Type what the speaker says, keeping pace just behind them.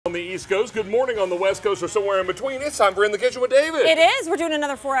On the East Coast, good morning on the West Coast, or somewhere in between. It's time for In the Kitchen with David. It is. We're doing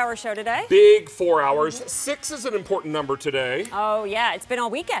another 4-hour show today. Big 4 hours. 6 is an important number today. Oh, yeah. It's been all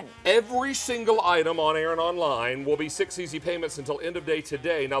weekend. Every single item on air and online will be 6 easy payments until end of day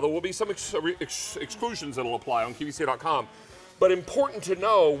today. Now, there will be some exclusions that will apply on QVC.com. But important to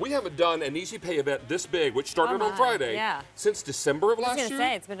know, we haven't done an easy pay event this big, which started on Friday, since December of last year. I was going to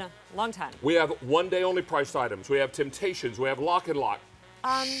say, it's been a long time. We have one-day only priced items. We have Temptations. We have Lock and Lock.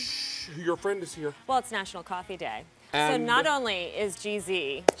 Your friend is here. Well, it's National Coffee Day. And so not only is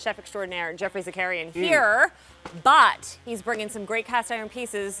GZ, Chef Extraordinaire, Jeffrey Zakarian here, but he's bringing some great cast iron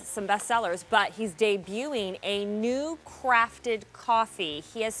pieces, some bestsellers, but he's debuting a new crafted coffee.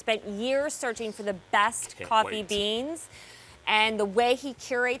 He has spent years searching for the best coffee beans. And the way he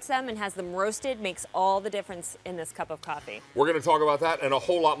curates them and has them roasted makes all the difference in this cup of coffee. We're going to talk about that and a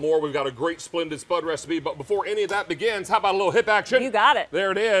whole lot more. We've got a great Splendid Spud recipe, but before any of that begins, how about a little hip action? You got it.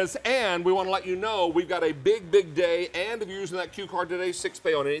 There it is. And we want to let you know we've got a big, big day, and if you're using that Q card today, 6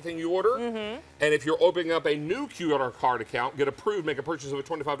 pay on anything you order. And if you're opening up a new Q card account, get approved, make a purchase of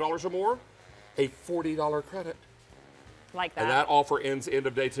 $25 or more, a $40 credit. Like that. And that offer ends end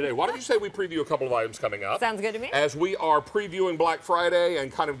of day today. Why don't you say we preview a couple of items coming up? Sounds good to me. As we are previewing Black Friday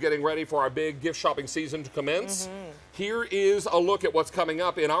and kind of getting ready for our big gift shopping season to commence, here is a look at what's coming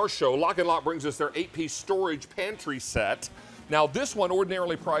up in our show. Lock and Lock brings us their 8-piece storage pantry set. Now, this one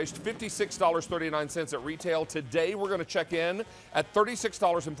ordinarily priced $56.39 at retail. Today, we're going to check in at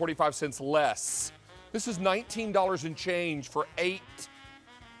 $36.45 less. This is $19 and change for 8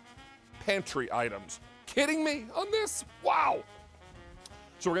 pantry items. Kidding me on this? Wow.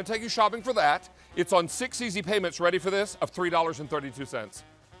 So we're going to take you shopping for that. It's on 6 easy payments, ready for this, of $3.32.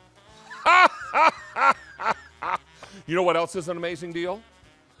 You know what else is an amazing deal?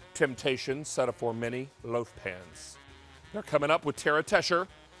 Temptation set of 4 mini loaf pans. They're coming up with Tara Tesher,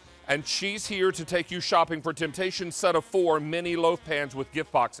 and she's here to take you shopping for Temptation set of 4 mini loaf pans with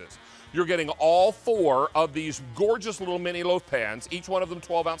gift boxes. You're getting all 4 of these gorgeous little mini loaf pans, each one of them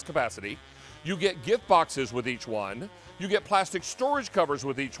 12-ounce capacity. You get gift boxes with each one. You get plastic storage covers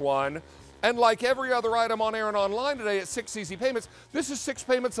with each one. And like every other item on air and online today at 6 easy payments, this is 6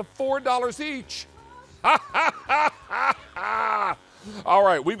 payments of $4 each. All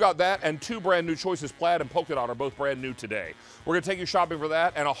right, we've got that and 2 brand new choices. Plaid and Polka Dot are both brand new today. We're going to take you shopping for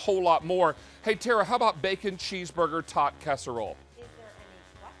that and a whole lot more. Hey, Tara, how about bacon cheeseburger tot casserole? Is there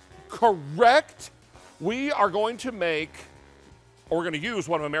any what? Correct. We are going to make, or we're going to use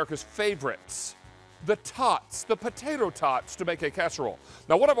one of America's favorites, the tots, the potato tots, to make a casserole.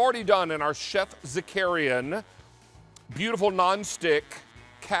 Now, what I've already done in our Chef Zakarian beautiful non-stick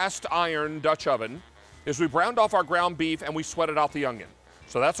cast iron Dutch oven is we browned off our ground beef and we sweated out the onion.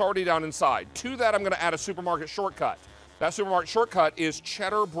 So that's already down inside. To that, I'm going to add a supermarket shortcut. That supermarket shortcut is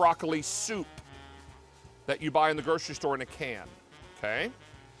cheddar broccoli soup that you buy in the grocery store in a can. Okay?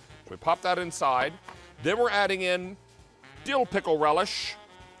 So we pop that inside. Then we're adding in dill pickle relish.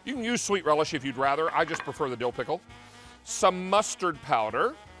 You can use sweet relish if you'd rather. I just prefer the dill pickle. Some mustard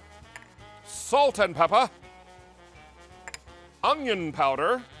powder. Salt and pepper. Onion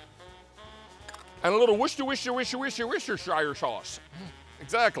powder. And a little Worcestershire sauce.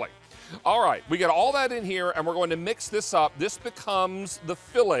 Exactly. All right, we get all that in here, and we're going to mix this up. This becomes the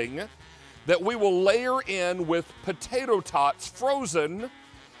filling that we will layer in with potato tots frozen,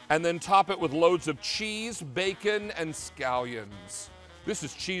 and then top it with loads of cheese, bacon, and scallions. This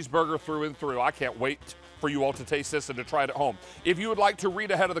is cheeseburger through and through. I can't wait for you all to taste this and to try it at home. If you would like to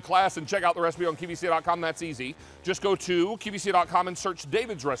read ahead of the class and check out the recipe on QVC.com, that's easy. Just go to QVC.com and search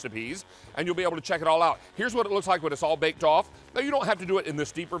David's recipes, and you'll be able to check it all out. Here's what it looks like when it's all baked off. Now, you don't have to do it in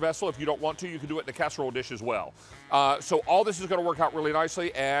this deeper vessel. If you don't want to, you can do it in a casserole dish as well. So all this is going to work out really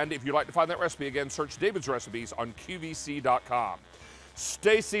nicely, and if you'd like to find that recipe, again, search David's recipes on QVC.com.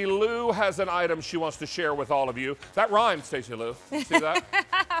 Stacy Lou has an item she wants to share with all of you. That rhymes, Stacy Lou. See that?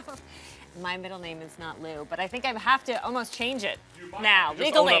 My middle name is not Lou, but I think I have to almost change it now,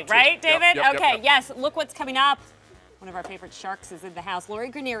 legally, right, right, David? Yep, okay, yes, look what's coming up. One of our favorite sharks is in the house. Lori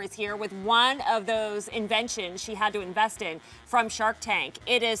Grenier is here with one of those inventions she had to invest in from Shark Tank.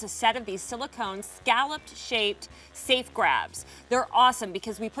 It is a set of these silicone scalloped-shaped safe grabs. They're awesome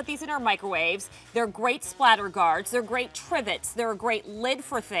because we put these in our microwaves. They're great splatter guards. They're great trivets. They're a great lid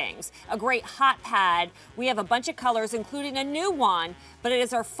for things, a great hot pad. We have a bunch of colors, including a new one, but it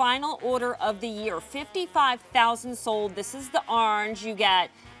is our final order of the year. 55,000 sold. This is the orange. You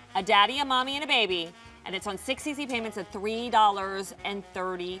get a daddy, a mommy, and a baby. And it's on 6 easy payments of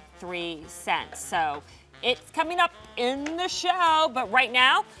 $3.33. So it's coming up in the show. But right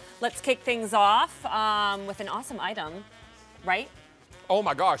now, let's kick things off with an awesome item, right? Oh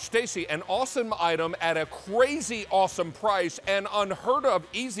my gosh, Stacy, an awesome item at a crazy awesome price and unheard of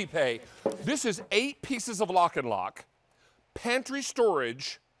easy pay. This is 8 pieces of Lock and Lock, pantry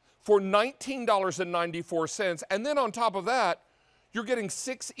storage for $19.94. And then on top of that, you're getting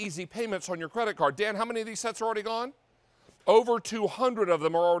 6 easy payments on your credit card. Dan, how many of these sets are already gone? Over 200 of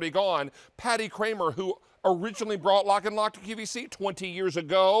them are already gone. Patty Kramer, who originally brought Lock and Lock to QVC 20 years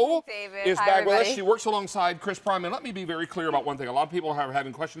ago, David. is Hi, back with us. everybody. She works alongside Chris Prime. And let me be very clear about one thing. A lot of people are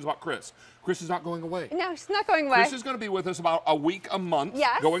having questions about Chris. Chris is not going away. No, she's not going away. Chris is going to be with us about a week, a month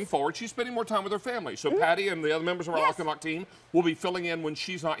Yes. going forward. She's spending more time with her family. So Patty and the other members of our Yes. Lock and Lock team will be filling in when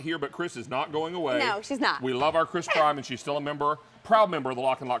she's not here, but Chris is not going away. No, she's not. We love our Chris Prime, and she's still a member, proud member of the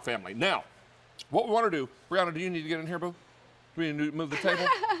Lock and Lock family. Now, what we want to do, Brianna, do you need to get in here, boo? Do we need to move the table?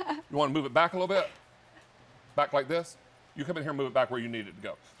 You want to move it back a little bit? Back like this? You come in here and move it back where you need it to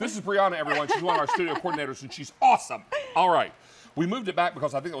go. This is Brianna, everyone. She's one of our studio coordinators, and she's awesome. All right. We moved it back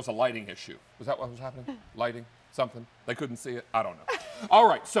because I think it was a lighting issue. Was that what was happening? Lighting? Something? They couldn't see it? I don't know. All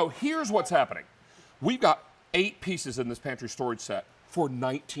right. So here's what's happening. We've got 8 pieces in this pantry storage set for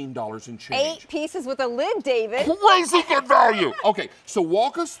 $19 and change. 8 pieces with a lid, David. Crazy good value. Okay, so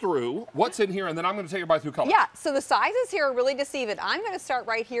walk us through what's in here, and then I'm going to take everybody through colors. Yeah, so the sizes here are really deceiving. I'm going to start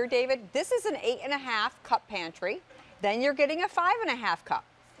right here, David. This is an 8.5 cup pantry. Then you're getting a 5.5 cup.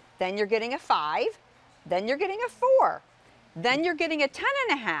 Then you're getting a 5. Then you're getting a 4. Then you're getting a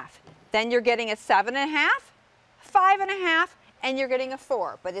 10.5. Then you're getting a 7.5, 5.5, and you're getting a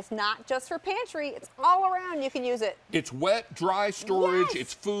 4. But it's not just for pantry. It's all around. You can use it. It's wet, dry storage. Yes.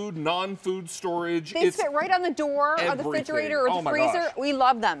 It's food, non-food storage. They It's fit right on the door of the everything. refrigerator or Oh the my freezer. gosh. We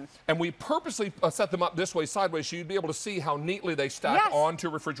love them. And we purposely set them up this way, sideways, so you'd be able to see how neatly they stack Yes. onto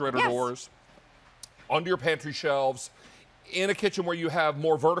refrigerator Yes. doors, onto your pantry shelves. In a kitchen where you have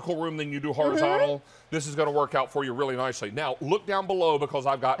more vertical room than you do horizontal, this is going to work out for you really nicely. Now, look down below because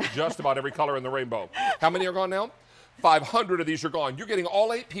I've got just about every color in the rainbow. How many are gone now? 500 of these are gone. You're getting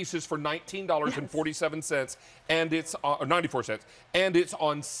all 8 pieces for $19.47, and it's 94 cents, and it's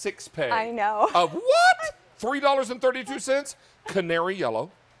on 6 pay. I know. Of what? $3.32. Canary yellow.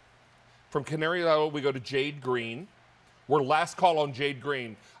 From canary yellow, we go to jade green. We're last call on jade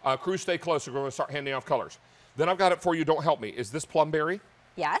green. Crew, stay close. We're going to start handing off colors. Then I've got it for you. Don't help me. Is this plumberry?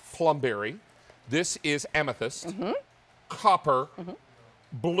 Yes. Plumberry. This is amethyst. Copper.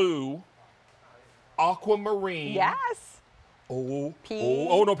 Blue. Aquamarine. Yes. Oh, Pea.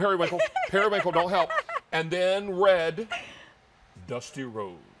 oh, no, periwinkle. Periwinkle, don't help. And then red. Dusty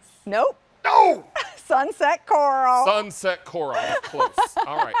rose. Nope. No! Sunset coral. Sunset coral. Close.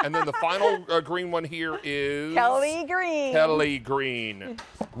 All right. And then the final green one here is Kelly green. Kelly green.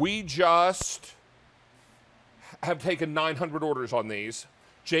 We just have taken 900 orders on these.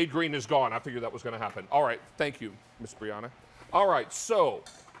 Jade green is gone. I figured that was going to happen. All right. Thank you, Miss Brianna. All right. So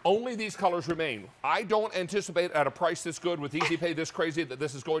only these colors remain. I don't anticipate at a price this good with Easy Pay this crazy that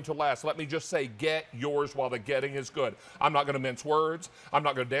this is going to last. Let me just say, get yours while the getting is good. I'm not going to mince words. I'm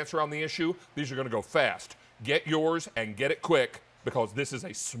not going to dance around the issue. These are going to go fast. Get yours and get it quick, because this is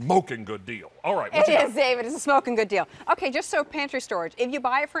a smoking good deal. All right, what It you got? is, David. It's a smoking good deal. Okay, just so pantry storage. If you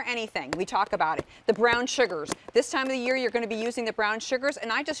buy it for anything, we talk about it. The brown sugars. This time of the year, you're going to be using the brown sugars,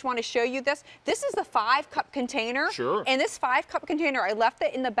 and I just want to show you this. This is the 5-cup container. Sure. And this 5-cup container, I left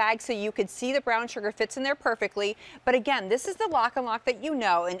it in the bag so you could see the brown sugar fits in there perfectly. But again, this is the Lock and Lock that you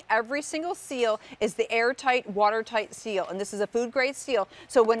know, and every single seal is the airtight, watertight seal. And this is a food-grade seal,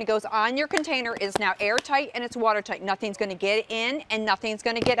 so when it goes on your container, it's now airtight and it's watertight. Nothing's going to get in and nothing's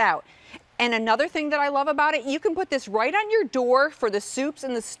going to get out. And another thing that I love about it, you can put this right on your door for the soups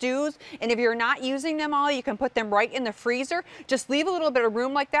and the stews. And if you're not using them all, you can put them right in the freezer. Just leave a little bit of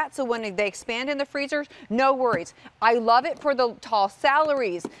room like that so when they expand in the freezers, no worries. I love it for the tall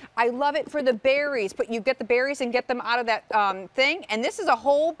celeries. I love it for the berries. But you get the berries and get them out of that thing. And this is a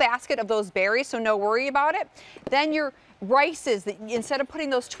whole basket of those berries, so no worry about it. Then your rices, instead of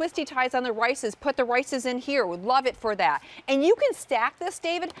putting those twisty ties on the rices, put the rices in here. Would love it for that. And you can stack this,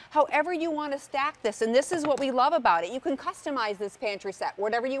 David, however you want to stack this. And this is what we love about it. You can customize this pantry set,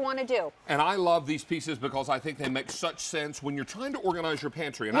 whatever you want to do. And I love these pieces because I think they make such sense when you're trying to organize your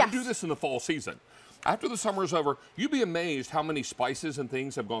pantry. And Yes. I do this in the fall season. After the summer is over, you'd be amazed how many spices and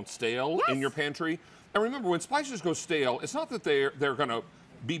things have gone stale in your pantry. And remember, when spices go stale, it's not that they're going to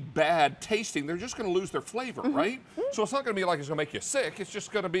be bad tasting, they're just going to lose their flavor, right? So it's not going to be like it's going to make you sick. It's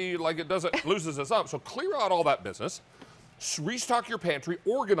just going to be like it loses us up. So clear out all that business, restock your pantry,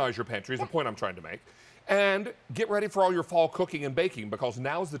 organize your pantry is the point I'm trying to make, and get ready for all your fall cooking and baking, because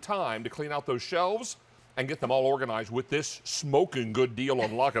now's the time to clean out those shelves and get them all organized with this smoking good deal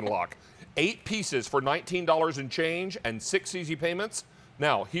on Lock and Lock. 8 pieces for $19 and change and 6 easy payments.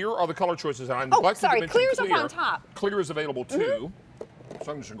 Now, here are the color choices, and I Oh, neglected sorry, to mention clear's up clear. on top. Clear is available too.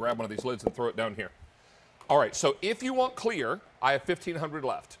 So I'm just gonna grab one of these lids and throw it down here. All right, so if you want clear, I have 1,500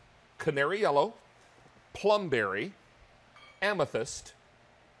 left. Canary yellow, plumberry, amethyst,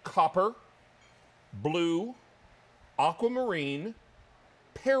 copper, blue, aquamarine,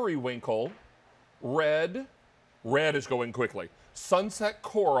 periwinkle, red is going quickly, sunset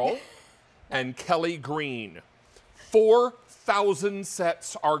coral, and Kelly green. 4,000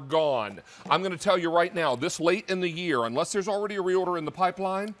 sets are gone. I'm going to tell you right now, this late in the year, unless there's already a reorder in the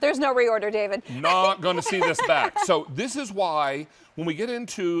pipeline, There's no reorder, David. not going to see this back. So this is why when we get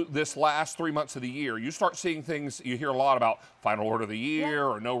into this last 3 months of the year, you start seeing things, you hear a lot about final order of the year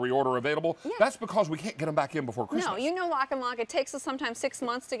or no reorder available. That's because we can't get them back in before Christmas. No, you know Lock and Lock, it takes us sometimes 6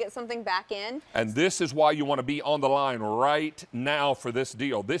 months to get something back in. And this is why you want to be on the line right now for this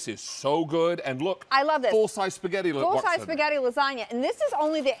deal. This is so good. And look, I love this. Full-size spaghetti. Full-size spaghetti lasagna. And this is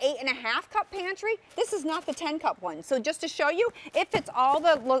only the 8.5 cup pantry. This is not the 10 cup one. So just to show you, it fits all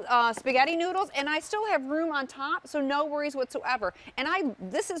the spaghetti noodles, and I still have room on top, so no worries whatsoever. And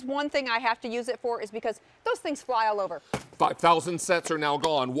this is one thing I have to use it for, is because those things fly all over. 5,000 sets are now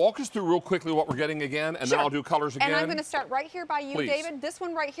gone. Walk us through real quickly what we're getting again, and then I'll do colors again. And I'm going to start right here by you, Please. David. This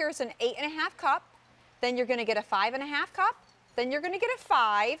one right here is an 8.5 cup. Then you're going to get a 5.5 cup. Then you're going to get a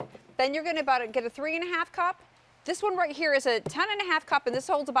 5. Then you're going to get a 3.5 cup. This one right here is a 10.5 cup, and this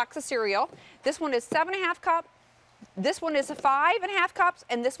holds a box of cereal. This one is 7.5 cup. This one is a 5.5 cups,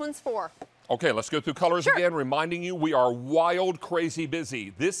 and this one's 4. Okay, let's go through colors again, reminding you we are wild, crazy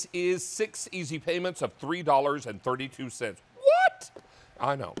busy. This is 6 easy payments of $3.32. What?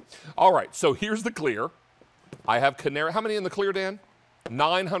 I know. All right, so here's the clear. I have canary. How many in the clear, Dan?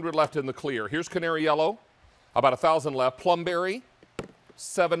 900 left in the clear. Here's canary yellow, about 1,000 left. Plumberry,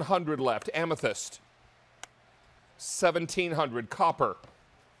 700 left. Amethyst, 1,700. Copper,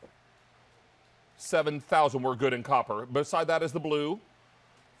 7,000. We're good in copper. Beside that is the blue.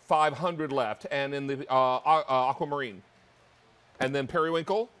 500 left, and in the aquamarine. And then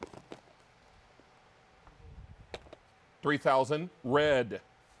periwinkle, 3,000. Red,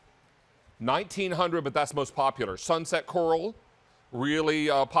 1,900, but that's most popular. Sunset coral, really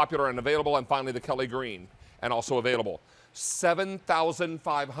popular and available. And finally, the Kelly green, and also available.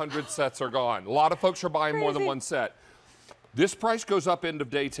 7,500 sets are gone. A lot of folks are buying more than one set. This price goes up end of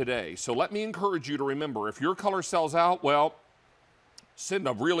day today. So let me encourage you to remember, if your color sells out, well, send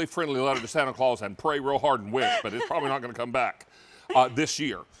a really friendly letter to Santa Claus and pray real hard and wish, but it's probably not going to come back this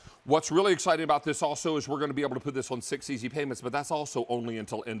year. What's really exciting about this also is we're going to be able to put this on 6 easy payments, but that's also only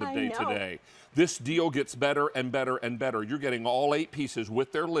until end of day today. This deal gets better and better and better. You're getting all 8 pieces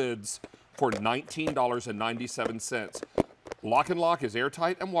with their lids for $19.97. Lock and Lock is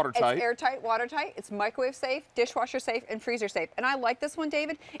airtight and watertight. It's airtight, watertight. It's microwave safe, dishwasher safe, and freezer safe. And I like this one,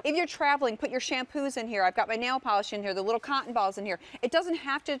 David. If you're traveling, put your shampoos in here. I've got my nail polish in here, the little cotton balls in here. It doesn't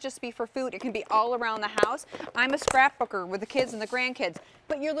have to just be for food. It can be all around the house. I'm a scrapbooker with the kids and the grandkids.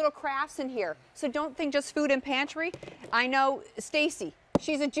 Put your little crafts in here. So don't think just food and pantry. I know Stacy.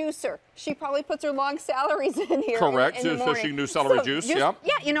 She's a juicer. She probably puts her long celeries in here. Correct, in the so morning. she can do celery juice, yeah.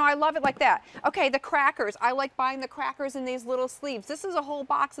 Yeah, you know, I love it like that. Okay, the crackers. I like buying the crackers in these little sleeves. This is a whole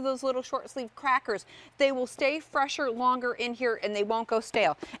box of those little short sleeve crackers. They will stay fresher longer in here, and they won't go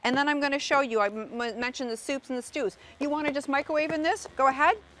stale. And then I'm going to show you, I mentioned the soups and the stews. You want to just microwave in this? Go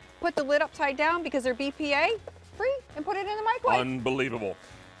ahead. Put the lid upside down because they're BPA free, and put it in the microwave. Unbelievable.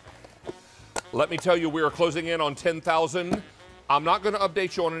 Let me tell you, we are closing in on 10,000. I'm not going to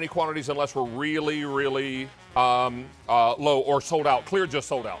update you on any quantities unless we're really, really low or sold out. Clear just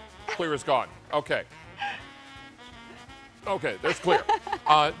sold out. Clear is gone. Okay. Okay, there's clear.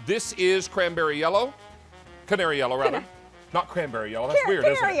 This is cranberry yellow. Canary yellow, rather. Not cranberry yellow. That's weird,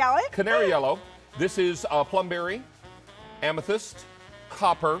 isn't Canary it? yellow. Canary yellow. This is plumberry, amethyst,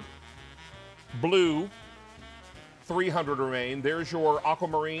 copper, blue, 300 remain. There's your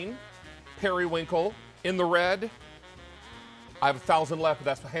aquamarine, periwinkle. In the red, I have 1,000 left, but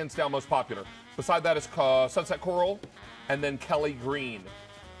that's hands down most popular. Beside that is sunset coral, and then Kelly green.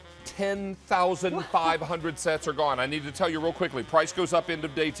 10,500 sets are gone. I need to tell you real quickly, price goes up end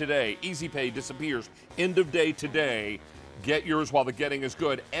of day today. Easy Pay disappears end of day today. Get yours while the getting is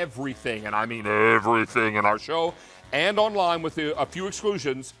good. Everything, and I mean everything in our show and online with a few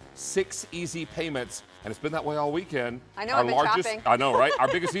exclusions, 6 easy payments. And it's been that way all weekend. I know, I've been shopping. I know, right? Our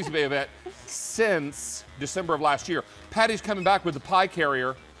biggest Easy Pay event since December of last year. Patty's coming back with the pie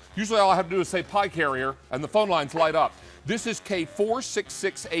carrier. Usually all I have to do is say pie carrier, and the phone lines light up. This is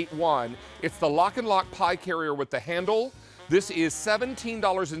K46681. It's the Lock and Lock pie carrier with the handle. This is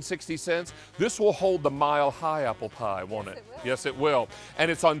 $17.60. This will hold the Mile High apple pie, won't it? Yes, it will. And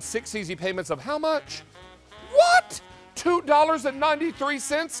it's on 6 easy payments of how much? What?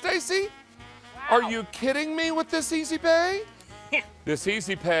 $2.93, Stacy? Are you kidding me with this Easy Pay? This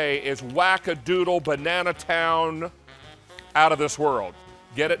Easy Pay is whack-a-doodle banana town out of this world.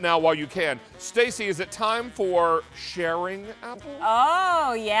 Get it now while you can. Stacy, is it time for sharing apples?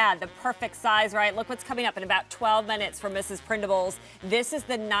 Oh, yeah, the perfect size, right? Look what's coming up in about 12 minutes from Mrs. Printables. This is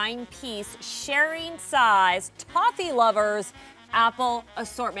the 9-piece sharing size toffee lovers apple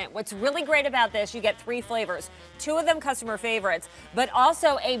assortment. What's really great about this, you get 3 flavors. 2 of them customer favorites, but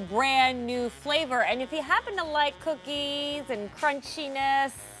also a brand new flavor. And if you happen to like cookies and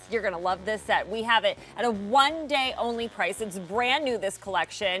crunchiness, you're gonna love this set. We have it at a 1-day only price. It's brand new, this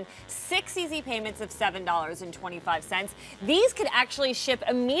collection. 6 easy payments of $7.25. These could actually ship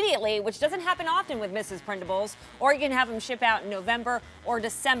immediately, which doesn't happen often with Mrs. Printables, or you can have them ship out in November or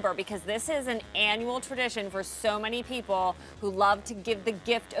December, because this is an annual tradition for so many people who love to give the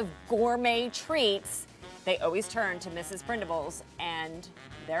gift of gourmet treats. They always turn to Mrs. Printables and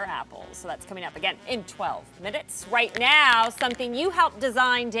their apples. So that's coming up again in 12 minutes. Right now, something you helped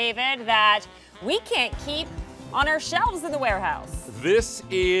design, David, that we can't keep on our shelves in the warehouse. This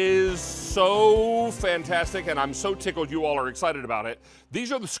is so fantastic, and I'm so tickled you all are excited about it.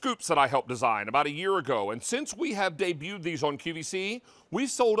 These are the scoops that I helped design about a year ago, and since we have debuted these on QVC,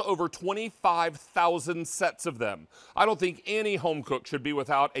 we've sold over 25,000 sets of them. I don't think any home cook should be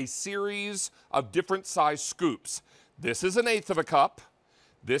without a series of different size scoops. This is 1/8 of a cup.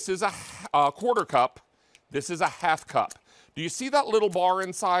 This is a 1/4 cup. This is a 1/2 cup. Do you see that little bar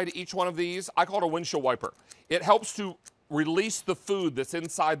inside each one of these? I call it a windshield wiper. It helps to release the food that's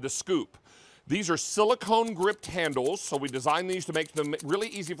inside the scoop. These are silicone gripped handles, so we designed these to make them really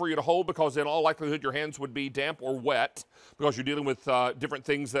easy for you to hold, because in all likelihood your hands would be damp or wet because you're dealing with different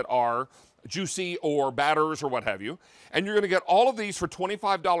things that are juicy or batters or what have you. And you're going to get all of these for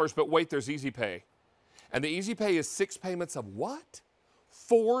 $25, but wait, there's Easy Pay. And the Easy Pay is 6 payments of what?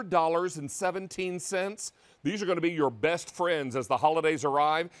 $4.17. These are going to be your best friends as the holidays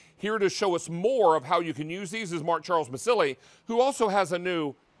arrive. Here to show us more of how you can use these is Mark Charles Masilli, who also has a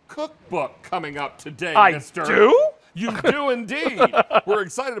new cookbook coming up today, mister. I do? You do indeed. We're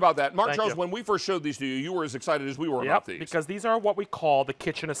excited about that. Mark Charles, when we first showed these to you, you were as excited as we were about these. Because these are what we call the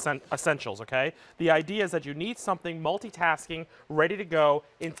kitchen essentials, okay? The idea is that you need something multitasking, ready to go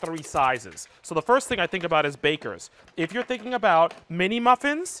in 3 sizes. So the first thing I think about is bakers. If you're thinking about mini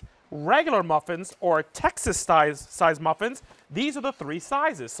muffins, regular muffins, or Texas size muffins, these are the 3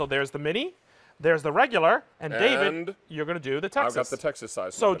 sizes. So there's the mini, there's the regular, and David, you're going to do the Texas. I've got the Texas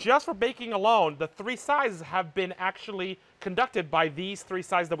size. So just for baking alone, the 3 sizes have been actually conducted by these 3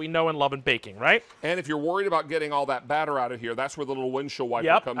 sizes that we know and love in baking, right? And if you're worried about getting all that batter out of here, that's where the little windshield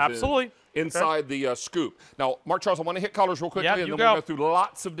wiper comes in. Inside the scoop. Now, Mark Charles, I want to hit colors real quickly, and then we'll go through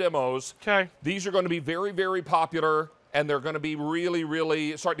lots of demos. Okay. These are going to be very, very popular, and they're going to be really,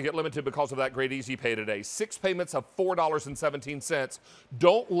 really starting to get limited because of that great Easy Pay today. 6 payments of $4.17.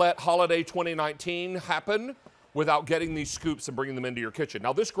 Don't let holiday 2019 happen without getting these scoops and bringing them into your kitchen.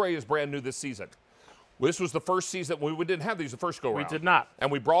 Now, this gray is brand new this season. This was the first season. We didn't have these the first go-around. We did not. And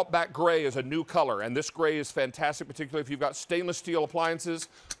we brought back gray as a new color, and this gray is fantastic, particularly if you've got stainless steel appliances,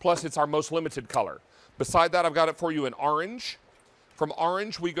 plus it's our most limited color. Beside that, I've got it for you in orange. From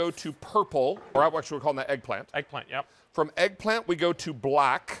orange, we go to purple, or actually we're calling that eggplant. Eggplant, yep. From eggplant, we go to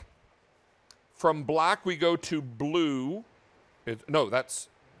black. From black, we go to blue. No, that's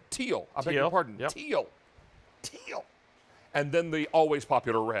teal. I beg your pardon. Yep. Teal. Teal. And then the always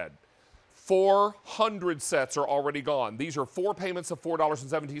popular red. 400 sets are already gone. These are 4 payments of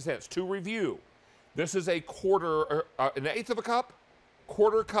 $4.17. To review, this is an 1/8 of a cup,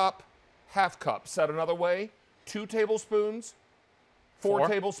 1/4 cup, 1/2 cup. Said another way, 2 tablespoons, 4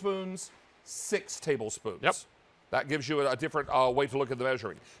 tablespoons, 6 tablespoons. Yep. That gives you a different way to look at the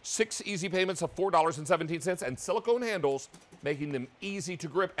measuring. 6 easy payments of $4.17 and silicone handles, making them easy to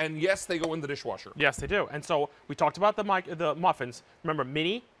grip. And yes, they go in the dishwasher. Yes, they do. And so we talked about the muffins. Remember,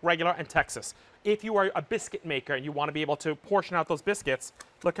 mini, regular, and Texas. If you are a biscuit maker and you want to be able to portion out those biscuits,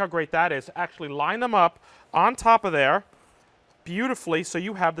 look how great that is. Actually line them up on top of there beautifully so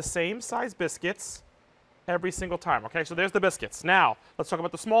you have the same size biscuits every single time. Okay, so there's the biscuits. Now, let's talk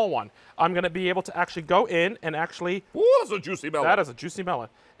about the small one. I'm going to be able to actually go in and actually... Ooh, that's a juicy melon. That is a juicy melon.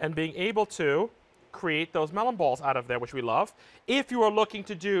 And being able to create those melon balls out of there, which we love. If you are looking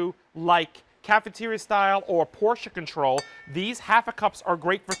to do like cafeteria style or portion control, these 1/2 cups are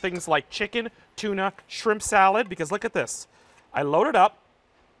great for things like chicken, tuna, shrimp salad, because look at this. I load it up,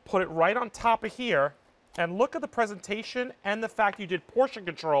 put it right on top of here, And look at the presentation and the fact you did portion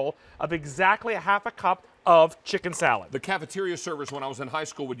control of exactly a half a cup of chicken salad. The cafeteria servers when I was in high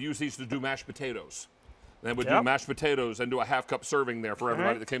school would use these to do mashed potatoes. They would do Yep. mashed potatoes and do a half cup serving there for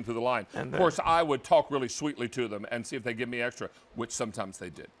everybody that came through the line. And Of course, I would talk really sweetly to them and see if they give me extra, which sometimes they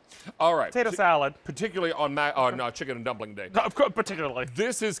did. All right. Potato salad. Particularly on chicken and dumpling day. Of course, particularly.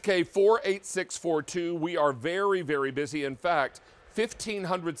 This is K48642. We are very, very busy. In fact,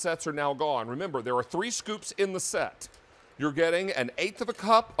 1,500 sets are now gone. Remember, there are 3 scoops in the set. You're getting an 1/8 of a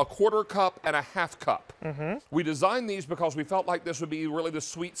cup, a 1/4 cup, and a 1/2 cup. We designed these because we felt like this would be really the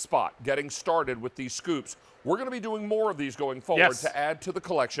sweet spot getting started with these scoops. We're going to be doing more of these going forward Yes. to add to the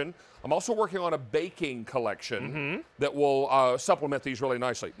collection. I'm also working on a baking collection that will supplement these really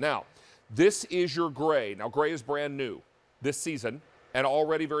nicely. Now, this is your gray. Now, gray is brand new this season and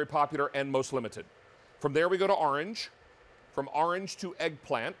already very popular and most limited. From there, we go to orange. From orange to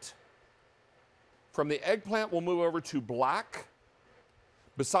eggplant. From the eggplant, we'll move over to black.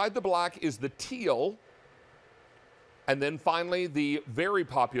 Beside the black is the teal. And then finally, the very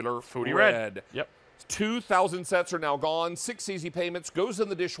popular Foodie red. red. Yep. 2,000 sets are now gone. 6 easy payments, goes in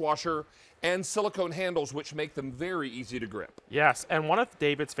the dishwasher, and silicone handles, which make them very easy to grip. Yes, and one of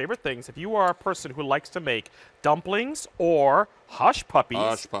David's favorite things, if you are a person who likes to make dumplings or hush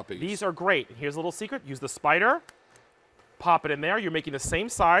puppies, these are great. Here's a little secret. Use the spider, pop it in there. You're making the same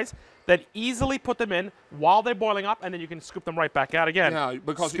size. Then easily put them in while they're boiling up, and then you can scoop them right back out again. Yeah,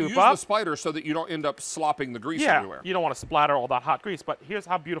 because you Scoop use up. the spider so that you don't end up slopping the grease Yeah, everywhere. you don't want to splatter all that hot grease, but here's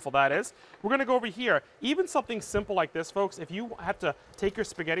how beautiful that is. We're going to go over here. Even something simple like this, folks, if you have to take your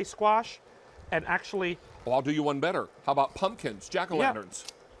spaghetti squash and actually... Well, I'll do you one better. How about pumpkins, jack-o'-lanterns?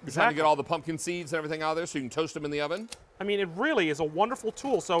 You're trying to get all the pumpkin seeds and everything out of there so you can toast them in the oven? I mean, it really is a wonderful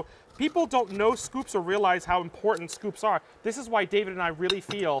tool. So people don't know scoops or realize how important scoops are. This is why David and I really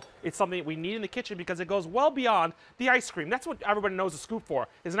feel it's something that we need in the kitchen because it goes well beyond the ice cream. That's what everybody knows a scoop for,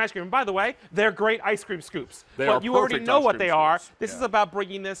 is an ice cream. And by the way, they're great ice cream scoops. They but are you already perfect know ice what cream they are. scoops. This Yeah. is about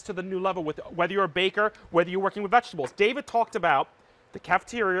bringing this to the new level with whether you're a baker, whether you're working with vegetables. David talked about the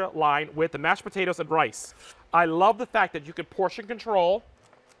cafeteria line with the mashed potatoes and rice. I love the fact that you can portion control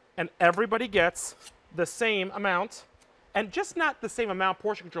and everybody gets the same amount. And just not the same amount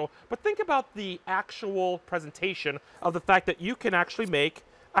portion control, but think about the actual presentation of the fact that you can actually make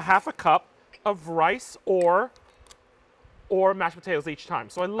a half a cup of rice or mashed potatoes each time.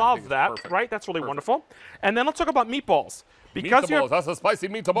 So I love that, perfect. right? That's really wonderful. And then let's talk about meatballs. Because you Meatballs, have, that's a spicy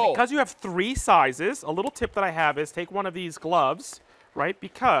meatball. because you have 3 sizes, a little tip that I have is take one of these gloves, right?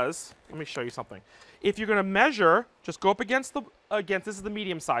 Because, let me show you something. If you're gonna measure, just go up against this is the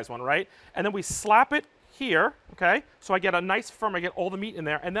medium size one, right? And then we slap it here, okay? So I get a nice firm, I get all the meat in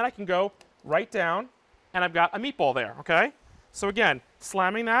there, and then I can go right down, and I've got a meatball there, okay? So again,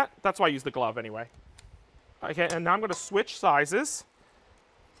 slamming that, that's why I use the glove anyway. Okay, and now I'm gonna switch sizes,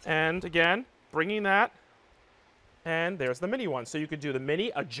 and again, bringing that, and there's the mini one. So you could do the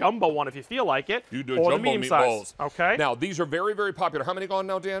mini, a jumbo one if you feel like it, You do or jumbo the medium meatballs. size, okay? Now, these are very, very popular. How many gone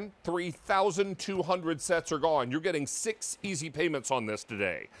now, Dan? 3,200 sets are gone. You're getting 6 easy payments on this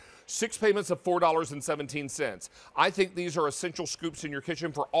today. 6 payments of $4.17. I think these are essential scoops in your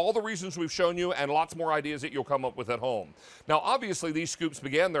kitchen for all the reasons we've shown you and lots more ideas that you'll come up with at home. Now, obviously, these scoops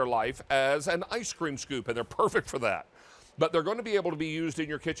began their life as an ice cream scoop, and they're perfect for that. But they're going to be able to be used in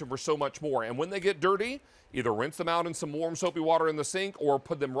your kitchen for so much more. And when they get dirty, either rinse them out in some warm soapy water in the sink or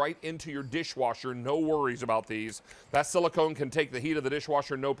put them right into your dishwasher. No worries about these. That silicone can take the heat of the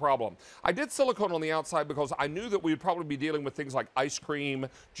dishwasher, no problem. I did silicone on the outside because I knew that we would probably be dealing with things like ice cream,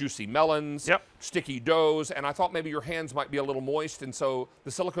 juicy melons, sticky doughs, and I thought maybe your hands might be a little moist, and so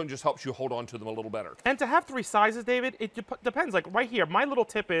the silicone just helps you hold on to them a little better. And to have 3 sizes, David, it depends. Like right here, my little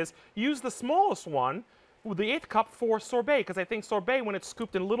tip is use the smallest one, with the 1/8 cup for sorbet, because I think sorbet, when it's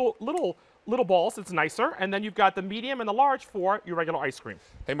scooped in little balls, it's nicer. And then you've got the medium and the large for your regular ice cream.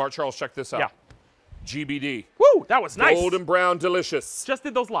 Hey, Mark Charles, check this out. Yeah. GBD. Woo, that was nice. Golden brown delicious. Just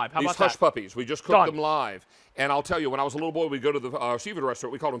did those live. How These about hush that? puppies, we just cooked Done. them live. And I'll tell you, when I was a little boy, we'd go to the seafood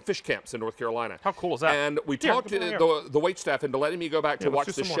restaurant. We called them fish camps in North Carolina. How cool is that? And we Here, talked to come over the wait staff into letting me go back to let's watch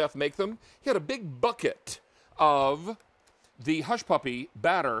do the some more. chef make them. He had a big bucket of the hush puppy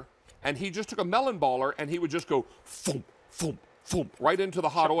batter, and he just took a melon baller, and he would just go foom, foom, foom, right into the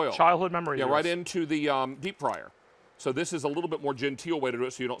hot oil. Childhood memory. Yeah, yours. right into the deep fryer. So this is a little bit more genteel way to do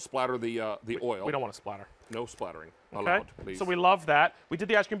it so you don't splatter the oil. We don't want to splatter. No splattering Okay. allowed, please. So we love that. We did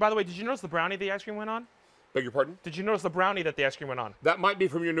the ice cream. By the way, did you notice the brownie the ice cream went on? Beg your pardon? Did you notice the brownie that the ice cream went on? That might be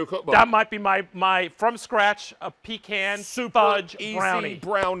from your new cookbook. That might be my from scratch pecan Super fudge easy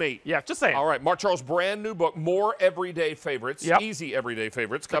brownie. Yeah, just saying. All right, Mark Charles' brand new book, More Everyday Favorites, Yep. Easy Everyday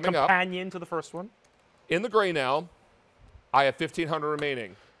Favorites, The coming up. companion to the first one. In the gray now, I have 1,500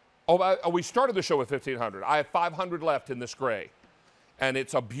 remaining. We started the show with 1,500. I have 500 left in this gray. And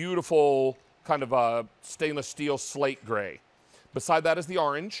it's a beautiful kind of a stainless steel slate gray. Beside that is the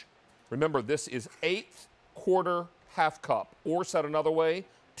orange. Remember, this is 1/8 quarter half cup, or said another way,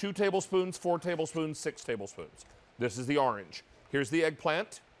 2 tablespoons, 4 tablespoons, 6 tablespoons. This is the orange. Here's the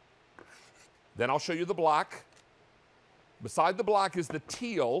eggplant. Then I'll show you the black. Beside the black is the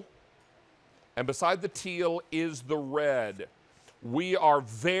teal, and beside the teal is the red. We are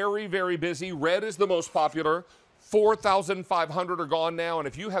very, very busy. Red is the most popular. 4,500 are gone now, and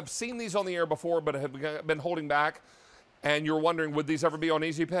if you have seen these on the air before but have been holding back, and you're wondering, would these ever be on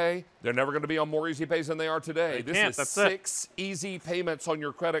Easy Pay? They're never going to be on more Easy Pays than they are today. This is 6 easy payments on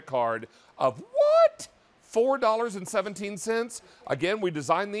your credit card of what? $4.17. Again, we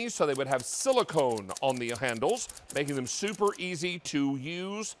designed these so they would have silicone on the handles, making them super easy to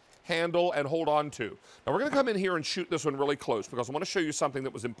use, handle, and hold on to. Now we're going to come in here and shoot this one really close because I want to show you something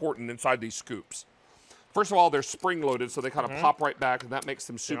that was important inside these scoops. First of all, they're spring-loaded, so they kind of pop right back, and that makes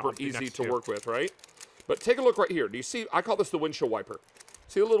them super easy to work with, right? But take a look right here. Do you see? I call this the windshield wiper.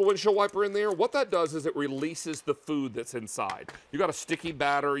 See a little windshield wiper in there? What that does is it releases the food that's inside. You got a sticky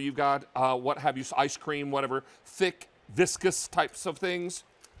batter, you've got what have you, ice cream, whatever, thick, viscous types of things.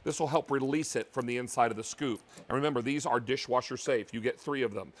 This will help release it from the inside of the scoop. And remember, these are dishwasher safe. You get 3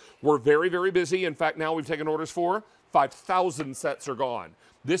 of them. We're very, very busy. In fact, now we've taken orders for 5,000 sets are gone.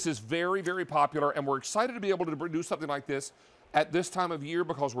 This is very, very popular, and we're excited to be able to do something like this at this time of year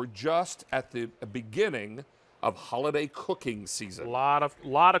because we're just at the beginning of holiday cooking season. A lot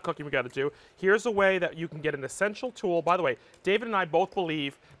of cooking we got to do. Here's a way that you can get an essential tool. By the way, David and I both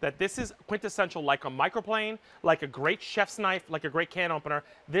believe that this is quintessential, like a microplane, like a great chef's knife, like a great can opener.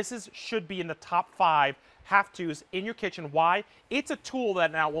 This should be in the top 5 have-tos in your kitchen. Why? It's a tool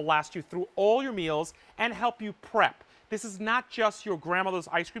that now will last you through all your meals and help you prep. This is not just your grandmother's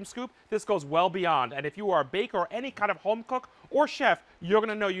ice cream scoop. This goes well beyond. And if you are a baker or any kind of home cook or chef, you're going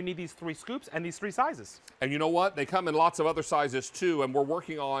to know you need these 3 scoops and these 3 sizes. And you know what? They come in lots of other sizes too, and we're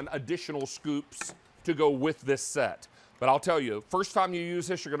working on additional scoops to go with this set. But I'll tell you, first time you use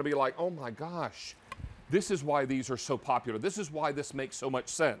this, you're going to be like, oh my gosh, this is why these are so popular. This is why this makes so much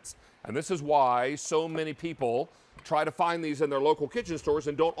sense. And this is why so many people try to find these in their local kitchen stores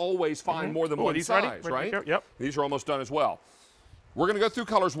and don't always find more than one size, right? Yep. These are almost done as well. We're going to go through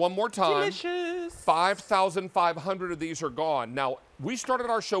colors one more time. Delicious. 5,500 of these are gone. Now, we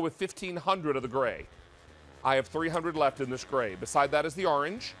started our show with 1,500 of the gray. I have 300 left in this gray. Beside that is the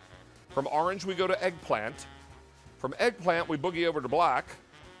orange. From orange, we go to eggplant. From eggplant, we boogie over to black.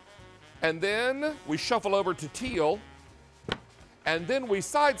 And then we shuffle over to teal. And then we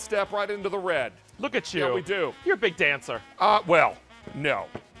sidestep right into the red. Look at you. Yeah, we do. You're a big dancer. Well, no,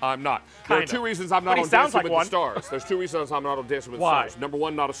 I'm not. There are 2 reasons I'm not on Dancing with the Stars. There's 2 reasons I'm not on Dancing with the Stars. Number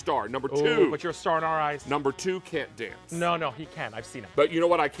 1, not a star. Number 2. But you're a star in our eyes. Number 2, can't dance. No, he can. I've seen it. But you know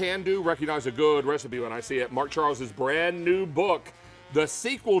what I can do? Recognize a good recipe when I see it. Mark Charles's brand new book. The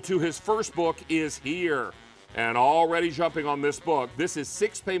sequel to his first book is here. And already jumping on this book. This is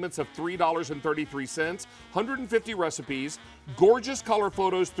 6 payments of $3.33, 150 recipes, gorgeous color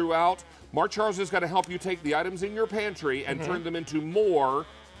photos throughout. Mark Charles is going to help you take the items in your pantry and turn them into more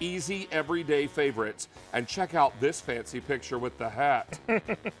easy everyday favorites. And check out this fancy picture with the hat.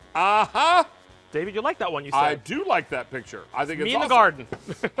 David, you like that one you said. I do like that picture. I think it's Me in awesome. the garden.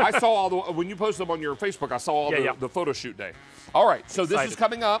 I saw all the, when you posted them on your Facebook, I saw all the photo shoot day. All right, so this is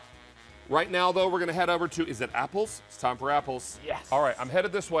coming up. Right now, though, we're going to head over to, is it apples? It's time for apples. Yes. All right, I'm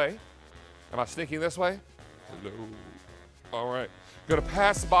headed this way. Am I sneaking this way? Hello. All right. Going to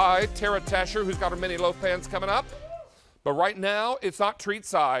pass by Tara Tasher, who's got her mini loaf pans coming up. But right now, it's not treat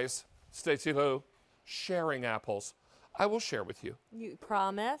size. Stacey Lou, sharing apples. I will share with you. You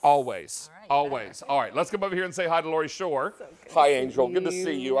promise? Always. All right, Always. All right, let's come over here and say hi to Lori Shore. So hi, Angel. Good to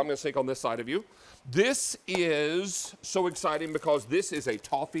see you. I'm going to sneak on this side of you. This is so exciting because this is a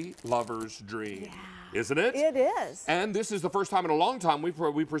toffee lover's dream, isn't it? It is. And this is the first time in a long time we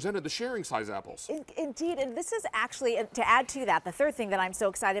presented the sharing size apples. Indeed, and this is actually, to add to that, the third thing that I'm so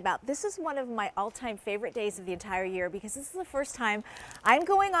excited about, this is one of my all-time favorite days of the entire year because this is the first time I'm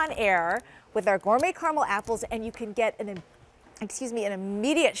going on air with our gourmet caramel apples, and you can get an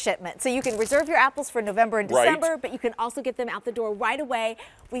immediate shipment. So you can reserve your apples for November and Right. December, but you can also get them out the door right away.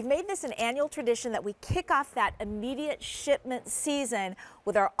 We've made this an annual tradition that we kick off that immediate shipment season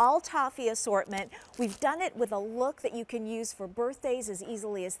with our all toffee assortment. We've done it with a look that you can use for birthdays as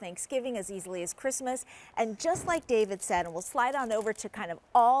easily as Thanksgiving, as easily as Christmas. And just like David said, and we'll slide on over to kind of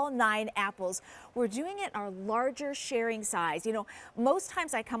all 9 apples, we're doing it in our larger sharing size. You know, most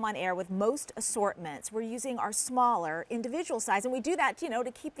times I come on air with most assortments, we're using our smaller individual size, and we do that, you know,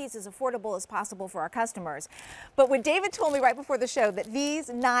 to keep these as affordable as possible for our customers. But when David told me right before the show that these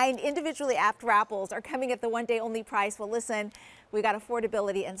 9 individually wrapped apples are coming at the one-day only price, well, listen, we got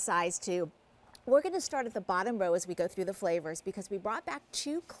affordability and size too. We're going to start at the bottom row as we go through the flavors because we brought back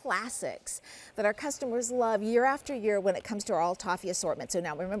 2 classics that our customers love year after year when it comes to our all toffee assortment. So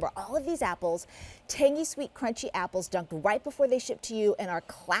now remember, all of these apples, tangy, sweet, crunchy apples dunked right before they ship to you in our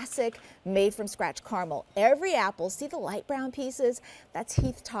classic made from scratch caramel. Every apple, see the light brown pieces? That's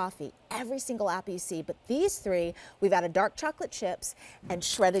Heath toffee. Every single apple you see, but these 3, we've added dark chocolate chips and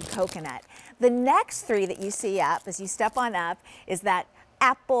shredded coconut. The next 3 that you see up as you step on up is that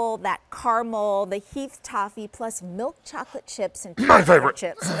apple, that caramel, the Heath toffee, plus milk chocolate chips and My favorite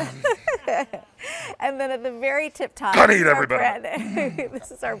chips. And then at the very tip top, Gotta eat every bit.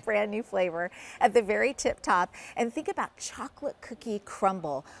 this is our brand new flavor. At the very tip top, and think about chocolate cookie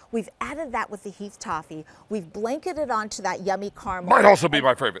crumble. We've added that with the Heath toffee. We've blanketed onto that yummy caramel. Might also be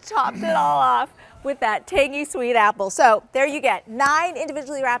my favorite. Topped it all off with that tangy sweet apple. So there you get 9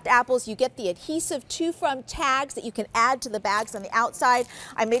 individually wrapped apples. You get the adhesive to from tags that you can add to the bags on the outside.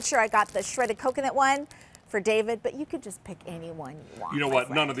 I made sure I got the shredded coconut one for David, but you could just pick any one you want. You know what?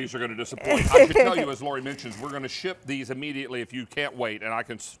 None of these are going to disappoint. I can tell you, as Lori mentions, we're going to ship these immediately if you can't wait, and I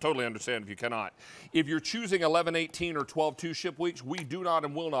can totally understand if you cannot. If you're choosing 11, 18, or 12 2-ship weeks, we do not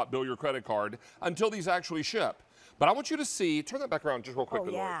and will not bill your credit card until these actually ship. But I want you to see, turn that back around just real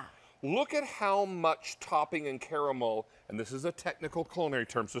quickly, Lori. Look at how much topping and caramel, and this is a technical culinary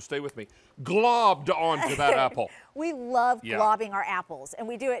term, so stay with me, globbed onto that apple. We love globbing our apples, and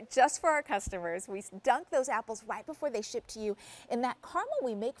we do it just for our customers. We dunk those apples right before they ship to you in that caramel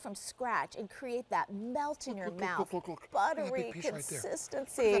we make from scratch and create that melt in your mouth, buttery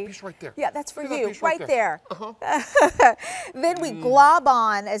consistency. Look at that piece right there. Yeah, that's for you, piece right there. Uh-huh. Then we glob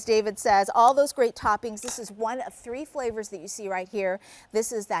on, as David says, all those great toppings. This is one of 3 flavors that you see right here.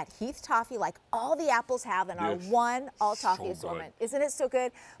 This is that Heath toffee, like all the apples have in our one all toffee assortment. Isn't it so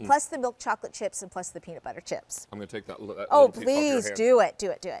good? Plus the milk chocolate chips and plus the peanut butter chips. I'm going to take that. Oh, please do it.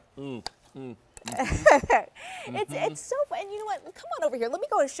 Do it. It's so fun. And you know what? Come on over here. Let me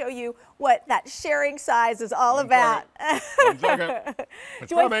go and show you what that sharing size is all about. One second. It's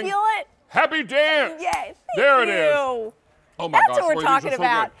Do coming. I feel it? Happy dance. Yes. There it is. Oh my That's gosh. what we're Lori, these talking are so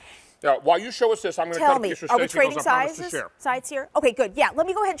about. good. Now, while you show us this, I'm going to Tell cut a me, piece for are we Stacey trading because I promised to sizes? share. Sides here? Okay, good. Yeah, let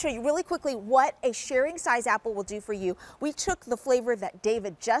me go ahead and show you really quickly what a sharing size apple will do for you. We took the flavor that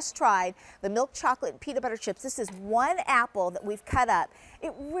David just tried, the milk chocolate and peanut butter chips. This is one apple that we've cut up.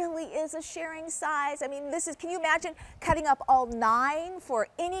 It really is a sharing size. I mean, this is, can you imagine cutting up all 9 for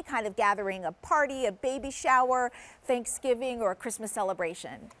any kind of gathering, a party, a baby shower, Thanksgiving, or a Christmas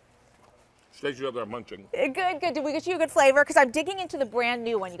celebration? Stacey up there munching. Good. Did we get you a good flavor? Because I'm digging into the brand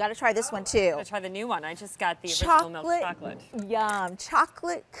new one. You got to try this one too. I'm gonna try the new one. I just got the original milk chocolate. Yum.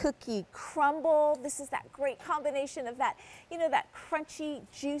 Chocolate cookie crumble. This is that great combination of that, you know, that crunchy,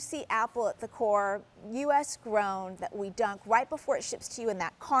 juicy apple at the core, U.S. grown, that we dunk right before it ships to you in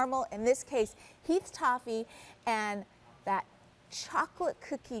that caramel, in this case, Heath toffee, and that chocolate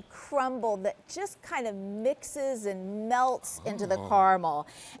cookie crumble that just kind of mixes and melts into the caramel,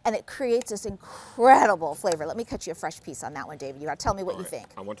 and it creates this incredible flavor. Let me cut you a fresh piece on that one, David. You got to tell me what you think.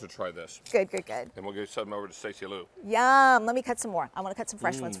 I want to try this. Good. And we'll get something over to Stacey Lou. Yum. Let me cut some more. I want to cut some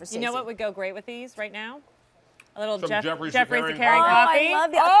fresh ones for Stacey. You know what would go great with these right now? A little Some Jeffrey's Zakarian coffee. I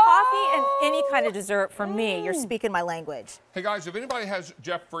love it. Coffee and any kind of dessert for me. You're speaking my language. Hey guys, if anybody has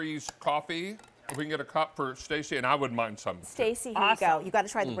Jeffrey's coffee, if we can get a cup for Stacey, and I wouldn't mind some. Stacey, here you go. You got to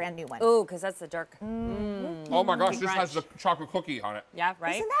try the brand new one. Ooh, because that's the dark. Oh my gosh, this has the chocolate cookie on it. Yeah,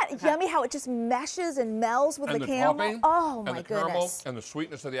 right? Isn't that yummy how it just meshes and melds with And the the caramel? topping, Oh and my the caramel, goodness. and the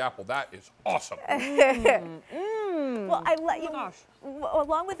sweetness of the apple. That is awesome. Well, I let you,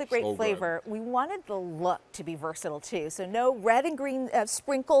 along with the great So good. flavor, we wanted the look to be versatile too. So no red and green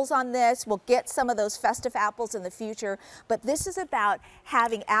sprinkles on this. We'll get some of those festive apples in the future, but this is about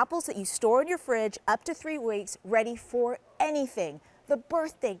having apples that you store in your fridge up to 3 weeks, ready for anything. the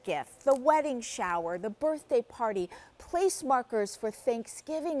birthday gift, the wedding shower, the birthday party, place markers for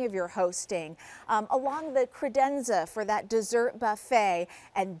Thanksgiving if you're hosting, along the credenza for that dessert buffet,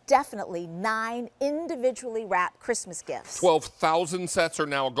 and definitely 9 individually wrapped Christmas gifts. 12,000 sets are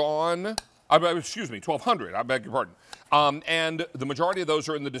now gone. Excuse me, 1,200, I beg your pardon. And the majority of those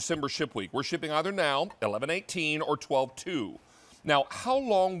are in the December ship week. We're shipping either now, 11/18 or 12/2. Now, how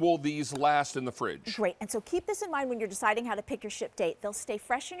long will these last in the fridge? Great, and so keep this in mind when you're deciding how to pick your ship date. They'll stay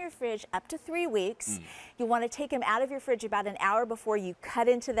fresh in your fridge up to 3 weeks. You want to take them out of your fridge about an hour before you cut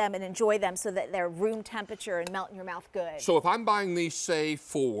into them and enjoy them so that they're room temperature and melt in your mouth good. So if I'm buying these, say,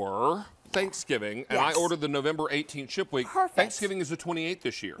 for Thanksgiving, and I ordered the November 18th ship week, Perfect. Thanksgiving is the 28th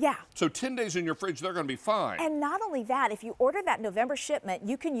this year. Yeah. So 10 days in your fridge, they're going to be fine. And not only that, if you order that November shipment,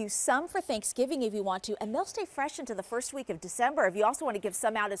 you can use some for Thanksgiving if you want to, and they'll stay fresh into the first week of December if you also want to give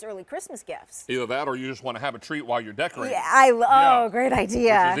some out as early Christmas gifts. Either that or you just want to have a treat while you're decorating. Yeah, great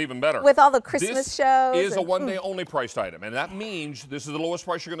idea. Which is even better. With all the Christmas this shows. This is a one-day only priced item, and that means this is the lowest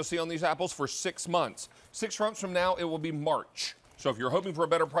price you're going to see on these apples for 6 months. 6 months from now, it will be March. So if you're hoping for a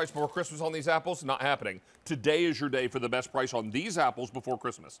better price before Christmas on these apples, not happening. Today is your day for the best price on these apples before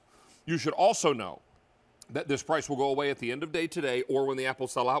Christmas. You should also know that this price will go away at the end of day today or when the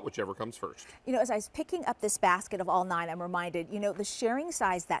apples sell out, whichever comes first. You know, as I was picking up this basket of all 9, I'm reminded, you know, the sharing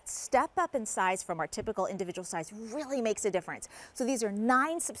size, that step up in size from our typical individual size really makes a difference. So these are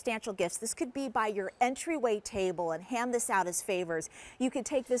 9 substantial gifts. This could be by your entryway table and hand this out as favors. You could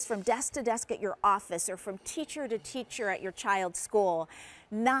take this from desk to desk at your office or from teacher to teacher at your child's school.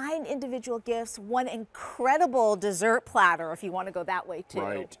 9 individual gifts, 1 incredible dessert platter if you want to go that way too.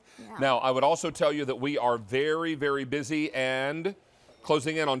 Right. Yeah. Now, I would also tell you that we are very, very busy and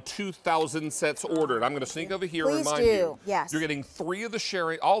closing in on 2,000 sets ordered. I'm going to sneak over here and Please remind do. you. Yes. You're getting 3 of the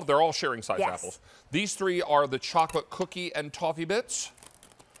sharing, they're all sharing size apples. These 3 are the chocolate cookie and toffee bits.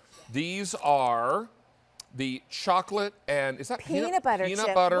 These are the chocolate and, is that peanut butter Peanut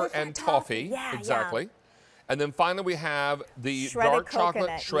chip butter with and that toffee. Yeah, exactly. And then finally we have the Shredded dark chocolate,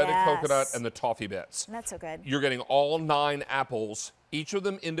 coconut, shredded coconut, yes. and the toffee bits. That's so good. You're getting all 9 apples, each of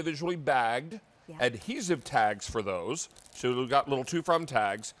them individually bagged, Yeah. adhesive tags for those, so we've got little to from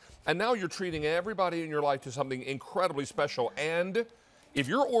tags, and now you're treating everybody in your life to something incredibly special. And if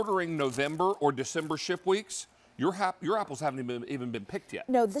you're ordering November or December ship weeks, your apples haven't even been picked yet.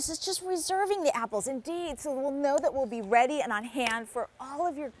 No, this is just reserving the apples, indeed, so we'll know that we'll be ready and on hand for all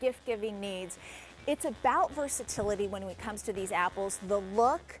of your gift-giving needs. It's about versatility when it comes to these apples. The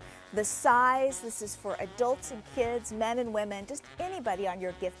look, the size, this is for adults and kids, men and women, just anybody on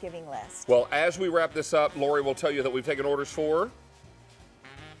your gift-giving list. Well, as we wrap this up, Lori will tell you that we've taken orders for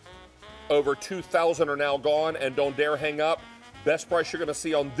over 2,000 are now gone, and don't dare hang up. Best price you're going to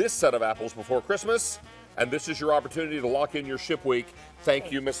see on this set of apples before Christmas, and this is your opportunity to lock in your ship week.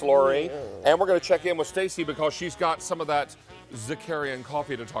 Thank you, Miss Lori. And we're going to check in with Stacy because she's got some of that Zakarian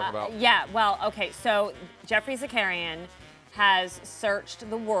coffee to talk about. Yeah, well, okay, so Jeffrey Zakarian has searched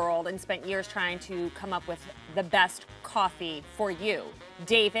the world and spent years trying to come up with the best coffee for you.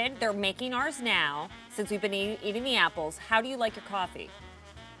 David, they're making ours now since we've been eating the apples. How do you like your coffee?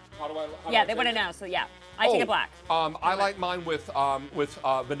 How do I Yeah, they want to know, so yeah. I take it black. I like mine with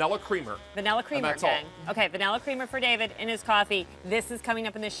vanilla creamer. Vanilla creamer, that's gang. Okay, vanilla creamer for David in his coffee. This is coming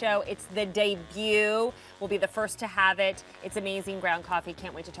up in the show. It's the debut. We'll be the first to have it. It's amazing ground coffee.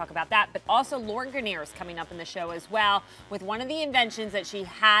 Can't wait to talk about that. But also Lauren Grenier is coming up in the show as well with one of the inventions that she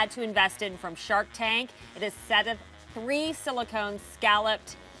had to invest in from Shark Tank. It is a set of 3 silicone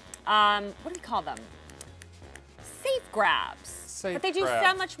scalloped, what do we call them? Safe grabs. But they do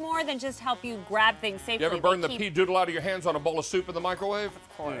so much more than just help you grab things safely. You ever burn the pea doodle out of your hands on a bowl of soup in the microwave?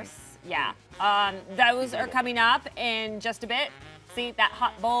 Of course, yeah. Those are coming up in just a bit. See that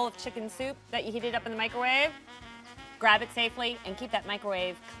hot bowl of chicken soup that you heated up in the microwave? Grab it safely and keep that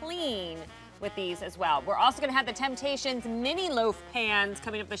microwave clean with these as well. We're also gonna have the Temptations mini loaf pans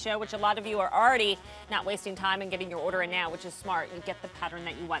coming up the show, which a lot of you are already not wasting time and getting your order in now, which is smart. You get the pattern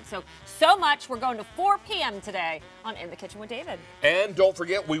that you want. So much. We're going to 4 p.m. today on In the Kitchen with David. And don't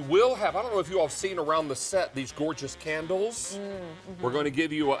forget, we will have, I don't know if you all have seen around the set, these gorgeous candles. We're going to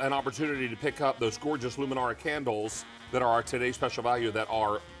give you an opportunity to pick up those gorgeous Luminara candles that are our today's special value that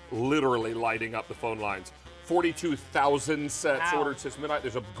are literally lighting up the phone lines. 42,000 sets ordered since midnight.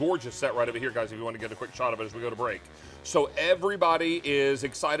 There's a gorgeous set right over here, guys, if you want to get a quick shot of it as we go to break. So everybody is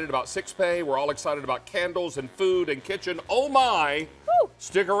excited about 6Pay. We're all excited about candles and food and kitchen. Oh my! Woo.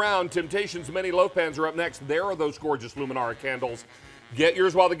 Stick around. Temptations mini loaf pans are up next. There are those gorgeous Luminara candles. Get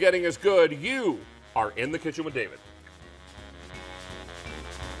yours while the getting is good. You are in the kitchen with David.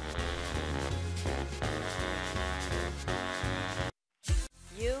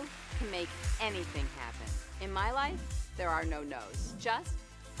 anything happen. In my life, there are no no's. Just,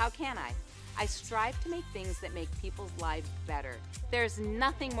 how can I? I strive to make things that make people's lives better. There's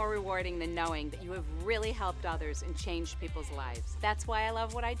nothing more rewarding than knowing that you have really helped others and changed people's lives. That's why I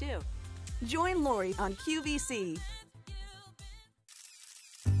love what I do. Join Lori on QVC.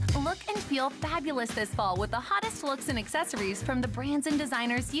 Look and feel fabulous this fall with the hottest looks and accessories from the brands and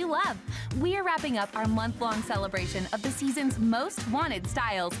designers you love. We are wrapping up our month-long celebration of the season's most wanted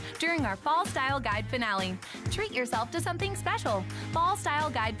styles during our Fall Style Guide finale. Treat yourself to something special. Fall Style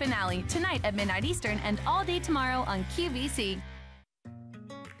Guide finale tonight at midnight Eastern and all day tomorrow on QVC.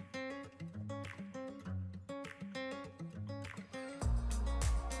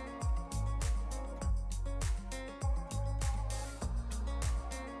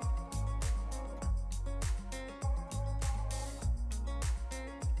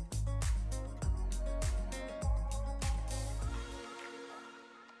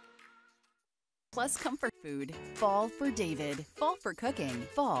 Plus comfort food. Fall for David. Fall for cooking.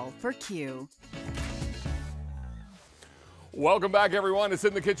 Fall for Q. Welcome back, everyone. It's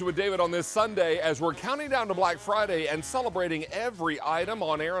In the Kitchen with David on this Sunday as we're counting down to Black Friday and celebrating every item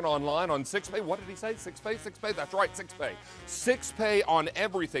on air and online on 6Pay. What did he say? 6Pay? 6Pay? That's right, 6Pay. 6Pay on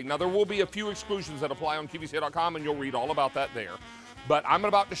everything. Now, there will be a few exclusions that apply on QVC.com, and you'll read all about that there. But I'm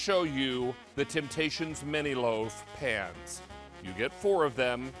about to show you the Temptations Mini Loaf pans. You get 4 of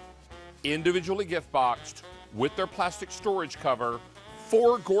them, individually gift boxed with their plastic storage cover.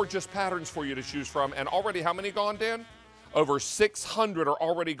 4 gorgeous patterns for you to choose from. And already, how many gone, Dan? Over 600 are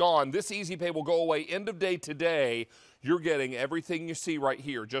already gone. This Easy Pay will go away end of day today. You're getting everything you see right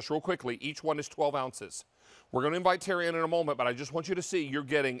here. Just real quickly, each one is 12 ounces. We're going to invite Terry in a moment, but I just want you to see you're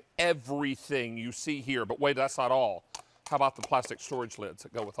getting everything you see here. But wait, that's not all. How about the plastic storage lids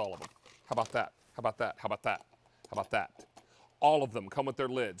that go with all of them? How about that? How about that? How about that? How about that? All of them come with their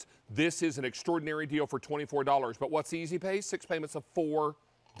lids. This is an extraordinary deal for $24. But what's Easy Pay? 6 payments of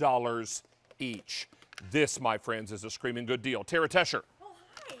 $4 each. This, my friends, is a screaming good deal. Tara Tesher. Oh,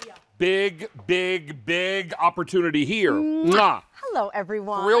 hi. Big, big, big opportunity here. Mwah. Hello,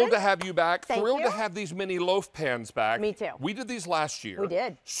 everyone. Thrilled to have you back. Thank Thrilled you. to have these mini loaf pans back. Me too. We did these last year. We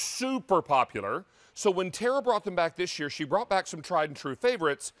did. Super popular. So when Tara brought them back this year, she brought back some tried and true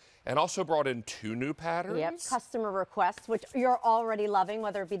favorites and also brought in 2 new patterns. Yep, customer requests, which you're already loving,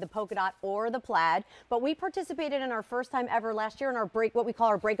 whether it be the polka dot or the plaid. But we participated in our first time ever last year in our what we call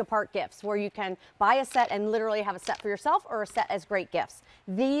our break apart gifts, where you can buy a set and literally have a set for yourself or a set as great gifts.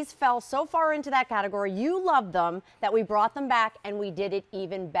 These fell so far into that category. You loved them that we brought them back, and we did it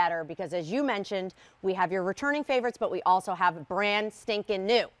even better because, as you mentioned, we have your returning favorites, but we also have brand stinking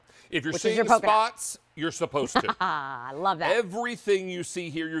new. If you're Which is seeing your the polka dot. spots, you're supposed to. I love that. Everything you see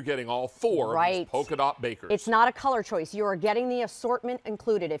here, you're getting all 4 of these polka dot bakers. It's not a color choice. You are getting the assortment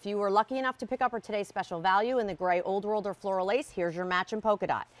included. If you were lucky enough to pick up our today's special value in the gray Old World or floral lace, here's your match in polka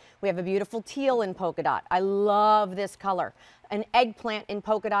dot. We have a beautiful teal in polka dot. I love this color. An eggplant in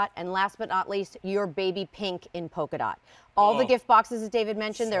polka dot, and last but not least, your baby pink in polka dot. All the gift boxes, as David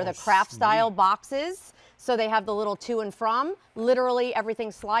mentioned, they're the craft style boxes. So they have the little to and from. Literally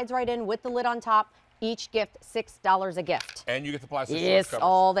everything slides right in with the lid on top. Each gift, $6 a gift. And you get the plastic Yes, storage covers.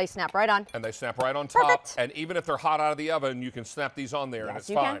 all they snap right on. And they snap right on top. Perfect. And even if they're hot out of the oven, you can snap these on there and Yes, it's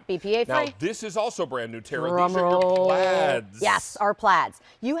you fine. can. BPA Now, free. this is also brand new, Tara. Drum These are your roll. plaids. Yes, our plaids.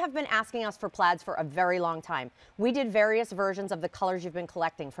 You have been asking us for plaids for a very long time. We did various versions of the colors you've been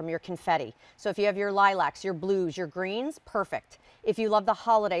collecting from your confetti. So if you have your lilacs, your blues, your greens, perfect. If you love the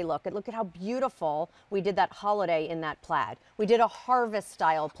holiday look at how beautiful we did that holiday in that plaid. We did a harvest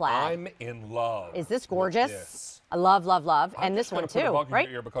style plaid. I'm in love. Is this gorgeous? with this. I love, love, love. I'm and this just one gonna put a too, bug in right?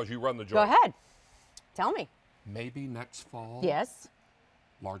 your ear because you run the Go joint. ahead. Tell me. Maybe next fall. Yes.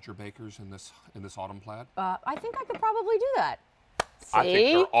 Larger bakers in this autumn plaid. I think I could probably do that. See? I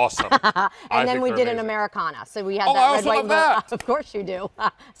think they're awesome. And then we did an Americana. So we had Oh, that I red, also white, love blue. that. Of course you do.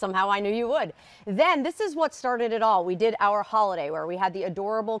 Somehow I knew you would. Then this is what started it all. We did our holiday where we had the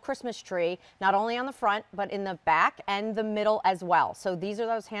adorable Christmas tree, not only on the front, but in the back and the middle as well. So these are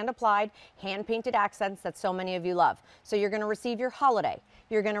those hand-applied, hand-painted accents that so many of you love. So you're going to receive your holiday.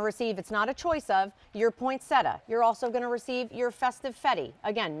 You're going to receive, it's not a choice of, your poinsettia. You're also going to receive your festive fetty.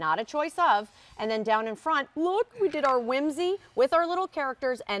 Again, not a choice of. And then down in front, look, we did our whimsy with our little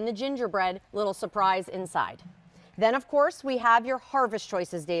characters and the gingerbread little surprise inside. Then, of course, we have your harvest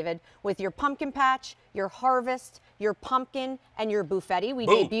choices, David, with your pumpkin patch, your harvest, your pumpkin, and your buffetti. We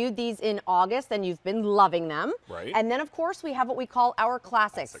debuted these in August, and you've been loving them. Right. And then, of course, we have what we call our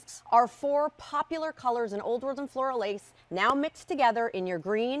classics. Our 4 popular colors in Old World and Floral Lace, now mixed together in your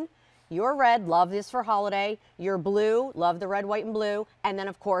green, Your red, love this for holiday. Your blue, love the red, white, and blue. And then,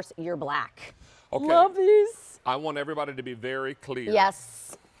 of course, your black. Okay. Love these. I want everybody to be very clear.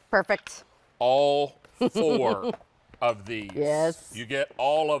 Yes, perfect. All 4 of these. Yes. You get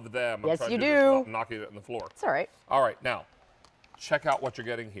all of them. Yes, I'm trying you to this do. without knocking it on the floor. It's all right. All right, now, check out what you're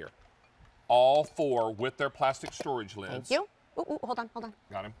getting here. All 4 with their plastic storage lids. Thank you. Ooh, hold on.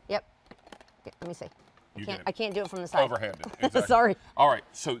 Got him? Yep. Okay, let me see. You get him. I can't do it from the side. Overhanded. Exactly. Sorry. All right,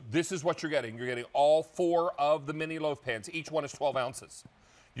 so this is what you're getting. You're getting all 4 of the mini loaf pans. Each one is 12 ounces.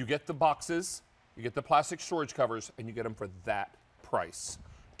 You get the boxes, you get the plastic storage covers, and you get them for that price.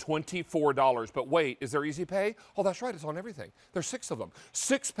 $24. But wait, is there easy pay? Oh, that's right, it's on everything. There's 6 of them.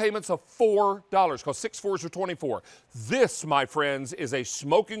 6 payments of $4, because 6 fours are 24. This, my friends, is a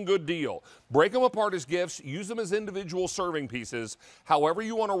smoking good deal. Break them apart as gifts, use them as individual serving pieces. However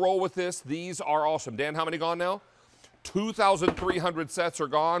you want to roll with this, these are awesome. Dan, how many gone now? 2,300 sets are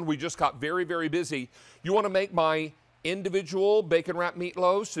gone. We just got very, very busy. You want to make my individual bacon wrapped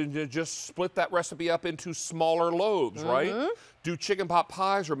meatloaves and you just split that recipe up into smaller loaves, right? Do chicken pot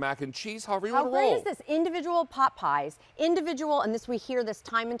pies or mac and cheese, however you want to roll. How great is this? Individual pot pies, individual, and this we hear this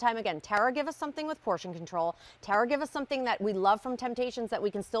time and time again. Tara, give us something with portion control. Tara, give us something that we love from Temptations that we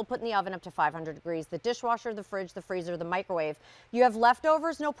can still put in the oven up to 500 degrees. The dishwasher, the fridge, the freezer, the microwave. You have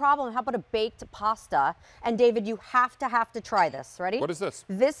leftovers, no problem. How about a baked pasta? And David, you have to try this. Ready? What is this?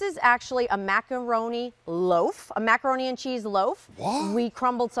 This is actually a macaroni loaf, a macaroni and cheese loaf. What? We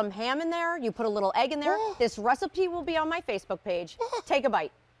crumbled some ham in there. You put a little egg in there. What? This recipe will be on my Facebook page. Take a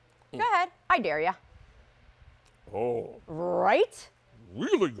bite. Go ahead. I dare ya. Oh, Right?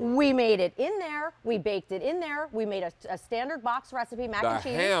 really good. We made it in there. We baked it in there. We made a standard box recipe mac The and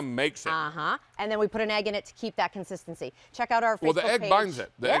cheese. ham makes it. And then we put an egg in it to keep that consistency. Check out our Facebook Well, the egg page. binds it.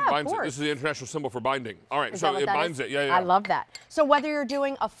 The egg Yeah, binds of it. course. This is the international symbol for binding. All right, Is so that what it that binds is? it. Yeah, yeah. I love that. So whether you're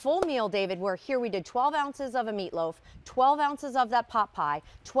doing a full meal, David, where here we did 12 ounces of a meatloaf, 12 ounces of that pot pie,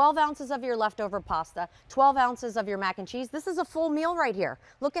 12 ounces of your leftover pasta, 12 ounces of your mac and cheese. This is a full meal right here.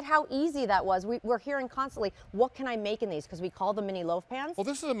 Look at how easy that was. We're hearing constantly, what can I make in these? Because we call them mini loaf pans. Well,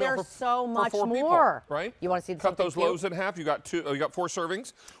 this is a meal They're for so much 4 people, more. right? You want to see Cut those cute? loaves in half. You got 4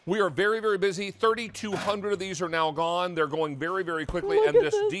 servings. We are very, very busy. 3,200 of these are now gone. They're going very, very quickly, and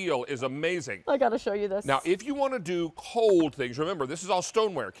this deal is amazing. I got to show you this. Now, if you want to do cold things, remember, this is all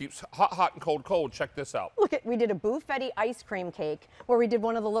stoneware. Keeps hot, hot, and cold, cold. Check this out. Look at, we did a Buffetti ice cream cake where we did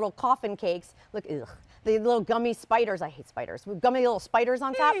one of the little coffin cakes. Look, ugh, the little gummy spiders. I hate spiders. Gummy little spiders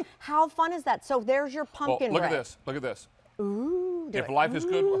on top. How fun is that? So there's your Well, pumpkin look bread. at this. Look at this. Ooh, do If it. life is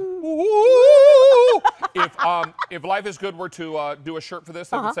good, if life is good were to do a shirt for this,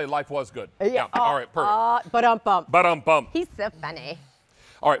 they would say life was good. Yeah. All right. Perfect. But He's so funny.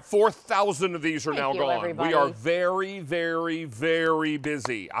 All right, 4,000 of these are now you, gone. everybody. We are very, very, very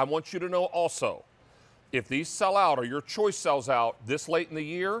busy. I want you to know also, if these sell out or your choice sells out this late in the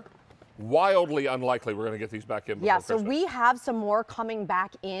year, wildly unlikely we're going to get these back in before Yeah, so Christmas. we have some more coming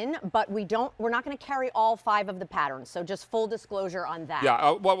back in, but we're not going to carry all 5 of the patterns. So just full disclosure on that.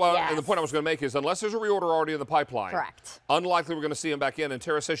 Yeah, well, Yes. and the point I was going to make is unless there's a reorder already in the pipeline, Correct. unlikely we're going to see them back in. And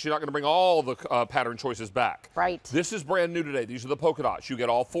Tara says she's not going to bring all the pattern choices back. Right. This is brand new today. These are the polka dots. You get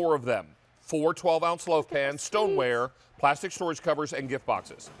all 4 of them. 4 12-ounce loaf pans, stoneware, plastic storage covers, and gift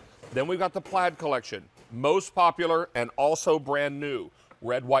boxes. Then we've got the plaid collection, most popular and also brand new.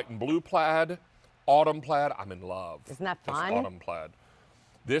 Red, white, and blue plaid, autumn plaid. I'm in love. Isn't that This fun? autumn plaid.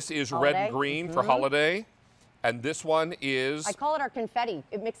 This is red Holiday? and green for holiday. And this one is I call it our confetti.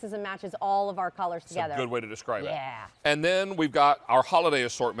 It mixes and matches all of our colors it's together. a good way to describe it. Yeah. And then we've got our holiday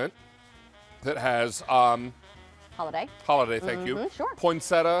assortment that has Holiday. holiday, thank you. sure.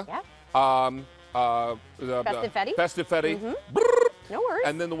 Poinsettia. Yeah. Festifetti. Festifetti. No worries.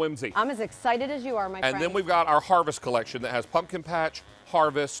 And then the whimsy. I'm as excited as you are, my friend. And then we've got our harvest collection that has pumpkin patch,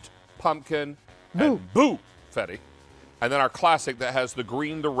 harvest, pumpkin, and boo-fetti. And then our classic that has the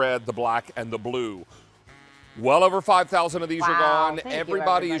green, the red, the black, and the blue. Well over 5,000 of these are gone. Thank you,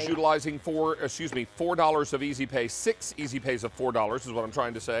 Everybody is everybody. utilizing $4 of Easy Pay, 6 Easy Pays of $4 is what I'm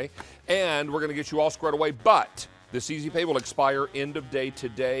trying to say. And we're going to get you all squared away, but this Easy Pay will expire end of day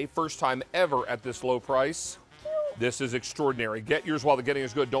today. First time ever at this low price. This is extraordinary. Get yours while the getting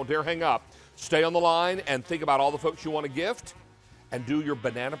is good. Don't dare hang up. Stay on the line and think about all the folks you want to gift. And do your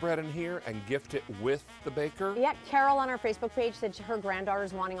banana bread in here and gift it with the baker. Yeah, Carol on our Facebook page said her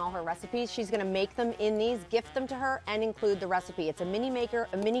granddaughter's wanting all her recipes. She's going to make them in these, gift them to her, and include the recipe. It's a mini maker,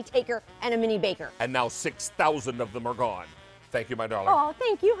 a mini taker, and a mini baker. And now 6,000 of them are gone. Thank you, my darling. Oh,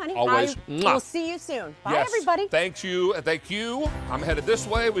 thank you, honey. Always. We'll see you soon. Bye, Yes. everybody. Thank you. Thank you. I'm headed this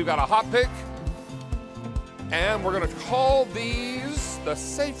way. We've got a hot pick. And we're going to call these the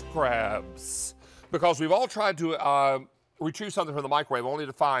Safe Grabs. Because we've all tried to retrieve something from the microwave only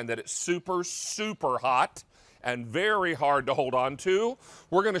to find that it's super, super hot and very hard to hold on to.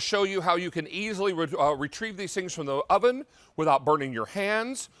 We're going to show you how you can easily retrieve these things from the oven without burning your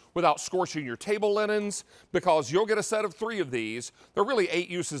hands, without scorching your table linens, because you'll get a set of 3 of these. There are really 8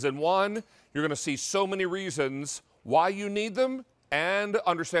 uses in one. You're going to see so many reasons why you need them and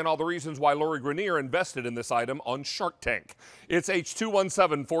understand all the reasons why Lori Greiner invested in this item on Shark Tank. It's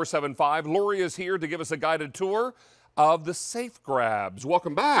H217475. Lori is here to give us a guided tour of the Safe Grabs.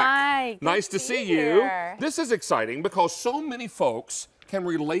 Welcome back. Hi. Nice to see you. This is exciting because so many folks can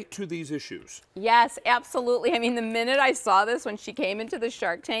relate to these issues. Yes, absolutely. I mean, the minute I saw this when she came into the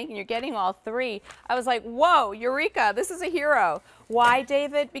Shark Tank and you're getting all 3, I was like, whoa, Eureka, this is a hero. Why,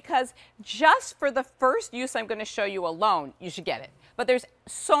 David? Because just for the first use I'm going to show you alone, you should get it. But there's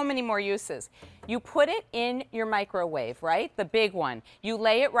so many more uses. You put it in your microwave, right? The big one. You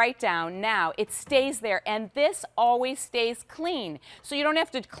lay it right down. Now it stays there, and this always stays clean. So you don't have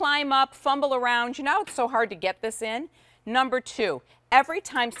to climb up, fumble around. You know, it's so hard to get this in. Number 2, every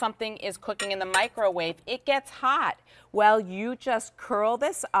time something is cooking in the microwave, it gets hot. Well, you just curl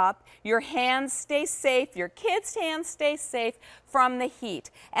this up. Your hands stay safe. Your kids' hands stay safe from the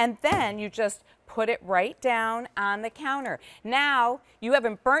heat. And then you just put it right down on the counter. Now, you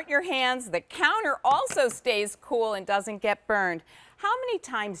haven't burnt your hands. The counter also stays cool and doesn't get burned. How many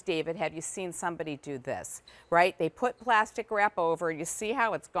times, David, have you seen somebody do this, right? They put plastic wrap over. You see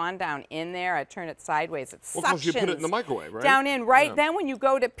how it's gone down in there? I turn it sideways. It suctions. Well, because you put it in the microwave, right? Down in, right? Yeah. Then when you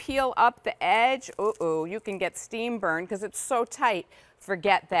go to peel up the edge, you can get steam burn because it's so tight.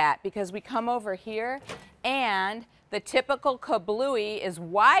 Forget that, because we come over here and the typical kablooey is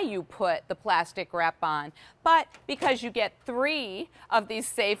why you put the plastic wrap on. But because you get 3 of these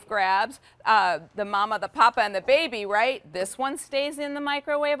Safe Grabs, the mama, the papa, and the baby, right? This one stays in the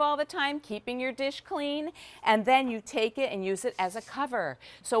microwave all the time, keeping your dish clean. And then you take it and use it as a cover.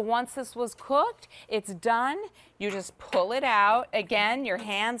 So once this was cooked, it's done. You just pull it out. Again, your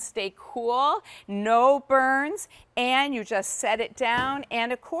hands stay cool, no burns, and you just set it down.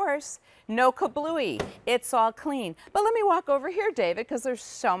 And of course, no kablooey. It's all clean. But let me walk over here, David, because there's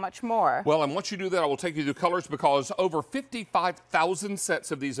so much more. Well, and once you do that, I will take you through colors because over 55,000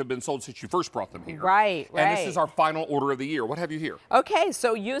 sets of these have been sold since you first brought them here. Right. And this is our final order of the year. What have you here? Okay,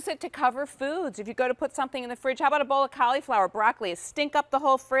 so use it to cover foods. If you go to put something in the fridge, how about a bowl of cauliflower, broccoli? Stink up the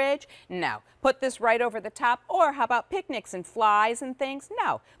whole fridge? No. Put this right over the top. Or how about picnics and flies and things?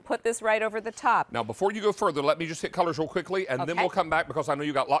 No. Put this right over the top. Now, before you go further, let me just hit colors real quickly, and then we'll come back because I know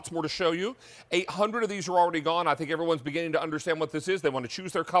you got lots more to show you. 800 of these are already gone. I think everyone's beginning to understand what this is. They want to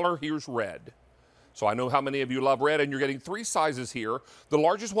choose their color. Here's red. So I know how many of you love red, and you're getting 3 sizes here. The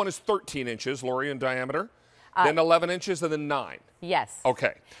largest one is 13 inches, Lori, in diameter, then 11 inches, and then 9. Yes.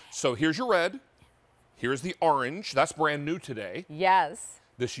 Okay, so here's your red. Here's the orange. That's brand new today. Yes.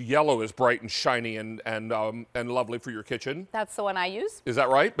 This yellow is bright and shiny and lovely for your kitchen. That's the one I use. Is that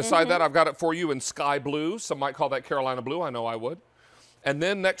right? Beside that, I've got it for you in sky blue. Some might call that Carolina blue. I know I would. And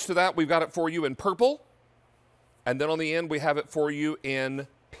then next to that, we've got it for you in purple. And then on the end, we have it for you in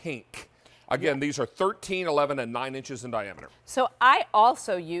pink. Again, these are 13, 11, and 9 inches in diameter. So I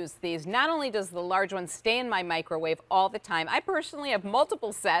also use these. Not only does the large one stay in my microwave all the time, I personally have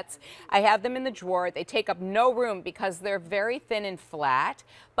multiple sets. I have them in the drawer. They take up no room because they're very thin and flat,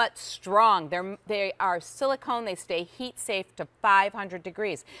 but strong. They are silicone. They stay heat safe to 500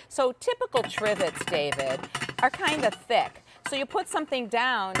 degrees. So typical trivets, David, are kind of thick. So you put something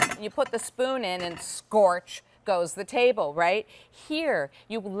down, you put the spoon in and scorch goes the table, right? Here,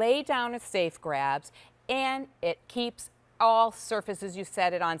 you lay down a Safe Grabs and it keeps all surfaces you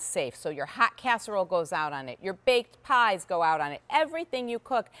set it on safe. So your hot casserole goes out on it, your baked pies go out on it, everything you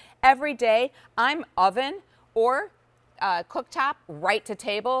cook every day. I'm oven or cooktop right to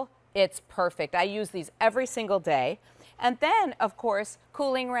table. It's perfect. I use these every single day. And then, of course,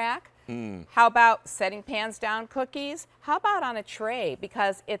 cooling rack. How about setting pans down cookies? How about on a tray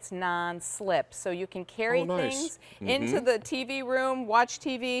because it's non-slip so you can carry things into the TV room, watch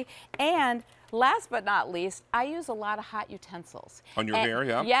TV, and last but not least, I use a lot of hot utensils. On your hair,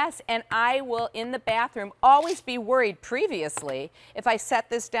 yeah? Yes, and I will, in the bathroom, always be worried previously, if I set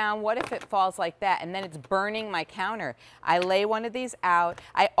this down, what if it falls like that and then it's burning my counter? I lay one of these out.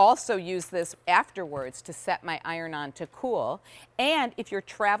 I also use this afterwards to set my iron on to cool. And if you're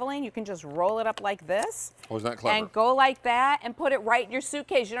traveling, you can just roll it up like this. Oh, isn't that clever? And go like that and put it right in your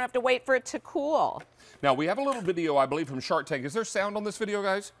suitcase. You don't have to wait for it to cool. Now, we have a little video, I believe, from Shark Tank. Is there sound on this video,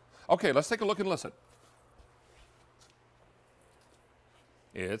 guys? Okay, let's take a look and listen.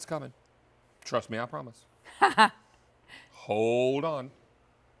 It's coming. Trust me, I promise. Hold on.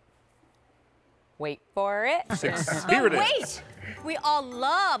 Wait for it. Here it is. Wait! We all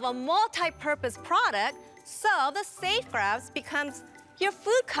love a multi-purpose product, so the Safe Grabs becomes your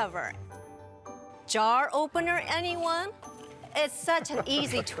food cover. Jar opener, anyone? It's such an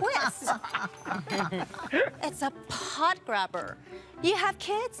easy twist. It's a pot grabber. You have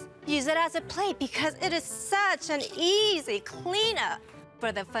kids? Use it as a plate because it is such an easy cleanup.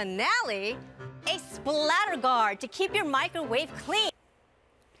 For the finale, a splatter guard to keep your microwave clean.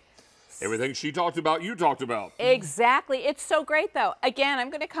 Everything she talked about, you talked about. Exactly. It's so great, though. Again, I'm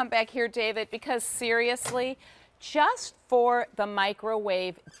going to come back here, David, because seriously, just for the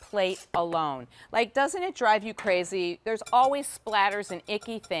microwave plate alone. Like, doesn't it drive you crazy? There's always splatters and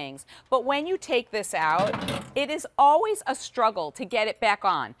icky things. But when you take this out, it is always a struggle to get it back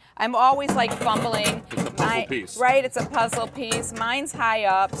on. I'm always like fumbling. It's a puzzle piece. Right, it's a puzzle piece. Mine's high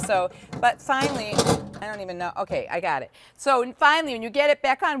up, so, but finally, I don't even know. Okay, I got it. So finally, when you get it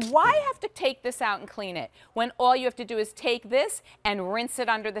back on, why have to take this out and clean it when all you have to do is take this and rinse it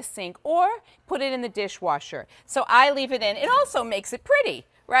under the sink or put it in the dishwasher? So I leave it in. It also makes it pretty,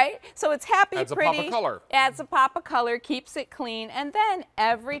 right? So it's happy, Adds pretty. a pop of color. Adds a pop of color, keeps it clean, and then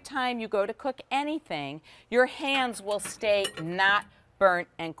every time you go to cook anything, your hands will stay not burnt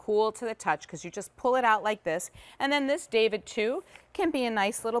and cool to the touch because you just pull it out like this. And then this, David, too, can be a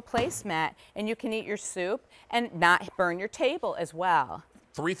nice little placemat, and you can eat your soup and not burn your table as well.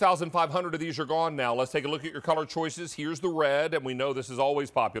 3,500 of these are gone now. Let's take a look at your color choices. Here's the red, and we know this is always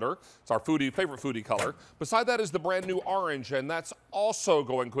popular. It's our favorite foodie color. Beside that is the brand new orange, and that's also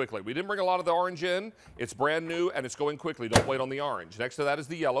going quickly. We didn't bring a lot of the orange in. It's brand new, and it's going quickly. Don't wait on the orange. Next to that is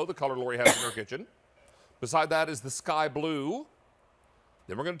the yellow, the color Lori has in her kitchen. Beside that is the sky blue.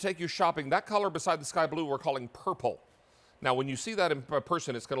 Then we're going to take you shopping. That color beside the sky blue we're calling purple. Now, when you see that in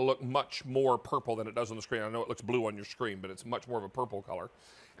person, it's going to look much more purple than it does on the screen. I know it looks blue on your screen, but it's much more of a purple color.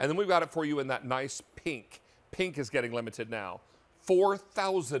 And then we've got it for you in that nice pink. Pink is getting limited now.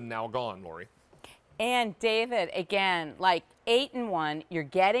 4,000 now gone, Lori. And David, again, like 8 in 1, you're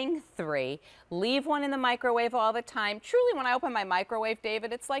getting 3. Leave one in the microwave all the time. Truly, when I open my microwave,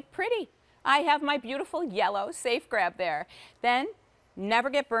 David, it's like pretty. I have my beautiful yellow Safe Grab there. Then,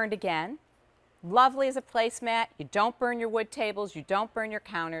 never get burned again. Lovely as a placemat. You don't burn your wood tables. You don't burn your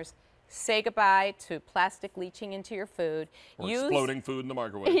counters. Say goodbye to plastic leaching into your food. Or exploding food in the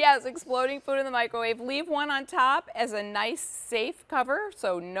microwave. Yes, exploding food in the microwave. Leave one on top as a nice safe cover,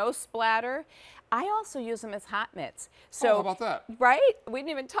 so no splatter. I also use them as hot mitts. So, how about that? Right? We didn't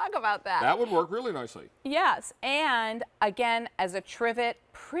even talk about that. That would work really nicely. Yes, and again, as a trivet,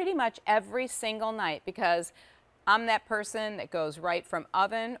 pretty much every single night, because I'm that person that goes right from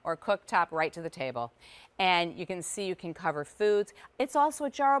oven or cooktop right to the table. And you can see you can cover foods. It's also a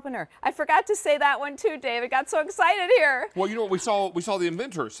jar opener. I forgot to say that one too, David. Got so excited here. Well, you know what, we saw the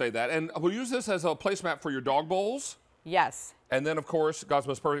inventor say that. And we'll use this as a placemat for your dog bowls. Yes. And then, of course, God's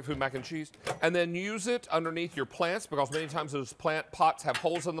Most Perfect Food mac and cheese. And then use it underneath your plants because many times those plant pots have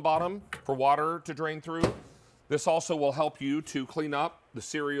holes in the bottom for water to drain through. This also will help you to clean up the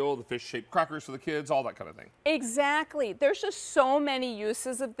cereal, the fish-shaped crackers for the kids, all that kind of thing. Exactly. There's just so many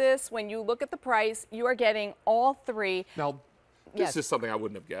uses of this. When you look at the price, you are getting all 3. Now, this is something I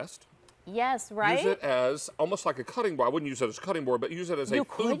wouldn't have guessed. Yes, right? Use it as almost like a cutting board. I wouldn't use it as a cutting board, but use it as a food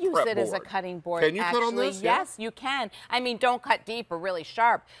prep board. You could use it as a cutting board. Can you cut on this? Yes, you can. I mean, don't cut deep or really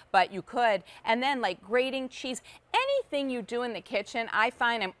sharp, but you could. And then like grating cheese, anything you do in the kitchen, I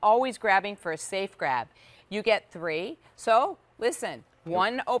find I'm always grabbing for a Safe Grab. You get 3. So listen,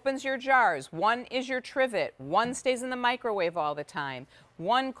 1 opens your jars, 1 is your trivet, 1 stays in the microwave all the time,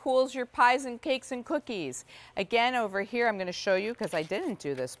 1 cools your pies and cakes and cookies. Again, over here, I'm going to show you because I didn't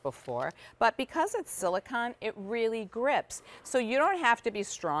do this before, but because it's silicone, it really grips. So you don't have to be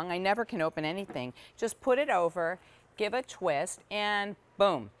strong. I never can open anything. Just put it over, give a twist, and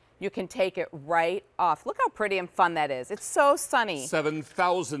boom. You can take it right off. Look how pretty and fun that is. It's so sunny.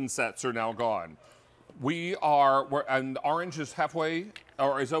 7,000 sets are now gone. And orange is halfway,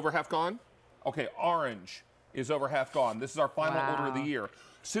 or is over half gone? Okay, orange is over half gone. This is our final order of the year.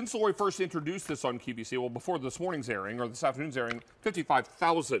 Since Lori first introduced this on QVC, well, before this morning's airing, or this afternoon's airing,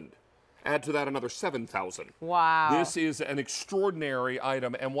 55,000. Add to that another 7,000. Wow. This is an extraordinary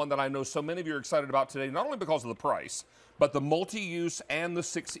item and one that I know so many of you are excited about today, not only because of the price, but the multi-use and the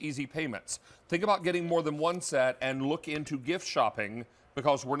 6 easy payments. Think about getting more than 1 set and look into gift shopping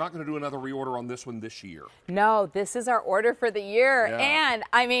because we're not going to do another reorder on this one this year. No, this is our order for the year. Yeah. And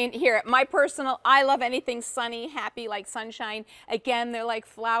I mean, here, my personal, I love anything sunny, happy, like sunshine. Again, they're like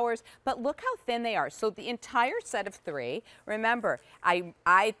flowers, but look how thin they are. So the entire set of 3, remember,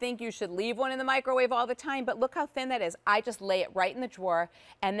 I think you should leave one in the microwave all the time, but look how thin that is. I just lay it right in the drawer,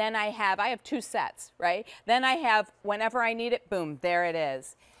 and then I have 2 sets, right? Then I have, whenever I need it, boom, there it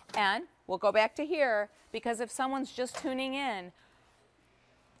is. And we'll go back to here, because if someone's just tuning in,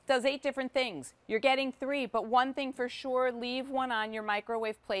 does 8 different things. You're getting 3, but one thing for sure, leave one on your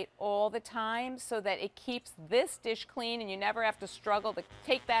microwave plate all the time so that it keeps this dish clean and you never have to struggle to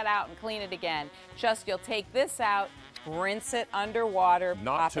take that out and clean it again. Just you'll take this out, rinse it underwater,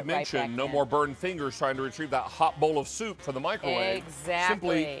 Not to mention, no more burned fingers trying to retrieve that hot bowl of soup from the microwave.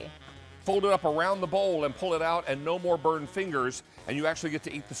 Exactly. Simply fold it up around the bowl and pull it out, and no more burned fingers, and you actually get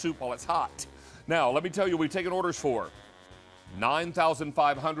to eat the soup while it's hot. Now, let me tell you, we've taken orders for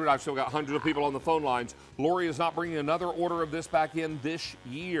 9,500. I've still got hundreds of people on the phone lines. Lori is not bringing another order of this back in this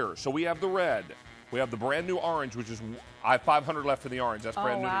year. So we have the red. We have the brand new orange, which is, I have 500 left in the orange. That's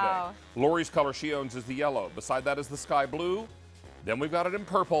brand new today. Lori's color she owns is the yellow. Beside that is the sky blue. Then we've got it in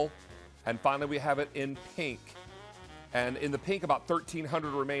purple. And finally, we have it in pink. And in the pink, about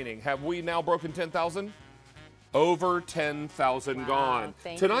 1,300 remaining. Have we now broken 10,000? Over 10,000 gone.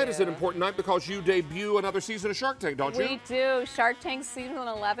 Tonight is an important night because you debut another season of Shark Tank, don't you? We do. Shark Tank Season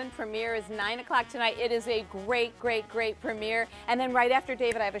 11 premiere is 9 o'clock tonight. It is a great, great, great premiere. And then right after,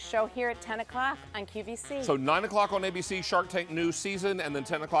 David, I have a show here at 10 o'clock on QVC. So 9 o'clock on ABC, Shark Tank new season, and then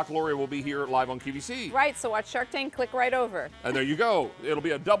 10 o'clock, Lori will be here live on QVC. Right, so watch Shark Tank, click right over. And there you go. It'll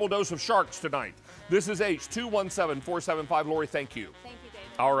be a double dose of sharks tonight. This is H217475. Lori, thank you. Thank you,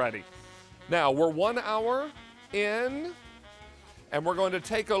 David. All righty. Now, we're 1 hour in, and we're going to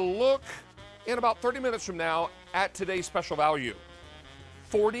take a look in about 30 minutes from now at today's special value.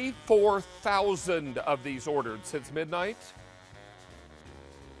 44,000 of these ordered since midnight.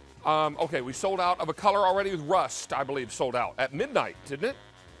 Okay, we sold out of a color already with rust, I believe, sold out at midnight, didn't it?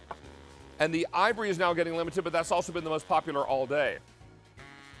 And the ivory is now getting limited, but that's also been the most popular all day.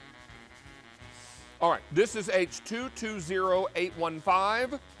 All right, this is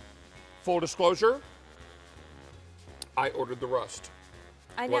H220815. Full disclosure, I ordered the rust.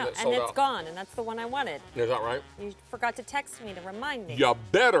 I know, and it's gone, and that's the one I wanted. Is that right? You forgot to text me to remind me. You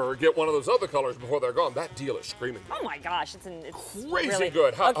better get one of those other colors before they're gone. That deal is screaming. Oh my gosh, it's crazy really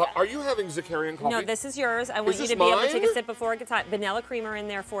good. Okay. Are you having Zakarian coffee? No, this is yours. I want you to be able to take a sip before it gets hot. Vanilla creamer in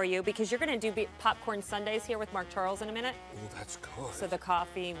there for you because you're going to do popcorn sundaes here with Mark Charles in a minute. Oh, that's good. So the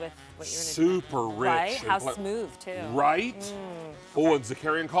coffee with what you're going to do. Super rich. Right? How smooth, too. Right? Oh, and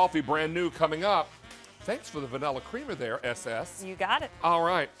Zakarian coffee, brand new, coming up. Thanks for the vanilla creamer there, SS. You got it. All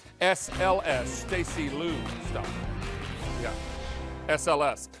right. SLS, Stacy Lou stuff. Yeah.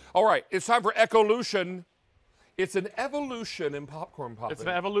 SLS. All right, it's time for Ecolution. It's an evolution in popcorn popping. It's an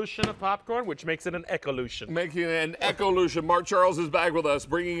evolution of popcorn, which makes it an ecolution. Making it an ecolution. Mark Charles is back with us,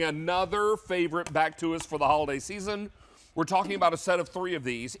 bringing another favorite back to us for the holiday season. We're talking about a set of 3 of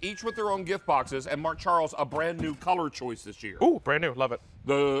these, each with their own gift boxes, and Mark Charles, a brand new color choice this year. Ooh, brand new, love it.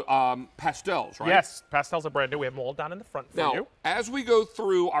 The pastels, right? Yes, pastels are brand new. We have them all down in the front for now, you. as we go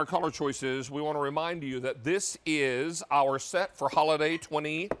through our color choices, we want to remind you that this is our set for holiday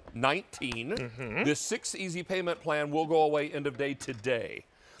 2019. This 6 easy payment plan will go away end of day today.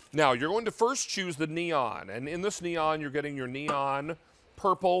 Now, you're going to first choose the neon, and in this neon, you're getting your neon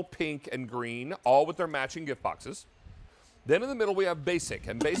purple, pink, and green, all with their matching gift boxes. Then in the middle, we have basic,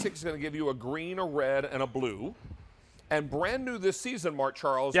 and basic is going to give you a green, a red, and a blue. And brand new this season, Mark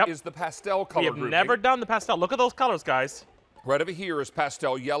Charles, is the pastel color grouping. We have never done the pastel. Look at those colors, guys. Right over here is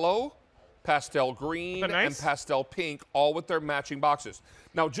pastel yellow, pastel green, and pastel pink, all with their matching boxes.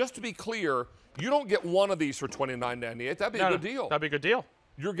 Now, just to be clear, you don't get one of these for $29.98. That'd be a good deal. That'd be a good deal.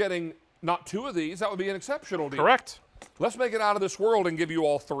 You're getting not 2 of these. That would be an exceptional deal. Correct. Let's make it out of this world and give you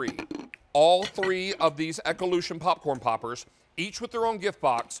all 3. All 3 of these Ecolution popcorn poppers, each with their own gift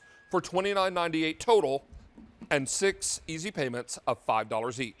box, for $29.98 total, and 6 easy payments of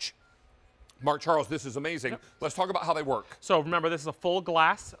 $5 each. Mark Charles, this is amazing. Let's talk about how they work. So remember, this is a full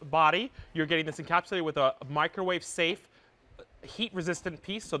glass body. You're getting this encapsulated with a microwave safe, heat-resistant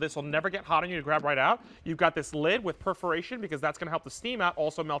piece, so this will never get hot on you to grab right out. You've got this lid with perforation because that's going to help the steam out.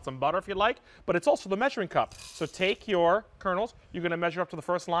 Also melt some butter if you like, but it's also the measuring cup. So take your kernels. You're going to measure up to the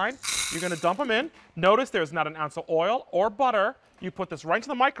first line. You're going to dump them in. Notice there's not an ounce of oil or butter. You put this right into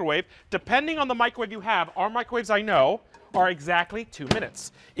the microwave. Depending on the microwave you have, our microwaves, I know, are exactly 2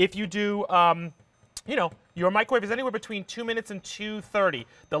 minutes. If you do, you know, your microwave is anywhere between 2 minutes and 2:30.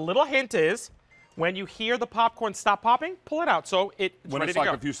 The little hint is, When you hear the popcorn stop popping, pull it out. So it's When ready it's to like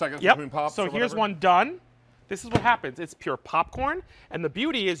go. a few seconds Yep. between pops So or here's whatever? one done. This is what happens. It's pure popcorn. And the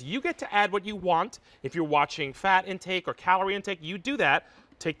beauty is you get to add what you want. If you're watching fat intake or calorie intake, you do that.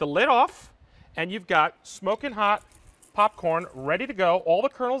 Take the lid off, and you've got smoking hot popcorn ready to go. All the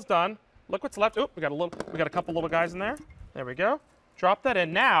kernels done. Look what's left. Oop, we got a couple little guys in there. There we go. Drop that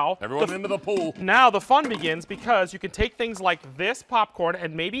in. Now, Everyone into the pool. now the fun begins because you can take things like this popcorn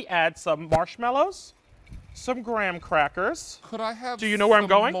and maybe add some marshmallows, some graham crackers. Could I have Do you know where I'm some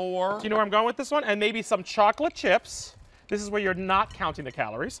going? more? Do you know where I'm going with this one? And maybe some chocolate chips. This is where you're not counting the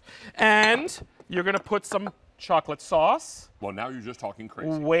calories. And you're going to put some chocolate sauce. Well, now you're just talking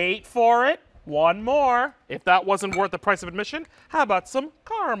crazy. Wait for it. One more. If that wasn't worth the price of admission, how about some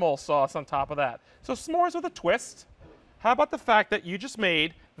caramel sauce on top of that? So s'mores with a twist. How about the fact that you just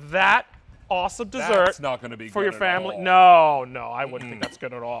made that awesome dessert That's not going to be for good your at family? all. No, I wouldn't think that's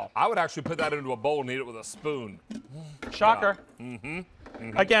good at all. I would actually put that into a bowl and eat it with a spoon. Shocker.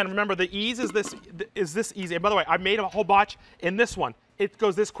 Mm-hmm. Again, remember the ease is this easy. And by the way, I made a whole batch in this one. It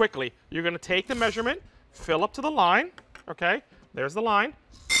goes this quickly. You're going to take the measurement, fill up to the line. Okay, there's the line.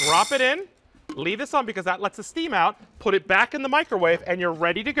 Drop it in. Leave this on because that lets the steam out. Put it back in the microwave, and you're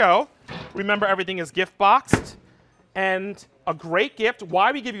ready to go. Remember, everything is gift boxed. And a great gift.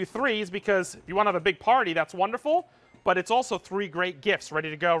 Why we give you 3 is because if you want to have a big party, that's wonderful. But it's also 3 great gifts ready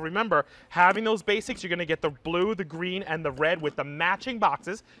to go. Remember, having those basics, you're going to get the blue, the green, and the red with the matching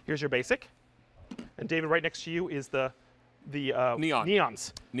boxes. Here's your basic. And David, right next to you is the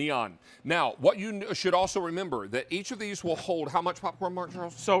neons. Neon. Now, what you should also remember that each of these will hold how much popcorn, Mark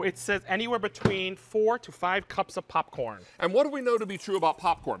Charles? So it says anywhere between 4 to 5 cups of popcorn. And what do we know to be true about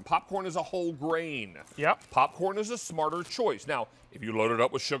popcorn? Popcorn is a whole grain. Yep. Popcorn is a smarter choice. Now, if you load it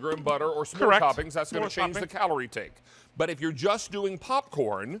up with sugar and butter or s'more Correct. toppings, that's going to S'more change the topping. calorie take. But if you're just doing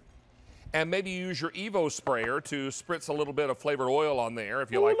popcorn, and maybe you use your Evo sprayer to spritz a little bit of flavored oil on there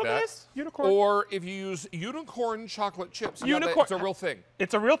if you like look at that. this. Unicorn. Or if you use unicorn chocolate chips. You know, Unicorn. it's a real thing.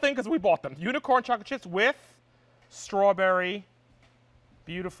 It's a real thing because we bought them. Unicorn chocolate chips with strawberry.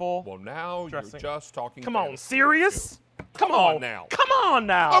 Beautiful. Well, now dressing. you're just talking. Come on, fantasy. serious? Come on now. Come on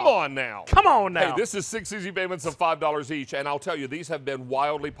now. Come on now. Come on now. Hey, this is 6 easy payments of $5 each, and I'll tell you, these have been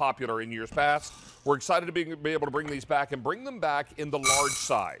wildly popular in years past. We're excited to be able to bring these back and bring them back in the large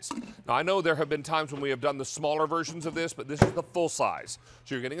size. Now, I know there have been times when we have done the smaller versions of this, but this is the full size.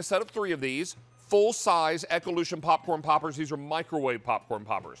 So you're getting a set of 3 of these, full-size Ecolution popcorn poppers. These are microwave popcorn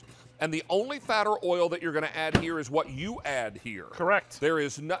poppers. And the only fat or oil that you're going to add here is what you add here. Correct. There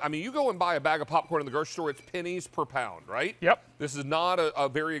is no, I mean, you go and buy a bag of popcorn in the grocery store, it's pennies per pound, right? Yep. This is not a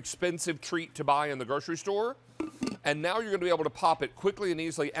very expensive treat to buy in the grocery store. And now you're going to be able to pop it quickly and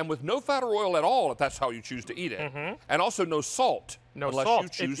easily and with no fat or oil at all if that's how you choose to eat it. And also no salt No unless salt. you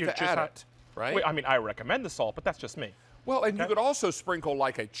choose If to add it, right? Wait, I mean, I recommend the salt, but that's just me. Well, and you could also sprinkle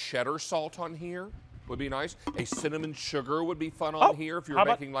like a cheddar salt on here. Would be nice. A cinnamon sugar would be fun on here if how you're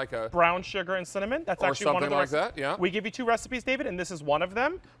about making like a brown sugar and cinnamon. That's or actually one of something the like that, yeah. We give you 2 recipes, David, and this is one of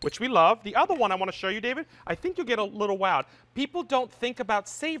them, which we love. The other one I want to show you, David, I think you'll get a little wowed. People don't think about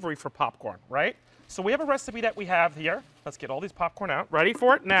savory for popcorn, right? So we have a recipe that we have here. Let's get all these popcorn out. Ready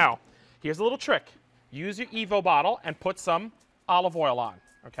for it? Now, here's a little trick. Use your Evo bottle and put some olive oil on.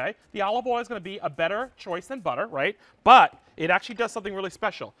 Okay? The olive oil is going to be a better choice than butter, right? But it actually does something really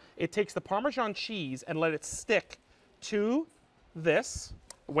special. It takes the Parmesan cheese and let it stick to this.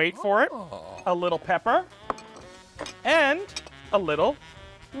 Wait for it. A little pepper and a little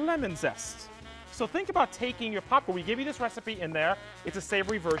lemon zest. So think about taking your popcorn. We give you this recipe in there. It's a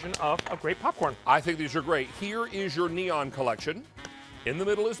savory version of a great popcorn. I think these are great. Here is your neon collection. In the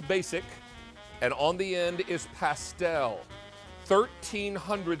middle is basic, and on the end is pastel.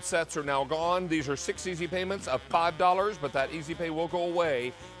 1,300 sets are now gone. These are 6 easy payments of $5, but that easy pay will go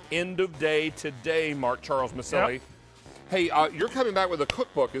away end of day today, Mark Charles Maselli. Yep. Hey, you're coming back with a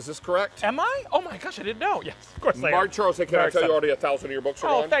cookbook, is this correct? Am I? Oh my gosh, I didn't know. Yes, of course I am. Mark Charles, hey, can I tell you already 1,000 of your books are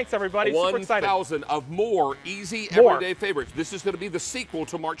Oh, gone? thanks everybody. Super excited. 1,000 of more easy More. everyday favorites. This is going to be the sequel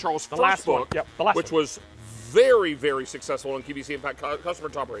to Mark Charles' The first last one. book, Yep, the last which one. was very, very successful on QVC Impact Customer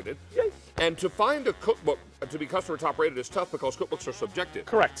Top Rated. Yay. And to find a cookbook to be customer top rated is tough because cookbooks are subjective.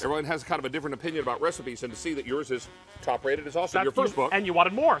 Correct. Everyone has kind of a different opinion about recipes, and to see that yours is top rated is awesome. Your first book. And you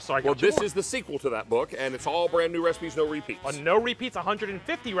wanted more, so I got Well, you this more. is the sequel to that book, and it's all brand new recipes, no repeats. No repeats,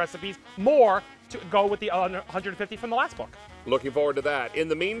 150 recipes, more to go with the 150 from the last book. Looking forward to that. In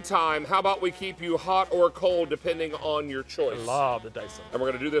the meantime, how about we keep you hot or cold depending on your choice? I love the Dyson. And we're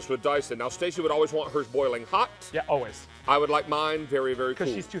going to do this with Dyson. Now, Stacey would always want hers boiling hot. Yeah, always. I would like mine very, very cool.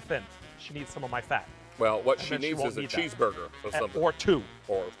 Because she's too thin. She needs some of my fat. Well, what And she then she needs won't is a need that. cheeseburger or something. Or 2.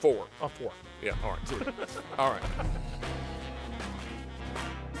 Or 4. Or 4. Yeah, all right. 2. All right.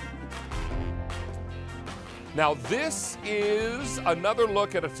 Now, this is another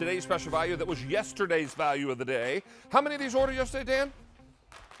look at a today's special value that was yesterday's value of the day. How many of these ordered yesterday, Dan?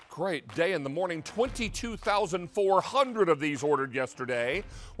 Great day in the morning. 22,400 of these ordered yesterday.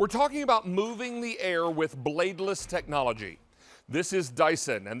 We're talking about moving the air with bladeless technology. This is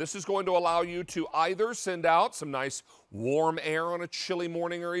Dyson, and this is going to allow you to either send out some nice warm air on a chilly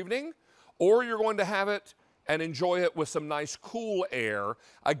morning or evening, or you're going to have it and enjoy it with some nice cool air.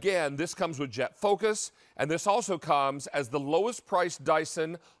 Again, this comes with Jet Focus, and this also comes as the lowest priced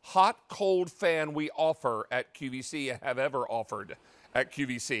Dyson hot cold fan we offer at QVC and have ever offered at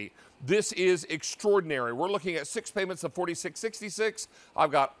QVC. This is extraordinary. We're looking at 6 payments of $46.66.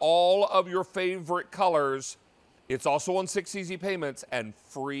 I've got all of your favorite colors. It's also on 6 easy payments and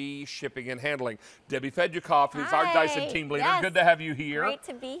free shipping and handling. Debbie Fedjukoff, who's our Dyson team leader. Yes. Good to have you here. Great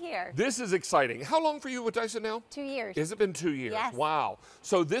to be here. This is exciting. How long for you with Dyson now? 2 years. Has it been 2 years? Yes. Wow.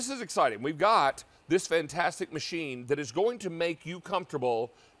 So this is exciting. We've got this fantastic machine that is going to make you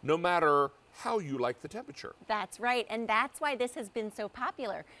comfortable no matter how you like the temperature. That's right, and that's why this has been so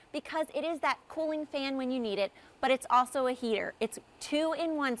popular, because it is that cooling fan when you need it, but it's also a heater. It's 2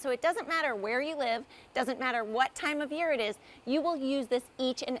 in 1, so it doesn't matter where you live, doesn't matter what time of year it is, you will use this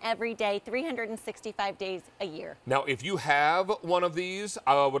each and every day, 365 days a year. Now, if you have one of these,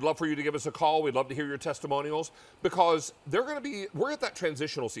 I would love for you to give us a call. We'd love to hear your testimonials, because we're at that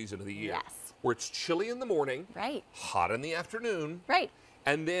transitional season of the year. Yes. Where it's chilly in the morning, right, hot in the afternoon, right,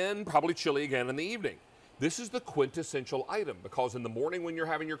 and then probably chilly again in the evening. This is the quintessential item, because in the morning when you're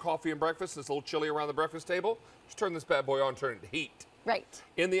having your coffee and breakfast, it's a little chilly around the breakfast table, just turn this bad boy on, turn it to heat. Right.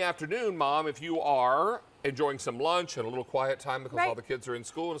 In the afternoon, Mom, if you are enjoying some lunch and a little quiet time because all the kids are in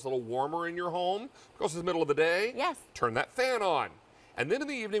school and it's a little warmer in your home because it's the middle of the day, yes, turn that fan on. And then in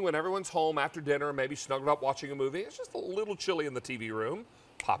the evening when everyone's home after dinner, maybe snuggled up watching a movie, it's just a little chilly in the TV room,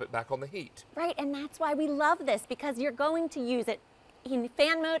 pop it back on the heat. Right, and that's why we love this, because you're going to use it in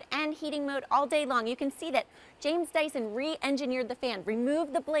fan mode and heating mode all day long. You can see that James Dyson re-engineered the fan,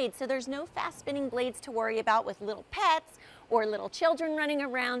 removed the blades, so there's no fast spinning blades to worry about with little pets or little children running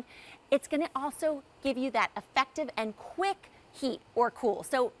around. It's going to also give you that effective and quick heat or cool.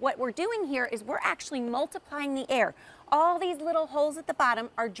 So what we're doing here is we're actually multiplying the air. All these little holes at the bottom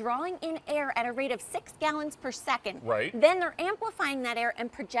are drawing in air at a rate of 6 gallons per second. Right. Then they're amplifying that air and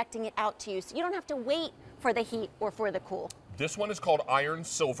projecting it out to you, so you don't have to wait for the heat or for the cool. This one is called Iron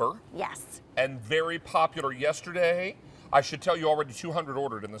Silver. Yes. And very popular yesterday. I should tell you already 200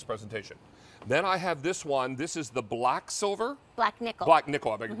 ordered in this presentation. Then I have this one. This is the Black Silver. Black Nickel. Black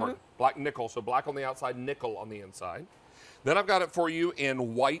Nickel, I beg your pardon. Black Nickel, so black on the outside, nickel on the inside. Then I've got it for you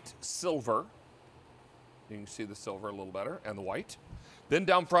in White Silver. You can see the silver a little better, and the white. Then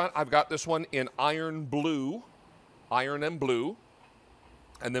down front, I've got this one in Iron Blue. Iron and Blue.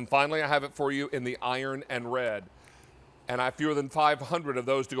 And then finally, I have it for you in the Iron and Red. And I have fewer than 500 of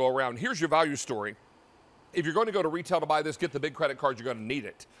those to go around. Here's your value story. If you're going to go to retail to buy this, get the big credit card. You're going to need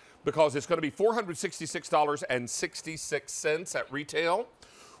it, because it's going to be $466.66 at retail.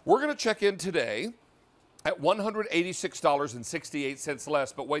 We're going to check in today at $186.68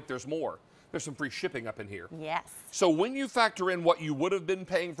 less, but wait, there's more. There's some free shipping up in here. Yes. So when you factor in what you would have been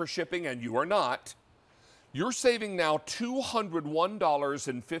paying for shipping, and you are not, you're saving now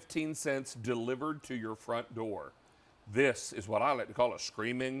 $201.15 delivered to your front door. This is what I like to call a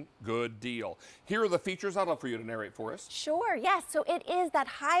screaming good deal. Here are the features I'd love for you to narrate for us. Sure, yes. So it is that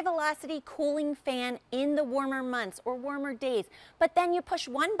high velocity cooling fan in the warmer months or warmer days. But then you push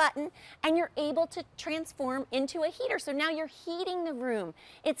one button and you're able to transform into a heater. So now you're heating the room.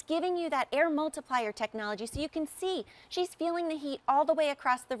 It's giving you that air multiplier technology, so you can see she's feeling the heat all the way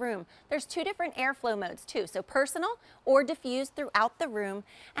across the room. There's 2 different airflow modes too, so personal or diffuse throughout the room.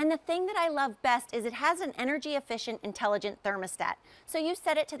 And the thing that I love best is it has an energy efficient intelligent thermostat. So you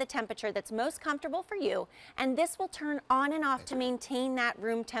set it to the temperature that's most comfortable for you, and this will turn on and off to maintain that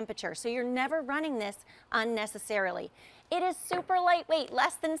room temperature. So you're never running this unnecessarily. It is super lightweight,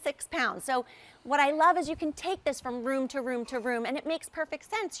 less than 6 pounds. So what I love is you can take this from room to room to room, and it makes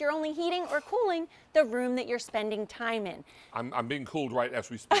perfect sense. You're only heating or cooling the room that you're spending time in. I'm being cooled right as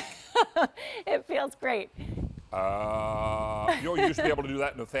we speak. It feels great. You used to be able to do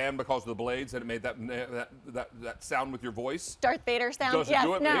that in a fan because of the blades, and it made that sound with your voice. Darth Vader sound? Doesn't Yes,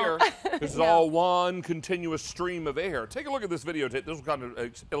 do it no. here. This is all one continuous stream of air. Take a look at this video. This will kind of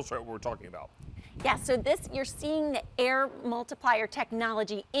illustrate what we're talking about. Yeah, so this, you're seeing the air multiplier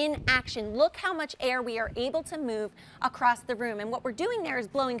technology in action. Look how much air we are able to move across the room. And what we're doing there is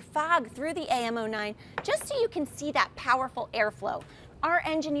blowing fog through the AM09 just so you can see that powerful airflow. Our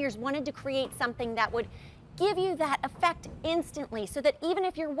engineers wanted to create something that would give you that effect instantly so that even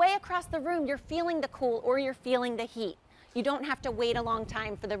if you're way across the room, you're feeling the cool or you're feeling the heat. You don't have to wait a long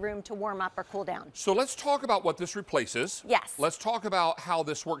time for the room to warm up or cool down. So let's talk about what this replaces. Yes. Let's talk about how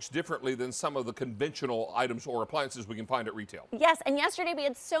this works differently than some of the conventional items or appliances we can find at retail. Yes, and yesterday we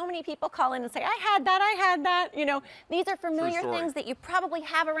had so many people call in and say, I had that. You know, these are familiar things that you probably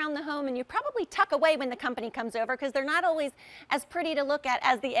have around the home and you probably tuck away when the company comes over because they're not always as pretty to look at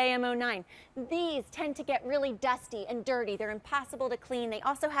as the AM09. These tend to get really dusty and dirty. They're impossible to clean. They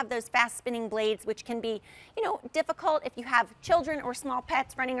also have those fast spinning blades, which can be, you know, difficult if you have children or small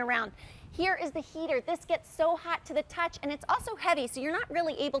pets running around. Here is the heater. This gets so hot to the touch and it's also heavy, so you're not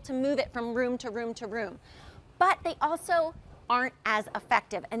really able to move it from room to room to room. But they also aren't as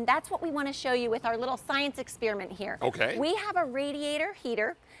effective, and that's what we want to show you with our little science experiment here. Okay. We have a radiator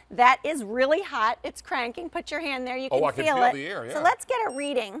heater that is really hot. It's cranking. Put your hand there. You can feel it. I can feel the air, yeah. So let's get a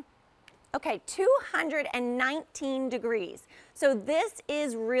reading. Okay, 219 degrees. So this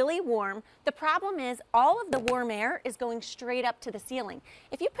is really warm. The problem is all of the warm air is going straight up to the ceiling.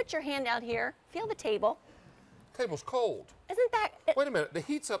 If you put your hand out here, feel the table. Table's cold. Isn't that? Wait a minute, the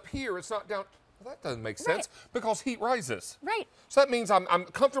heat's up here, it's not down. Well, that doesn't make sense because heat rises. Right. So that means I'm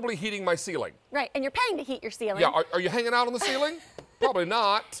comfortably heating my ceiling. Right, and you're paying to heat your ceiling. Yeah, are you hanging out on the ceiling? Probably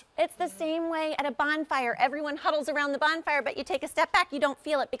not. It's the same way at a bonfire. Everyone huddles around the bonfire, but you take a step back, you don't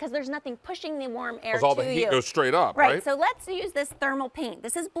feel it because there's nothing pushing the warm air to you. Because all the heat goes straight up, right? So let's use this thermal paint.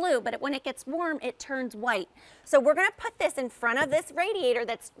 This is blue, but when it gets warm, it turns white. So we're gonna put this in front of this radiator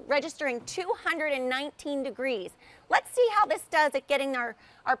that's registering 219 degrees. Let's see how this does at getting our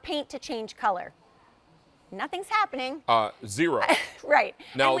paint to change color. Nothing's happening. 0. Right.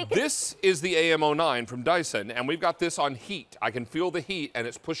 Now this is the AM09 from Dyson, and we've got this on heat. I can feel the heat, and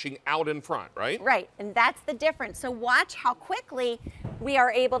it's pushing out in front, right? Right, and that's the difference. So watch how quickly we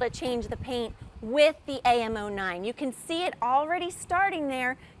are able to change the paint with the AM09. You can see it already starting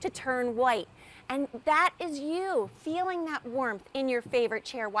there to turn white. And that is you feeling that warmth in your favorite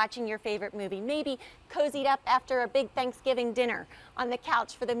chair, watching your favorite movie, maybe cozied up after a big Thanksgiving dinner on the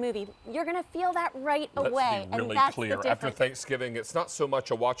couch for the movie. You're gonna feel that right away. Let's be really clear. After Thanksgiving, it's not so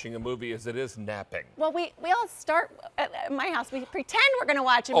much a watching a movie as it is napping. Well, we all start at my house. We pretend we're gonna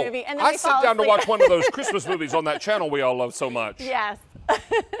watch a movie, and then we fall I sit down asleep. to watch one of those Christmas movies on that channel we all love so much. Yes.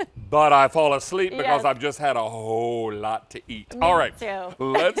 But I fall asleep because Yes. I've just had a whole lot to eat. All right, too.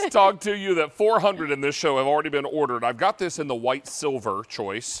 let's talk to you that 400 in this show have already been ordered. I've got this in the white silver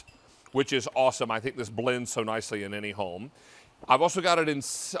choice, which is awesome. I think this blends so nicely in any home. I've also got it in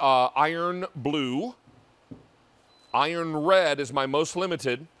iron blue. Iron red is my most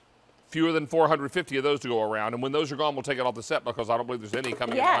limited. Fewer than 450 of those to go around. And when those are gone, we'll take it off the set because I don't believe there's any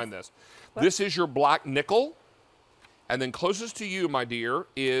coming in behind this. This is your black nickel. And then closest to you, my dear,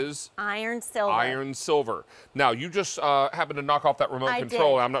 is iron silver. Iron silver. Now, you just happened to knock off that remote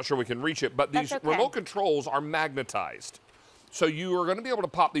control. I'm not sure we can reach it, but these remote controls are magnetized. So you are going to be able to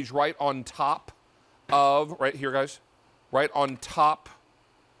pop these right on top of, right here, guys, right on top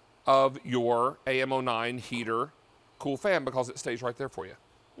of your AM09 heater cool fan because it stays right there for you.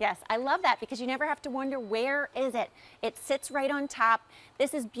 Yes, I love that because you never have to wonder where is it. It sits right on top.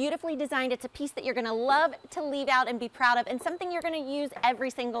 This is beautifully designed. It's a piece that you're going to love to leave out and be proud of and something you're going to use every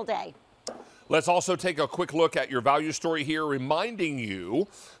single day. Let's also take a quick look at your value story here, reminding you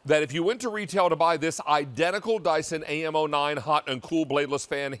that if you went to retail to buy this identical Dyson AM09 hot and cool bladeless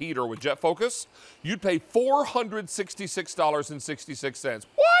fan heater with jet focus, you'd pay $466.66.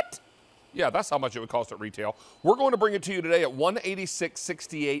 What? Yeah, that's how much it would cost at retail. We're going to bring it to you today at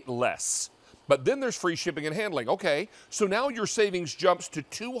 $186.68 less. But then there's free shipping and handling. Okay, so now your savings jumps to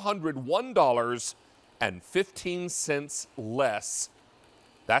 $201.15 less.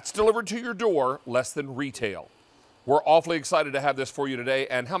 That's delivered to your door, less than retail. We're awfully excited to have this for you today.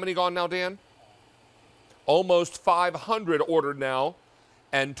 And how many gone now, Dan? Almost 500 ordered now,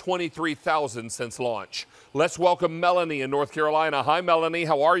 and 23,000 since launch. Let's welcome Melanie in North Carolina. Hi, Melanie.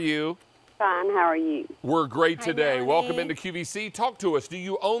 How are you? Fine. How are you? We're great today. Melanie. Welcome into QVC. Talk to us. Do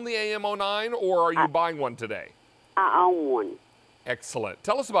you own the AM09 or are you buying one today? I own one. Excellent.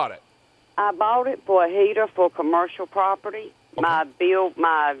 Tell us about it. I bought it for a heater for commercial property. Okay.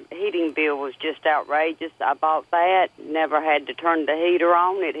 My heating bill was just outrageous. I bought that, never had to turn the heater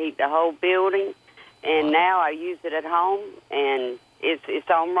on. It heat the whole building. And now I use it at home, and it's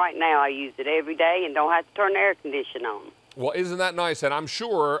on right now. I use it every day and don't have to turn the air conditioner on. Well, isn't that nice? And I'm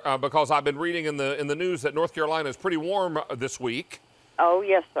sure, because I've been reading in the news that North Carolina is pretty warm this week. Oh,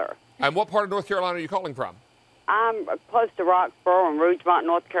 yes, sir. And what part of North Carolina are you calling from? I'm close to Roxborough in Rougemont,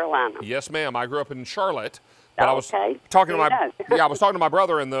 North Carolina. Yes, ma'am. I grew up in Charlotte. But I was Okay. talking to Yeah. I was talking to my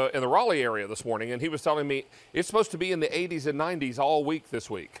brother in the Raleigh area this morning, and he was telling me it's supposed to be in the 80s and 90s all week this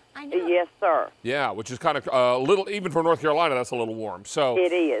week. I know. Yes, sir. Yeah, which is kind of a little, even for North Carolina, that's a little warm. So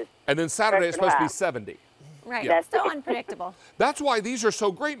It is. And then Saturday it's supposed to be Record 70. Right. Yeah. That's so unpredictable. That's why these are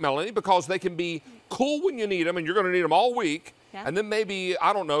so great, Melanie, because they can be cool when you need them, and you're going to need them all week. Yeah. And then maybe,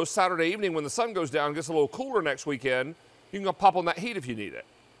 I don't know, Saturday evening when the sun goes down, gets a little cooler next weekend, you can go pop on that heat if you need it.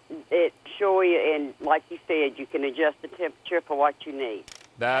 It sure, and like you said, you can adjust the temperature for what you need.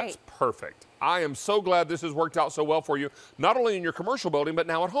 That's perfect. I am so glad this has worked out so well for you, not only in your commercial building, but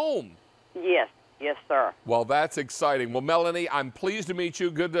now at home. Yes, yes, sir. Well, that's exciting. Well, Melanie, I'm pleased to meet you.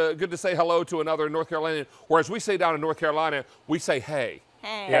 Good to say hello to another North Carolinian. Whereas we say down in North Carolina, we say hey.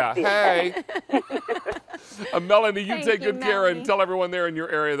 Hey. Yeah, hey. Melanie, you Thank take you, good care and Melanie. tell everyone there in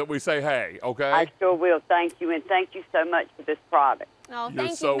your area that we say hey, okay? I sure will. Thank you, and thank you so much for this product. Oh, You're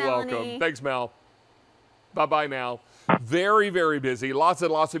thank so you, Melanie. welcome. Thanks, Mel. Bye-bye now. Very, very busy. Lots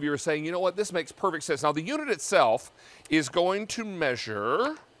and lots of you are saying, you know what, this makes perfect sense. Now, the unit itself is going to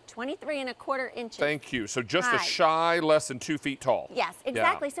measure, 23¼ inches. thank you, so just a High. shy less than 2 feet tall. Yes, Yeah.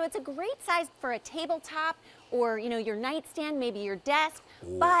 exactly. So it's a great size for a tabletop or, you know, your nightstand, maybe your desk.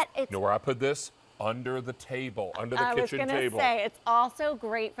 But it's You know where I put this? Under the table, under the I was kitchen gonna table. say it's also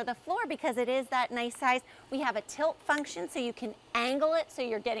great for the floor because it is that nice size. We have a tilt function so you can angle it so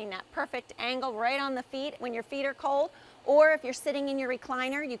you're getting that perfect angle right on the feet when your feet are cold. Or if you're sitting in your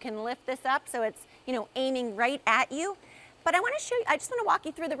recliner, you can lift this up so it's, you know, aiming right at you. But I want to show you, I just want to walk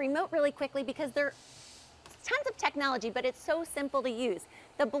you through the remote really quickly because there's tons of technology, but it's so simple to use.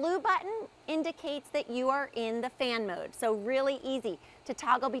 The blue button indicates that you are in the fan mode, so really easy to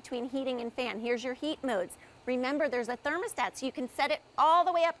toggle between heating and fan. Here's your heat modes. Remember, there's a thermostat, so you can set it all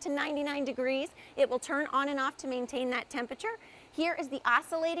the way up to 99 degrees. It will turn on and off to maintain that temperature. Here is the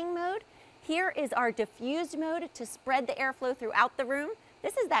oscillating mode. Here is our diffused mode to spread the airflow throughout the room.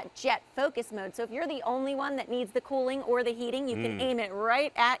 This is that jet focus mode, so if you're the only one that needs the cooling or the heating, you can aim it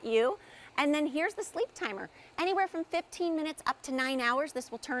right at you. And then here's the sleep timer. Anywhere from 15 minutes up to 9 hours,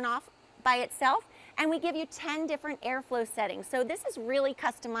 this will turn off by itself. And we give you 10 different airflow settings. So this is really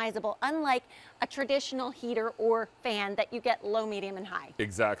customizable, unlike a traditional heater or fan that you get low, medium, and high.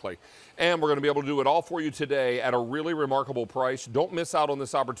 Exactly. And we're going to be able to do it all for you today at a really remarkable price. Don't miss out on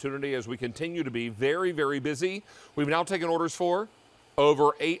this opportunity as we continue to be very, very busy. We've now taken orders for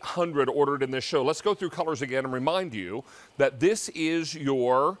over 800 ordered in this show. Let's go through colors again and remind you that this is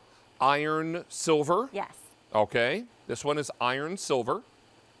your iron silver. Yes. Okay. This one is iron silver,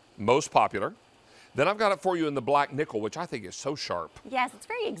 most popular. Then I've got it for you in the black nickel, which I think is so sharp. Yes, it's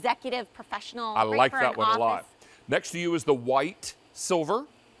very executive, professional. I great like for that an one a lot. office. Next to you is the white silver.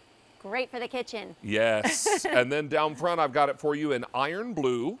 Great for the kitchen. Yes. And then down front, I've got it for you in iron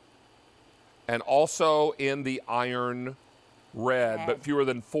blue and also in the iron red, but fewer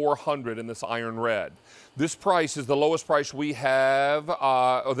than 400 in this iron red. This price is the lowest price we have,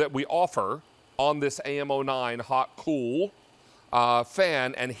 that we offer on this AM09 hot cool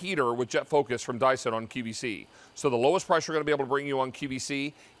fan and heater with jet focus from Dyson on QVC. So the lowest price we're going to be able to bring you on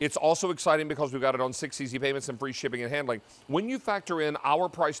QVC. It's also exciting because we've got it on 6 easy payments and free shipping and handling. When you factor in our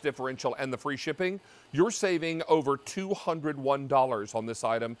price differential and the free shipping, you're saving over $201 on this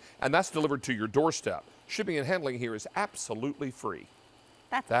item, and that's delivered to your doorstep. Shipping and handling here is absolutely free.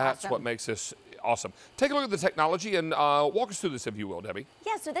 That's That's awesome. what makes this awesome. Take a look at the technology and walk us through this, if you will, Debbie.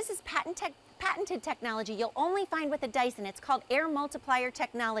 Yeah, so this is patented technology you'll only find with a Dyson. It's called air multiplier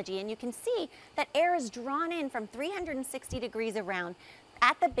technology, and you can see that air is drawn in from 360 degrees around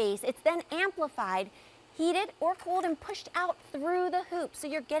at the base. It's then amplified, heated or cooled, and pushed out through the hoop. So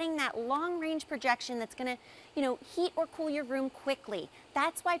you're getting that long-range projection that's going to, you know, heat or cool your room quickly.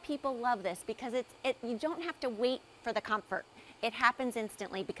 That's why people love this, because you don't have to wait for the comfort. It happens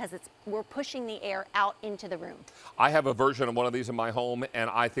instantly because we're pushing the air out into the room. I have a version of one of these in my home,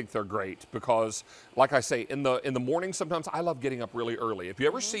 and I think they're great because, like I say, in the morning sometimes I love getting up really early. If you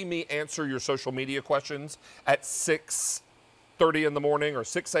ever see me answer your social media questions at 6:30 in the morning or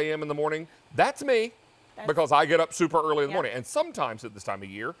 6 a.m. in the morning, that's me. Because I get up super early in the morning. And sometimes at this time of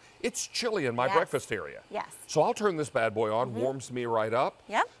year, it's chilly in my breakfast area. Yes. So I'll turn this bad boy on, warms me right up.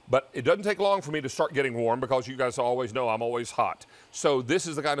 Yep. But it doesn't take long for me to start getting warm because you guys always know I'm always hot. So this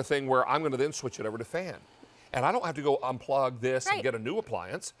is the kind of thing where I'm going to then switch it over to fan. And I don't have to go unplug this and get a new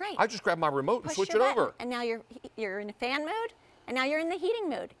appliance. Right. I just grab my remote and Push switch your it button, over. and now you're in fan mode, and now you're in the heating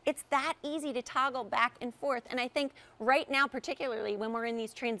mode. It's that easy to toggle back and forth. And I think right now, particularly when we're in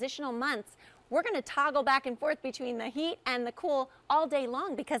these transitional months, we're going to toggle back and forth between the heat and the cool all day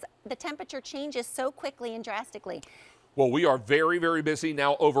long because the temperature changes so quickly and drastically. Well, we are very, very busy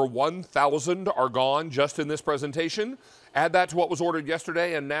now. Over 1,000 are gone just in this presentation. Add that to what was ordered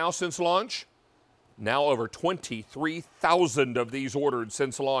yesterday, and now since launch, now over 23,000 of these ordered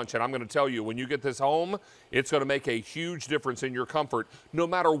since launch. And I'm going to tell you, when you get this home, it's going to make a huge difference in your comfort, no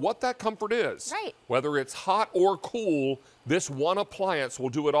matter what that comfort is. Right. Whether it's hot or cool, this one appliance will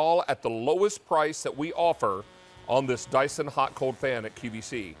do it all at the lowest price that we offer on this Dyson Hot Cold Fan at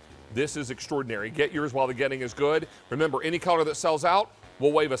QVC. This is extraordinary. Get yours while the getting is good. Remember, any color that sells out,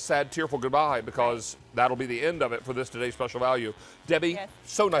 we'll wave a sad, tearful goodbye because that'll be the end of it for this today's special value. Debbie, Yes.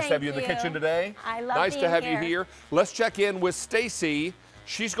 so nice to Thank have you in the kitchen today. I love Nice to being have here. you here. Let's check in with Stacy.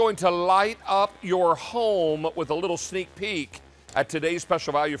 She's going to light up your home with a little sneak peek at today's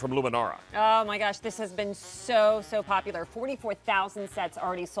special value from Luminara. Oh my gosh, this has been so popular. 44,000 sets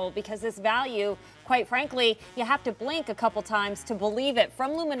already sold because this value, quite frankly, you have to blink a couple times to believe it.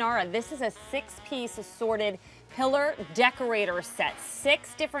 From Luminara, this is a 6-piece assorted pillar decorator set.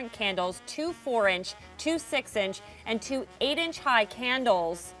 6 different candles, 2 4-inch, 2 6-inch, and 2 8-inch high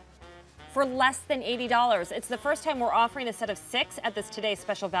candles for less than $80. It's the first time we're offering a set of 6 at this today's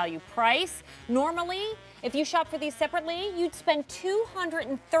special value price. Normally, if you shop for these separately, you'd spend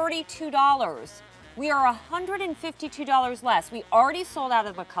 $232. We are $152 less. We already sold out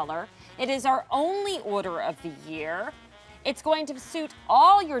of the color. It is our only order of the year. It's going to suit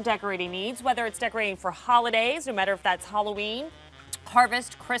all your decorating needs, whether it's decorating for holidays, no matter if that's Halloween,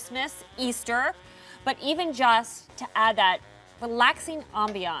 Harvest, Christmas, Easter, but even just to add that relaxing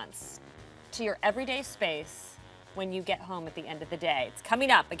ambiance to your everyday space when you get home at the end of the day. It's coming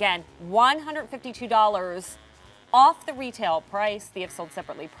up, again, $152 off the retail price, the if sold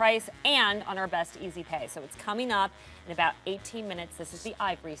separately price, and on our best easy pay. So it's coming up in about 18 minutes. This is the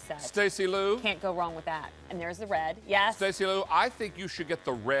ivory set. Stacy Lou. Can't go wrong with that. And there's the red. Yes. Stacy Lou, I think you should get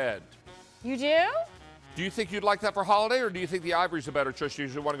the red. You do? Do you think you'd like that for holiday, or do you think the ivory's a better choice? You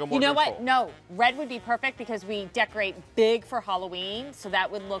usually want to go more You know neutral? what? No, red would be perfect because we decorate big for Halloween, so that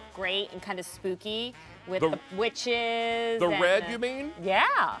would look great and kind of spooky with the witches. The and red, you mean?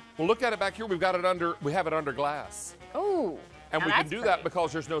 Yeah. Well, look at it back here. We have it under glass. Ooh. And now we can that's do pretty. that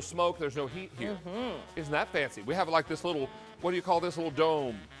because there's no smoke, there's no heat here. Isn't that fancy? We have like this little, what do you call this little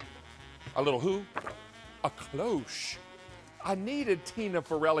dome? A little who? A cloche. I needed Tina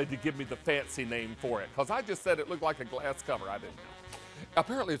Farelli to give me the fancy name for it because I just said it looked like a glass cover. I didn't know.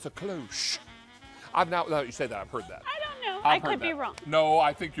 Apparently it's a cloche. Now that you say that, I've heard that. I don't know. I've I heard could be that. wrong. No,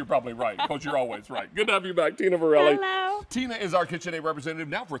 I think you're probably right because you're always right. Good to have you back, Tina Farelli. Hello. Tina is our KitchenAid representative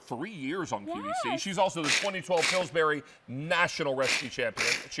now for 3 years on QVC. She's also the 2012 Pillsbury National Recipe Champion.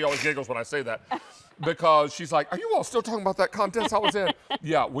 She always giggles when I say that because she's like, are you all still talking about that contest I was in?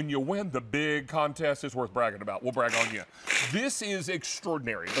 Yeah, when you win the big contest, it's worth bragging about. We'll brag on you. This is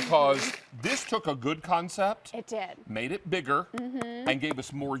extraordinary because this took a good concept. It did. Made it bigger and gave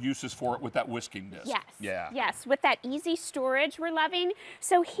us more uses for it with that whisking disc. Yes. Yeah. Yes, with that easy storage we're loving.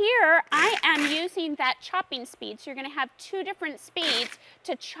 So here I am using that chopping speed. So you're going to have 2 different speeds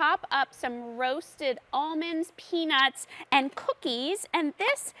to chop up some roasted almonds, peanuts, and cookies. And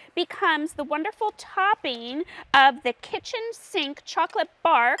this becomes the wonderful topping of the kitchen sink chocolate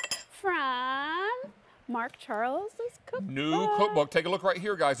bark from Mark Charles's cookbook. New cookbook. Take a look right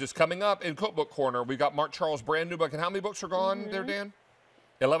here, guys. It's coming up in Cookbook Corner. We got Mark Charles' brand new book. And how many books are gone there, Dan?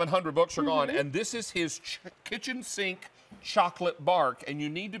 1,100 books are gone. And this is his kitchen sink chocolate bark. And you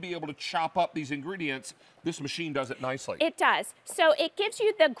need to be able to chop up these ingredients. This machine does it nicely. It does. So it gives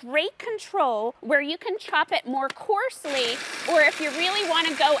you the great control where you can chop it more coarsely, or if you really want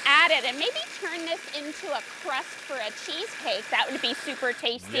to go at it and maybe turn this into a crust for a cheesecake, that would be super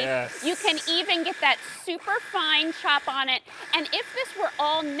tasty. Yes. You can even get that super fine chop on it. And if this were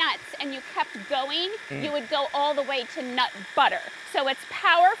all nuts and you kept going, you would go all the way to nut butter. So it's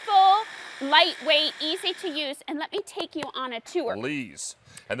powerful, lightweight, easy to use, and let me take you on a tour. Please.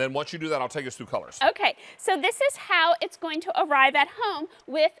 And then once you do that, I'll take us through colors. Okay, so this is how it's going to arrive at home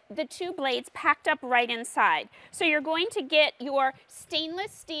with the 2 blades packed up right inside. So you're going to get your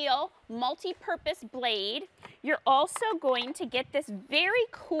stainless steel multi-purpose blade. You're also going to get this very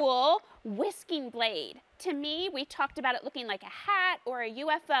cool whisking blade. To me, we talked about it looking like a hat or a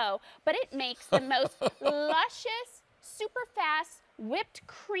UFO, but it makes the most luscious, super fast whipped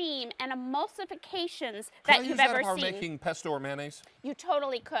cream and emulsifications Can I that use you've that ever if I were seen. making pesto or mayonnaise? You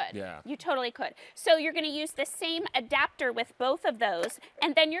totally could. Yeah. You totally could. So you're going to use the same adapter with both of those,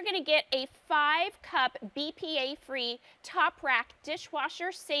 and then you're going to get a 5-cup BPA-free top rack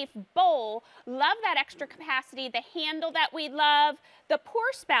dishwasher safe bowl. Love that extra capacity, the handle that we love, the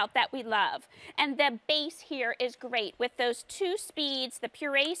pour spout that we love. And the base here is great with those 2 speeds, the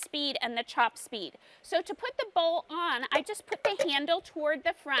puree speed and the chop speed. So to put the bowl on, I just put the handle toward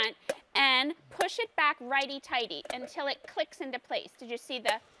the front and push it back righty-tighty until it clicks into place. Did you see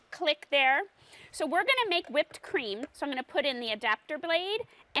the click there? So we're gonna make whipped cream. So I'm gonna put in the adapter blade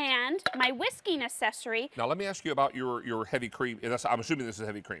and my whisking accessory. Now let me ask you about your heavy cream. I'm assuming this is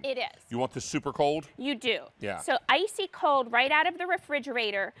heavy cream. It is. You want this super cold? You do. Yeah. So icy cold right out of the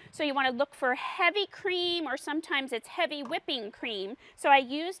refrigerator. So you want to look for heavy cream, or sometimes it's heavy whipping cream. So I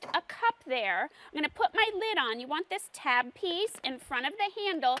used a cup there. I'm going to put my lid on. You want this tab piece in front of the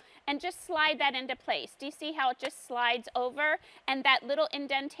handle and just slide that into place. Do you see how it just slides over? And that little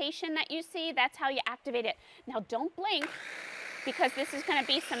indentation that you see, that's how you activate it. Now don't blink, because this is going to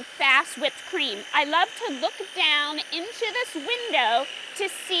be some fast whipped cream. I love to look down into this window to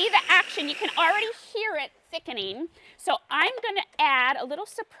see the action. You can already hear it thickening. So I'm going to add a little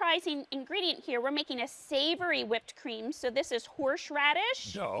surprising ingredient here. We're making a savory whipped cream. So this is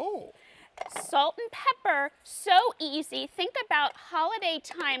horseradish. No. Salt and pepper, so easy. Think about holiday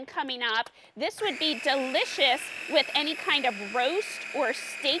time coming up. This would be delicious with any kind of roast or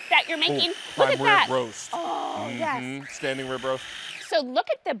steak that you're making. Look at that. Prime rib roast. Oh, yes. Standing rib roast. So look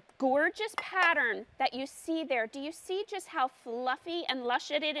at the gorgeous pattern that you see there. Do you see just how fluffy and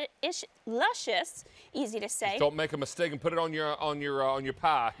luscious, easy to say. Just don't make a mistake and put it on your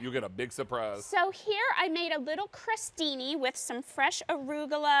pie. You'll get a big surprise. So here I made a little crostini with some fresh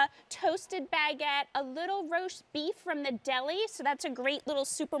arugula, toasted baguette, a little roast beef from the deli. So that's a great little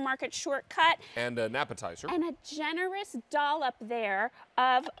supermarket shortcut. And an appetizer. And a generous dollop there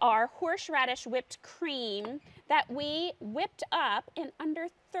of our horseradish whipped cream that we whipped up in under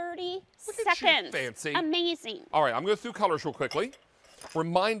 30 seconds. Fancy. Amazing. All right, I'm going through colors real quickly,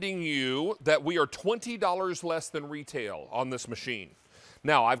 reminding you that we are $20 less than retail on this machine.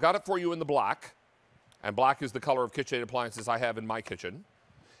 Now, I've got it for you in the black, and black is the color of KitchenAid appliances I have in my kitchen.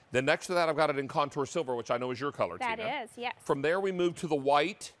 Then next to that, I've got it in contour silver, which I know is your color, That Tina. is, yes. From there, we move to the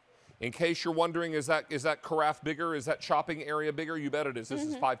white. In case you're wondering, is that carafe bigger? Is that chopping area bigger? You bet it is. This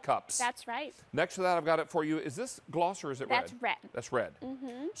is 5 cups. That's right. Next to that, I've got it for you. Is this gloss or is it red? That's red. That's red.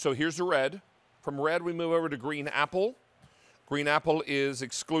 So here's the red. From red, we move over to green apple. Green apple is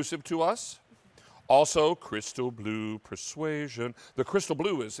exclusive to us. Also, crystal blue persuasion. The crystal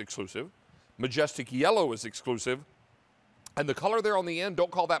blue is exclusive. Majestic yellow is exclusive. And the color there on the end,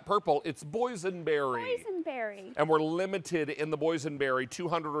 don't call that purple, it's boysenberry. Boysenberry. And we're limited in the boysenberry,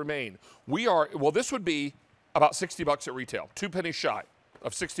 200 remain. We are, well, this would be about 60 bucks at retail, 2 pennies shy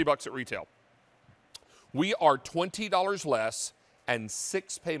of 60 bucks at retail. We are $20 less and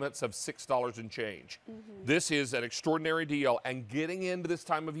 6 payments of $6 and change. This is an extraordinary deal, and getting into this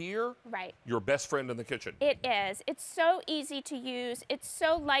time of year, Right. your best friend in the kitchen. It is. It's so easy to use. It's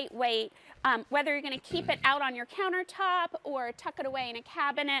so lightweight. Whether you're going to keep it out on your countertop or tuck it away in a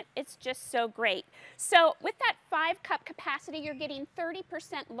cabinet, it's just so great. So with that 5-cup capacity, you're getting 30%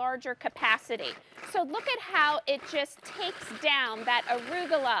 larger capacity. So look at how it just takes down that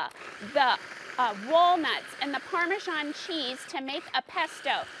arugula, the walnuts, and the Parmesan cheese to make a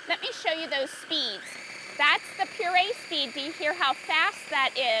pesto. Let me show you those speeds. That's the puree speed. Do you hear how fast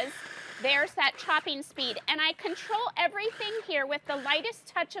that is? There's that chopping speed. And I control everything here with the lightest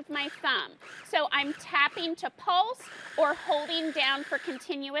touch of my thumb. So I'm tapping to pulse or holding down for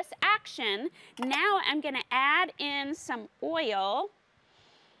continuous action. Now I'm going to add in some oil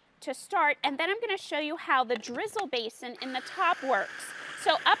to start, and then I'm going to show you how the drizzle basin in the top works.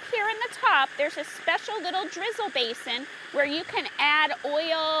 So up here in the top, there's a special little drizzle basin where you can add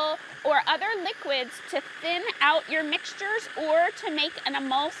oil or other liquids to thin out your mixtures or to make an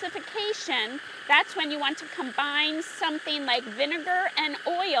emulsification. That's when you want to combine something like vinegar and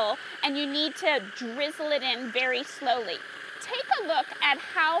oil, and you need to drizzle it in very slowly. Take a look at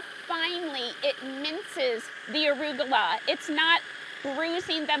how finely it minces the arugula. It's not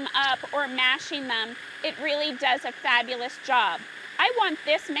bruising them up or mashing them. It really does a fabulous job. I want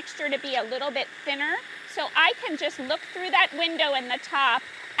this mixture to be a little bit thinner, so I can just look through that window in the top,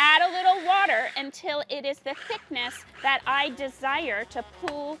 add a little water until it is the thickness that I desire to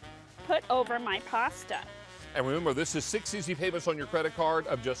put over my pasta. And remember, this is 6 easy payments on your credit card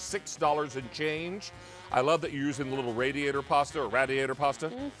of just $6 and change. I love that you're using the little radiator pasta or radiator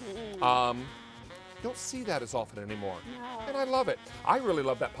pasta. don't see that as often anymore. No. And I love it. I really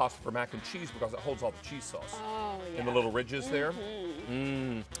love that pasta for mac and cheese because it holds all the cheese sauce. Oh, yeah. In the little ridges there.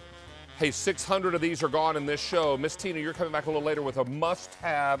 Mm-hmm. Hey, 600 of these are gone in this show. Miss Tina, you're coming back a little later with a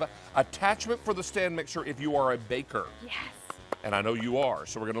must-have attachment for the stand mixer if you are a baker. Yes. And I know you are,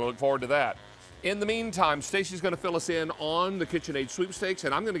 so we're going to look forward to that. In the meantime, Stacy's going to fill us in on the KitchenAid sweepstakes,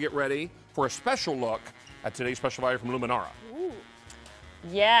 and I'm going to get ready for a special look at today's special value from Luminara. Ooh.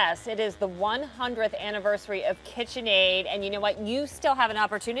 Yes, it is the 100th anniversary of KitchenAid, and you know what? You still have an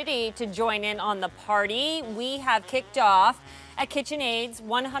opportunity to join in on the party. We have kicked off at KitchenAid's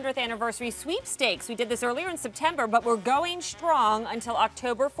 100th anniversary sweepstakes. We did this earlier in September, but we're going strong until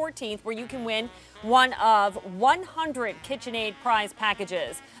October 14th, where you can win one of 100 KitchenAid prize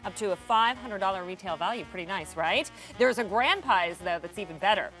packages, up to a $500 retail value. Pretty nice, right? There's a grand prize, though, that's even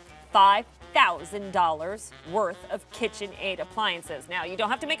better. $5,000 worth of KitchenAid appliances. Now, you don't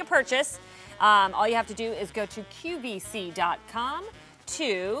have to make a purchase. All you have to do is go to QVC.com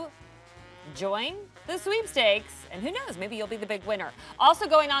to join the sweepstakes, and who knows, maybe you'll be the big winner. Also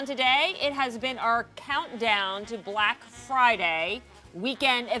going on today, it has been our countdown to Black Friday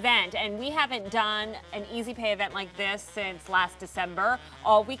weekend event, and we haven't done an easy pay event like this since last December.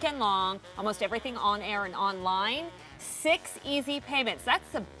 All weekend long, almost everything on air and online. 6 easy payments.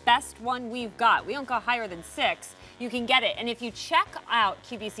 That's the best one we've got. We don't go higher than 6. You can get it. And if you check out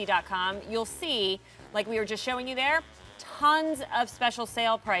QVC.com, you'll see, like we were just showing you there, tons of special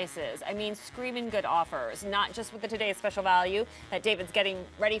sale prices. I mean, screaming good offers, not just with the today's special value that David's getting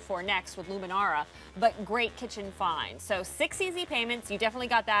ready for next with Luminara, but great kitchen finds. So 6 easy payments. You definitely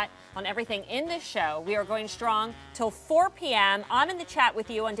got that on everything in this show. We are going strong till 4 p.m. I'm in the chat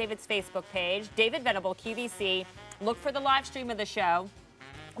with you on David's Facebook page, David Venable, QVC. Look for the live stream of the show.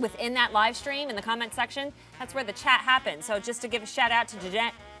 Within that live stream, in the comment section, that's where the chat happens. So just to give a shout out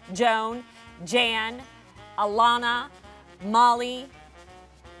to Joan, Jan, Alana, Molly.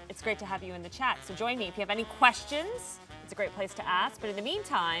 It's great to have you in the chat. So join me if you have any questions. It's a great place to ask. But in the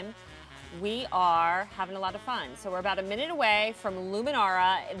meantime, we are having a lot of fun. So we're about a minute away from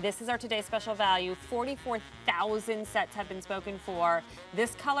Luminara. This is our today's special value. 44,000 sets have been spoken for.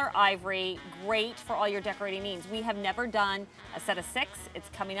 This color ivory, great for all your decorating needs. We have never done a set of 6. It's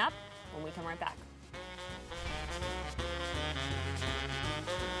coming up when we come right back.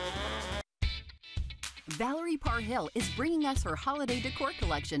 Valerie Parr-Hill is bringing us her holiday decor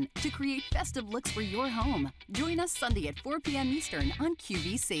collection to create festive looks for your home. Join us Sunday at 4 p.m. Eastern on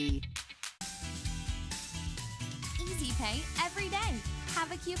QVC. Easy Pay every day.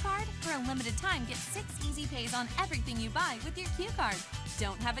 Have a Q card? For a limited time, get 6 easy pays on everything you buy with your Q card.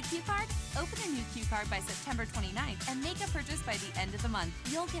 Don't have a Q card? Open a new Q card by September 29th and make a purchase by the end of the month.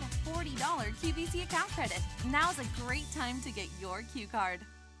 You'll get a $40 QVC account credit. Now's a great time to get your Q card.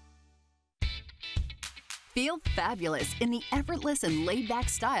 Feel fabulous in the effortless and laid-back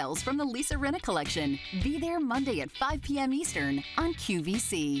styles from the Lisa Rinna collection. Be there Monday at 5 p.m. Eastern on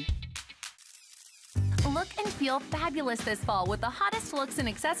QVC. Look and feel fabulous this fall with the hottest looks and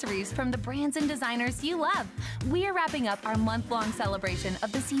accessories from the brands and designers you love. We are wrapping up our month-long celebration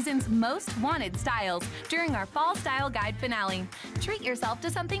of the season's most wanted styles during our Fall Style Guide finale. Treat yourself to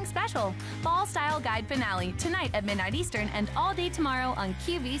something special. Fall Style Guide finale tonight at midnight Eastern and all day tomorrow on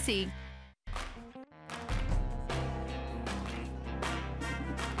QVC.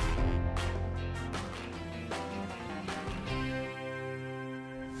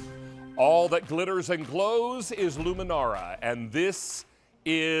 All that glitters and glows is Luminara, and this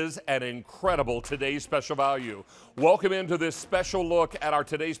is an incredible today's special value. Welcome into this special look at our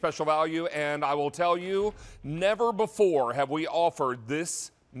today's special value, and I will tell you, never before have we offered this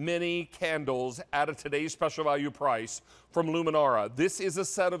many candles at a today's special value price from Luminara. This is a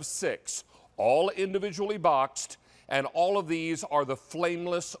set of 6, all individually boxed, and all of these are the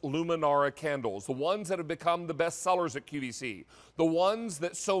flameless Luminara candles, the ones that have become the best sellers at QVC, the ones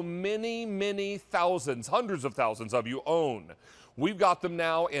that so many, many thousands, hundreds of thousands of you own. We've got them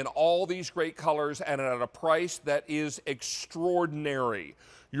now in all these great colors and at a price that is extraordinary.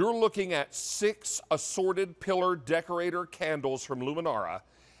 You're looking at 6 assorted pillar decorator candles from Luminara,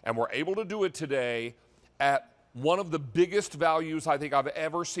 and we're able to do it today at one of the biggest values I think I've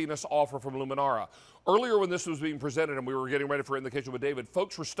ever seen us offer from Luminara. Earlier when this was being presented and we were getting ready for In the Kitchen with David,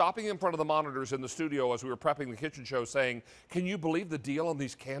 folks were stopping in front of the monitors in the studio as we were prepping the kitchen show saying, can you believe the deal on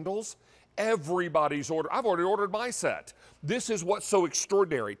these candles? Everybody's ordered. I've already ordered my set. This is what's so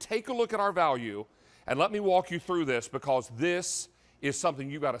extraordinary. Take a look at our value and let me walk you through this because this is something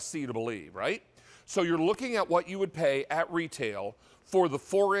you got to see to believe, right? So you're looking at what you would pay at retail for the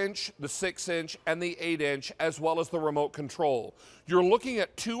 4-inch, the 6-inch, and the 8-inch, as well as the remote control. You're looking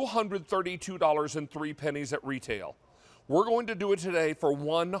at $232.03 at retail. We're going to do it today for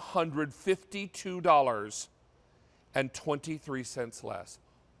 $152.23 less.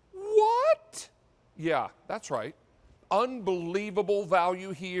 What? Yeah, that's right. Unbelievable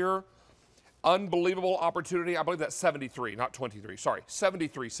value here. Unbelievable opportunity. I believe that's 73, not 23. Sorry,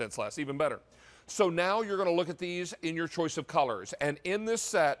 73 cents less, even better. So now you're going to look at these in your choice of colors. And in this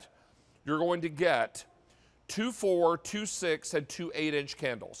set, you're going to get 2 4, 2 6, and 2 8-inch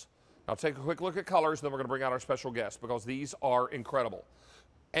candles. Now take a quick look at colors, and then we're going to bring out our special guest because these are incredible.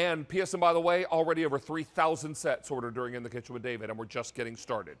 And P.S. and by the way, already over 3,000 sets ordered during In the Kitchen with David, and we're just getting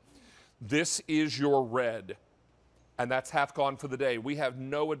started. This is your red, and that's half gone for the day. We have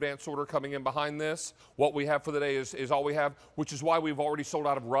no advance order coming in behind this. What we have for the day is all we have, which is why we've already sold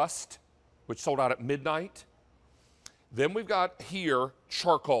out of rust, which sold out at midnight. Then we've got here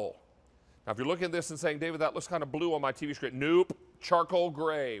charcoal. Now, if you're looking at this and saying, David, that looks kind of blue on my TV screen. Nope, charcoal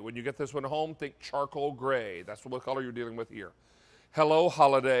gray. When you get this one home, think charcoal gray. That's what color you're dealing with here. Hello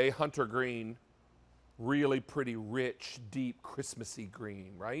Holiday, hunter green. Really pretty, rich, deep, Christmassy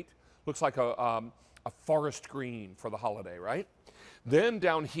green, right? Looks like a forest green for the holiday, right? Then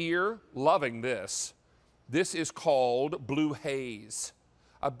down here, loving this. This is called Blue Haze.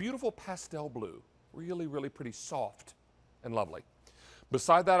 A beautiful pastel blue, really, really pretty soft and lovely.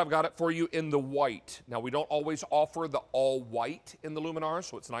 Beside that, I've got it for you in the white. Now, we don't always offer the all white in the Luminar,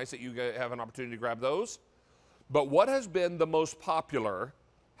 so it's nice that you have an opportunity to grab those. But what has been the most popular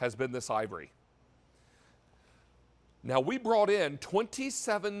has been this ivory. Now, we brought in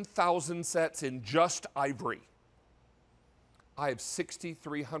 27,000 sets in just ivory. I have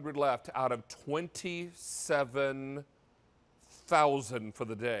 6,300 left out of 27,000 for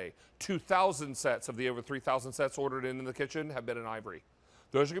the day. 2,000 sets of the over 3,000 sets ordered in the kitchen have been in ivory.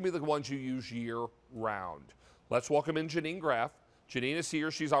 Those are going to be the ones you use year round. Let's welcome in Janine Graff. Janine is here.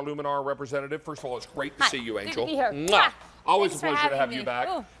 She's our Luminar representative. First of all, it's great to see you, Angel. Good to be here. Mwah. Always Thanks a pleasure to have me. you back.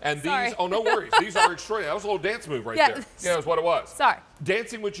 Ooh, and sorry. these, oh, no worries. These are extraordinary. That was a little dance move right there. Yeah, that's what it was. Sorry.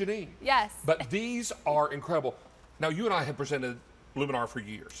 Dancing with Janine. Yes. But these are incredible. Now, you and I have presented Luminar for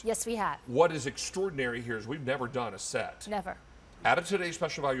years. Yes, we have. What is extraordinary here is we've never done a set. Never. Out of today's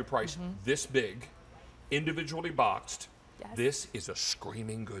special value price, this big, individually boxed, Yes. this is a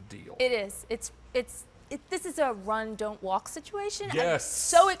screaming good deal. It is. This is a run, don't walk situation. Yes. I'm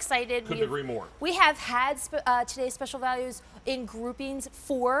so excited. Couldn't agree more. We have had today's special values in groupings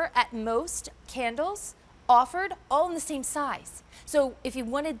 4 at most candles offered, all in the same size. So if you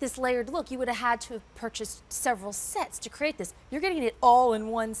wanted this layered look, you would have had to have purchased several sets to create this. You're getting it all in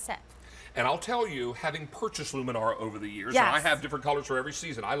one set. And I'll tell you, having purchased Luminar over the years, Yes. and I have different colors for every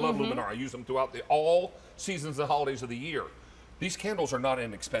season. I love Luminar. I use them throughout all seasons and holidays of the year. These candles are not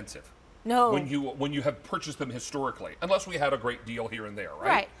inexpensive. No. When you have purchased them historically, unless we had a great deal here and there, right?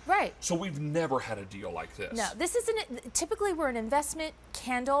 Right, right. So we've never had a deal like this. No, this isn't, typically we're an investment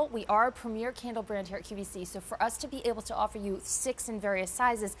candle. We are a premier candle brand here at QVC. So for us to be able to offer you 6 in various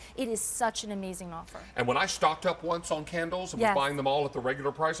sizes, it is such an amazing offer. And when I stocked up once on candles and Yes. was buying them all at the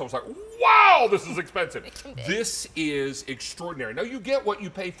regular price, I was like, wow, this is expensive. This is extraordinary. Now, you get what you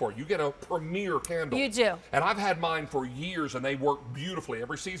pay for. You get a premier candle. You do. And I've had mine for years, and they work beautifully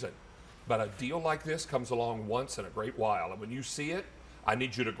every season. But a deal like this comes along once in a great while. And when you see it, I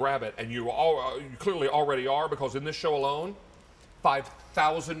need you to grab it. And you clearly already are, because in this show alone,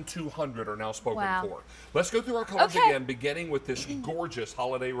 5,200 are now spoken Wow. for. Let's go through our colors Okay. again, beginning with this gorgeous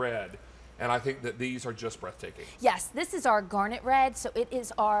holiday red. And I think that these are just breathtaking. Yes, this is our garnet red. So it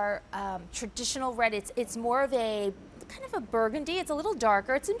is our traditional red. It's more of a kind of a burgundy. It's a little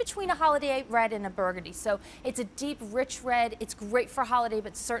darker. It's in between a holiday red and a burgundy. So it's a deep, rich red. It's great for holiday,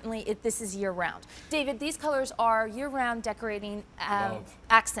 but certainly this is year-round. David, these colors are year-round decorating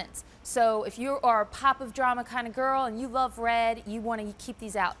accents. So if you are a pop of drama kind of girl and you love red, you want to keep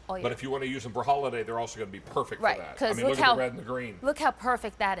these out all year. But if you want to use them for holiday, they're also going to be perfect Right, for that. I because mean, look at the red and the green. Look how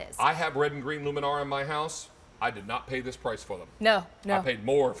perfect that is. I have red and green Luminar in my house. I did not pay this price for them. No, no. I paid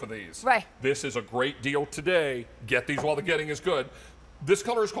more for these. Right. This is a great deal today. Get these while the getting is good. This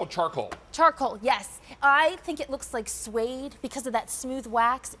color is called charcoal. Charcoal, yes. I think it looks like suede because of that smooth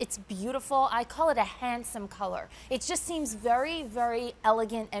wax. It's beautiful. I call it a handsome color. It just seems very, very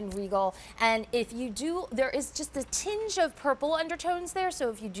elegant and regal. And if you do, there is just a tinge of purple undertones there. So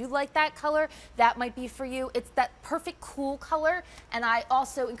if you do like that color, that might be for you. It's that perfect cool color. And I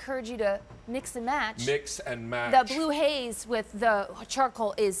also encourage you to mix and match. Mix and match. The blue haze with the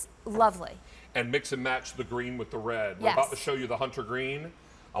charcoal is lovely. And mix and match the green with the red. We're Yes. about to show you the hunter green.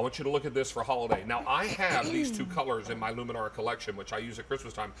 I want you to look at this for holiday. Now, I have these two colors in my Luminara collection, which I use at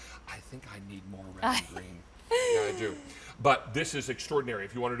Christmas time. I think I need more red and green. Yeah, I do. But this is extraordinary.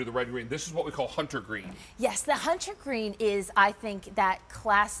 If you want to do the red and green, this is what we call hunter green. Yes, the hunter green is, I think, that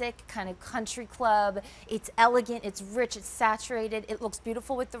classic kind of country club. It's elegant, it's rich, it's saturated. It looks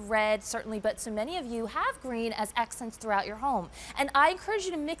beautiful with the red, certainly, but so many of you have green as accents throughout your home. And I encourage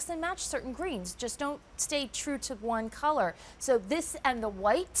you to mix and match certain greens. Just don't stay true to one color. So this and the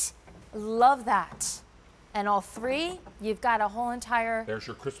white, love that. And all three, you've got a whole entire... There's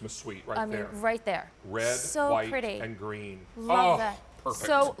your Christmas suite right there. Right there. Red, so white, pretty. and green. Love that. Perfect.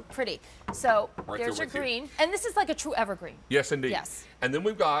 So pretty. So Right there's there your with you. green. And this is like a true evergreen. Yes, indeed. Yes. And then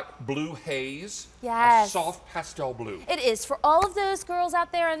we've got blue haze. Yes. A soft pastel blue. It is. For all of those girls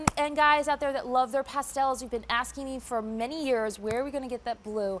out there and guys out there that love their pastels, you've been asking me for many years, where are we going to get that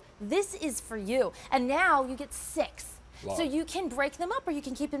blue? This is for you. And now you get 6. Love. So you can break them up or you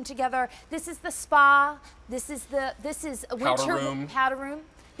can keep them together. This is the spa. This is a winter powder room.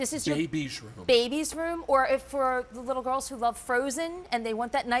 This is your baby's room. Baby's room, or if for the little girls who love Frozen and they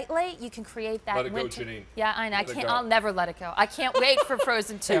want that night light, you can create that. Let it winter. go, Janine. Yeah, I know. Let it go. I'll never let it go. I can't wait for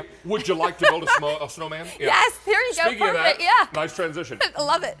Frozen 2. Hey, would you like to build a snowman? Yeah. Yes, there you go. Speaking of Perfect. that, Yeah. nice transition. I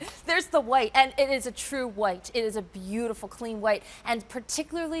love it. There's the white, and it is a true white. It is a beautiful, clean white, and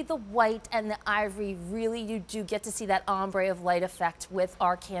particularly the white and the ivory, really you do get to see that ombre of light effect with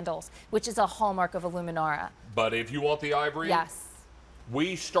our candles, which is a hallmark of a Luminara. But if you want the ivory, Yes.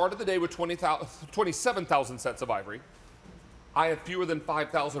 we started the day with 27,000 sets of ivory. I had fewer than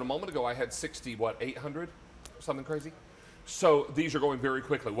 5,000 a moment ago. I had 800? Something crazy. So these are going very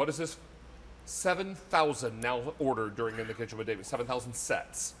quickly. What is this? 7,000 now ordered during In the Kitchen with David. 7,000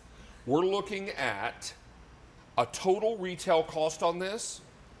 sets. We're looking at a total retail cost on this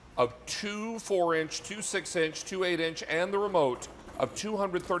of 2 4-inch, 2 6-inch, 2 8-inch, and the remote of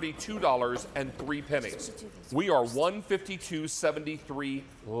 $232.03. We are $152.73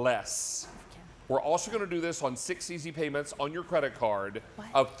 less. We're also going to do this on 6 easy payments on your credit card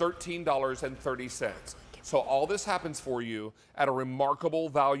of $13.30. So all this happens for you at a remarkable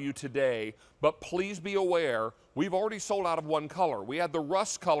value today, but please be aware, we've already sold out of one color. We had the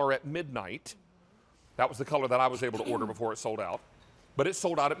rust color at midnight. That was the color that I was able to order before it sold out, but it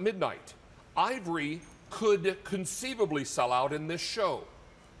sold out at midnight. Ivory could conceivably sell out in this show.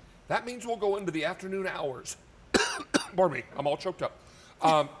 That means we'll go into the afternoon hours. Pardon me, I'm all choked up.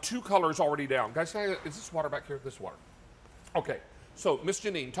 2 colors already down. Guys, is this water back here? This water. Okay, so Miss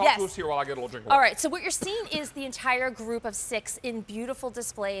Janine, talk to us here while I get a little drink of water. All right, so what you're seeing is the entire group of 6 in beautiful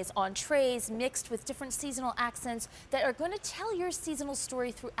displays on trays mixed with different seasonal accents that are going to tell your seasonal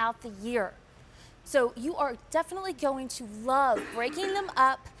story throughout the year. So you are definitely going to love breaking them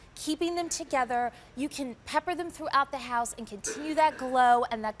up, keeping them together. You can pepper them throughout the house and continue that glow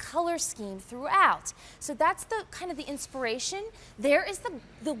and that color scheme throughout. So that's the kind of the inspiration. There is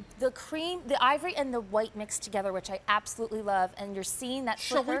the cream, the ivory and the white mixed together, which I absolutely love. And you're seeing that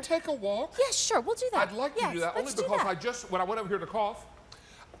Shall flicker. we take a walk? Yes, sure, we'll do that. I'd like to do that only because when I went over here to cough,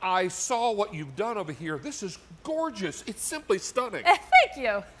 I saw what you've done over here. This is gorgeous. It's simply stunning. Thank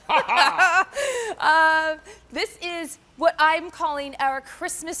you. This is what I'm calling our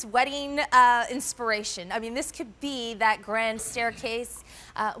Christmas wedding inspiration. I mean, this could be that grand staircase.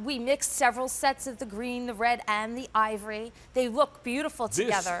 We mixed several sets of the green, the red, and the ivory. They look beautiful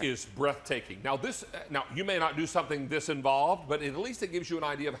together. This is breathtaking. Now, now you may not do something this involved, but at least it gives you an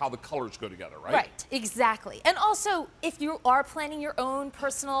idea of how the colors go together, right? Right, exactly. And also, if you are planning your own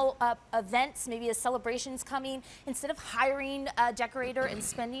personal events, maybe a celebration's coming, instead of hiring a decorator and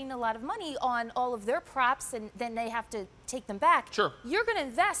spending a lot of money on all of their props and then they have to take them back, sure, you're going to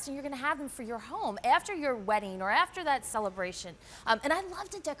invest and you're going to have them for your home after your wedding or after that celebration. And I love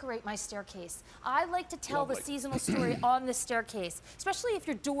to decorate my staircase. I like to tell the seasonal story on the staircase, especially if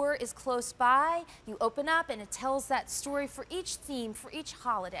your door is close by. You open up and it tells that story for each theme, for each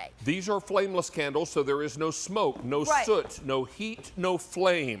holiday. These are flameless candles, so there is no smoke, no soot, no heat, no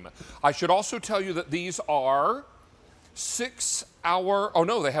flame. I should also tell you that these are 6-hour, oh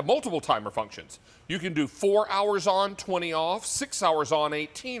no, they have multiple timer functions. You can do 4 hours on, 20 off, 6 hours on,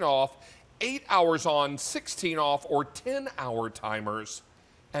 18 off, 8 hours on, 16 off, or 10-hour timers,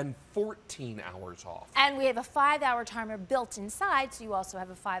 and 14 hours off. And we have a 5-hour timer built inside, so you also have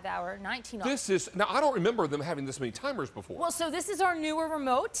a 5-hour 19 off. This is, now I don't remember them having this many timers before. Well, so this is our newer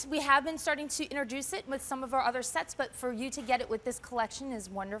remote. We have been starting to introduce it with some of our other sets, but for you to get it with this collection is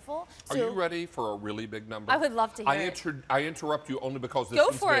wonderful. Are you ready for a really big number? I would love to hear it. I interrupt you only because this Go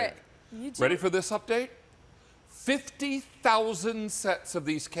one's for big. it. You do. Ready for this update? 50,000 sets of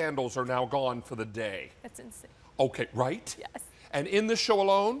these candles are now gone for the day. That's insane. Okay, right? Yes. And in this show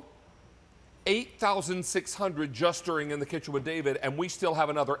alone, 8,600 just during In the Kitchen with David, and we still have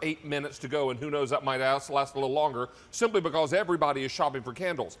another 8 minutes to go, and who knows, that might last a little longer, simply because everybody is shopping for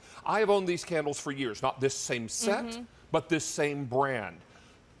candles. I have owned these candles for years, not this same set, but this same brand.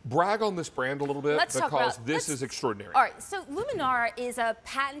 Brag on this brand a little bit, because this is extraordinary. All right, so Luminara is a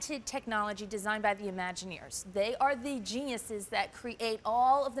patented technology designed by the Imagineers. They are the geniuses that create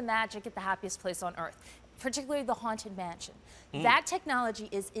all of the magic at the happiest place on earth, particularly the Haunted Mansion. That technology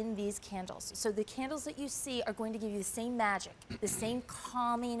is in these candles. So the candles that you see are going to give you the same magic, the same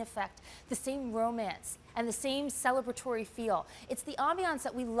calming effect, the same romance, and the same celebratory feel. It's the ambiance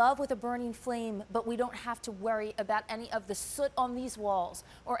that we love with a burning flame, but we don't have to worry about any of the soot on these walls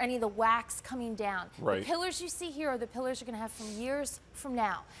or any of the wax coming down. Right. The pillars you see here are the pillars you're going to have from years from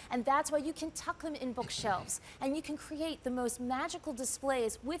now. And that's why you can tuck them in bookshelves, and you can create the most magical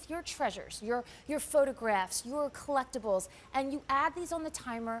displays with your treasures, your photographs, your collectibles, and you add these on the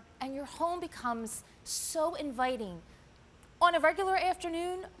timer, and your home becomes so inviting on a regular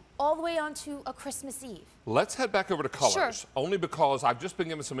afternoon all the way onto a Christmas Eve. Let's head back over to colors, Sure. only because I've just been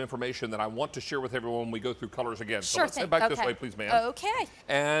given some information that I want to share with everyone when we go through colors again. So Sure let's thing. head back this Okay. way, please, ma'am. Okay.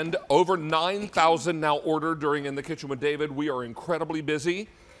 And over 9,000 now ordered during In the Kitchen with David. We are incredibly busy.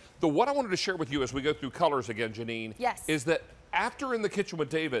 What I wanted to share with you as we go through colors again, Janine, Yes. is that after In the Kitchen with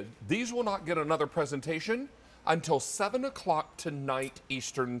David, these will not get another presentation until 7 o'clock tonight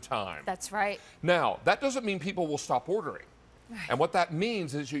Eastern Time. That's right. Now, that doesn't mean people will stop ordering. And what that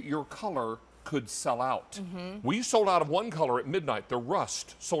means is your color could sell out. We sold out of one color at midnight. The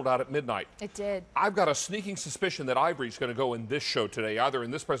rust sold out at midnight. It did. I've got a sneaking suspicion that Ivory's going to go in this show today, either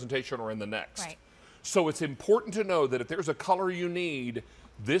in this presentation or in the next. Right. So it's important to know that if there's a color you need,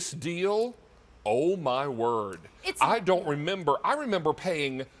 this deal, oh my word. I remember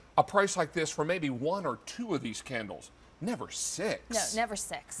paying a price like this for maybe 1 or 2 of these candles. Never 6. No, never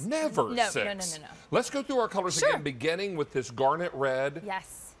 6. Never no, 6. No. Let's go through our colors again, beginning with this garnet red.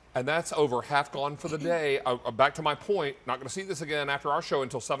 Yes. And that's over half gone for the day. Back to my point, not going to see this again after our show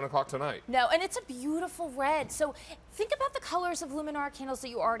until 7 o'clock tonight. No, and it's a beautiful red. So think about the colors of Luminara candles that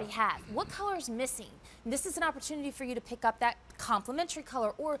you already have. What color is missing? And this is an opportunity for you to pick up that complementary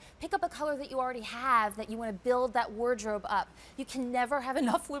color, or pick up a color that you already have that you want to build that wardrobe up. You can never have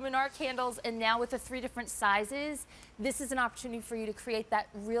enough Luminara candles, and now with the 3 different sizes, this is an opportunity for you to create that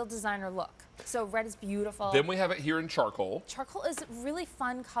real designer look. So red is beautiful. Then we have it here in charcoal. Charcoal is a really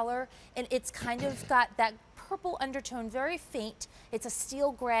fun color, and it's kind of got that purple undertone, very faint. It's a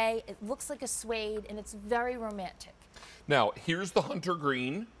steel gray, it looks like a suede, and it's very romantic. Now, here's the hunter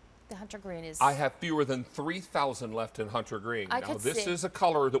green. The hunter green is... I have fewer than 3,000 left in hunter green. I Now, could this see. is a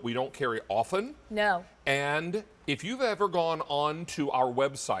color that we don't carry often. No. And if you've ever gone on to our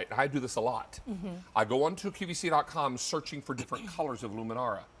website, I do this a lot. I go on to QVC.com searching for different colors of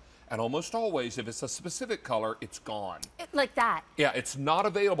Luminara. And almost always, if it's a specific color, it's gone. Like that. Yeah, it's not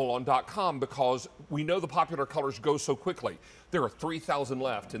available on .com because we know the popular colors go so quickly. There are 3,000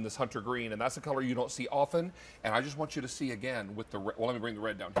 left in this hunter green, and that's a color you don't see often. And I just want you to see again with the red. Well, let me bring the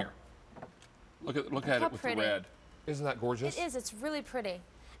red down here. Look at how it with pretty. the red. Isn't that gorgeous? It is. It's really pretty.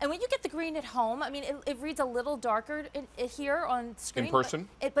 And when you get the green at home, I mean, it reads a little darker here on screen. In person?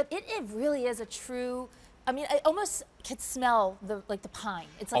 But it really is a true... I mean, I almost could smell the pine.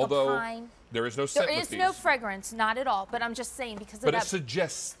 It's like a pine. There is no scent There with is these. no fragrance, not at all. But I'm just saying because of But that. it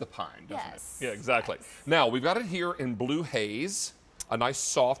suggests the pine, doesn't Yes. it? Yeah, exactly. Now, we've got it here in blue haze, a nice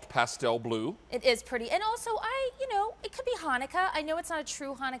soft pastel blue. It is pretty. And also, it could be Hanukkah. I know it's not a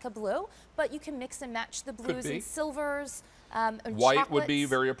true Hanukkah blue, but you can mix and match the blues be. and silvers. And White would be chocolates.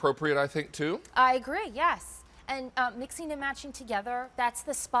 very appropriate, I think, too. I agree, yes. And mixing and matching together, that's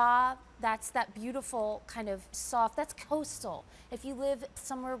the spa, that's that beautiful kind of soft, that's coastal. If you live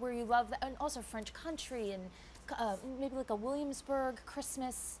somewhere where you love that, and also French country and maybe like a Williamsburg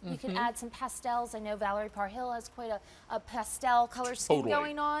Christmas, you can add some pastels. I know Valerie Parr-Hill has quite a pastel color scheme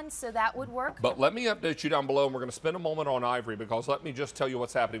going on, so that would work. But let me update you down below, and we're going to spend a moment on Ivory, because let me just tell you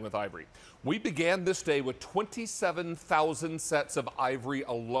what's happening with Ivory. We began this day with 27,000 sets of Ivory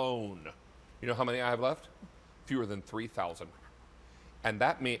alone. You know how many I have left? Fewer than 3,000. And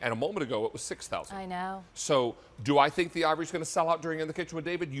and a moment ago it was 6,000. I know. So do I think the Ivory's going to sell out during In the Kitchen with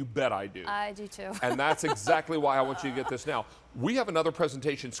David? You bet I do. I do too. And that's exactly why I want you to get this now. We have another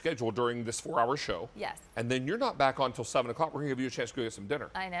presentation scheduled during this 4-hour show. Yes. And then you're not back on until 7 o'clock. We're going to give you a chance to go get some dinner.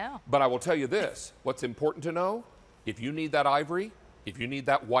 I know. But I will tell you this, what's important to know, if you need that Ivory, if you need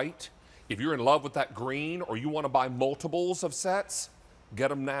that white, if you're in love with that green, or you want to buy multiples of sets, get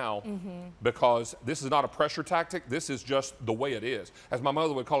them now because this is not a pressure tactic. This is just the way it is. As my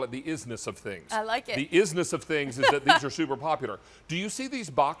mother would call it, the isness of things. I like it. The isness of things is that these are super popular. Do you see these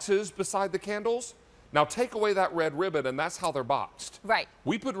boxes beside the candles? Now take away that red ribbon and that's how they're boxed. Right.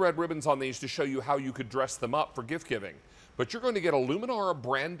 We put red ribbons on these to show you how you could dress them up for gift giving. But you're going to get a Luminara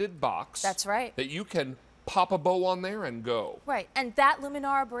branded box. That's right. That you can pop a bow on there and go. Right, and that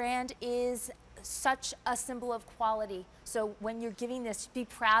Luminara brand is such a symbol of quality. So when you're giving this, be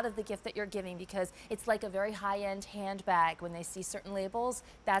proud of the gift that you're giving because it's like a very high-end handbag. When they see certain labels,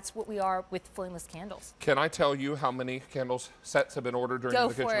 that's what we are with flameless candles. Can I tell you how many candles sets have been ordered during In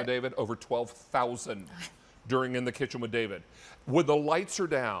the Kitchen with David? Over 12,000 during In the Kitchen with David. When the lights are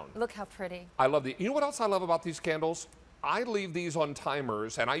down. Look how pretty. I love the, you know what else I love about these candles? I leave these on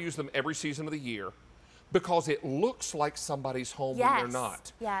timers and I use them every season of the year. Because it looks like somebody's home when they're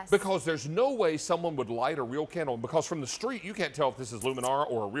not. Yes. Because there's no way someone would light a real candle. Because from the street, you can't tell if this is Luminara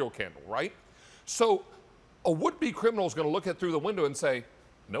or a real candle, right? So a would-be criminal is going to look at through the window and say,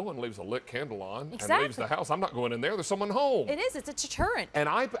 no one leaves a lit candle on and leaves the house. I'm not going in there. There's someone home. It is. It's a deterrent. And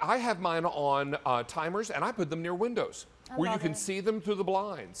I have mine on timers, and I put them near windows where you can see them through the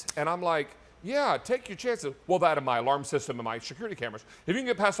blinds. And I'm like, yeah, take your chances. Well, that and my alarm system and my security cameras. If you can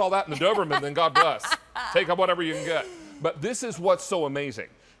get past all that in the Doberman, then God bless. Take up whatever you can get. But this is what's so amazing.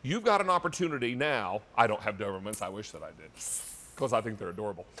 You've got an opportunity now. I don't have Dobermans. I wish that I did because I think they're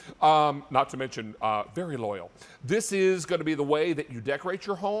adorable. Not to mention very loyal. This is going to be the way that you decorate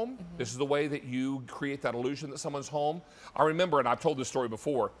your home. This is the way that you create that illusion that someone's home. I remember, and I've told this story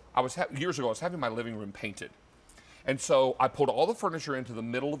before, years ago, I was having my living room painted. And so I pulled all the furniture into the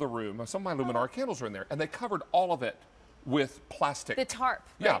middle of the room. Some of my Luminara candles are in there, and they covered all of it with plastic. The tarp.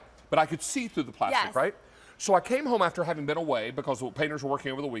 Yeah, right? but I could see through the plastic, Yes. right? So I came home after having been away because the painters were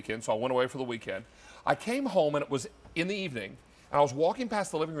working over the weekend, so I went away for the weekend. I came home, and it was in the evening, and I was walking past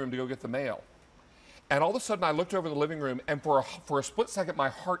the living room to go get the mail. And all of a sudden, I looked over the living room, and for a split second, my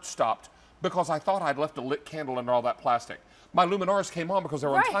heart stopped because I thought I'd left a lit candle under all that plastic. My Luminaras came on because they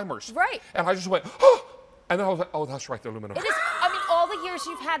were on timers. Right. And I just went, oh! And then I was like, oh, that's right, they're Luminara. It is. I mean, all the years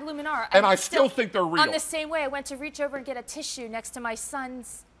you've had Luminara. And I still think they're real. On the same way, I went to reach over and get a tissue next to my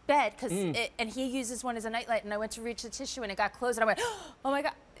son's bed and he uses one as a nightlight. And I went to reach the tissue and it got closed. And I went, oh my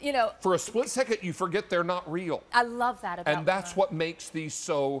God, you know. For a split second, you forget they're not real. I love that about And that's what makes these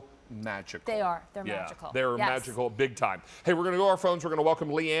so magical. They are. They're magical. They're magical big time. Hey, we're going to go to our phones. We're going to welcome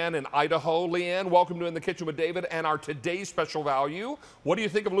Leanne in Idaho. Leanne, welcome to In the Kitchen with David and our today's special value. What do you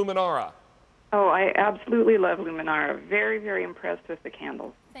think of Luminara? Oh, I absolutely love Luminara. Very, very impressed with the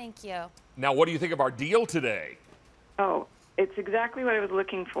candles. Thank you. Now, what do you think of our deal today? Oh, it's exactly what I was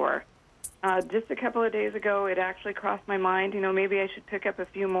looking for. Just a couple of days ago, it actually crossed my mind, you know, maybe I should pick up a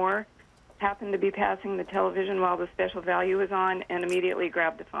few more. Happened to be passing the television while the special value was on and immediately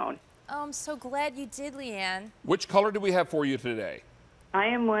grabbed the phone. Oh, I'm so glad you did, Leanne. Which color do we have for you today? I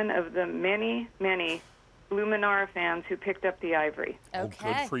am one of the many, many Luminara fans who picked up the ivory. Okay.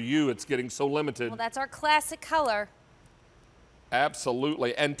 Oh, good for you. It's getting so limited. Well, that's our classic color.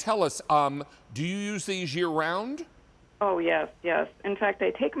 Absolutely. And tell us, do you use these year-round? Oh, yes, yes. In fact,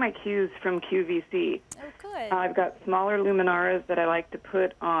 I take my cues from QVC. Oh, good. I've got smaller Luminaras that I like to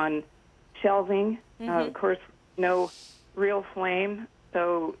put on shelving. Of course, no real flame,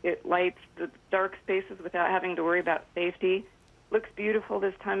 so it lights the dark spaces without having to worry about safety. Looks beautiful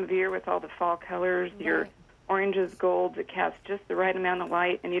this time of year with all the fall colors, your oranges, golds. It casts just the right amount of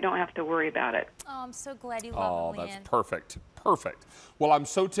light, and you don't have to worry about it. Oh, I'm so glad you love them, Leanne. That's perfect. Perfect. Well, I'm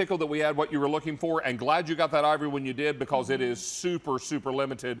so tickled that we had what you were looking for, and glad you got that ivory when you did, because it is super, super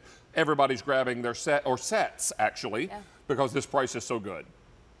limited. Everybody's grabbing their set, or sets, actually, because this price is so good.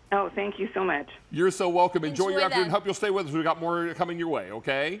 Oh, thank you so much. You're so welcome. Enjoy your afternoon. them. Hope you'll stay with us. We've got more coming your way,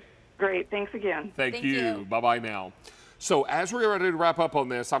 okay? Great. Thanks again. Thank you. Bye-bye now. So as we're ready to wrap up on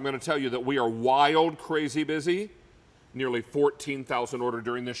this, I'm going to tell you that we are wild, crazy busy. Nearly 14,000 ordered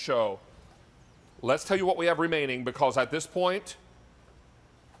during this show. Let's tell you what we have remaining, because at this point,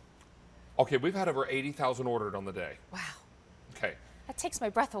 okay, we've had over 80,000 ordered on the day. Wow. Okay. That takes my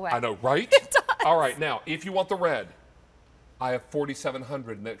breath away. I know, right? It does. All right, now, if you want the red, I have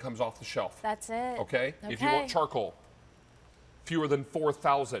 4,700, and that comes off the shelf. That's it. Okay? If you want charcoal, fewer than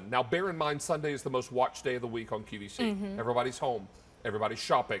 4,000. Now, bear in mind, Sunday is the most watched day of the week on QVC. Everybody's home. Everybody's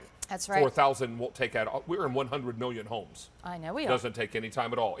shopping. That's right. 4,000 won't take out. We're in 100 million homes. I know we are. Doesn't take any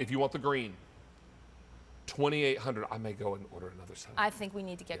time at all. If you want the green, 2,800. I may go and order another set. I think we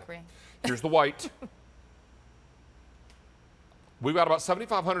need to get green. Here's the white. We've got about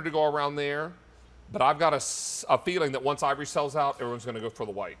 7,500 to go around there, but I've got a feeling that once ivory sells out, everyone's going to go for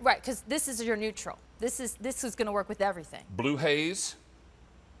the white. Right, because this is your neutral. This is going to work with everything. Blue haze,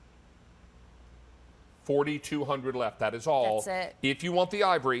 4,200 left. That is all. That's it. If you want the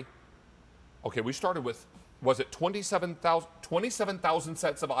ivory, okay, we started with, was it 27,000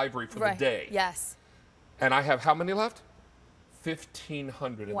 sets of ivory for the day? Yes. And I have how many left?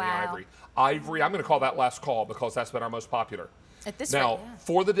 1,500 in Wow. the ivory. Ivory, I'm going to call that last call because that's been our most popular. At this now, rate, yeah.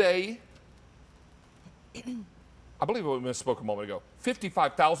 for the day, I believe we misspoke a moment ago.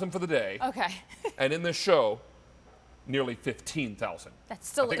 55,000 for the day. Okay. And in this show, nearly 15,000. That's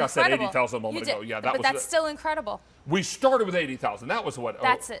still I think incredible. I said 80,000 a moment You did, ago. Yeah, that but was that's still incredible. We started with 80,000. That was what.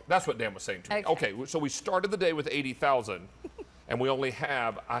 That's it. That's what Dan was saying to me. Okay, so we started the day with 80,000, and we only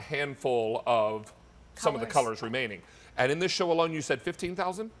have a handful of some of the colors remaining. And in this show alone, you said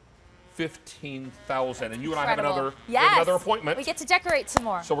 15,000. 15,000, and you and I have another, we have another appointment. We get to decorate some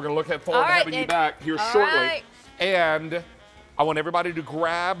more. So we're going to look forward to having you back here shortly. And I want everybody to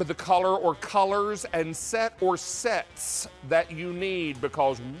grab the color or colors and set or sets that you need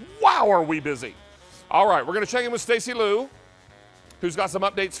because, wow, are we busy. All right, we're going to check in with Stacey Lou, who's got some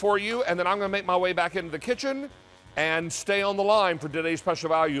updates for you, and then I'm going to make my way back into the kitchen and stay on the line for today's special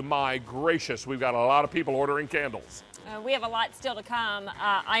value. My gracious, we've got a lot of people ordering candles. We have a lot still to come.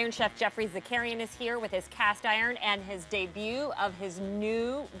 Iron Chef Jeffrey Zakarian is here with his cast iron and his debut of his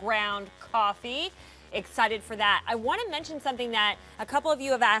new ground coffee. Excited for that. I want to mention something that a couple of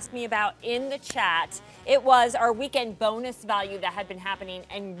you have asked me about in the chat. It was our weekend bonus value that had been happening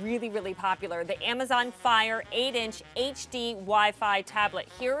and really, really popular. The Amazon Fire 8-inch HD Wi-Fi tablet.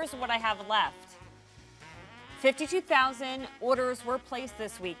 Here's what I have left. 52,000 orders were placed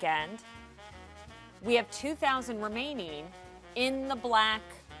this weekend. We have 2,000 remaining in the black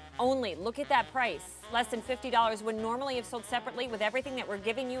only. Look at that price, less than $50, would normally have sold separately with everything that we're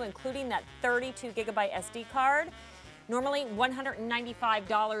giving you, including that 32 gigabyte SD card. Normally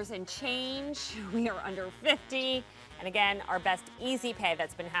 $195 and change. We are under 50. And again, our best easy pay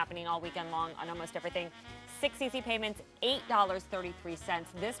that's been happening all weekend long on almost everything. 6 easy payments, $8.33.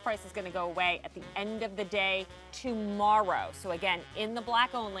 This price is going to go away at the end of the day tomorrow. So again, in the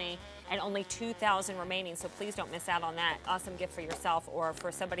black only, and only 2,000 remaining, so please don't miss out on that. Awesome gift for yourself or for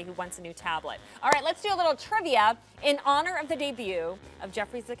somebody who wants a new tablet. All right, let's do a little trivia in honor of the debut of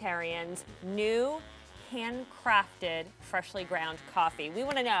Jeffrey Zakarian's new handcrafted, freshly ground coffee. We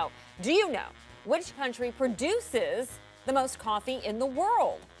want to know, do you know which country produces the most coffee in the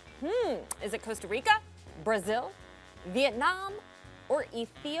world? Is it Costa Rica, Brazil, Vietnam, or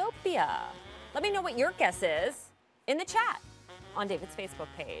Ethiopia? Let me know what your guess is in the chat on David's Facebook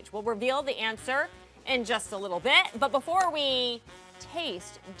page. We'll reveal the answer in just a little bit. But before we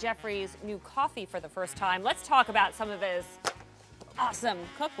taste Jeffrey's new coffee for the first time, let's talk about some of his awesome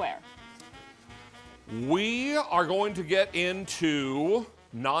cookware. We are going to get into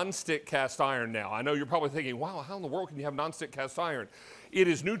non-stick cast iron now. I know you're probably thinking, wow, how in the world can you have non-stick cast iron? It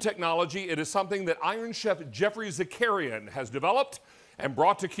is new technology. It is something that Iron Chef Jeffrey Zakarian has developed and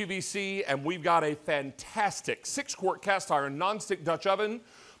brought to QVC, and we've got a fantastic 6-quart cast iron non-stick Dutch oven,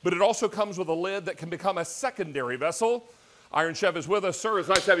 but it also comes with a lid that can become a secondary vessel. Iron Chef is with us. Sir, it's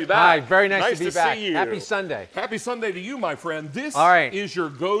nice to have you back. Hi, very nice to be back. See you. Happy Sunday. Happy Sunday to you, my friend. This is your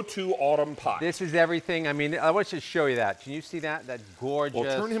go-to autumn pot. This is everything. I mean, I want to show you that. Can you see that? That's gorgeous.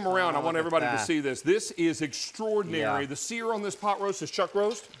 Well, turn him around. I want everybody to see this. This is extraordinary. Yeah. The sear on this pot roast is chuck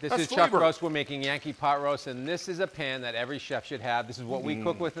roast. This is chuck roast. We're making Yankee pot roast, and this is a pan that every chef should have. This is what we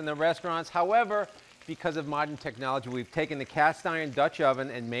cook with in the restaurants. However, because of modern technology, we've taken the cast iron Dutch oven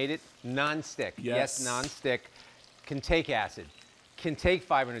and made it non-stick. Yes, non-stick. Can take acid, can take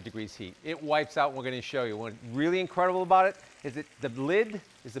 500 degrees heat. It wipes out, and we're going to show you. What's really incredible about it is that the lid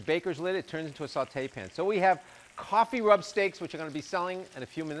is the baker's lid. It turns into a saute pan. So we have coffee rub steaks, which are going to be selling in a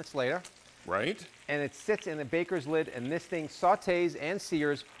few minutes later. Right. And it sits in the baker's lid, and this thing sautes and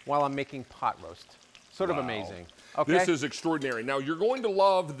sears while I'm making pot roast. Sort of amazing. Okay? This is extraordinary. Now, you're going to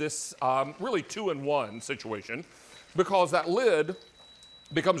love this really 2-in-1 situation because that lid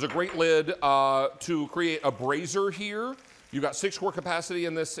becomes a great lid to create a brazier here. You've got 6-quart capacity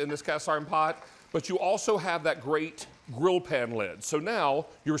in this cast iron pot, but you also have that great grill pan lid. So now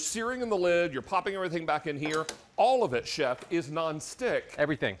you're searing in the lid, you're popping everything back in here. All of it, Chef, is non-stick.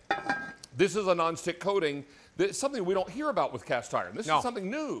 Everything. This is a non-stick coating. It's something we don't hear about with cast iron. This is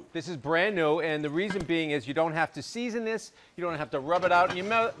something new. This is brand new, and the reason being is you don't have to season this. You don't have to rub it out. And you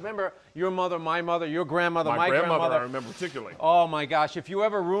remember your mother, my mother, your grandmother, my grandmother. I remember particularly. Oh my gosh! If you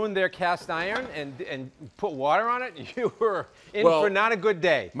ever ruined their cast iron and put water on it, you were in for not a good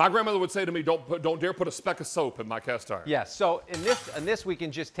day. My grandmother would say to me, "Don't dare put a speck of soap in my cast iron." Yes. So in this we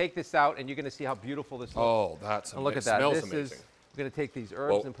can just take this out, and you're going to see how beautiful this looks. Oh, that's amazing. Look at that. Smells this amazing. We're going to take these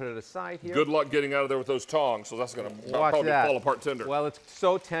herbs and put it aside here. Good luck getting out of there with those tongs, so that's going to probably fall apart tender. Well, it's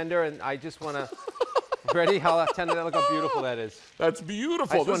so tender, and I just want to Ready? How tender, look how beautiful that is. That's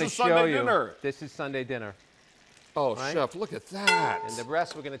beautiful. This is show Sunday you. dinner. This is Sunday dinner. Oh, right? Chef, look at that. And the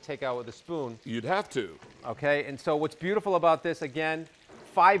rest we're going to take out with a spoon. You'd have to. Okay, and so what's beautiful about this, again,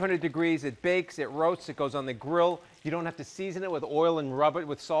 500 degrees, it bakes, it roasts, it goes on the grill. You don't have to season it with oil and rub it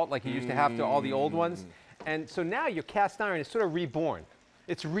with salt like you used to have to all the old ones. And so now your cast iron is sort of reborn.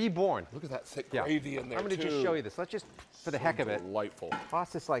 It's reborn. Look at that thick gravy in there, I'm going to just show you this. Let's just, for the heck of it, delightful.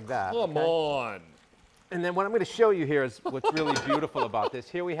 Toss this like that. Come on. And then what I'm going to show you here is what's really beautiful about this.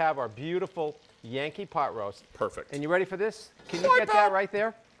 Here we have our beautiful Yankee pot roast. Perfect. And you ready for this? Can you get that right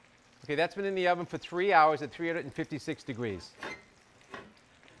there? Okay, that's been in the oven for 3 hours at 356 degrees.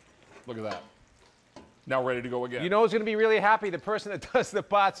 Look at that. Now ready to go again. You know who's going to be really happy? The person that does the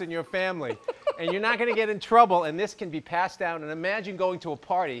pots in your family. And you're not going to get in trouble, and this can be passed down. And imagine going to a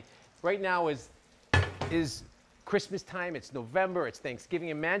party. Right now is Christmas time. It's November. It's Thanksgiving.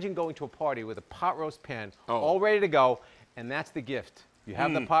 Imagine going to a party with a pot roast pan all ready to go, and that's the gift. You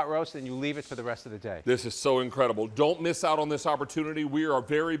have the pot roast, and you leave it for the rest of the day. This is so incredible. Don't miss out on this opportunity. We are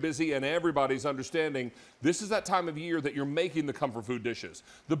very busy, and everybody's understanding this is that time of year that you're making the comfort food dishes.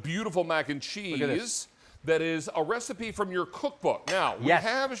 The beautiful mac and cheese that is a recipe from your cookbook. Now, we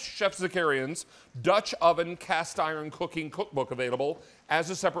have Chef Zakarian's Dutch oven cast iron cooking cookbook available as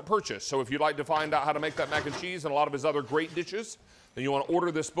a separate purchase. So if you'd like to find out how to make that mac and cheese and a lot of his other great dishes, then you want to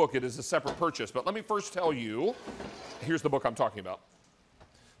order this book. It is a separate purchase. But let me first tell you, here's the book I'm talking about.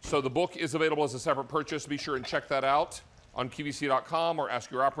 So the book is available as a separate purchase. Be sure and check that out on QVC.com or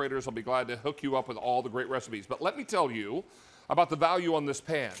ask your operators. I'll be glad to hook you up with all the great recipes. But let me tell you about the value on this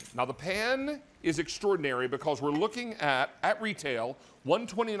pan. Now the pan is extraordinary because we're looking at retail,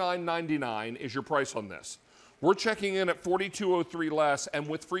 $129.99 is your price on this. We're checking in at $42.03 less, and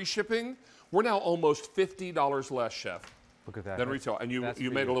with free shipping, we're now almost $50 less, Chef. Look at that. Than retail. And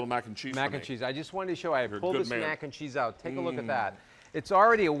you made a little mac and cheese Mac and cheese. I just wanted to show I pulled this man. mac and cheese out. Take a look at that. It's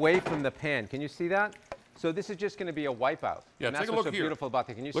already away from the pan. Can you see that? So this is just going to be a wipeout. Yeah, and take that's a what's look so here. beautiful about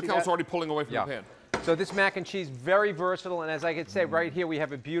it. Can you Look see how that? it's already pulling away from the pan. So this mac and cheese, very versatile, and as I could say, right here we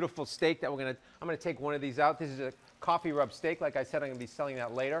have a beautiful steak that I'm gonna take one of these out. This is a coffee rub steak. Like I said, I'm gonna be selling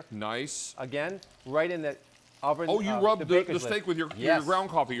that later. Nice. Again, right in the oven. Oh, you rubbed the baker's steak lid. with your ground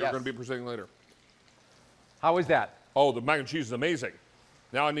coffee you're going to be presenting later. How is that? Oh, the mac and cheese is amazing.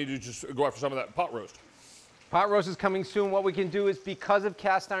 Now I need to just go after some of that pot roast. Pot roast is coming soon. What we can do is, because of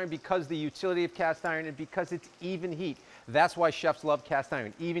cast iron, because the utility of cast iron, and because it's even heat. That's why chefs love cast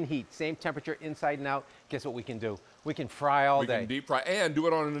iron. Even heat, same temperature inside and out. Guess what we can do? We can fry all day. We can deep fry and do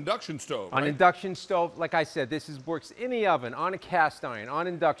it on an induction stove. On induction stove, like I said, this works in the oven, on a cast iron, on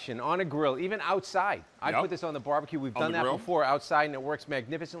induction, on a grill, even outside. I put this on the barbecue. We've done that before outside, and it works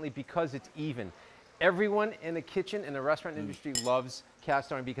magnificently because it's even. Everyone in the kitchen and the restaurant industry loves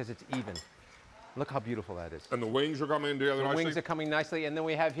cast iron because it's even. Look how beautiful that is. And the wings are coming together nicely? The wings are coming nicely. And then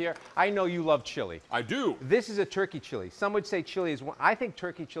we have here, I know you love chili. I do. This is a turkey chili. Some would say chili is one, I think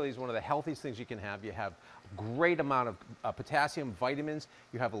turkey chili is one of the healthiest things you can have. You have a great amount of potassium, vitamins.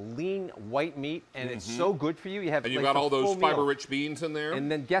 You have a lean white meat, and it's so good for you. You have and you've got all those fiber-rich beans in there.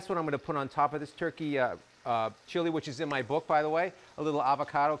 And then guess what I'm going to put on top of this turkey chili, which is in my book, by the way? A little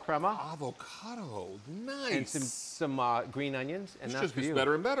avocado crema. Avocado, nice. And some green onions. And this that's just gets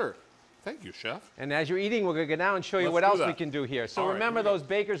better and better. Thank you, Chef. And as you're eating, we're going to go down and show you what else we can do here. So remember those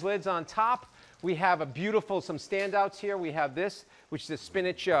baker's lids on top. We have a beautiful, some standouts here. We have this, which is a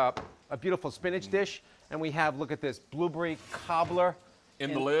spinach, a beautiful spinach dish. And we have, look at this, blueberry cobbler.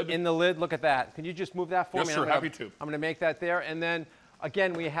 In the lid? In the lid, look at that. Can you just move that for me? Yes, sir, happy to. I'm going to make that there. And then,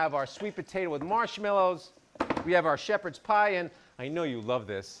 again, we have our sweet potato with marshmallows. We have our shepherd's pie, and I know you love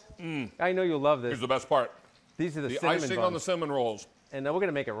this. I know you love this. Here's the best part. These are the cinnamon icing buns. on the cinnamon rolls. And then we're going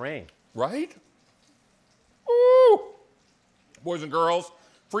to make it rain. Right? Ooh! Boys and girls,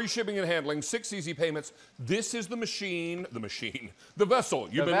 free shipping and handling, 6 easy payments. This is the vessel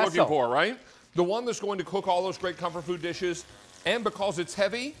you've been looking for, right? The one that's going to cook all those great comfort food dishes. And because it's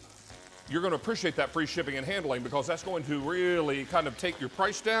heavy, you're going to appreciate that free shipping and handling because that's going to really kind of take your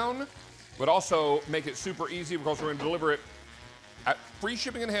price down, but also make it super easy because we're going to deliver it at free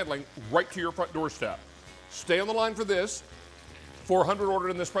shipping and handling right to your front doorstep. Stay on the line for this. 400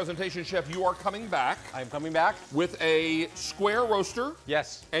 ordered in this presentation, Chef. You are coming back. I'm coming back. With a square roaster.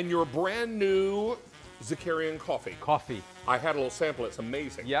 Yes. And your brand new Zakarian coffee. Coffee. I had a little sample. It's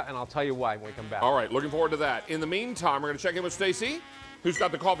amazing. Yeah, and I'll tell you why when we come back. All right, looking forward to that. In the meantime, we're going to check in with Stacy, who's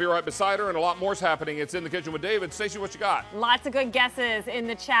got the coffee right beside her, and a lot more's happening. It's In the Kitchen with David. Stacy, what you got? Lots of good guesses in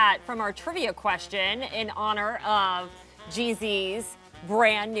the chat from our trivia question in honor of GZ's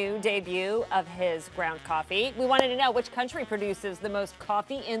brand new debut of his ground coffee. We wanted to know which country produces the most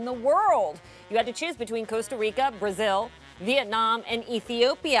coffee in the world. You had to choose between Costa Rica, Brazil, Vietnam, and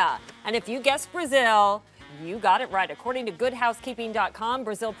Ethiopia. And if you guessed Brazil, you got it right. According to GoodHousekeeping.com,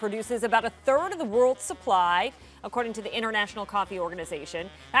 Brazil produces about 1/3 of the world's supply, according to the International Coffee Organization.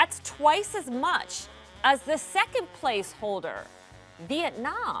 That's twice as much as the second place holder,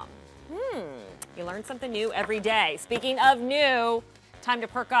 Vietnam. You learn something new every day. Speaking of new, time to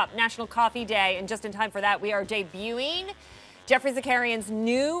perk up. National Coffee Day. And just in time for that, we are debuting Jeffrey Zakarian's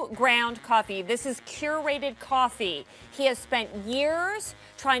new ground coffee. This is curated coffee. He has spent years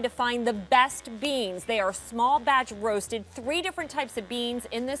trying to find the best beans. They are small batch roasted, 3 different types of beans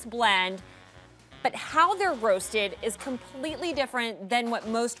in this blend. But how they're roasted is completely different than what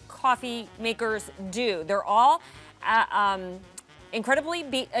most coffee makers do. They're all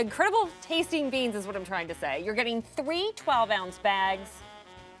incredible tasting beans is what I'm trying to say. You're getting 3 12-ounce bags,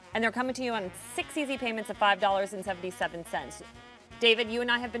 and they're coming to you on 6 easy payments of $5.77. David, you and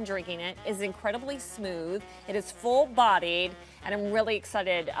I have been drinking it. It is incredibly smooth. It is full-bodied, and I'm really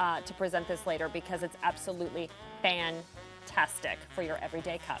excited to present this later because it's absolutely fantastic for your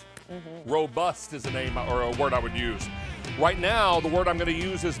everyday cup. Robust is a name or a word I would use. Right now, the word I'm going to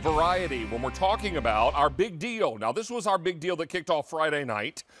use is variety when we're talking about our big deal. Now, this was our big deal that kicked off Friday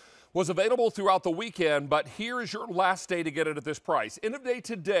night, was available throughout the weekend, but here is your last day to get it at this price. End of day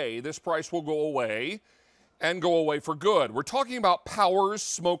today, this price will go away and go away for good. We're talking about Powers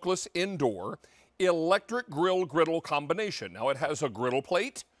Smokeless Indoor Electric Grill Griddle Combination. Now, it has a griddle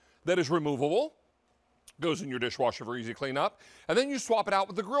plate that is removable. Goes in your dishwasher for easy cleanup. And then you swap it out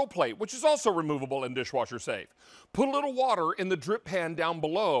with the grill plate, which is also removable and dishwasher safe. Put a little water in the drip pan down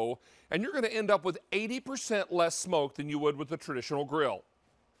below, and you're going to end up with 80% less smoke than you would with the traditional grill,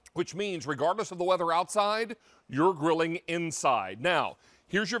 which means regardless of the weather outside, you're grilling inside. Now,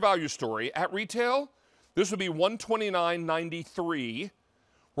 here's your value story. At retail, this would be $129.93.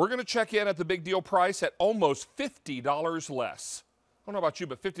 We're going to check in at the big deal price at almost $50 less. I don't know about you,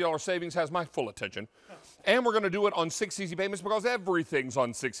 but $50 savings has my full attention. And we're going to do it on 6 easy payments because everything's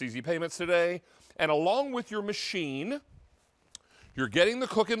on 6 easy payments today. And along with your machine, you're getting the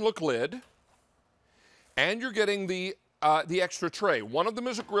Cook and Look lid, and you're getting the extra tray. One of them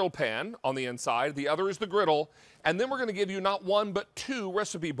is a grill pan on the inside. The other is the griddle. And then we're going to give you not 1, but 2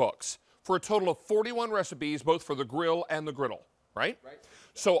 recipe books for a total of 41 recipes, both for the grill and the griddle, right? Right.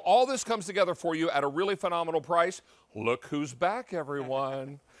 So all this comes together for you at a really phenomenal price. Look who's back,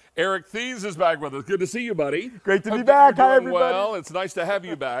 everyone. Eric Thies is back with us. Good to see you, buddy. Great to be back. Hi, everybody. Well, it's nice to have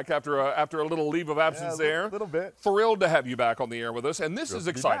you back after a little leave of absence there. A little bit. Thrilled to have you back on the air with us. And this is Thrilled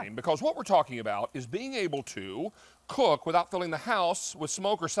to be exciting because what we're talking about is being able to cook without filling the house with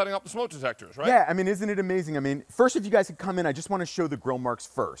smoke or setting up the smoke detectors, right? Yeah, I mean, isn't it amazing? I mean, first, if you guys could come in, I just want to show the grill marks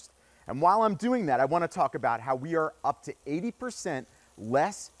first. And while I'm doing that, I want to talk about how we are up to 80%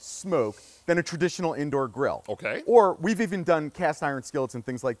 less smoke than a traditional indoor grill. Okay. Or we've even done cast iron skillets and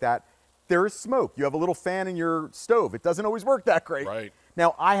things like that. There is smoke. You have a little fan in your stove. It doesn't always work that great. Right.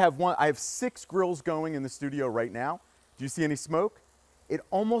 Now, I have 6 grills going in the studio right now. Do you see any smoke? It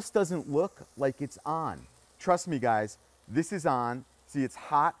almost doesn't look like it's on. Trust me, guys, this is on. See, it's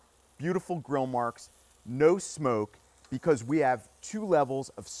hot, beautiful grill marks, no smoke, because we have 2 levels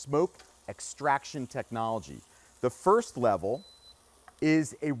of smoke extraction technology. The first level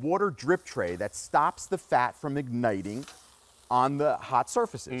is a water drip tray that stops the fat from igniting on the hot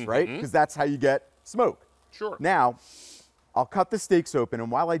surfaces, right? Because that's how you get smoke. Sure. Now, I'll cut the steaks open,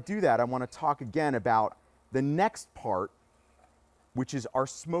 and while I do that, I want to talk again about the next part, which is our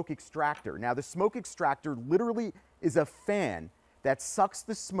smoke extractor. Now, the smoke extractor literally is a fan that sucks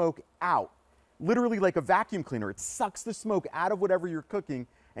the smoke out, literally like a vacuum cleaner. It sucks the smoke out of whatever you're cooking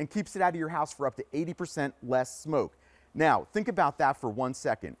and keeps it out of your house for up to 80% less smoke. Now, think about that for 1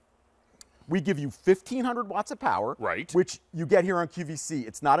 second. We give you 1,500 watts of power, right, which you get here on QVC.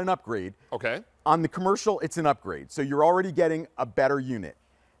 It's not an upgrade. Okay. On the commercial, it's an upgrade. So you're already getting a better unit.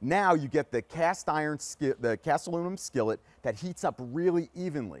 Now you get the cast aluminum skillet that heats up really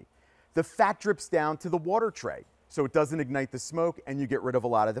evenly. The fat drips down to the water tray, so it doesn't ignite the smoke and you get rid of a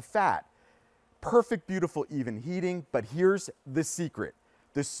lot of the fat. Perfect, beautiful, even heating, but here's the secret.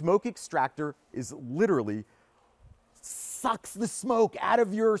 The smoke extractor is literally sucks the smoke out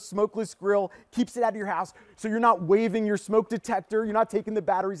of your smokeless grill, keeps it out of your house, so you're not waving your smoke detector, you're not taking the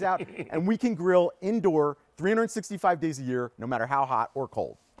batteries out, and we can grill indoor 365 days a year, no matter how hot or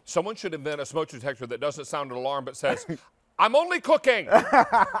cold. Someone should invent a smoke detector that doesn't sound an alarm but says, I'm only cooking.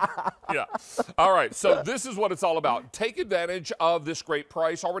 Yeah. All right. So this is what it's all about. Take advantage of this great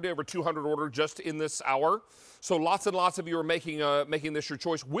price. Already over 200 orders just in this hour. So lots and lots of you are making this your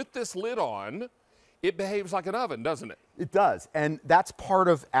choice. With this lid on, it behaves like an oven, doesn't it? It does. And that's part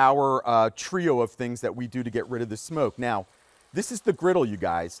of our trio of things that we do to get rid of the smoke. Now, this is the griddle, you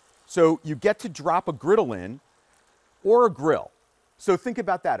guys. So you get to drop a griddle in or a grill. So think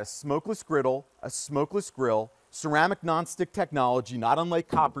about that, a smokeless griddle, a smokeless grill, ceramic nonstick technology, not unlike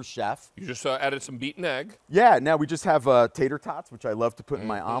Copper Chef. You just added some beaten egg. Yeah, now we just have tater tots, which I love to put in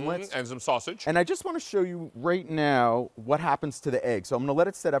my omelets. And some sausage. And I just want to show you right now what happens to the egg. So I'm going to let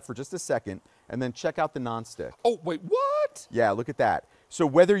it set up for just a second and then check out the nonstick. Oh, wait, what? Yeah, look at that. So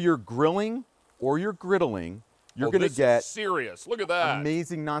whether you're grilling or you're griddling, you're going to get serious. Look at that.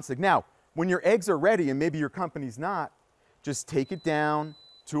 Amazing nonstick. Now, when your eggs are ready and maybe your company's not, just take it down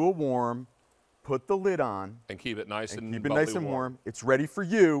to a warm, put the lid on, and keep it nice and keep it nice and warm. It's ready for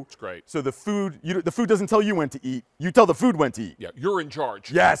you. It's great. So the food doesn't tell you when to eat. You tell the food when to eat. Yeah, you're in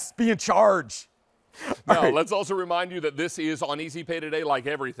charge. Yes, be in charge. Now, let's also remind you that this is on Easy Pay today, like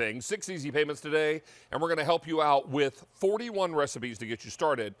everything. 6 easy payments today, and we're going to help you out with 41 recipes to get you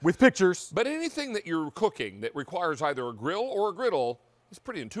started. With pictures. But anything that you're cooking that requires either a grill or a griddle is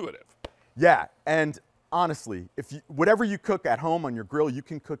pretty intuitive. Yeah, and honestly, whatever you cook at home on your grill, you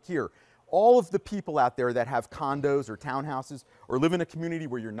can cook here. All of the people out there that have condos or townhouses or live in a community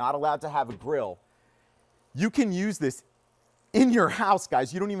where you're not allowed to have a grill, you can use this in your house,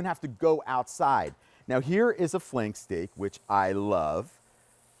 guys. You don't even have to go outside. Now, here is a flank steak, which I love.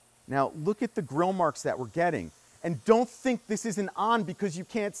 Now, look at the grill marks that we're getting. And don't think this isn't on because you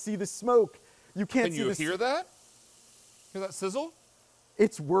can't see the smoke. You can't see the Can you hear that? Hear that sizzle?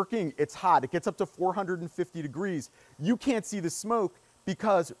 It's working. It's hot. It gets up to 450 degrees. You can't see the smoke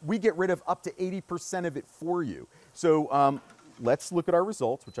because we get rid of up to 80% of it for you. So let's look at our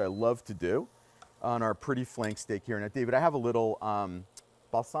results, which I love to do, on our pretty flank steak here. Now, David, I have a little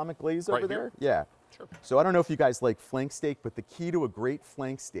balsamic glaze over there. Yeah. Sure. So I don't know if you guys like flank steak, but the key to a great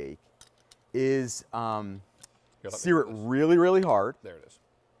flank steak is sear it really, really hard. There it is.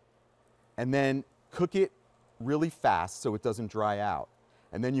 And then cook it really fast so it doesn't dry out.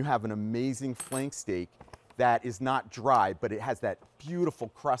 And then you have an amazing flank steak that is not dry, but it has that beautiful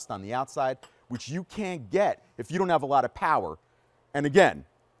crust on the outside, which you can't get if you don't have a lot of power. And again,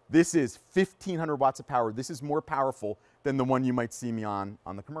 this is 1,500 watts of power. This is more powerful than the one you might see me on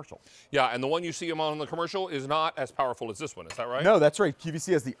the commercial. Yeah, and the one you see him on the commercial is not as powerful as this one. Is that right? No, that's right.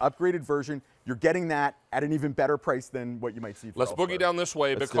 QVC has the upgraded version. You're getting that at an even better price than what you might see. Let's boogie down this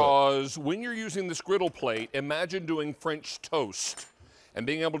way because when you're using this griddle plate, imagine doing French toast and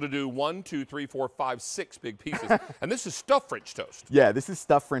being able to do 1, 2, 3, 4, 5, 6 big pieces. And this is stuffed French toast. Yeah, this is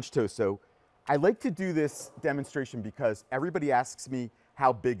stuffed French toast. So I like to do this demonstration because everybody asks me,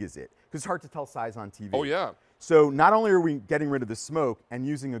 how big is it? Because it's hard to tell size on TV. Oh, yeah. So not only are we getting rid of the smoke and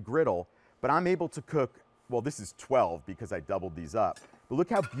using a griddle, but I'm able to cook, well, this is 12 because I doubled these up. But look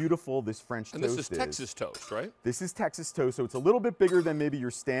how beautiful this French toast is. And this is Texas toast, right? This is Texas toast, so it's a little bit bigger than maybe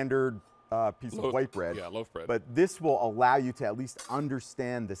your standard piece of white bread. Yeah, loaf bread. But this will allow you to at least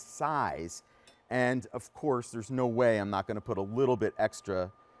understand the size. And of course, there's no way I'm not going to put a little bit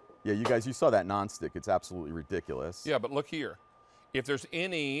extra. Yeah, you guys, you saw that nonstick. It's absolutely ridiculous. Yeah, but look here. If there's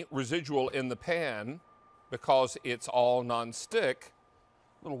any residual in the pan, because it's all nonstick,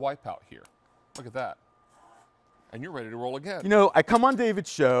 little wipeout here. Look at that. And you're ready to roll again. You know, I come on David's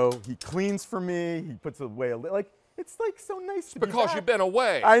show. He cleans for me. He puts away a little. Like, it's like so nice to be because back. You've been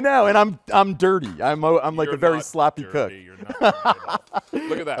away. I know, and I'm dirty. I'm like You're a very not sloppy dirty. cook. You're not dirty at all.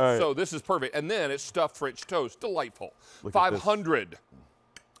 Look at that. All right. So this is perfect. And then it's stuffed French toast. Delightful. Look at this. 500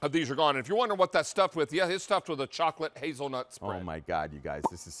 of these are gone. And if you're wondering what that's stuffed with, yeah, it's stuffed with a chocolate hazelnut spread. Oh my God, you guys,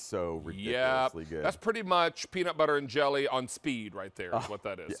 this is so Yeah, ridiculously good. that's pretty much peanut butter and jelly on speed right there is what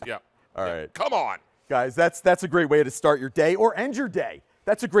that is. Yeah. All right. Come on. Guys, that's a great way to start your day or end your day.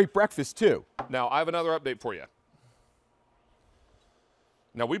 That's a great breakfast too. Now, I have another update for you.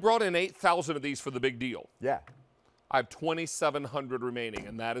 Now, we brought in 8,000 of these for the big deal. Yeah. I have 2,700 remaining,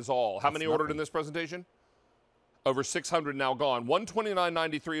 and that is all. How many ordered in this presentation? Over 600 now gone.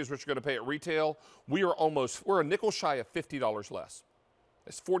 $129.93 is what you're going to pay at retail. We're a nickel shy of $50 less.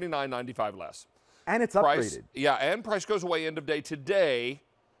 It's $49.95 less. And it's price, upgraded. Yeah, and price goes away end of day today.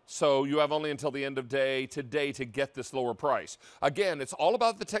 So you have only until the end of day today to get this lower price. Again, it's all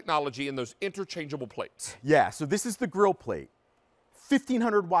about the technology and those interchangeable plates. Yeah, so this is the grill plate.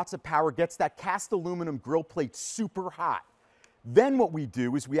 1,500 watts of power gets that cast aluminum grill plate super hot. Then what we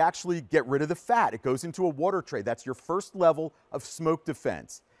do is we actually get rid of the fat. It goes into a water tray. That's your first level of smoke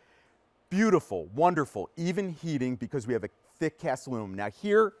defense. Beautiful, wonderful, even heating because we have a thick cast aluminum. Now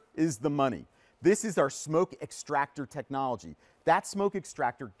here is the money. This is our smoke extractor technology. That smoke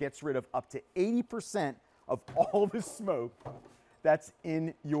extractor gets rid of up to 80% of all the smoke that's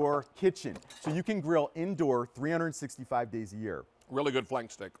in your kitchen. So you can grill indoor 365 days a year. Really good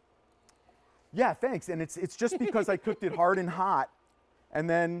flank steak. Yeah, thanks. And it's just because I cooked it hard and hot, and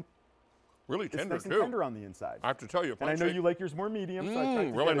then really tender it's nice too. and tender on the inside. I have to tell you, and I know you like yours more medium, so I tried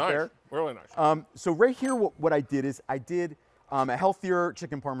to really get it nice. there. Really nice. So right here, what I did is I did a healthier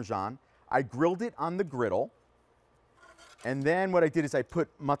chicken parmesan. I grilled it on the griddle, and then what I did is I put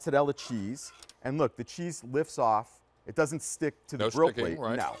mozzarella cheese, and look, the cheese lifts off. It doesn't stick to the grill sticking, plate.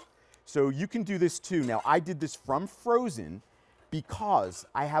 right. No. So you can do this too. Now I did this from frozen because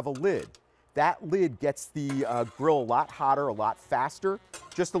I have a lid. That lid gets the grill a lot hotter, a lot faster.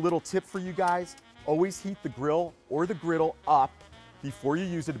 Just a little tip for you guys, always heat the grill or the griddle up before you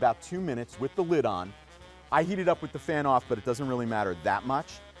use it, about 2 minutes with the lid on. I heat it up with the fan off, but it doesn't really matter that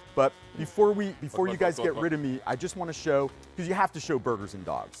much. But before you guys get rid of me, I just want to show, because you have to show burgers and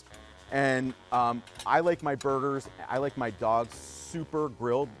dogs. And I like my burgers, I like my dogs super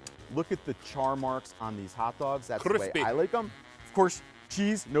grilled. Look at the char marks on these hot dogs. That's Crispy. the way I like them. Of course,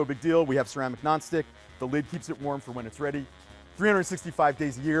 cheese, no big deal. We have ceramic nonstick. The lid keeps it warm for when it's ready. 365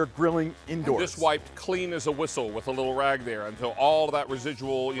 days a year, grilling indoors. Just wiped clean as a whistle with a little rag there until all of that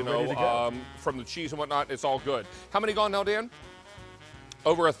residual, you Ready to go. know, from the cheese and whatnot, it's all good. How many gone now, Dan?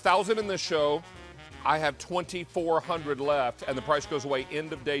 Over 1,000 in this show. I have 2,400 left, and the price goes away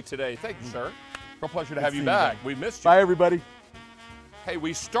end of day today. Thank you, sir. Real pleasure to have you back. We missed you. Bye, everybody. Hey,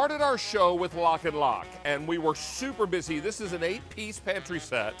 we started our show with Lock and Lock, and we were super busy. This is an 8-piece pantry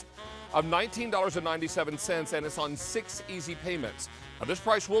set of $19.97, and it's on 6 easy payments. Now, this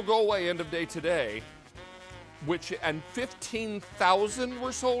price will go away end of day today, and 15,000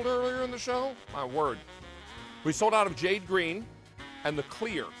 were sold earlier in the show? My word. We sold out of Jade Green and the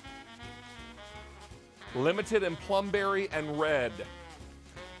Clear. Limited in Plumberry and Red.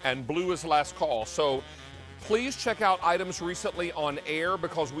 And blue is last call. So please check out items recently on air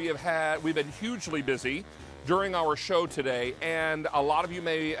because we've been hugely busy during our show today, and a lot of you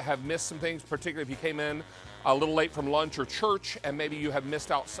may have missed some things, particularly if you came in a little late from lunch or church, and maybe you have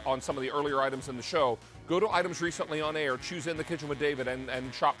missed out on some of the earlier items in the show. Go to items recently on air, choose In the Kitchen with David,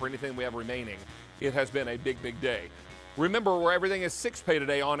 and shop for anything we have remaining. It has been a big, big day. Remember, where everything is 6 pay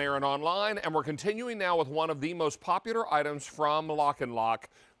today on air and online, and we're continuing now with one of the most popular items from Lock and Lock.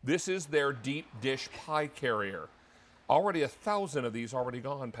 This is their deep dish pie carrier. Already 1,000 of these already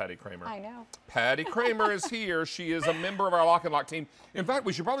gone, Patty Kramer. I know. Patty Kramer is here. She is a member of our Lock and Lock team. In fact,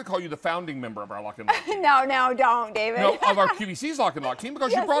 we should probably call you the founding member of our Lock and Lock team. No, don't, David. No, of our QVC's Lock and Lock team,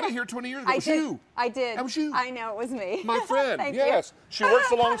 because you brought it here 20 years ago. It was you. I did. That was you. I know, it was me. My friend, Thank yes. you. She works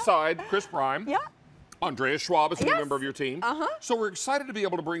alongside Chris Prime. Yeah. Andreas Schwab is a new Yes. member of your team. Uh-huh. So we're excited to be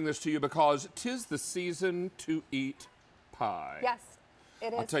able to bring this to you because 'tis the season to eat pie. Yes,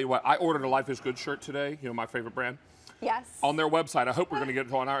 it is. I'll tell you what, I ordered a Life is Good shirt today, you know, my favorite brand. Yes. On their website, I hope we're going to get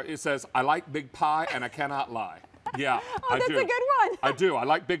it on our, it says, I like big pie and I cannot lie. Yeah, Oh, that's do. a good one. I do. I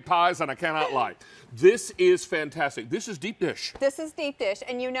like big pies and I cannot lie. This is fantastic. This is deep dish. This is deep dish,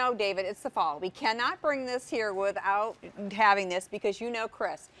 and you know, David, it's the fall. We cannot bring this here without having this because you know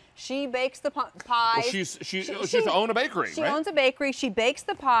Chris. She bakes the pies. Well, she owns a bakery, She right? owns a bakery. She bakes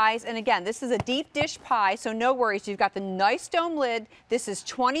the pies, and again, this is a deep dish pie, so no worries. You've got the nice dome lid. This is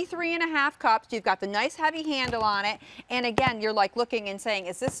 23.5 cups. You've got the nice heavy handle on it, and again, you're like looking and saying,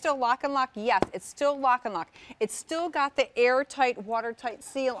 is this still Lock and Lock? Yes, it's still Lock and Lock. It's still got the airtight, watertight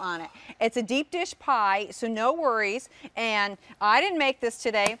seal on it. It's a deep dish pie, so no worries, and I didn't make this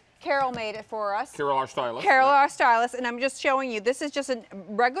today. Carol made it for us. Carol, our stylist. Carol, our stylist, and I'm just showing you. This is just a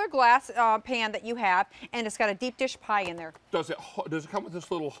regular glass pan that you have, and it's got a deep dish pie in there. Does it come with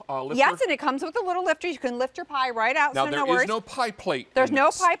this little lifter? Yes, and it comes with a little lifter. You can lift your pie right out. Now, so there no worries. is no pie plate. There's in no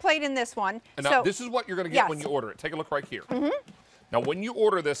this. pie plate in this one. And now, this is what you're going to get when you order it. Take a look right here. Now, when you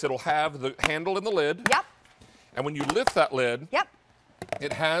order this, it'll have the handle in the lid. Yep. And when you lift that lid, yep,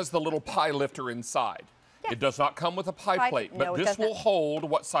 it has the little pie lifter inside. It does not come with a pie plate, but no, it this doesn't. will hold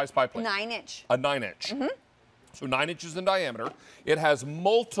what size pie plate? 9-inch. A 9-inch. So 9 inches in diameter. It has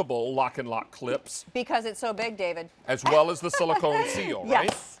multiple Lock and Lock clips, Because it's so big, David. as well as the silicone seal,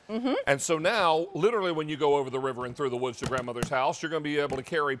 right? Yes. And so now, literally, when you go over the river and through the woods to grandmother's house, you're going to be able to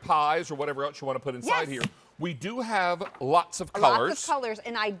carry pies or whatever else you want to put inside Yes. here. We do have lots of colors. Lots of colors,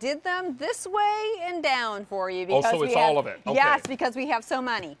 and I did them this way and down for you. Oh, Because so it's we have, all of it. Okay. Yes, because we have so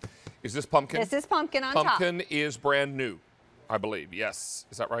many. Is this pumpkin? This is pumpkin on top. Pumpkin is brand new, I believe. Yes.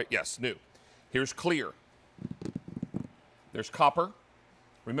 Is that right? Yes, new. Here's clear. There's copper.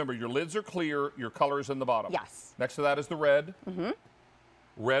 Remember, your lids are clear, your color is in the bottom. Yes. Next to that is the red. Mm-hmm.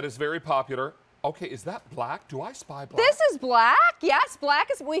 Red is very popular. Okay, is that black? Do I spy black? This is black. Yes, black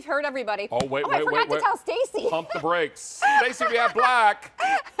is. We've heard everybody. Oh, wait, I forgot to tell Stacy. Pump the brakes. Stacy, we have black.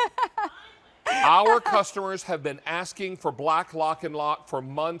 Our customers have been asking for black lock and lock for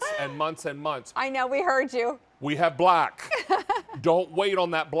months and months and months. I know, we heard you. We have black. Don't wait on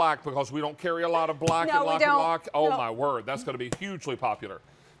that black because we don't carry a lot of black No, and we lock and don't. lock. Oh, No. my word. That's going to be hugely popular.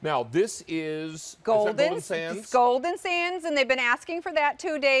 Now, this is Golden, Golden Sands. it's Golden Sands, and they've been asking for that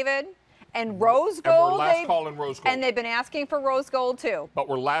too, David. And rose gold. And we're last calling rose gold. And they've been asking for rose gold too. But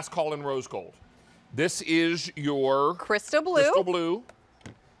we're last calling rose gold. This is your Crystal blue. Crystal blue.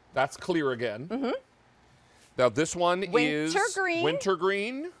 That's clear again. Mm-hmm. Now this one is green. winter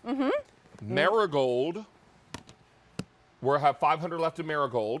green. Mm-hmm. Marigold. We'll have 500 left in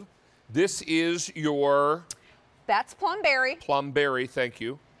marigold. This is your That's plum berry. plum berry. Thank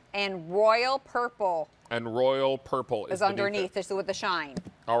you. And royal purple And royal purple is beneath underneath. it. This is with the shine.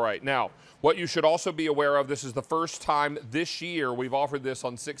 All right. Now, what you should also be aware of, this is the first time this year we've offered this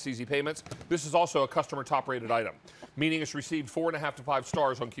on 6 easy payments. This is also a customer top rated item, meaning it's received 4.5 to 5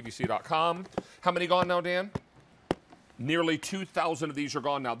 stars on QVC.com. How many gone now, Dan? Nearly 2,000 of these are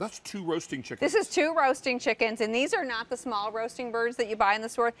gone now. That's 2 roasting chickens. This is 2 roasting chickens, and these are not the small roasting birds that you buy in the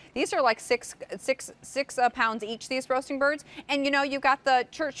store. These are like six pounds each, these roasting birds. And you know, you've got the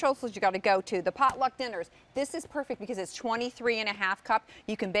church socials you got to go to, the potluck dinners. This is perfect because it's 23.5 cup.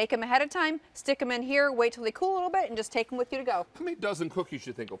 You can bake them ahead of time, stick them in here, wait till they cool a little bit, and just take them with you to go. How many dozen cookies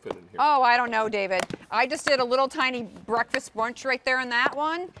do you think will fit in here? Oh, I don't know, David. I just did a little tiny breakfast brunch right there in that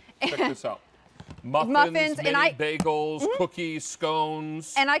one. Check this out. Muffins, mini bagels, cookies,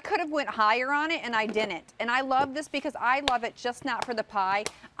 scones. And I could have went higher on it, and I didn't. And I love this because I love it just not for the pie.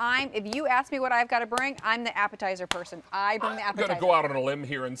 If you ask me what I've got to bring, I'm the appetizer person. I bring the I'm appetizer. going to go out on a limb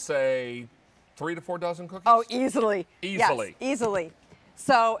here and say 3 to 4 dozen cookies. Oh, easily. Easily. Yes, easily.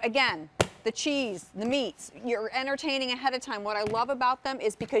 So again, the cheese, the meats, you're entertaining ahead of time. What I love about them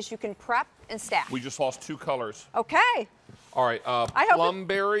is because you can prep and stack. We just lost 2 colors. Okay. All right, hope plum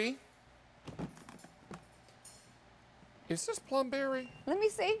berry. Is this plum berry? Let me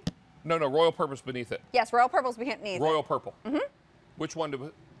see. No, royal purple's beneath it. Yes, royal purple's beneath it. Royal purple. Mm-hmm. Which one do we?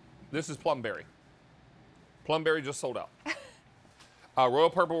 This is plum berry. Plum berry just sold out. Royal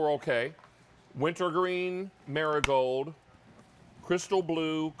purple, we're okay. Winter green, marigold, crystal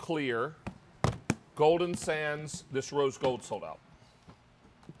blue, clear, golden sands. This rose gold sold out.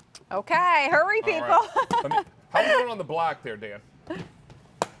 Okay, hurry, people. All right. How are we doing on the black there, Dan?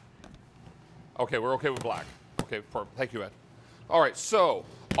 Okay, we're okay with black. Okay, perfect. Thank you, Ed. All right, so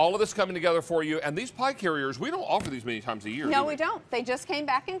all of this coming together for you. And these pie carriers, we don't offer these many times a year. No, do we don't. They just came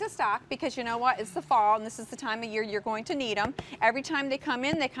back into stock because you know what? It's the fall, and this is the time of year you're going to need them. Every time they come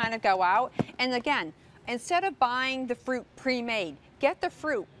in, they kind of go out. And again, instead of buying the fruit pre-made, get the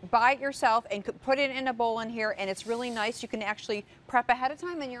fruit, buy it yourself, and put it in a bowl in here, and it's really nice. You can actually prep ahead of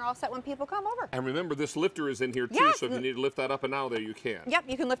time, and you're all set when people come over. And remember, this lifter is in here too, Yes. so if you need to lift that up and out of there, you can. Yep,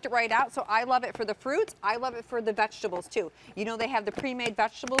 you can lift it right out. So I love it for the fruits. I love it for the vegetables too. You know, they have the pre-made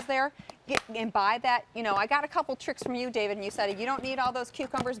vegetables there. And buy that. You know, I got a couple tricks from you, David, and you said you don't need all those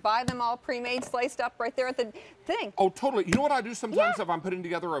cucumbers. Buy them all pre-made, sliced up right there at the thing. Oh, totally. You know what I do sometimes if I'm putting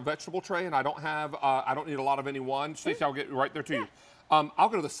together a vegetable tray and I don't have, I don't need a lot of any one. Stacey, I'll get right there to you. I'll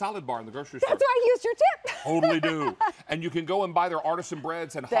go to the salad bar in the grocery store. That's why I used your tip. Totally do. And you can go and buy their artisan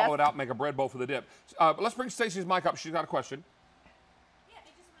breads and hollow it out and make a bread bowl for the dip. Let's bring Stacey's mic up. She's got a question. I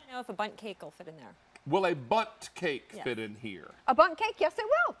just want to know if a bundt cake will fit in there. Will a bundt cake fit in here? A bundt cake? Yes, it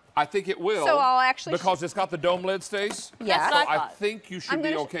will. I think it will. So I'll actually because it's got the dome lid, Stace. Yes. So I think you should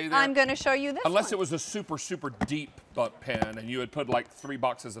be okay there. I'm going to show you this Unless one. it was a super, super deep bundt pan and you had put like 3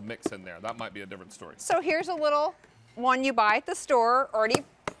 boxes of mix in there. That might be a different story. So here's a little one you buy at the store, already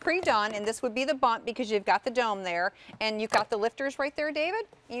pre-done, and this would be the bundt because you've got the dome there, and you've got the lifters right there, David.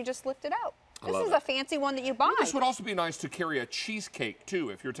 You just lift it out. This is a fancy one that you buy. This would also be nice to carry a cheesecake too,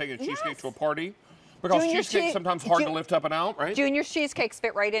 if you're taking a cheesecake to a party. Because Junior cheesecake's sometimes hard to lift up and out, right? Junior's cheesecakes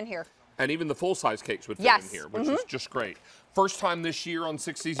fit right in here. And even the full-size cakes would fit Yes. in here, which is just great. First time this year on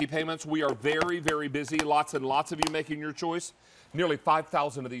 6 Easy Payments. We are very, very busy. Lots and lots of you making your choice. Nearly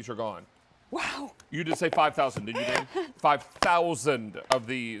 5,000 of these are gone. Wow. You did say 5,000, didn't you, Dan? 5,000 of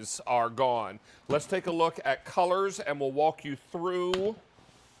these are gone. Let's take a look at colors, and we'll walk you through.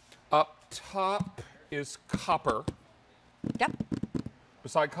 Up top is copper. Yep.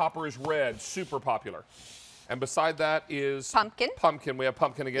 Beside copper is red, super popular. And beside that is pumpkin. Pumpkin. We have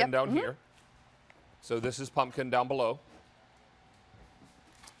pumpkin again Yep. down here. So this is pumpkin down below.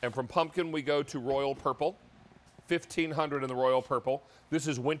 And from pumpkin, we go to royal purple. 1,500 in the royal purple. This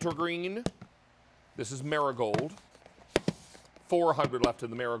is wintergreen. This is marigold. 400 left in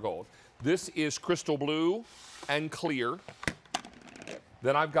the marigold. This is crystal blue and clear.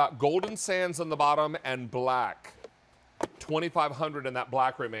 Then I've got golden sands on the bottom and black. 2,500 in that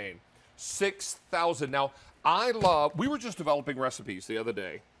black remain. 6,000. Now, we were just developing recipes the other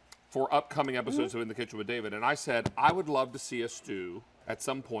day for upcoming episodes of In the Kitchen with David, and I said, I would love to see us do, at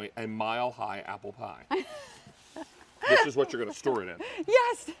some point, a mile-high apple pie. This is what you're going to store it in.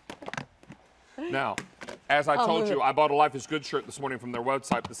 Yes. Now, as I told you, I bought a Life is Good shirt this morning from their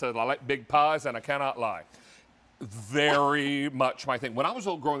website that said, I like big pies, and I cannot lie. Very much my thing. When I was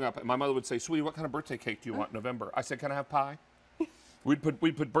growing up, my mother would say, sweetie, what kind of birthday cake do you want in November? I said, can I have pie? We'd put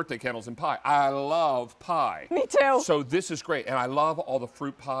birthday candles in pie. I love pie. Me too. So this is great. And I love all the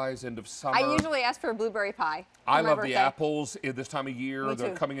fruit pies, end of summer. I usually ask for a blueberry pie. I love the apples at this time of year. Me They're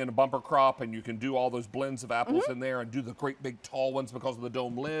too. coming in a bumper crop, and you can do all those blends of apples in there and do the great big tall ones because of the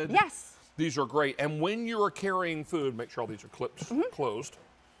dome lid. Yes. These are great. And when you're carrying food, make sure all these are clips closed.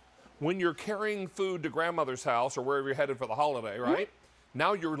 When you're carrying food to grandmother's house or wherever you're headed for the holiday, right?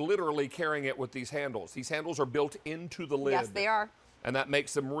 Now you're literally carrying it with these handles. These handles are built into the lid. Yes, they are. And that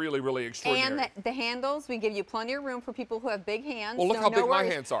makes them really, really extraordinary. And the handles, we give you plenty of room for people who have big hands. Well, look how big my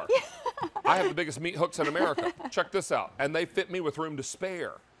worries. hands are. I have the biggest meat hooks in America. Check this out. And they fit me with room to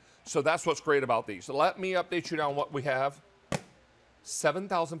spare. So that's what's great about these. So let me update you now on what we have.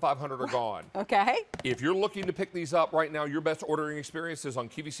 7,500 are gone. Okay. If you're looking to pick these up right now, your best ordering experience is on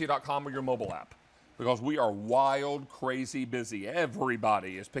QVC.com or your mobile app. Because we are wild, crazy busy.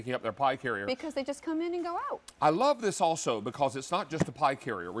 Everybody is picking up their pie carrier. Because they just come in and go out. I love this also because it's not just a pie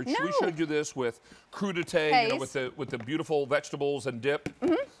carrier. We showed you this with crudité, you know, with the beautiful vegetables and dip.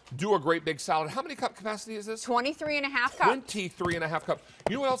 Do a great big salad. How many cup capacity is this? 23 and a half cups. 23 and a half cups.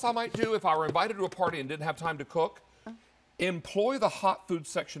 You know what else I might do if I were invited to a party and didn't have time to cook? Employ the hot food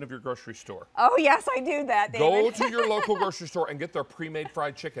section of your grocery store. Oh, yes, I do that, David. Go to your local grocery store and get their pre-made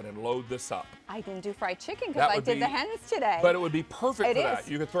fried chicken and load this up. I didn't do fried chicken because I did the hens today. But it would be perfect for that. is.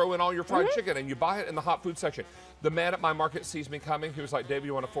 You could throw in all your fried chicken and you buy it in the hot food section. The man at my market sees me coming. He was like, Dave,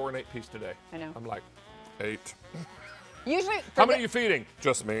 you want a 4 and 8 piece today? I know. I'm like, 8. Usually, How many are you feeding?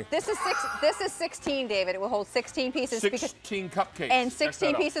 Just me. This is 16, David. It will hold 16 pieces. 16 cupcakes. And Check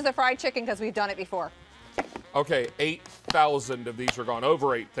 16 that out. pieces of fried chicken because we've done it before. Okay, 8,000 of these are gone.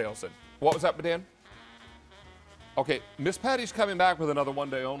 Over 8,000. What was that, Dan? Okay, Miss Patty's coming back with another one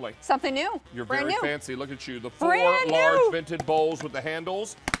day only. Something new. You're Brand very new. fancy. Look at you. The 4 Brand large new. vented bowls with the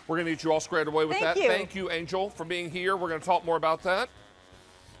handles. We're going to get you all squared away with Thank that. you. Thank you, Angel, for being here. We're going to talk more about that.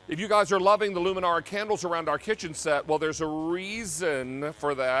 If you guys are loving the Luminara candles around our kitchen set, well, there's a reason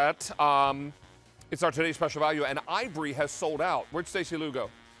for that. It's our today's special value, and Ivory has sold out. Where'd Stacey Lou go?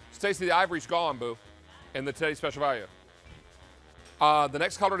 Stacey, the Ivory's gone, boo, in the today's special value. The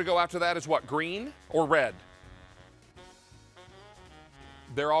next color to go after that is what, green or red?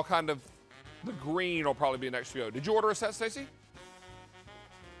 They're all kind of, the green will probably be next to go. Did you order a set, Stacey?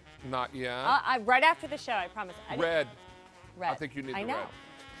 Not yet. Right after the show, I promise. Red. Red. I think you need I the know. red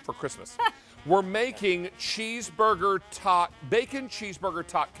for Christmas. We're making bacon cheeseburger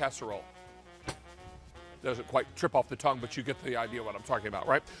tot casserole. Doesn't quite trip off the tongue, but you get the idea what I'm talking about,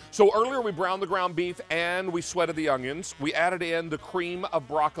 right? So earlier we browned the ground beef and we sweated the onions. We added in the cream of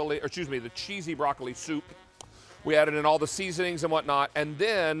broccoli, or excuse me, the cheesy broccoli soup. We added in all the seasonings and whatnot, and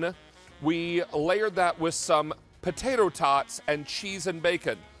then we layered that with some potato tots and cheese and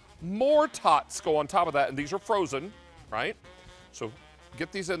bacon. More tots go on top of that, and these are frozen, right? So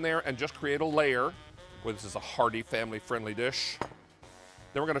get these in there and just create a layer. Well, this is a hearty, family-friendly dish.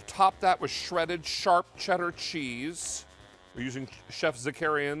 Then we're going to top that with shredded sharp cheddar cheese. We're using Chef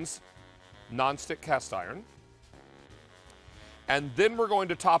Zakarian's nonstick cast iron. And then we're going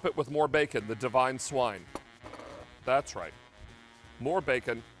to top it with more bacon, the Divine Swine. That's right. More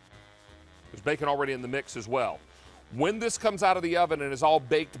bacon. There's bacon already in the mix as well. When this comes out of the oven and is all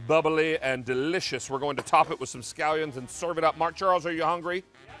baked, bubbly, and delicious, we're going to top it with some scallions and serve it up. Mark Charles, are you hungry?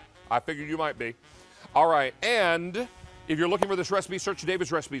 I figured you might be. All right, and if you're looking for this recipe, search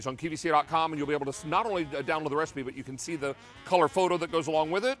David's Recipes on QVC.com, and you'll be able to not only download the recipe, but you can see the color photo that goes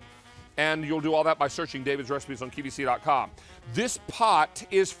along with it. And you'll do all that by searching David's Recipes on QVC.com. This pot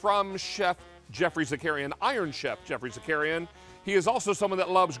is from Chef Jeffrey Zakarian, Iron Chef Jeffrey Zakarian. He is also someone that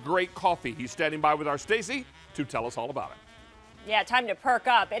loves great coffee. He's standing by with our Stacey to tell us all about it. Yeah, time to perk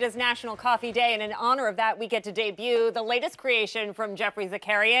up. It is National Coffee Day, and in honor of that, we get to debut the latest creation from Jeffrey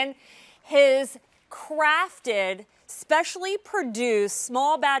Zakarian, his crafted, specially produced,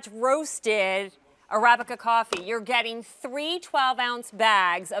 small batch roasted Arabica Coffee. You're getting 3 12-ounce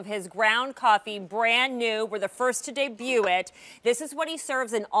bags of his ground coffee, brand new. We're the first to debut it. This is what he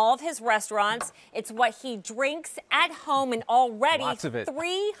serves in all of his restaurants. It's what he drinks at home, and already Lots of it.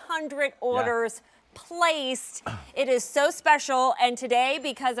 300 orders placed. It is so special, and today,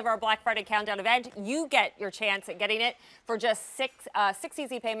 because of our Black Friday Countdown event, you get your chance at getting it for just six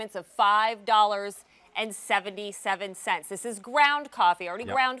easy payments of $5.77. This is ground coffee, already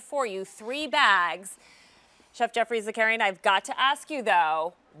ground for you, 3 bags. Chef Jeffrey Zakarian, I've got to ask you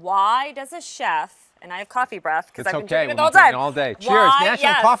though, why does a chef, and I have coffee breath because I've been drinking it all day. All day. Cheers,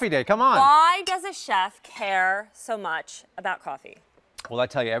 National Coffee Day, come on. Why does a chef care so much about coffee? Well, I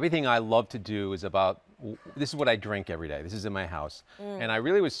tell you, everything I love to do is about, this is what I drink every day. This is in my house. And I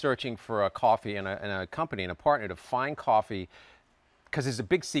really was searching for a coffee and a company and a partner to find coffee, because there's a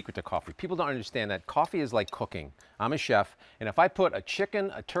big secret to coffee. People don't understand that coffee is like cooking. I'm a chef, and if I put a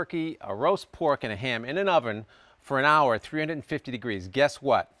chicken, a turkey, a roast pork, and a ham in an oven for an hour at 350 degrees, guess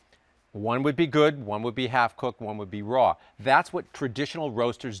what? One would be good, one would be half cooked, one would be raw. That's what traditional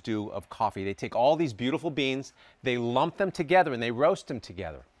roasters do of coffee. They take all these beautiful beans, they lump them together, and they roast them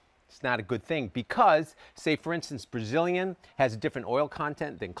together. It's not a good thing because, say for instance, Brazilian has a different oil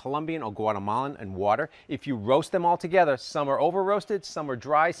content than Colombian or Guatemalan and water. If you roast them all together, some are over roasted, some are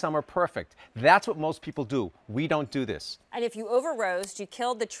dry, some are perfect. That's what most people do. We don't do this. And if you over roast, you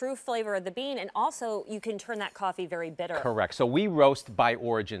killed the true flavor of the bean, and also you can turn that coffee very bitter. Correct. So we roast by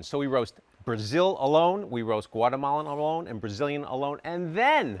origin. So we roast Brazil alone, we roast Guatemalan alone, and Brazilian alone, and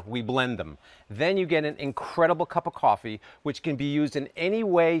then we blend them. Then you get an incredible cup of coffee, which can be used in any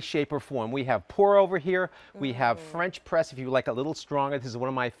way, shape, or form. We have pour over here. We have French press if you like a little stronger. This is one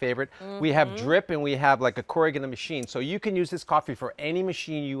of my favorite. We have drip, and we have like a Keurig in a machine. So you can use this coffee for any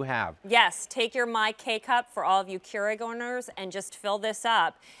machine you have. Yes, take your My K-Cup for all of you Keurig owners and just fill this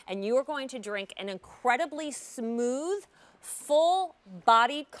up. And you are going to drink an incredibly smooth,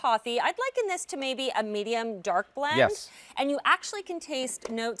 full-bodied coffee. I'd liken this to maybe a medium dark blend. Yes. And you actually can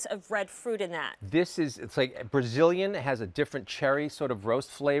taste notes of red fruit in that. This is, it's like Brazilian has a different cherry sort of roast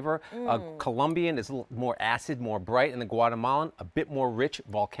flavor. Colombian is a little more acid, more bright, and the Guatemalan, a bit more rich,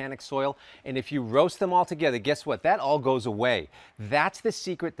 volcanic soil. And if you roast them all together, guess what? That all goes away. That's the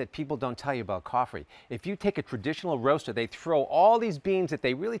secret that people don't tell you about coffee. If you take a traditional roaster, they throw all these beans that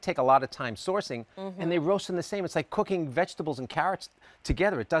they really take a lot of time sourcing, and they roast them the same. It's like cooking vegetables and carrots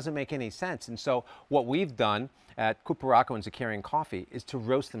together. It doesn't make any sense. And so what we've done at Cooperacco and Zakarian Coffee is to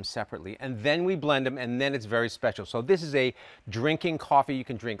roast them separately, and then we blend them, and then it's very special. So this is a drinking coffee you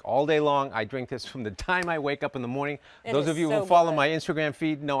can drink all day long. I drink this from the time I wake up in the morning. Those of you who follow my Instagram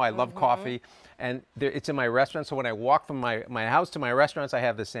feed know I love coffee, and it's in my restaurant. So when I walk from my house to my restaurants, I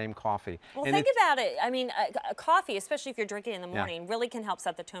have the same coffee. Well, think about it. I mean, coffee, especially if you're drinking in the morning, really can help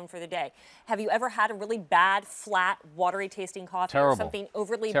set the tone for the day. Have you ever had a really bad, flat, watery tasting coffee or something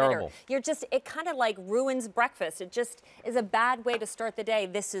overly bitter? It kind of like ruins breakfast. It just is a bad way to start the day.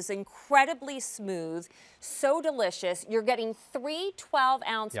 This is incredibly smooth, so delicious. You're getting 3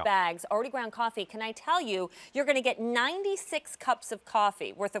 12-ounce bags, already ground coffee. Can I tell you, you're going to get 96 cups of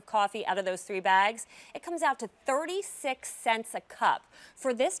coffee, worth of coffee out of those 3 bags. It comes out to 36 cents a cup.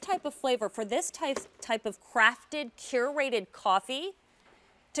 For this type of flavor, for this type of crafted, curated coffee,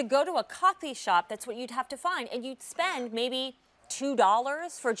 to go to a coffee shop, that's what you'd have to find. And you'd spend maybe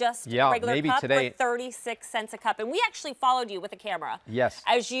 $2 for just a regular cup, or 36 cents a cup. And we actually followed you with a camera. Yes.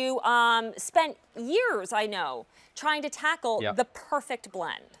 As you spent years, I know, trying to tackle the perfect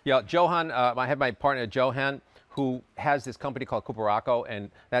blend. Yeah, Johan, I have my partner, Johan, who has this company called Cooperacco, and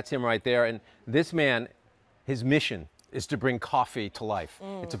that's him right there. And this man, his mission is to bring coffee to life.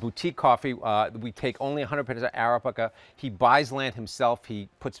 It's a boutique coffee. We take only 100% Arabica. He buys land himself.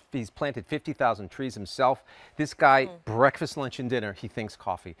 He's planted 50,000 trees himself. This guy, breakfast, lunch, and dinner, he thinks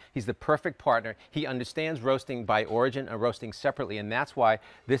coffee. He's the perfect partner. He understands roasting by origin and roasting separately, and that's why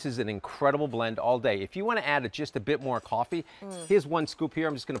this is an incredible blend all day. If you want to add just a bit more coffee, here's 1 scoop here.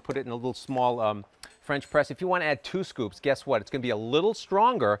 I'm just going to put it in a little small French press. If you want to add 2 scoops, guess what? It's going to be a little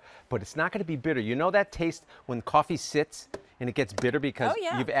stronger, but it's not going to be bitter. You know that taste when coffee sits and it gets bitter because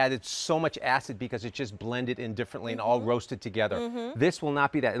you've added so much acid because it's just blended in differently and all roasted together. This will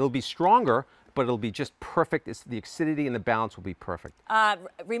not be that. It'll be stronger, but it'll be just perfect. The acidity and the balance will be perfect.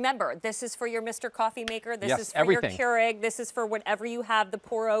 Remember, this is for your Mr. Coffee Maker. This is for everything. your Keurig. This is for whatever you have, the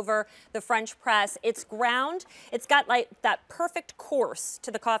pour over, the French press. It's ground. It's got like that perfect course to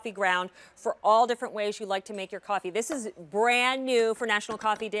the coffee ground for all different ways you like to make your coffee. This is brand new for National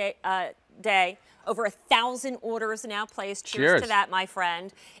Coffee Day. day. Over 1,000 orders now placed. Cheers to that, my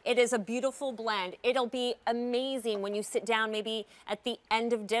friend. It is a beautiful blend. It'll be amazing when you sit down maybe at the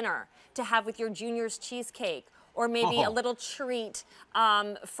end of dinner to have with your Junior's cheesecake, or maybe a little treat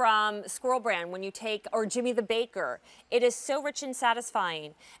from Squirrel Brand when you take, or Jimmy the Baker. It is so rich and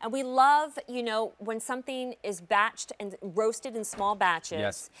satisfying. And we love, you know, when something is batched and roasted in small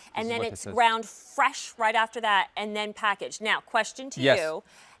batches, and then it's ground fresh right after that, and then packaged. Now, question to you.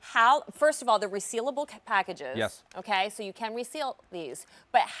 How, first of all, the resealable packages. Yes. Okay, so you can reseal these.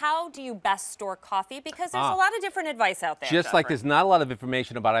 But how do you best store coffee? Because there's a lot of different advice out there. Just like there's not a lot of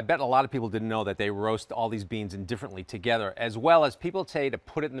information about it. I bet a lot of people didn't know that they roast all these beans indifferently together, as well as people say to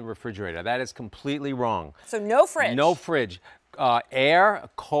put it in the refrigerator. That is completely wrong. So no fridge. No fridge. Air,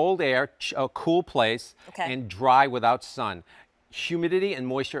 cold air, a cool place, and dry without sun. Humidity and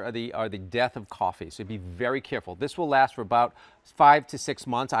moisture are the death of coffee, so be very careful. This will last for about 5 to 6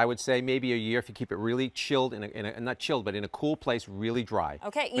 months, I would say, maybe a year if you keep it really chilled, not chilled, but in a cool place, really dry.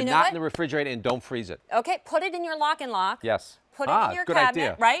 Okay, you but know not what? in the refrigerator, and don't freeze it. Okay, put it in your lock and lock. Yes. Put it in your good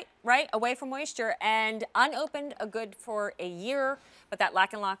cabinet, idea. right, away from moisture, and unopened, good for a year. But that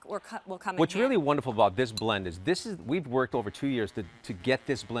lock and lock will come in What's handy. really wonderful about this blend is we've worked over 2 years to get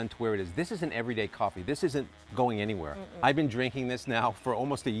this blend to where it is. This is an everyday coffee. This isn't going anywhere. I've been drinking this now for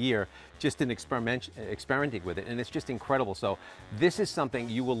almost a year, just in experimenting with it, and it's just incredible. So this is something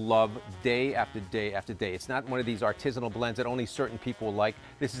you will love day after day after day. It's not one of these artisanal blends that only certain people will like.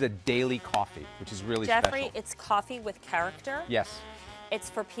 This is a daily coffee, which is really Jeffrey, special. it's coffee with character. Yes. It's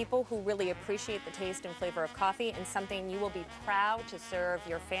for people who really appreciate the taste and flavor of coffee, and something you will be proud to serve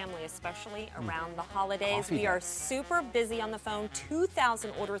your family, especially around the holidays. We are super busy on the phone.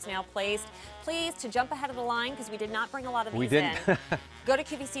 2,000 orders now placed. Please, to jump ahead of the line, because we did not bring a lot of these in, go to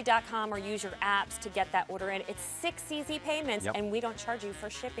QVC.com or use your apps to get that order in. It's 6 easy payments, and we don't charge you for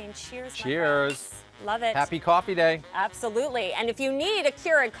shipping. Cheers, my friends. Love it. Happy Coffee Day. Absolutely. And if you need a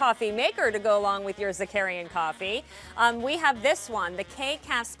Keurig coffee maker to go along with your Zakarian coffee, we have this one, the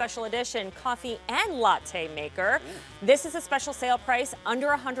K-Caf Special Edition Coffee and Latte Maker. This is a special sale price, under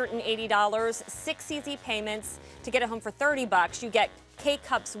 $180, 6 easy payments to get it home for 30 bucks. You get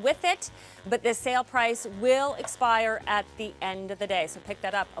K-Cups with it, but the sale price will expire at the end of the day. So pick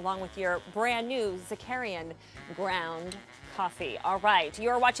that up along with your brand new Zakarian ground coffee. All right,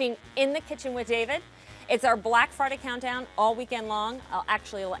 you're watching In the Kitchen with David. It's our Black Friday countdown all weekend long.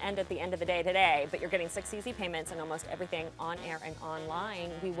 Actually, it'll end at the end of the day today, but you're getting 6 easy payments and almost everything on air and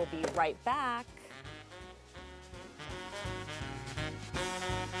online. We will be right back.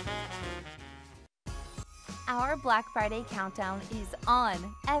 Our Black Friday countdown is on.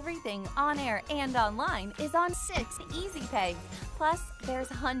 Everything on air and online is on 6 Easy Pay. Plus, there's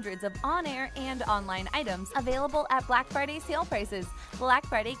hundreds of on-air and online items available at Black Friday sale prices. Black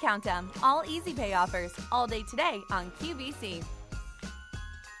Friday countdown, all Easy Pay offers, all day today on QVC.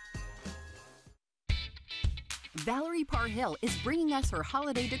 Valerie Parr-Hill is bringing us her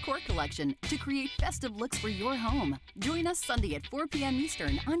holiday decor collection to create festive looks for your home. Join us Sunday at 4 p.m.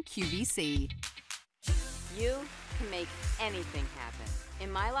 Eastern on QVC. You can make anything happen.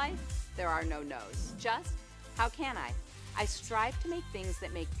 In my life, there are no no's. Just, how can I? I strive to make things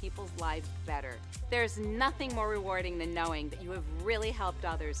that make people's lives better. There's nothing more rewarding than knowing that you have really helped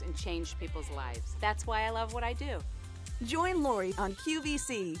others and changed people's lives. That's why I love what I do. Join Lori on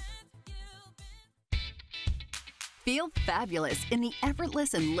QVC. Feel fabulous in the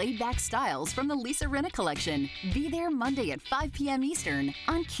effortless and laid-back styles from the Lisa Rinna collection. Be there Monday at 5 p.m. Eastern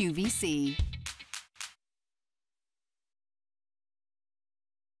on QVC.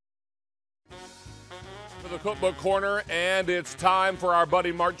 The Cookbook Corner, and it's time for our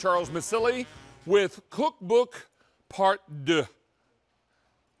buddy Mark Charles Masilli with Cookbook Part 2.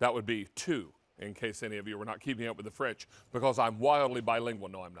 That would be 2, in case any of you were not keeping up with the French, because I'm wildly bilingual.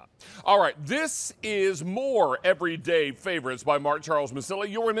 No, I'm not. All right, this is more Everyday Favorites by Mark Charles Masilli.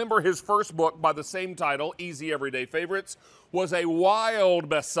 You'll remember his first book by the same title, Easy Everyday Favorites, was a wild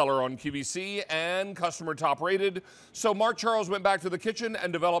bestseller on QVC and customer top rated. So Mark Charles went back to the kitchen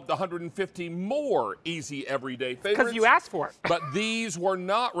and developed 150 more easy everyday favorites. Because you asked for it. But these were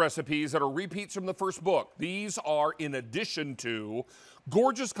not recipes that are repeats from the first book. These are in addition to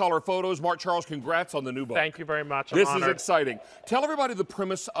gorgeous color photos. Mark Charles, congrats on the new book. Thank you very much. This is exciting. Tell everybody the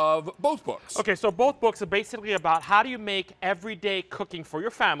premise of both books. Okay, so both books are basically about how do you make everyday cooking for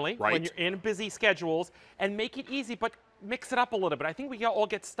your family when you're in busy schedules and make it easy, but mix it up a little bit. I think we all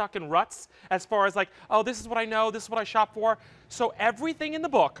get stuck in ruts as far as like, oh, this is what I know, this is what I shop for. So everything in the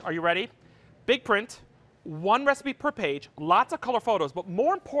book, are you ready? Big print, 1 recipe per page, lots of color photos, but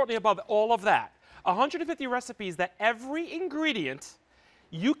more importantly above all of that, 150 recipes that every ingredient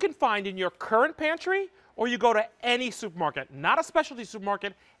you can find in your current pantry, or you go to any supermarket, not a specialty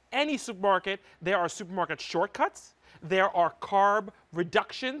supermarket, any supermarket. There are supermarket shortcuts. There are carb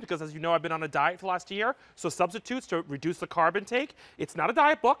reductions, because as you know, I've been on a diet for the last year, so substitutes to reduce the carb intake. It's not a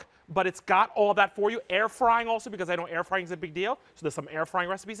diet book, but it's got all that for you. Air frying also, because I know air frying is a big deal, so there's some air frying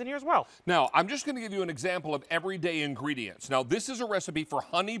recipes in here as well. Now, I'm just going to give you an example of everyday ingredients. Now, this is a recipe for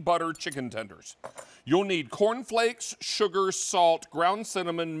honey butter chicken tenders. You'll need corn flakes, sugar, salt, ground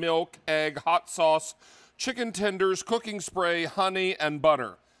cinnamon, milk, egg, hot sauce, chicken tenders, cooking spray, honey, and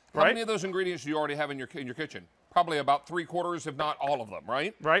butter. How many of those ingredients do you already have in your kitchen? Probably about 3/4, if not all of them,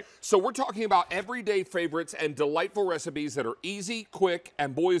 right? Right. So we're talking about everyday favorites and delightful recipes that are easy, quick,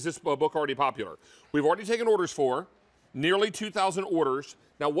 and boy, is this book already popular. We've already taken orders for nearly 2,000 orders.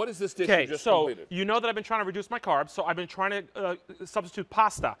 Now, what is this dish you just completed? You know that I've been trying to reduce my carbs, so I've been trying to substitute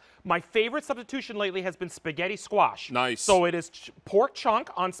pasta. My favorite substitution lately has been spaghetti squash. Nice. So it is pork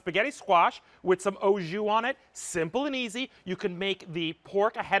chunk on spaghetti squash with some au jus on it. Simple and easy. You can make the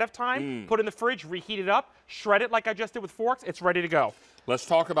pork ahead of time, put it in the fridge, reheat it up, shred it like I just did with forks. It's ready to go. Let's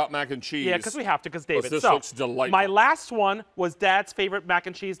talk about mac and cheese. Yeah, because we have to, because David. This looks delightful. My last one was Dad's favorite mac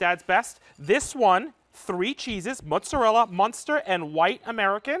and cheese, Dad's best. This one, 3 cheeses, mozzarella, Munster, and white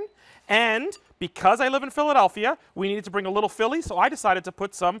American. And because I live in Philadelphia, we needed to bring a little Philly, so I decided to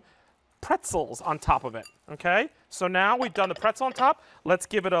put some pretzels on top of it. Okay? So now we've done the pretzel on top. Let's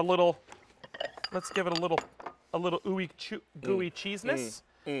give it a little ooey gooey cheesiness.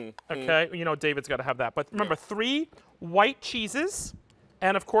 Okay, you know David's got to have that. But remember, 3 white cheeses.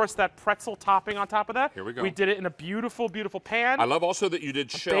 And of course, that pretzel topping on top of that. Here we go. We did it in a beautiful, beautiful pan. I love also that you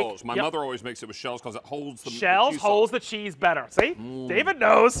did shells. My mother always makes it with shells because it holds the shells cheese holds the cheese better. See? David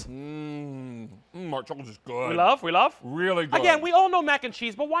knows. Mark Charles is good. We love? Really good. Again, we all know mac and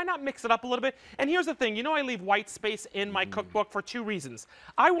cheese, but why not mix it up a little bit? And here's the thing. You know I leave white space in my cookbook for 2 reasons.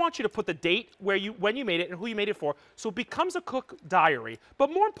 I want you to put the date when you made it and who you made it for, so it becomes a cook diary.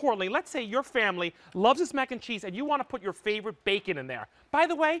 But more importantly, let's say your family loves this mac and cheese and you want to put your favorite bacon in there. By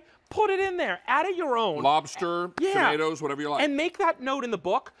the way, put it in there. Add it your own. Lobster, tomatoes, whatever you like. And make that note in the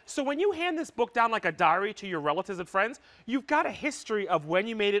book. So when you hand this book down like a diary to your relatives and friends, you've got a history of when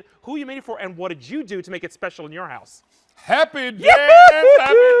you made it, who you made it for, and what did you do to make it special in your house. Happy dance,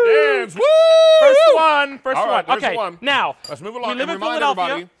 happy dance. Woo! First one. All right, Okay, there's one. now, let's move along we live and in remind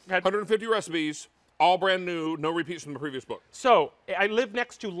Philadelphia. everybody, 150 recipes, all brand new, no repeats from the previous book. So, I live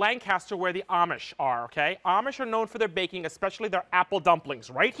next to Lancaster where the Amish are, okay? Amish are known for their baking, especially their apple dumplings.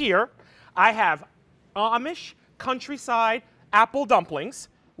 Right here, I have Amish countryside apple dumplings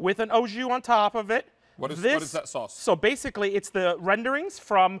with an au jus on top of it. What is that sauce? So basically, it's the renderings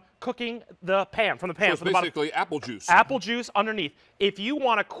from cooking the pan, from the pan. So it's basically apple juice. Apple juice underneath. If you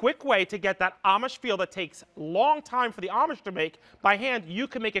want a quick way to get that Amish feel that takes a long time for the Amish to make by hand, you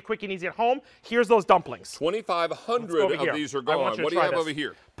can make it quick and easy at home. Here's those dumplings. 2,500 of these are gone. What do you have over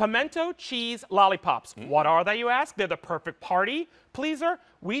here? Pimento cheese lollipops. What are they, you ask? They're the perfect party pleaser.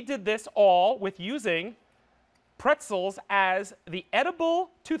 We did this all with using pretzels as the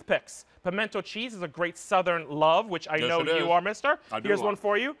edible toothpicks. Pimento cheese is a great southern love, which I know you are, mister. Here's one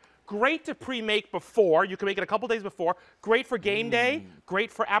for you. Great to pre-make before. You can make it a couple days before. Great for game day.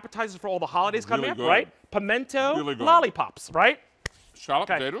 Great for appetizers for all the holidays coming up, right? Pimento lollipops, right?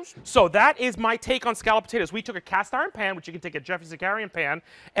 Scalloped potatoes. So that is my take on scalloped potatoes. We took a cast iron pan, which you can take a Jeffrey Zakarian pan,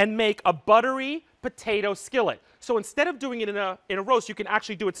 and make a buttery potato skillet. So instead of doing it in a roast, you can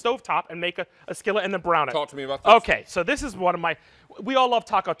actually do it stovetop and make a skillet and then brown it. Talk to me about this. Okay, so this is one of my, we all love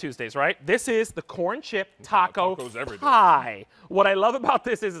Taco Tuesdays, right? This is the corn chip taco pie. What I love about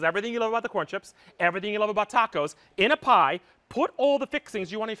this is everything you love about the corn chips, everything you love about tacos, in a pie. Put all the fixings.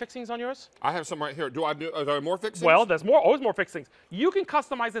 Do you want any fixings on yours? I have some right here. Are there more fixings? Well, there's always more fixings. You can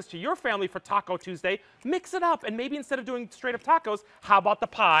customize this to your family for Taco Tuesday. Mix it up, and maybe instead of doing straight up tacos, how about the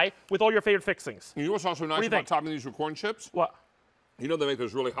pie with all your favorite fixings? You know what's also nice about topping these with corn chips? What? You know they make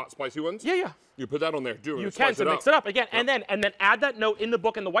those really hot, spicy ones? Yeah, yeah. You put that on there, too. You can, so mix it up again, and then add that note in the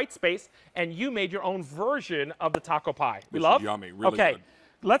book in the white space, and you made your own version of the taco pie. This is yummy, really okay. good.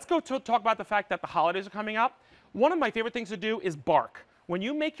 Let's go to talk about the fact that the holidays are coming up. One of my favorite things to do is bark. When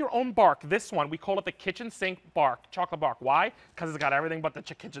you make your own bark, this one, we call it the kitchen sink bark, chocolate bark. Why? Because it's got everything but the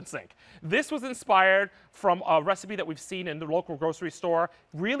kitchen sink. This was inspired from a recipe that we've seen in the local grocery store.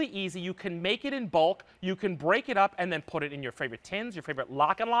 Really easy. You can make it in bulk. You can break it up and then put it in your favorite tins, your favorite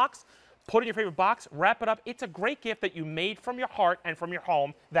lock and locks. Put it in your favorite box, wrap it up. It's a great gift that you made from your heart and from your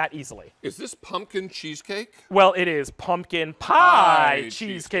home that easily. Is this pumpkin cheesecake? Well, it is pumpkin pie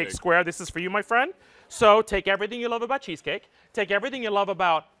cheesecake square. This is for you, my friend. So take everything you love about cheesecake, take everything you love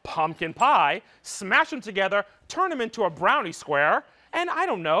about pumpkin pie, smash them together, turn them into a brownie square, And I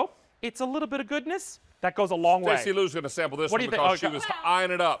don't know, it's a little bit of goodness that goes a long way. Stacey Lou's going to sample this What one do you because think? she was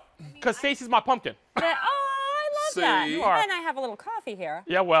eyeing it up. Because Stacey's my pumpkin. Yeah, oh, I love that. See? And I have a little coffee here.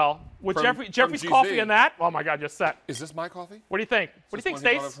 Yeah, well, with From Jeffrey's GZ. coffee in that, oh my God, you're set. Is this my coffee? What do you think? What do you think, this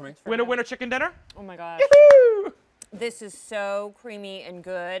one he brought Stace? up for me? Winner, winner, chicken dinner? Oh my gosh. This is so creamy and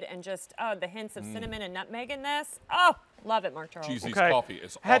good, and just the hints of cinnamon and nutmeg in this. Oh, love it, Mark Charles. GZ's coffee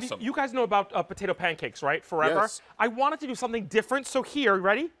is awesome. You guys know about potato pancakes, right? Forever. Yes. I wanted to do something different, so here,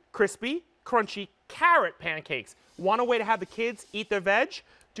 ready? Crispy, crunchy carrot pancakes. Want a way to have the kids eat their veg?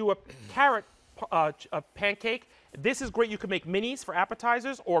 Do a carrot a pancake. This is great. You can make minis for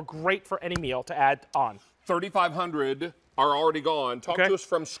appetizers, or great for any meal to add on. 3,500 are already gone. Talk to us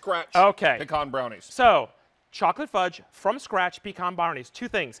from scratch. Okay. Pecan brownies. So, chocolate fudge from scratch pecan brownies. Two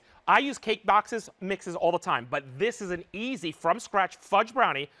things. I use cake mixes all the time, but this is an easy from scratch fudge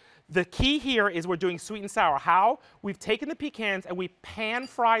brownie. The key here is we're doing sweet and sour. How? We've taken the pecans and we pan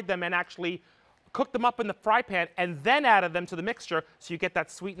fried them and actually cooked them up in the fry pan and then added them to the mixture so you get that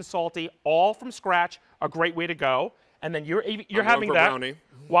sweet and salty all from scratch. A great way to go. And then you're having that. Brownie.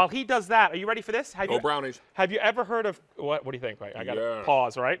 While he does that, are you ready for this? Go brownies. Have you ever heard of, what do you think? Right, I got to Yeah.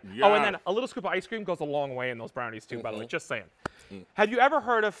 pause, right? Yeah. Oh, and then a little scoop of ice cream goes a long way in those brownies too, by the way, just saying. Have you ever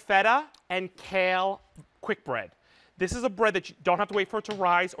heard of feta and kale quick bread? This is a bread that you don't have to wait for it to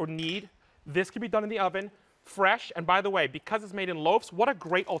rise or knead. This can be done in the oven, fresh. And by the way, because it's made in loaves, what a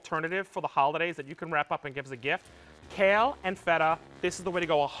great alternative for the holidays that you can wrap up and give as a gift. Kale and feta, this is the way to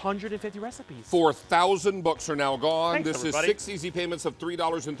go. 150 recipes. 4,000 books are now gone. Thanks, this everybody. is 6 easy payments of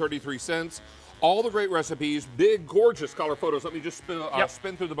 $3.33. All the great recipes, big, gorgeous color photos. Let me just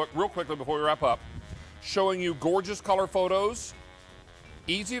spin through the book real quickly before we wrap up. Showing you gorgeous color photos,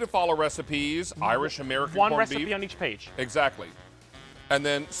 easy to follow recipes, Irish, American One corned recipe beef. on each page. Exactly. And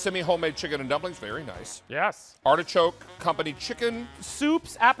then semi-homemade chicken and dumplings, very nice. Yes. Artichoke company chicken.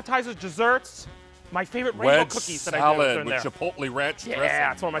 Soups, appetizers, desserts. My favorite rainbow Wedge cookies that I do salad in with there. chipotle ranch Yeah, dressing.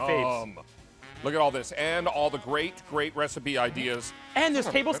 that's one of my faves. Look at all this and all the great recipe ideas. And there's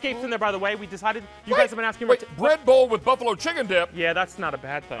tablescapes in there, by the way. We decided, you guys have been asking Wait, bread bowl with buffalo chicken dip. Yeah, that's not a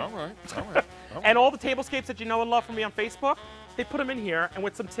bad thing. All right, all right. And all the tablescapes that you know and love from me on Facebook, they put them in here, and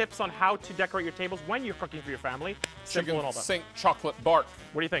with some tips on how to decorate your tables when you're cooking for your family. Simple Chicken and all that. sink chocolate bark.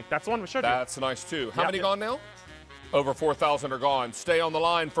 What do you think? That's the one we showed you. That's nice too. How Yep. many gone now? Over 4,000 are gone. Stay on the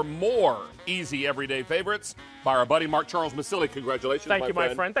line for more easy everyday favorites by our buddy Mark Charles Masili. Congratulations, Thank you,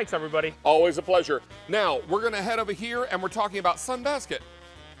 my friend. Thanks, everybody. Always a pleasure. Now, we're going to head over here, and we're talking about Sunbasket.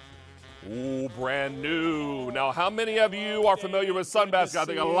 Ooh, brand new. Now, how many of you are familiar with Sunbasket? I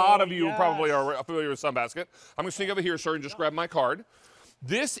think a lot of you probably are familiar with Sunbasket. I'm going to sneak over here, sir, and just grab my card.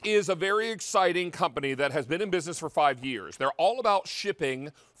 This is a very exciting company that has been in business for 5 years. They're all about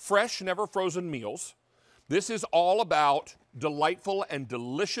shipping fresh, never frozen meals. This is all about delightful and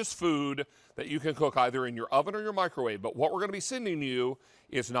delicious food that you can cook either in your oven or your microwave. But what we're going to be sending you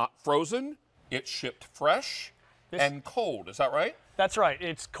is not frozen. It's shipped fresh and cold. Is that right? That's right.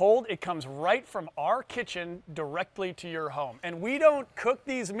 It's cold. It comes right from our kitchen directly to your home. And we don't cook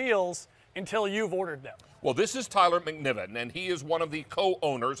these meals until you've ordered them. Well, this is Tyler McNiven, and he is one of the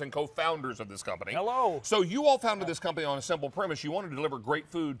co-owners and co-founders of this company. Hello. So you all founded this company on a simple premise. You wanted to deliver great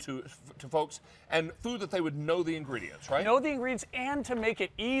food to folks, and food that they would know the ingredients, right? Know the ingredients and to make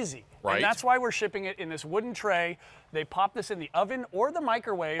it easy. Right. And that's why we're shipping it in this wooden tray. They pop this in the oven or the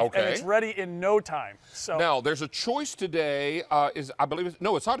microwave, Okay. and it's ready in no time. So Now, there's a choice today. It's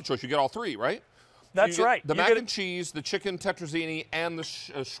not a choice. You get all three, right? That's You get right. The You mac get and cheese, the chicken tetrazzini, and the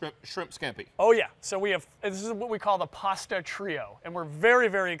shrimp scampi. Oh yeah, so we have, this is what we call the pasta trio, and we're very,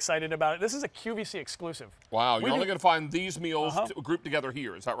 very excited about it. This is a QVC exclusive. Wow, you're We only do- going to find these meals grouped together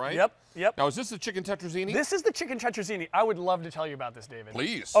here. Is that right? Yep, yep. Now, is this the chicken tetrazzini? This is the chicken tetrazzini. I would love to tell you about this, David.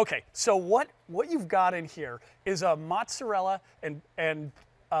 Please. Okay, so what you've got in here is a mozzarella and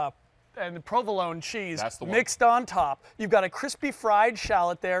provolone cheese That's the one. mixed on top. You've got a crispy fried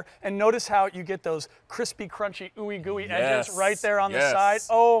shallot there, and notice how you get those crispy, crunchy, ooey gooey edges Yes, right there on the yes. side.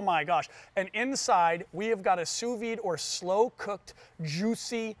 Oh my gosh. And inside, we have got a sous vide or slow cooked,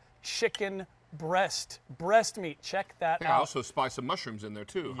 juicy chicken breast meat. Check that I out. also spice some mushrooms in there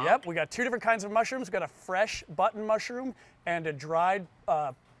too. Huh? Yep, we got two different kinds of mushrooms. We got a fresh button mushroom and a dried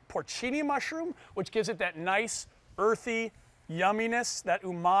porcini mushroom, which gives it that nice, earthy yumminess, that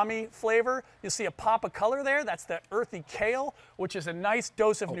umami flavor. You'll see a pop of color there. That's the earthy kale, which is a nice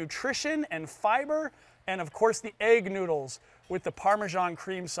dose of nutrition and fiber. And of course, the egg noodles with the Parmesan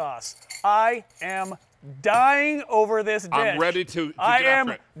cream sauce. I am dying over this dish. I'm ready to I get am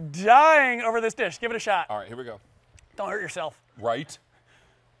after it. dying over this dish. Give it a shot. All right, here we go. Don't hurt yourself. Right?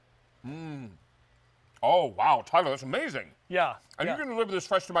 Mmm. Oh, wow, Tyler, that's amazing. Yeah. And you're going to deliver this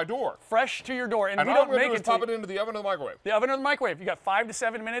fresh to my door. Fresh to your door. And we all don't I'm going to make do is it pop it into the oven or the microwave. The oven or the microwave. You got 5 to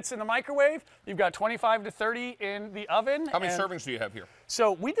 7 minutes in the microwave. You've got 25 to 30 in the oven. How many servings do you have here?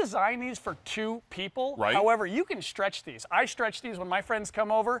 So we design these for 2 people. Right. However, you can stretch these. I stretch these when my friends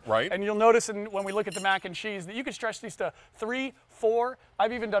come over. Right. And you'll notice when we look at the mac and cheese that you can stretch these to 3, 4.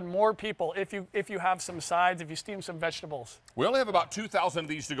 I've even done more people if you have some sides, if you steam some vegetables. We only have about 2,000 of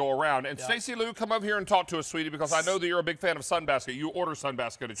these to go around. And Yeah. Stacey Lou, come over here and talk to us, sweetie, because I know that you're a big fan of Sunbasket. You order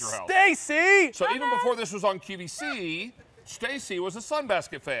Sunbasket at your house. Stacey! So even before this was on QVC, Stacey was a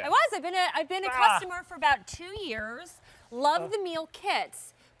Sunbasket fan. I was. I've been a customer for about 2 years. Love the meal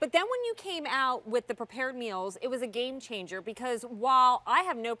kits. But then when you came out with the prepared meals, it was a game changer because while I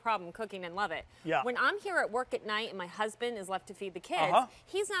have no problem cooking and love it, Yeah. when I'm here at work at night and my husband is left to feed the kids, Uh-huh.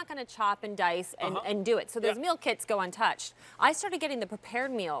 he's not going to chop and dice and do it. So those meal kits go untouched. I started getting the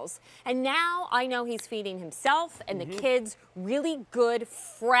prepared meals, and now I know he's feeding himself and the kids really good,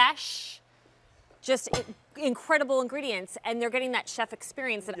 fresh, just incredible ingredients, and they're getting that chef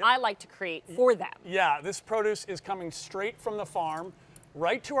experience that I like to create for them. Yeah, this produce is coming straight from the farm,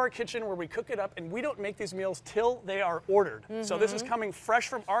 right to our kitchen where we cook it up, and we don't make these meals till they are ordered. So this is coming fresh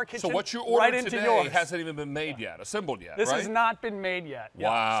from our kitchen So what you right ordered into today yours. hasn't even been made yet, assembled yet, This right? has not been made yet. Yeah.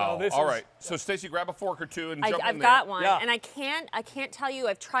 Wow. So this All is, right. So Stacey, grab a fork or two and jump in I've there. got one, and I can't tell you.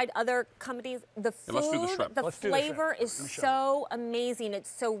 I've tried other companies. The food, let's do the shrimp. the Let's do the shrimp. flavor is so amazing. It's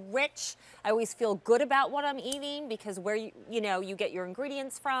so rich. I always feel good about what I'm eating because where you get your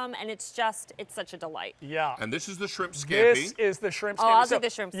ingredients from, and it's such a delight. Yeah. And this is the shrimp scampi. This is the shrimp scampi. Oh, I'll do the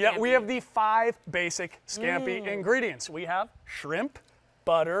shrimp Yeah, we scampi. have the 5 basic scampi ingredients. We have shrimp,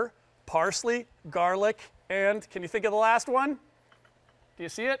 butter, parsley, garlic, and can you think of the last one? Do you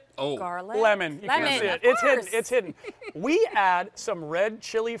see it? Oh. Garlic. Lemon. You Lemon, can see it. of It's hidden. course. It's hidden. We add some red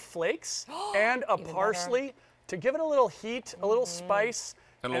chili flakes and a parsley to give it a little heat, a little spice.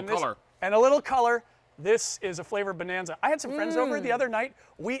 And a little color. And a little color. This is a flavor bonanza. I had some friends over the other night.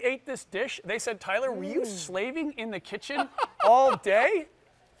 We ate this dish. They said, Tyler, were you slaving in the kitchen all day?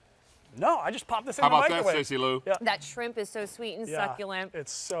 No, I just popped this in How the about that, microwave. Stacey Lou? Yeah. That shrimp is so sweet and Yeah, succulent.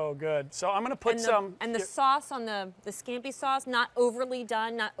 it's so good. So I'm gonna put And the sauce on the scampi sauce, not overly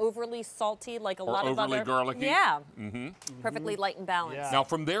done, not overly salty like a lot of overly other. garlicky? Yeah. Mm-hmm. Perfectly light and balanced. Now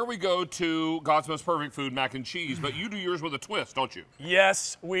from there we go to God's Most Perfect Food, mac and cheese, but you do yours with a twist, don't you?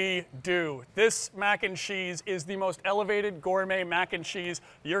 Yes, we do. This mac and cheese is the most elevated gourmet mac and cheese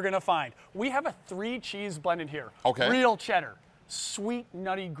you're gonna find. We have a 3-cheese blend in here. Okay. Real cheddar, sweet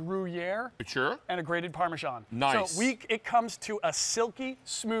nutty Gruyere, Sure. and a grated Parmesan. Nice. So it comes to a silky,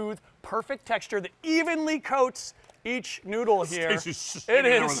 smooth, perfect texture that evenly coats each noodle here. Stacey's just sitting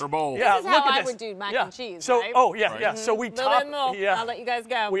there with her bowl. Yeah, This is look how at I this. would do mac Yeah. and cheese, So, right? oh yeah, Right. yeah. So we Little top. bit more. Yeah. I'll let you guys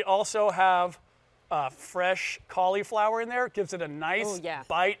go. We also have fresh cauliflower in there. Gives it a nice Oh, yeah.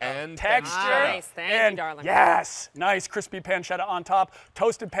 bite And of texture. Nice. Thank you, and darling. yes, nice crispy pancetta on top,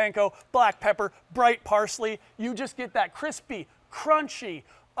 toasted panko, black pepper, bright parsley. You just get that crispy, crunchy,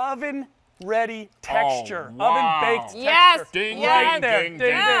 oven-ready texture, wow. oven-baked texture. Yes, Ding, yes. ding, there, ding, ding,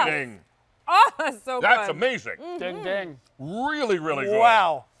 ding, ding. ding. Oh, that's so That's good. amazing. Ding, ding. Really, really good.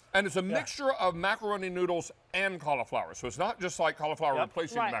 Wow. And it's a mixture of macaroni noodles and cauliflower. So it's not just like cauliflower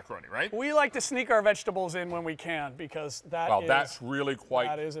replacing Right. macaroni, right? We like to sneak our vegetables in when we can because Well, that's really that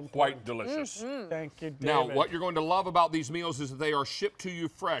quite, is quite important. delicious. Thank you, David. Now, what you're going to love about these meals is that they are shipped to you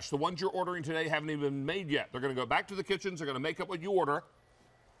fresh. The ones you're ordering today haven't even been made yet. They're going to go back to the kitchens. They're going to make up what you order.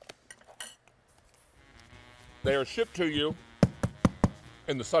 They are shipped to you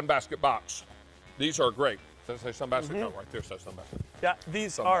in the Sunbasket box. These are great. Does it say Sunbasket? No, right there says Sunbasket. Yeah,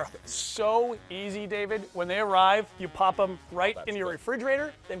 these Sunbasket. are so easy, David. When they arrive, you pop them right in your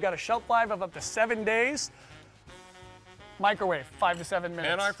refrigerator. They've got a shelf life of up to 7 days. Microwave, 5 to 7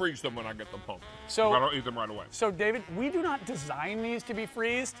 minutes. And I freeze them when I get them home. So- I don't eat them right away. So, David, we do not design these to be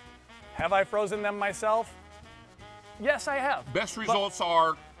freezed. Have I frozen them myself? Yes, I have. Best But results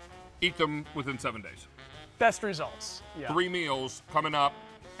are eat them within 7 days. best results. Yeah. 3 meals coming up,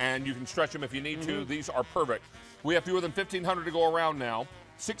 and you can stretch them if you need to. These are perfect. We have fewer than 1,500 to go around now.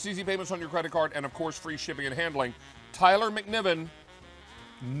 6 easy payments on your credit card, and of course, free shipping and handling. Tyler McNiven,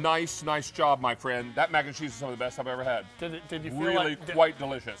 nice job, my friend. That mac and cheese is some of the best I've ever had. Did you feel really like quite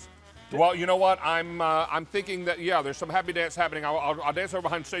delicious? Well, you know what? I'm thinking that there's some happy dance happening. I'll dance over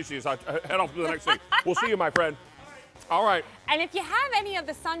behind Stacey as I head off to the next thing. We'll see you, my friend. All right. And if you have any of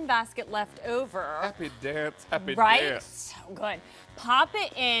the Sunbasket left over, Happy dance, happy right? dance. So good. Pop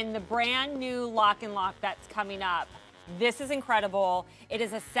it in the brand new Lock and Lock that's coming up. This is incredible. It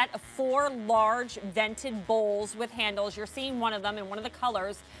is a set of 4 large vented bowls with handles. You're seeing one of them in one of the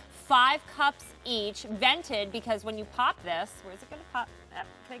colors. 5 cups each, vented, because when you pop this, where's it gonna pop?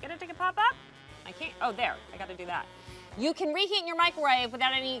 Can I get it to pop up? I can't, oh there, I gotta do that. You can reheat in your microwave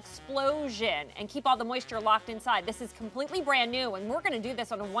without any explosion and keep all the moisture locked inside. This is completely brand new, and we're gonna do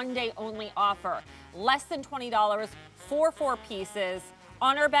this on a one-day only offer. Less than $20 for 4 pieces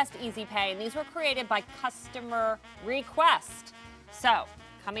on our best Easy Pay, and these were created by customer request. So,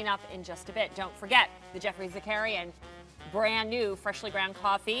 coming up in just a bit, don't forget the Geoffrey Zakarian brand new freshly ground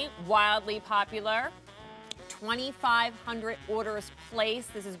coffee, wildly popular. 2,500 orders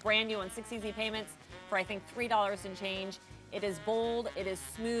placed. This is brand new on 6 easy payments for I think $3 and change. It is bold, it is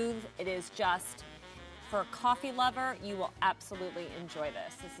smooth, it is just, for a coffee lover, you will absolutely enjoy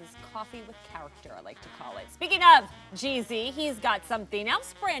this. This is coffee with character, I like to call it. Speaking of GZ, he's got something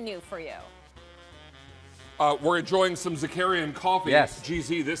else brand new for you. We're enjoying some Zakarian coffee. Yes.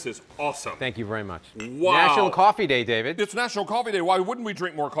 GZ, this is awesome. Thank you very much. Wow. National Coffee Day, David. It's National Coffee Day. Why wouldn't we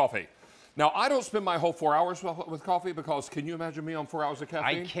drink more coffee? Now, I don't spend my whole 4 hours with coffee because can you imagine me on 4 hours of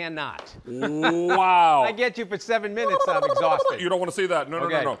caffeine? I cannot. Wow. I get you for 7 minutes and I'm exhausted. You don't want to see that. No,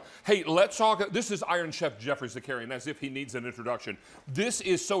 Okay. no, no, no. Hey, let's talk. This is Iron Chef Geoffrey Zakarian, as if he needs an introduction. This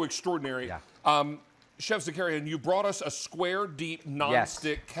is so extraordinary. Yeah. Chef Zakarian, you brought us a square deep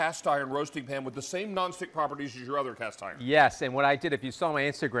non-stick cast iron roasting pan with the same non-stick properties as your other cast iron. Yes, and what I did, if you saw my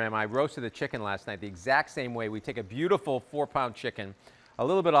Instagram, I roasted the chicken last night the exact same way. We take a beautiful 4-pound chicken, a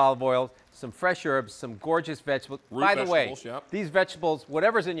little bit of olive oil, some fresh herbs, some gorgeous vegetables. By the way, these vegetables,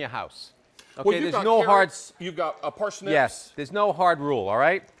 whatever's in your house. Okay, well, there's no carrots, you've got parsnips. Yes, there's no hard rule, all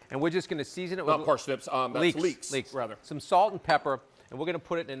right? And we're just going to season it with not parsnips, that's leeks, rather. Some salt and pepper, and we're going to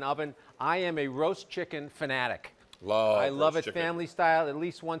put it in an oven. I am a roast chicken fanatic. I love it family style. At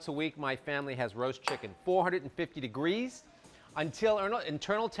least once a week, my family has roast chicken. 450 degrees until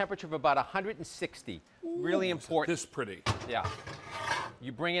internal temperature of about 160. Really important. This pretty. Yeah.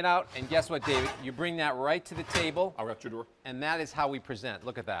 You bring it out, and guess what, David? You bring that right to the table. I'll get your door. And that is how we present.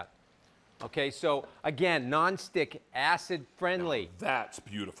 Look at that. Okay, so again, non-stick, acid-friendly. That's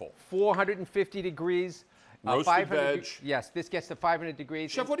beautiful. 450 degrees. Roasted veg. Yes, this gets to 500 degrees.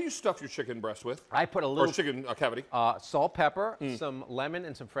 Chef, what do you stuff your chicken breast with? I put a little... Or chicken cavity? Salt, pepper, some lemon,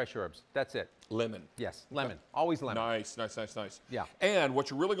 and some fresh herbs. That's it. Lemon. Yes, lemon. Always lemon. Nice, nice, nice, nice. Yeah. And what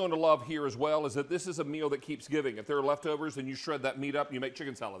you're really going to love here as well is that this is a meal that keeps giving. If there are leftovers, then you shred that meat up and you make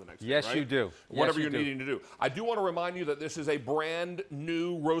chicken salad the next day, Yes, right? you do. Whatever you're needing to do. I do want to remind you that this is a brand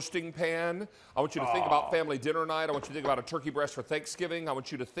new roasting pan. I want you to think about family dinner night. I want you to think about a turkey breast for Thanksgiving. I want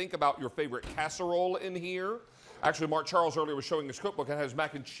you to think about your favorite casserole in here. Actually, Mark Charles earlier was showing his cookbook and has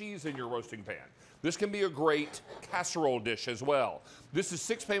mac and cheese in your roasting pan. This can be a great casserole dish as well. This is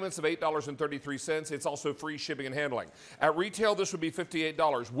 6 payments of $8.33. It's also free shipping and handling. At retail, this would be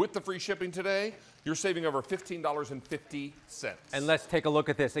 $58. With the free shipping today, you're saving over $15.50. And let's take a look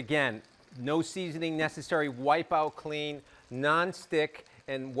at this. Again, no seasoning necessary, wipe out clean, non-stick.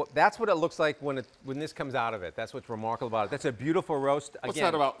 And that's what it looks like when this comes out of it. That's what's remarkable about it. That's a beautiful roast. What's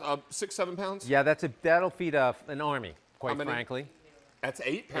that, about 6, 7 pounds? Yeah, that'll feed an army, quite frankly. That's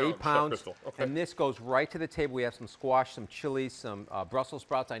 8 pounds. 8 pounds. Chef Crystal. Okay. And this goes right to the table. We have some squash, some chilies, some Brussels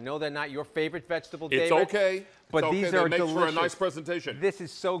sprouts. I know they're not your favorite vegetable, David. It's okay. But it's these okay. are They make delicious. for a nice presentation. This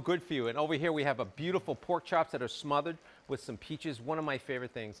is so good for you. And over here we have a beautiful pork chops that are smothered with some peaches. One of my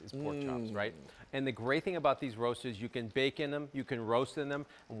favorite things is pork chops, right? And the great thing about these roasters, you can bake in them, you can roast in them.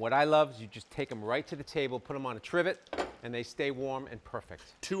 And what I love is you just take them right to the table, put them on a trivet, and they stay warm and perfect.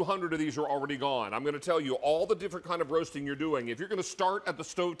 200 of these are already gone. I'm going to tell you all the different kind of roasting you're doing. If you're going to start at the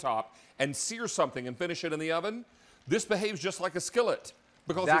stovetop and sear something and finish it in the oven, this behaves just like a skillet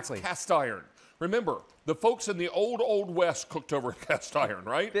because it's cast iron. Remember, the folks in the old West cooked over cast iron,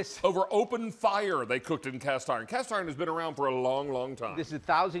 right? Over open fire, they cooked in cast iron. Cast iron has been around for a long, long time. This is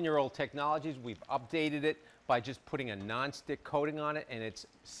 1,000-year-old technologies. We've updated it by just putting a non-stick coating on it, and it's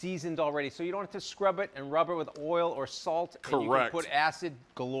seasoned already. So you don't have to scrub it and rub it with oil or salt. Correct. And you can put acid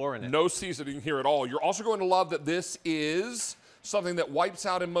galore in it. No seasoning here at all. You're also going to love that this is something that wipes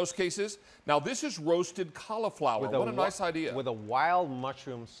out in most cases. Now, this is roasted cauliflower. What a nice idea. With a wild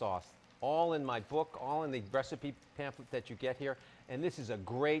mushroom sauce. All in my book, all in the recipe pamphlet that you get here. And this is a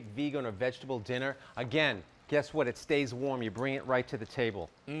great vegan or vegetable dinner. Again, guess what? It stays warm. You bring it right to the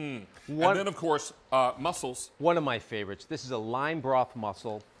table. And then, of course, mussels. One of my favorites. This is a lime broth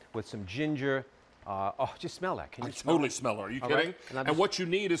mussel with some ginger. Oh, just smell that. Can you smell totally it? smell it. Are you All kidding? right. And what you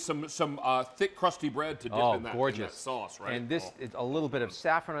need is some thick, crusty bread to dip in that sauce, right? And this is a little bit of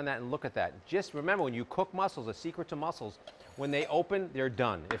saffron on that, and look at that. Just remember, when you cook mussels, a secret to mussels, when they open, they're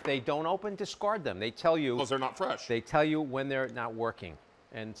done. If they don't open, discard them. They tell you. Because they're not fresh. They tell you when they're not working.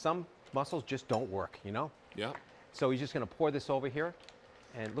 And some mussels just don't work, you know? Yeah. So he's just going to pour this over here.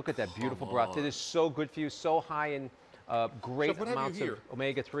 And look at that beautiful broth. It is so good for you, so high in great amounts of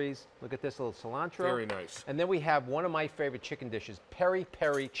omega-3s. Look at this little cilantro. Very nice. And then we have one of my favorite chicken dishes, peri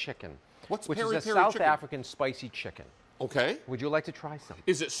peri chicken. What's which peri is a peri South chicken? African spicy chicken. Okay. Would you like to try some?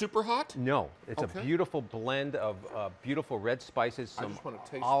 Is it super hot? No. It's Okay. a beautiful blend of beautiful red spices, I some just want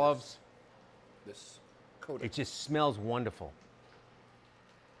to taste olives. This coating. It just smells wonderful.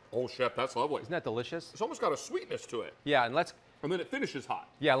 Oh, chef, that's lovely. Isn't that delicious? It's almost got a sweetness to it. Yeah, and then it finishes hot.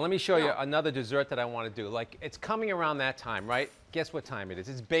 Yeah, let me show you another dessert that I want to do. Like, it's coming around that time, right? Guess what time it is?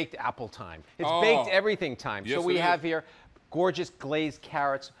 It's baked apple time. It's baked everything time. Yes, so we it have is. here gorgeous glazed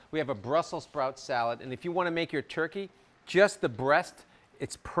carrots. We have a Brussels sprout salad. And if you want to make your turkey, just the breast,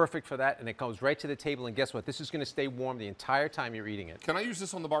 it's perfect for that. And it goes right to the table. And guess what? This is going to stay warm the entire time you're eating it. Can I use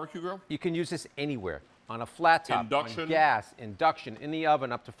this on the barbecue grill? You can use this anywhere. On a flat top, Induction? on gas, induction, in the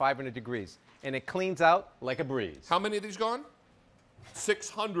oven up to 500 degrees. And it cleans out like a breeze. How many of these gone?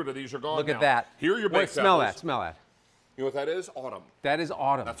 600 of these are gone Look now. at that. Here are your baked Smell apples. that, smell that. You know what that is? Autumn. That is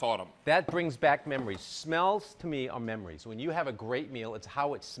autumn. That's autumn. That brings back memories. Smells to me are memories. When you have a great meal, it's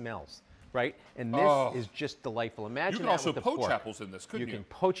how it smells, right? And this is just delightful. Imagine You can that also with the poach pork. apples in this, couldn't You you? can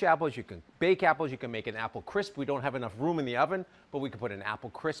poach apples, you can bake apples, you can make an apple crisp. We don't have enough room in the oven, but we can put an apple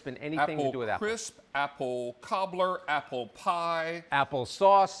crisp in anything to do with Apple apples. crisp, apple cobbler, apple pie, apple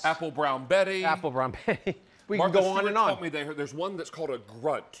sauce, apple brown Betty. apple brown Betty. We Martha can go on Stewart and on. told me there's one that's called a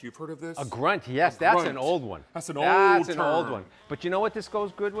grunt. You've heard of this? A grunt, yes, A that's grunt. an old one. That's an That's old an old term. one. But you know what this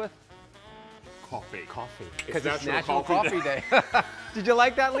goes good with? Coffee. Coffee. It's Because it's National National Coffee Coffee Day. Did you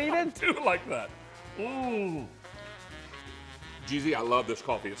like that lead-in? I do like that. GZ, I love this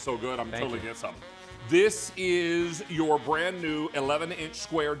coffee. It's so good. I'm Thank totally you. get some. This is your brand new 11-inch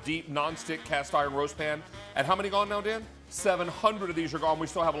square deep nonstick cast iron roast pan. And how many gone now, Dan? 700 of these are gone. We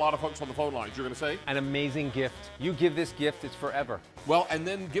still have a lot of folks on the phone lines. You're going to say? An amazing gift. You give this gift, it's forever. Well, and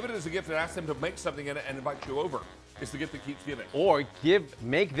then give it as a gift and ask them to make something in it and invite you over. It's the gift that keeps giving. Or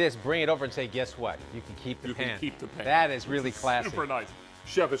make this, bring it over and say, guess what? You can keep the pan. You can keep the pan. That is really classy. Super nice.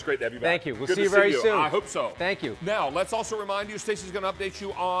 Chef, it's great to have you back. Thank you. We'll Good see to you very soon. I hope so. Thank you. Now, let's also remind you, Stacey's going to update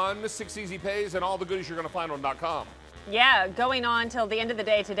you on 6 Easy Pays and all the goodies you're going to find on .com. Yeah, going on till the end of the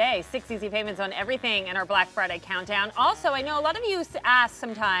day today. 6 easy payments on everything in our Black Friday countdown. Also, I know a lot of you ask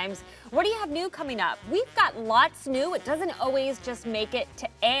sometimes, what do you have new coming up? We've got lots new. It doesn't always just make it to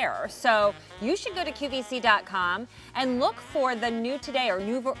air. So you should go to QVC.com and look for the new today or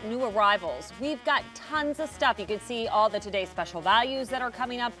new arrivals. We've got tons of stuff. You can see all the today special values that are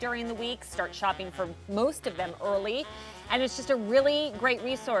coming up during the week. Start shopping for most of them early. And it's just a really great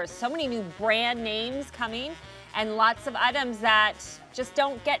resource. So many new brand names coming. And lots of items that just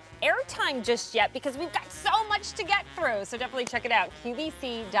don't get airtime just yet because we've got so much to get through. So definitely check it out,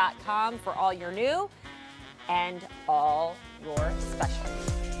 QVC.com for all your new and all your specials.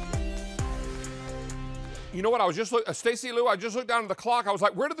 You know what? I was just Stacey Lou, I just looked down at the clock. I was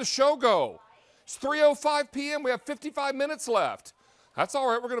like, where did the show go? It's 3:05 p.m. We have 55 minutes left. That's all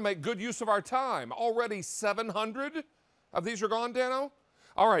right. We're going to make good use of our time. Already 700 of these are gone, Dano?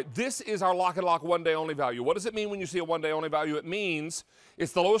 All right, this is our Lock and Lock one-day only value. What does it mean when you see a one-day only value? It means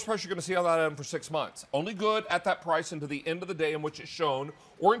it's the lowest price you're going to see on that item for 6 months. Only good at that price until the end of the day in which it's shown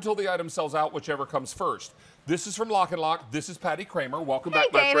or until the item sells out, whichever comes first. This is from Lock and Lock. This is Patty Kramer. Welcome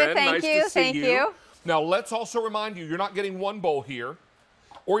back, my friend. Nice to see you. Now, let's also remind you, you're not getting one bowl here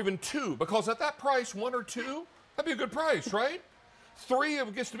or even two, because at that price, one or two, that'd be a good price, right? 3 of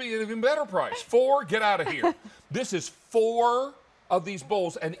it gets to be an even better price. 4, get out of here. This is 4 of these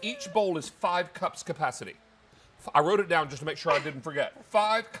bowls, and each bowl is 5 cups capacity. I wrote it down just to make sure I didn't forget.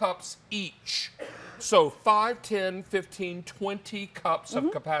 5 cups each. So 5, 10, 15, 20 cups of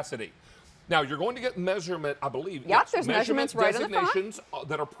capacity. Now, you're going to get measurement, I believe. Yep, there's measurements right on the front. Designations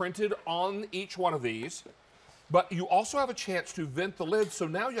that are printed on each one of these. But you also have a chance to vent the lid, so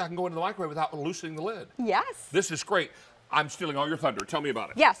now you can go into the microwave without loosening the lid. Yes. This is great. I'm stealing all your thunder. Tell me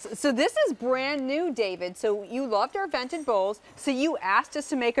about it. Yes, so this is brand new, David. So you loved our vented bowls, so you asked us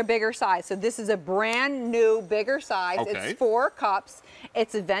to make a bigger size. So this is a brand new, bigger size. Okay. It's 4 cups.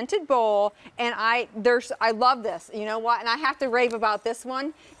 It's a vented bowl, and I love this. You know what? And I have to rave about this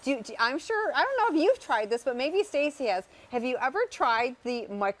one. I'm sure, I don't know if you've tried this, but maybe Stacey has. Have you ever tried the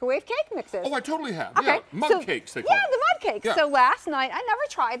microwave cake mixes? Oh, I totally have. Okay. Yeah, mud cakes, they call Yeah, them. the mud cakes. Yeah. So last night, I never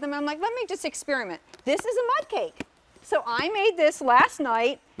tried them. I'm like, let me just experiment. This is a mud cake. So I made this last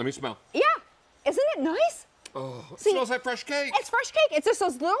night. Let me smell. Yeah. Isn't it nice? Oh, it See, smells like fresh cake. It's fresh cake. It's just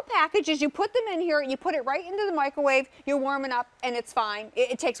those little packages. You put them in here, you put it right into the microwave, you're warming up, and it's fine.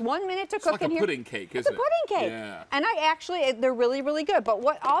 It takes 1 minute to cook like in a here. pudding cake, It's isn't a it? pudding cake. Yeah. And they're really, really good. But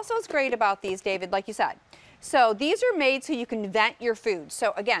what also is great about these, David, like you said, So these are made so you can vent your food.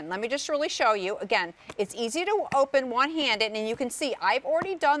 So again, let me just really show you. Again, it's easy to open one-handed, and you can see I've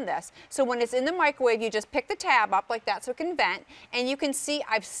already done this. So when it's in the microwave, you just pick the tab up like that so it can vent, and you can see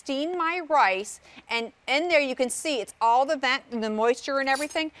I've steamed my rice, and in there you can see it's all the vent and the moisture and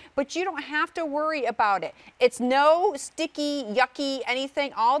everything, but you don't have to worry about it. It's no sticky, yucky,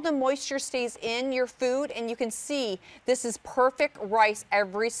 anything. All the moisture stays in your food, and you can see this is perfect rice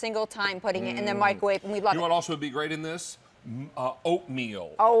every single time putting it in the microwave, and we love it. You know what also would be great in this?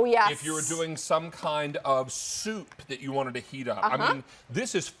 Oatmeal. Oh, yes. If you were doing some kind of soup that you wanted to heat up. I mean,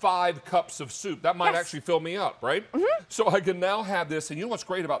 this is 5 cups of soup. That might actually fill me up, right? So I can now have this, and you know what's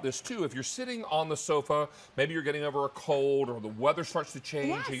great about this too? If you're sitting on the sofa, maybe you're getting over a cold or the weather starts to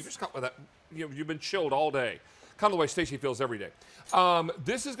change, and you just got that, you've been chilled all day. Kind of the way Stacy feels every day.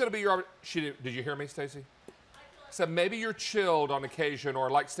 This is going to be your, did you hear me, Stacy? I said maybe you're chilled on occasion,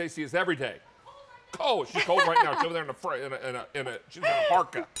 or like Stacy is every day. Cold. She's cold right now. She's over there she's in a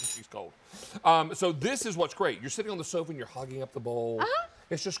parka. She's cold. So this is what's great. You're sitting on the sofa and you're hugging up the bowl.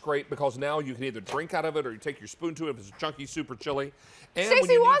 It's just great because now you can either drink out of it or you take your spoon to it if it's chunky, super chili.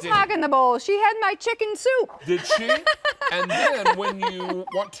 Stacey was hogging the bowl. She had my chicken soup. Did she? And then when you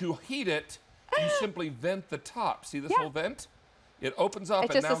want to heat it, you simply vent the top. See this little vent? It opens up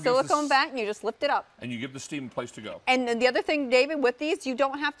it's and just now a silicone vent, and you just lift it up. And you give the steam a place to go. And the other thing, David, with these, you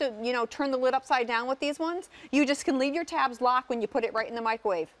don't have to, turn the lid upside down with these ones. You just can leave your tabs locked when you put it right in the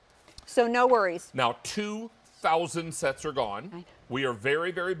microwave. So no worries. Now 2,000 sets are gone. We are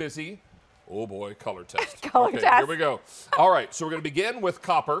very, very busy. Oh boy, color test. Color test. Here we go. All right, so we're going to begin with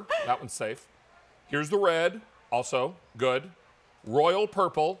copper. That one's safe. Here's the red, also good. Royal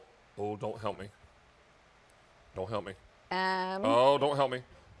purple. Oh, don't help me. Don't help me. Oh, don't help me.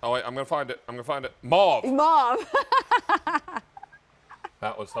 Oh, wait, I'm going to find it. I'm going to find it. Mauve. Mauve.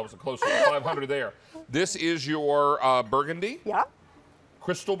 That was a close one. 500 there. This is your burgundy. Yeah.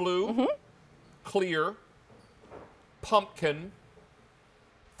 Crystal blue. Clear. Pumpkin.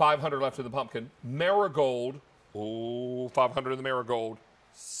 500 left in the pumpkin. Marigold. Oh, 500 in the marigold.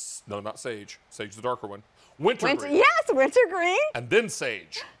 No, not sage. Sage is the darker one. Winter green. Yes, winter green. And then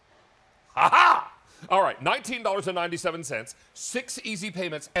sage. Ha-ha! All right, $19.97, 6 easy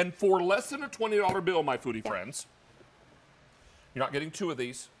payments, and for less than a $20 bill, my foodie friends, you're not getting 2 of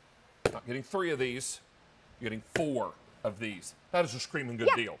these, you're not getting 3 of these, you're getting 4 of these. That is a screaming good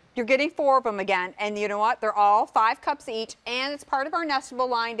deal. You're getting 4 of them again, and you know what? They're all 5 cups each, and it's part of our nestable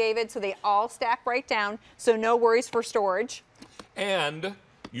line, David, so they all stack right down, so no worries for storage. And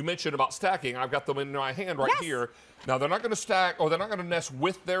you mentioned about stacking. I've got them in my hand right here. Now, they're not going to stack, or they're not going to nest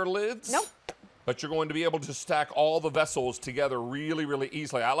with their lids. Nope. But you're going to be able to stack all the vessels together really, really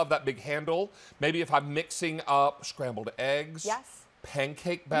easily. I love that big handle. Maybe if I'm mixing up scrambled eggs,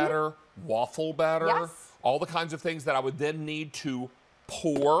 pancake batter, waffle batter, all the kinds of things that I would then need to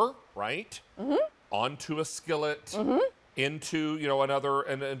pour, right, onto a skillet, into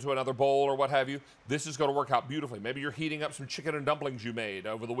another bowl or what have you. This is going to work out beautifully. Maybe you're heating up some chicken and dumplings you made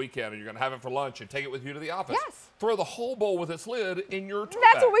over the weekend, and you're going to have it for lunch and take it with you to the office. Yes. Throw the whole bowl with its lid in your tote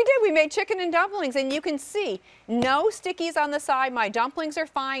That's bag. what we did. We made chicken and dumplings, and you can see no stickies on the side. My dumplings are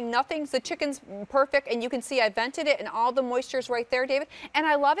fine. The chicken's perfect, and you can see I vented it, and all the moisture's right there, David. And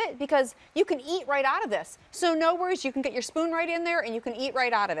I love it because you can eat right out of this. So no worries. You can get your spoon right in there, and you can eat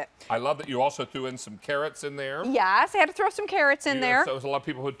right out of it. I love that you also threw in some carrots in there. Yes, I had to throw some carrots in there. So there's a lot of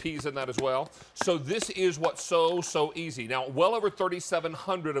people who put peas in that as well. So this is what's so easy. Now, well over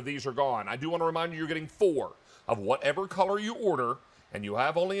 3,700 of these are gone. I do want to remind you, you're getting 4 of whatever color you order, and you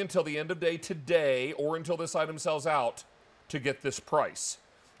have only until the end of day today or until this item sells out to get this price.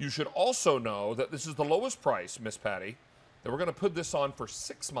 You should also know that this is the lowest price, Miss Patty, that we're going to put this on for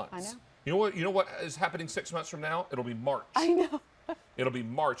 6 months. I know. You know what is happening 6 months from now? It'll be March. I know. It'll be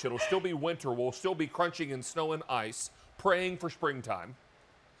March. It'll still be winter. We'll still be crunching in snow and ice, praying for springtime.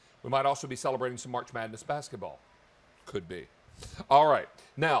 We might also be celebrating some March Madness basketball. Could be. All right.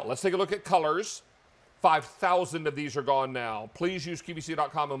 Now, let's take a look at colors. 5,000 of these are gone now. Please use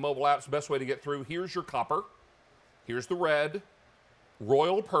QVC.com and mobile apps. Best way to get through. Here's your copper. Here's the red.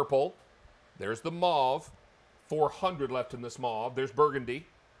 Royal purple. There's the mauve. 400 left in this mauve. There's burgundy.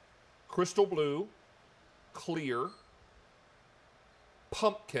 Crystal blue. Clear.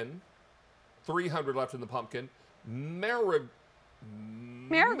 Pumpkin. 300 left in the pumpkin. Marigold.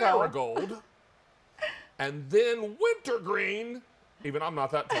 And then wintergreen. Even I'm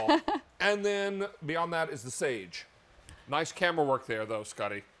not that tall. And then beyond that is the sage. Nice camera work there, though,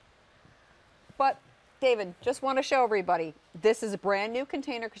 Scotty. But David, just want to show everybody. This is a brand new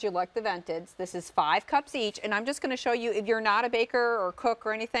container because you like the venteds. This is 5 cups each, and I'm just going to show you, if you're not a baker or cook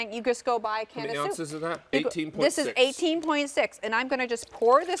or anything, you just go buy a can of soup. How many ounces is that? 18.6. This is 18.6, and I'm going to just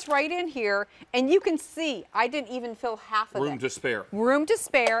pour this right in here, and you can see I didn't even fill half of it. Room to spare. Room to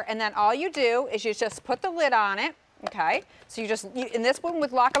spare, and then all you do is you just put the lid on it. Okay, so in this one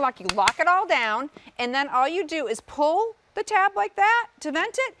with Lock and Lock, you lock it all down, and then all you do is pull the tab like that to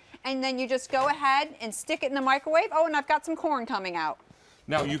vent it, and then you just go ahead and stick it in the microwave. Oh, and I've got some corn coming out.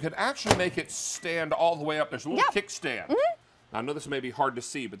 Now, you can actually make it stand all the way up. There's a little kickstand. I know this may be hard to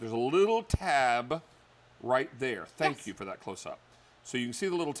see, but there's a little tab right there. Thank you for that close-up. So you can see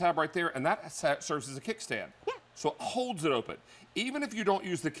the little tab right there, and that serves as a kickstand. Yeah. So it holds it open. Even if you don't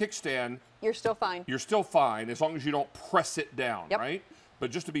use the kickstand, you're still fine. You're still fine as long as you don't press it down, right?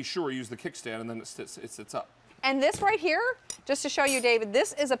 But just to be sure, use the kickstand, and then it sits up. And this right here, just to show you, David,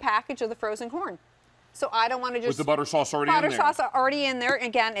 this is a package of the frozen corn. So I don't want to just... With the butter sauce already in there. Butter sauce already in there.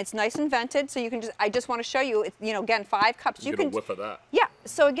 Again, it's nice and vented, so you can just... I just want to show you, it's, you know, again, 5 cups. You can get a whiff of that. Yeah.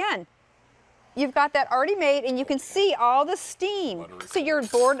 So again, you've got that already made, and you can see all the steam. So your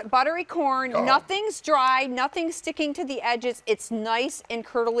buttery corn, nothing's dry, nothing's sticking to the edges. It's nice and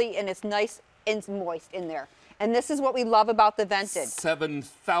curdly, and it's nice and moist in there. And this is what we love about the vented.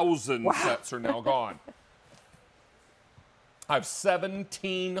 7,000 sets are now gone. I have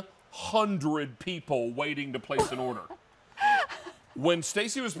 1,700 people waiting to place an order. When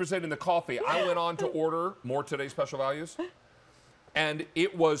Stacy was presenting the coffee, I went on to order more Today's Special Values. And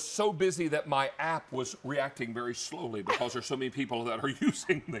it was so busy that my app was reacting very slowly because there's so many people that are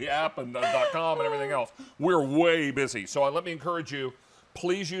using the app and .com and everything else. We're way busy. So let me encourage you,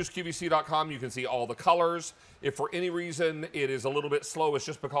 please use QVC.com. You can see all the colors. If for any reason it is a little bit slow, it's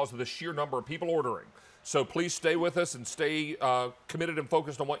just because of the sheer number of people ordering. So please stay with us and stay committed and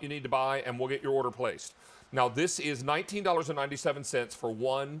focused on what you need to buy, and we'll get your order placed. Now, this is $19.97 for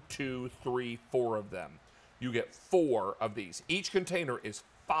 1, 2, 3, 4 of them. You get 4 of these. Each container is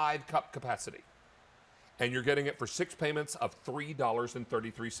 5-cup capacity. And you're getting it for 6 payments of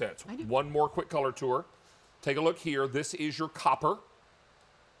 $3.33. One more quick color tour. Take a look here. This is your copper.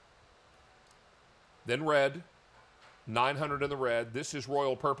 Then red. 900 in the red. This is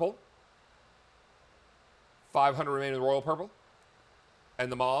royal purple. 500 remaining in the royal purple.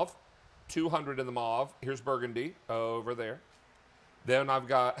 And the mauve. 200 in the mauve. Here's burgundy over there. Then I've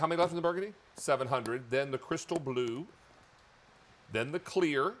got, how many left in the burgundy? 700. Then the crystal blue. Then the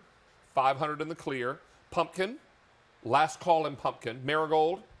clear. 500 in the clear. Pumpkin. Last call in pumpkin.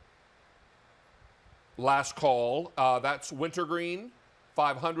 Marigold. Last call. That's wintergreen.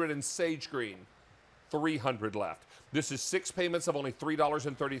 500 and sage green. 300 left. This is 6 payments of only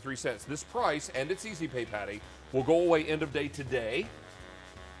 $3.33. This price, and it's Easy Pay, Patty, will go away end of day today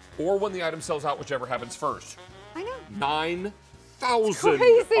or when the item sells out, whichever happens first. I know. 9,000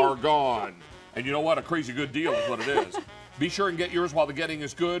 are gone. And you know what? A crazy good deal is what it is. Be sure and get yours while the getting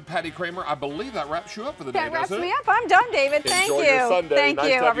is good. Patty Kramer, I believe that wraps you up for the day, That wraps doesn't it? me up. I'm done, David. Thank Enjoy you. your Sunday. Thank Nice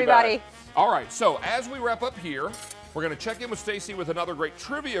you, to have everybody. back. All right, so as we wrap up here, we're going to check in with Stacy with another great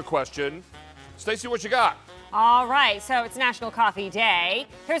trivia question. Stacy, what you got? All right, so it's National Coffee Day.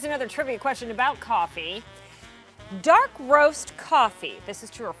 Here's another trivia question about coffee. Dark roast coffee, this is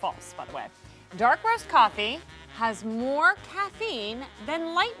true or false, by the way. Dark roast coffee has more caffeine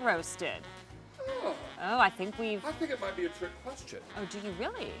than light roasted. Oh, I think it might be a trick question. Oh, do you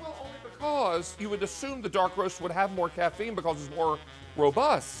really? Well, only because you would assume the dark roast would have more caffeine because it's more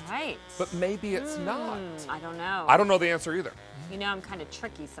robust. Right. But maybe it's not. I don't know. I don't know the answer either. You know, I'm kind of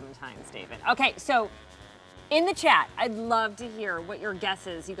tricky sometimes, David. Okay, so in the chat, I'd love to hear what your guess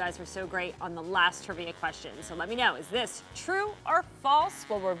is. You guys were so great on the last trivia question. So let me know, is this true or false?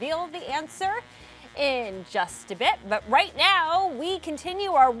 We'll reveal the answer in just a bit. But right now, we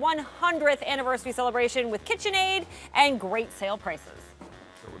continue our 100th anniversary celebration with KitchenAid and great sale prices.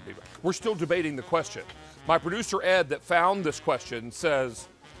 We're still debating the question. My producer, Ed, that found this question says,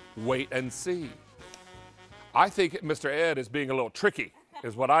 wait and see. I think Mr. Ed is being a little tricky,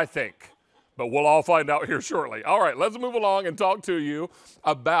 is what I think. But we'll all find out here shortly. All right, let's move along and talk to you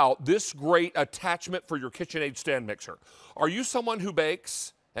about this great attachment for your KitchenAid stand mixer. Are you someone who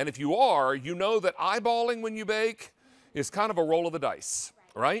bakes? And if you are, you know that eyeballing when you bake is kind of a roll of the dice,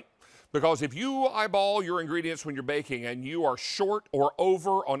 right? Because if you eyeball your ingredients when you're baking and you are short or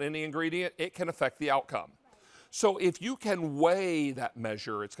over on any ingredient, it can affect the outcome. So if you can weigh that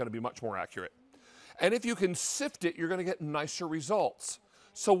measure, it's going to be much more accurate. And if you can sift it, you're going to get nicer results.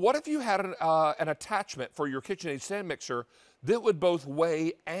 So what if you had an attachment for your KitchenAid stand mixer that would both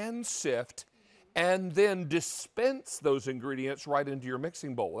weigh and sift and then dispense those ingredients right into your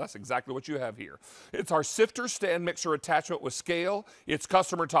mixing bowl. That's exactly what you have here. It's our sifter stand mixer attachment with scale. It's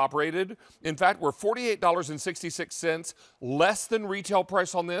customer top rated. In fact, we're $48.66, less than retail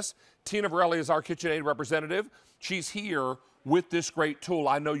price on this. Tina Varelli is our KitchenAid representative. She's here with this great tool.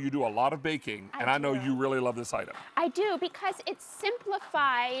 I know you do a lot of baking, and I know you really love this item. I do, because it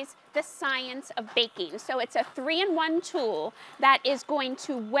simplifies the science of baking. So it's a 3-in-1 tool that is going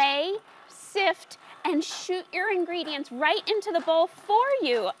to weigh, sift, and shoot your ingredients right into the bowl for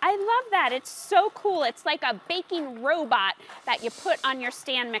you. I love that. It's so cool. It's like a baking robot that you put on your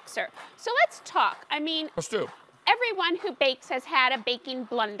stand mixer. So let's talk. I mean, let's do. Everyone who bakes has had a baking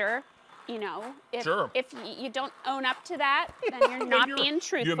blender. You know, if you don't own up to that, then you're not being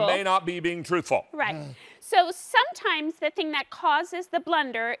truthful. You may not be being truthful. Right. So sometimes the thing that causes the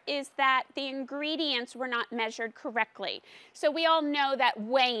blunder is that the ingredients were not measured correctly. So we all know that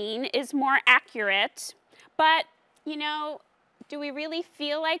weighing is more accurate, but, you know, do we really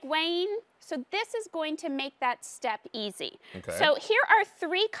feel like weighing? So this is going to make that step easy. Okay. So here are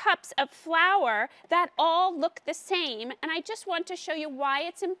 3 cups of flour that all look the same, and I just want to show you why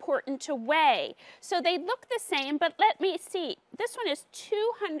it's important to weigh. So they look the same, but let me see. This one is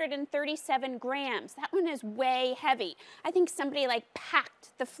 237 grams. That one is way heavy. I think somebody like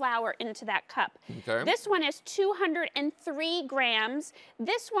packed the flour into that cup. Okay. This one is 203 grams.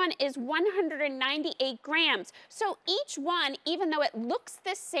 This one is 198 grams. So each one, even though it looks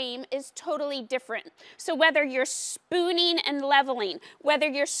the same, is totally different. So whether you're spooning and leveling, whether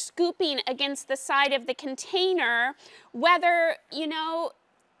you're scooping against the side of the container, whether, you know,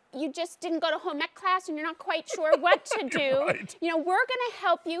 you just didn't go to home ec class and you're not quite sure what to do, right. You know, we're going to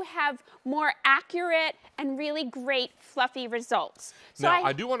help you have more accurate and really great fluffy results. So now,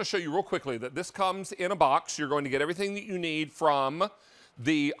 I do want to show you real quickly that this comes in a box. You're going to get everything that you need from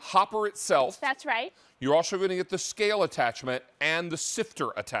the hopper itself. That's right. You're also going to get the scale attachment and the sifter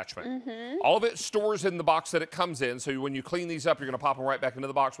attachment. All of it stores in the box that it comes in, so when you clean these up, you're going to pop them right back into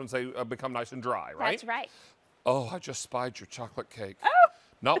the box once they become nice and dry, right? That's right. Oh, I just spied your chocolate cake. Oh!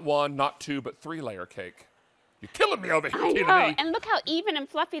 Not 1, not 2, but 3-layer cake. You're killing me over here, I Tina know, B. and look how even and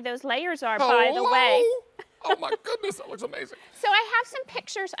fluffy those layers are, by the way. Oh my goodness, that looks amazing. So I have some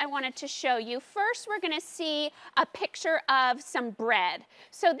pictures I wanted to show you. First, we're going to see a picture of some bread.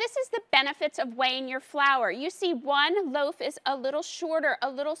 So this is the benefits of weighing your flour. You see one loaf is a little shorter, a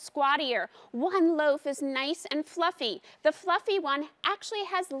little squattier. One loaf is nice and fluffy. The fluffy one actually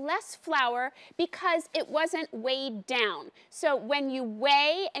has less flour because it wasn't weighed down. So when you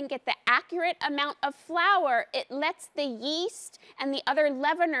weigh and get the accurate amount of flour, it lets the yeast and the other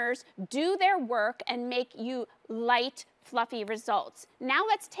leaveners do their work and make you light, fluffy results. Now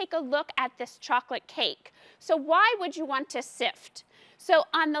let's take a look at this chocolate cake. So why would you want to sift? So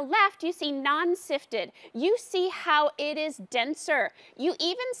on the left, you see non-sifted. You see how it is denser. You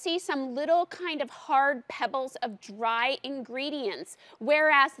even see some little kind of hard pebbles of dry ingredients,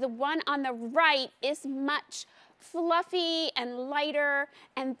 whereas the one on the right is much fluffy and lighter,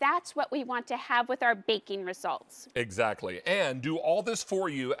 and that's what we want to have with our baking results. Exactly, and do all this for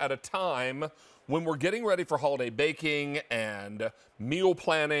you at a time when we're getting ready for holiday baking and meal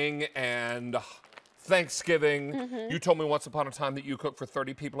planning and Thanksgiving. You told me once upon a time that you cook for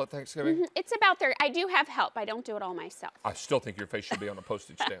 30 people at Thanksgiving. It's about 30. I do have help. I don't do it all myself. I still think your face should be on a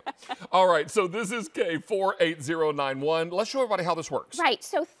postage stamp. All right, so this is K48091. Let's show everybody how this works. Right,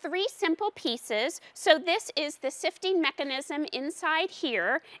 so 3 simple pieces. So this is the sifting mechanism inside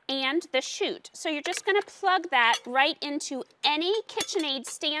here and the chute. So you're just gonna plug that right into any KitchenAid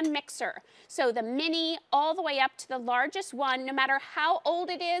stand mixer. So the mini all the way up to the largest one, no matter how old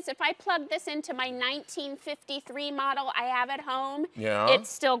it is, if I plug this into my 1953 model I have at home, it's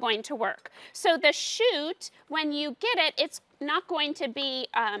still going to work. So the chute, when you get it, it's not going to be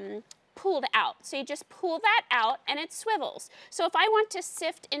pulled out. So you just pull that out and it swivels. So if I want to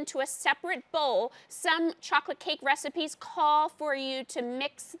sift into a separate bowl, some chocolate cake recipes call for you to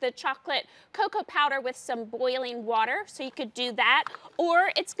mix the chocolate cocoa powder with some boiling water. So you could do that,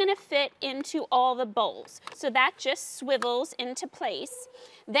 or it's going to fit into all the bowls. So that just swivels into place.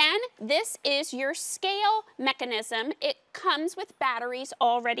 Then this is your scale mechanism. It comes with batteries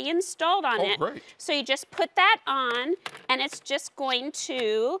already installed on it. Great. So you just put that on and it's just going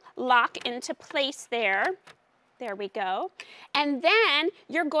to lock into place there. There we go. And then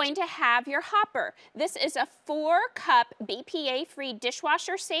you're going to have your hopper. This is a 4-cup BPA-free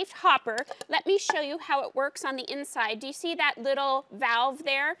dishwasher-safe hopper. Let me show you how it works on the inside. Do you see that little valve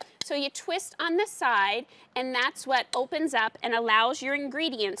there? So you twist on the side, and that's what opens up and allows your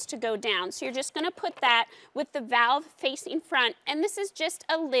ingredients to go down. So you're just going to put that with the valve facing front, and this is just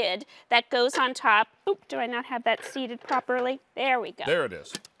a lid that goes on top. Oop, do I not have that seated properly? There we go. There it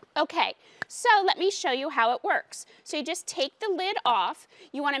is. Okay, so let me show you how it works. So you just take the lid off.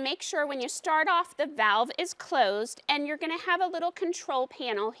 You want to make sure when you start off the valve is closed, and you're going to have a little control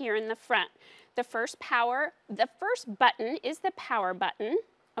panel here in the front. The first button is the power button.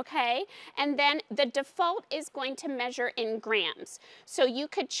 Okay, and then the default is going to measure in grams. So you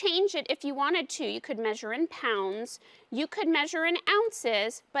could change it if you wanted to. You could measure in pounds, you could measure in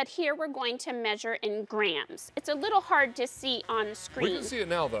ounces, but here we're going to measure in grams. It's a little hard to see on screen. We can see it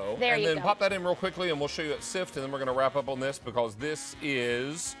now though. There and you then go. pop that in real quickly and we'll show you at Sift, and then we're going to wrap up on this because this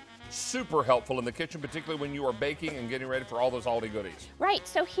is super helpful in the kitchen, particularly when you are baking and getting ready for all those holiday goodies. Right,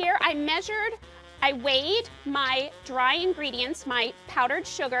 so here I weighed my dry ingredients, my powdered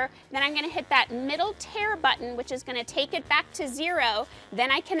sugar, then I'm gonna hit that middle tare button, which is gonna take it back to 0.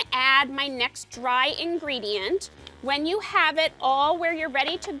 Then I can add my next dry ingredient. When you have it all where you're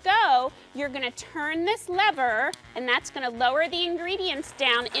ready to go, you're gonna turn this lever, and that's gonna lower the ingredients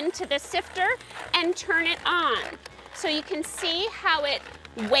down into the sifter and turn it on. So you can see how it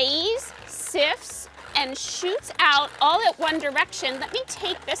weighs, sifts, and shoots out all at one direction. Let me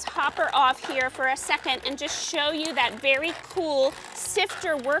take this hopper off here for a second and just show you that very cool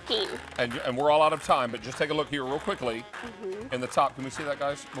sifter working. And we're all out of time, but just take a look here real quickly. In the top, can we see that,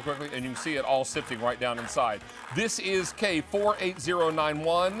 guys, real quickly? And you can see it all sifting right down inside. This is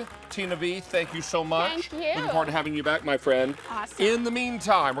K48091. Tina V, thank you so much. Thank you. Looking forward to having you back, my friend. Awesome. In the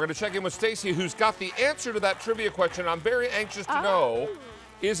meantime, we're going to check in with Stacy, who's got the answer to that trivia question. I'm very anxious to know,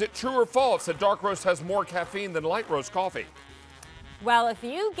 is it true or false that dark roast has more caffeine than light roast coffee? Well, if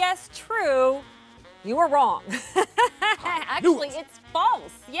you guessed true, you were wrong. Actually, it's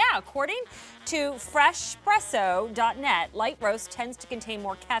false. Yeah, according to freshespresso.net, light roast tends to contain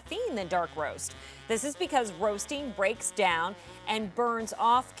more caffeine than dark roast. This is because roasting breaks down and burns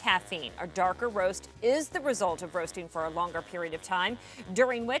off caffeine. A darker roast is the result of roasting for a longer period of time,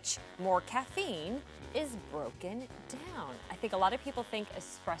 during which more caffeine is broken down. I think a lot of people think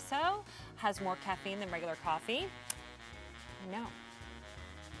espresso has more caffeine than regular coffee. No,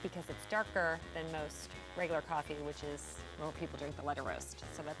 because it's darker than most regular coffee, which is, well, people drink the lighter roast.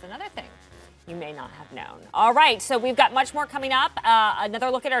 So that's another thing you may not have known. All right, so we've got much more coming up. Another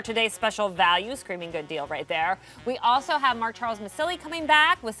look at our today's special value, screaming good deal right there. We also have Mark Charles Masilli coming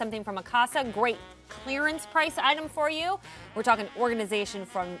back with something from Mikasa. Great clearance price item for you. We're talking organization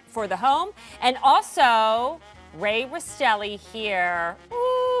for the home. And also Ray Rastelli here.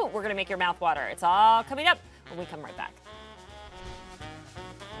 Ooh, we're gonna make your mouth water. It's all coming up when we come right back.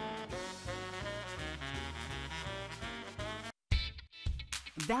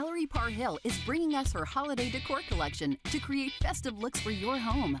 Valerie Parr-Hill is bringing us her holiday decor collection to create festive looks for your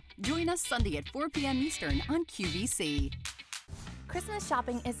home. Join us Sunday at 4 p.m. Eastern on QVC. Christmas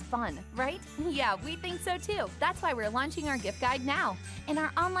shopping is fun, right? Yeah, we think so too. That's why we're launching our gift guide now. In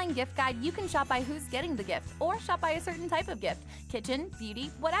our online gift guide, you can shop by who's getting the gift or shop by a certain type of gift. Kitchen, beauty,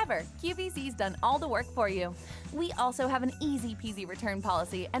 whatever. QVC's done all the work for you. We also have an easy-peasy return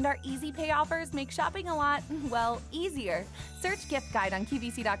policy, and our easy pay offers make shopping a lot, well, easier. Search gift guide on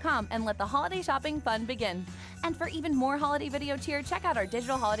QVC.com and let the holiday shopping fun begin. And for even more holiday video cheer, check out our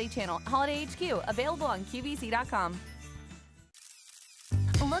digital holiday channel, Holiday HQ, available on QVC.com.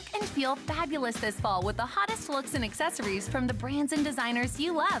 Look and feel fabulous this fall with the hottest looks and accessories from the brands and designers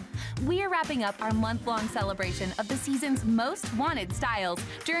you love. We're wrapping up our month-long celebration of the season's most wanted styles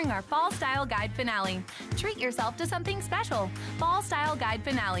during our Fall Style Guide finale. Treat yourself to something special. Fall Style Guide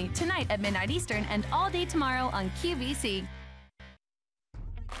finale tonight at midnight Eastern and all day tomorrow on QVC.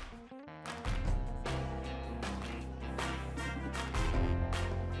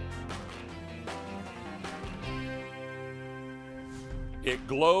 It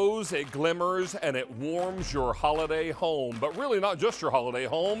glows, it glimmers, and it warms your holiday home. But really not just your holiday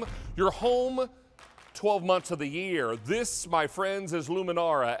home, your home 12 months of the year. This, my friends, is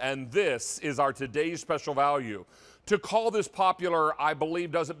Luminara, and this is our today's special value. To call this popular, I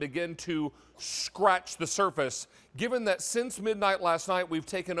believe, doesn't begin to scratch the surface, given that since midnight last night, we've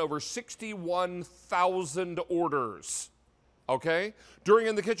taken over 61,000 orders, okay? During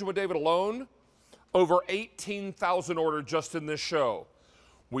In the Kitchen with David alone, over 18,000 ordered just in this show.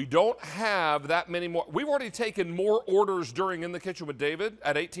 We don't have that many more. We've already taken more orders during In the Kitchen with David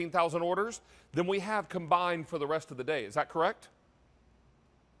at 18,000 orders than we have combined for the rest of the day. Is that correct?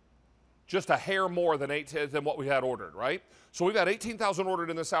 Just a hair more than what we had ordered, right? So we've got 18,000 ordered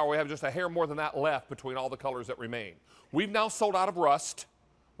in this hour. We have just a hair more than that left between all the colors that remain. We've now sold out of rust.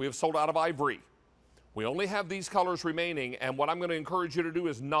 We have sold out of ivory. We only have these colors remaining, and what I'm going to encourage you to do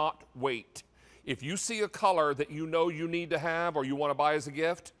is not wait. If you see a color that you know you need to have or you want to buy as a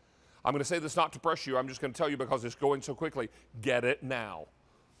gift, I'm going to say this not to press you. I'm just going to tell you because it's going so quickly. Get it now.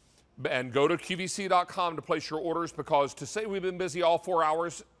 And go to QVC.com to place your orders, because to say we've been busy all 4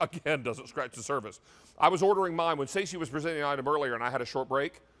 hours, again, doesn't scratch the surface. I was ordering mine when Stacey was presenting an item earlier and I had a short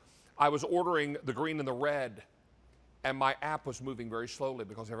break. I was ordering the green and the red, and my app was moving very slowly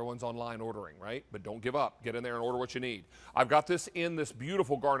because everyone's online ordering, right? But don't give up. Get in there and order what you need. I've got this in this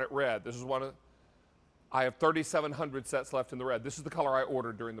beautiful garnet red. This is one of, I have 3,700 sets left in the red. This is the color I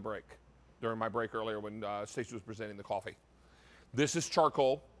ordered during the break, during my break earlier when Stacey was presenting the coffee. This is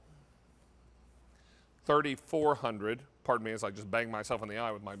charcoal. 3,400. Pardon me as I just banged myself in the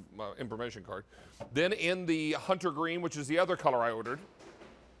eye with my information card. Then in the hunter green, which is the other color I ordered,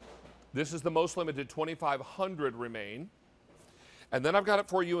 this is the most limited, 2,500 remain. And then I've got it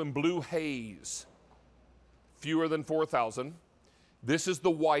for you in blue haze, fewer than 4,000. This is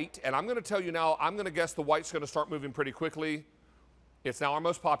the white, and I'm going to tell you now, I'm going to guess the white's going to start moving pretty quickly. It's now our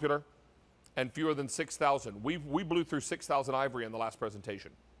most popular, and fewer than 6,000. We blew through 6,000 ivory in the last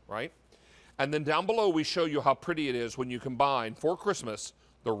presentation, right? And then down below, we show you how pretty it is when you combine, for Christmas,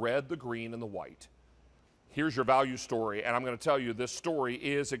 the red, the green, and the white. Here's your value story, and I'm going to tell you this story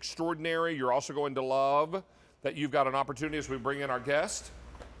is extraordinary. You're also going to love that you've got an opportunity as we bring in our guest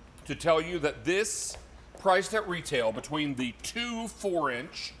to tell you that this, priced at retail between the 2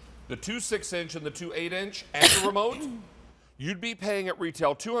 4-inch, the 2 6-inch, and the 2 8-inch, and the remote, you'd be paying at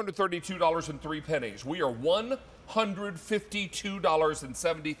retail $232.03. We are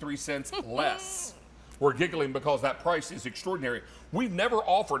 $152.73 less. We're giggling because that price is extraordinary. We've never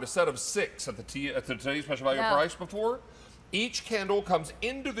offered a set of 6 at the today's special value price before. Each candle comes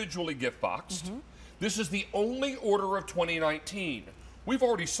individually gift boxed. This is the only order of 2019. We've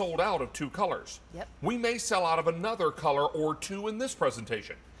already sold out of 2 colors. We may sell out of another color or 2 in this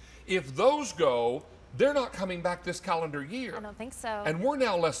presentation. If those go, they're not coming back this calendar year. I don't think so. And we're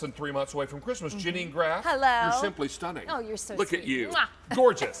now less than 3 months away from Christmas. Janine Graff, hello. You're simply stunning. Oh, you're so Look sweet. at you. Mwah.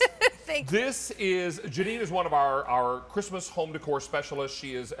 Gorgeous. Thank This is, Janine is one of our Christmas home decor specialists.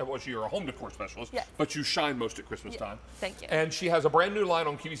 She is, well, you're a home decor specialist, but you shine most at Christmas time. Thank you. And she has a brand new line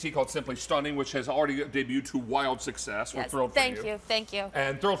on QVC called Simply Stunning, which has already debuted to wild success. We're thrilled for you. Thank you. Thank you.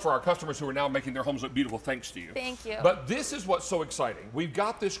 And thrilled for our customers who are now making their homes look beautiful thanks to you. Thank you. But this is what's so exciting. We've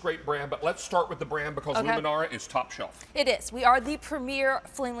got this great brand, but let's start with the brand because Luminara is top shelf. It is. We are the premier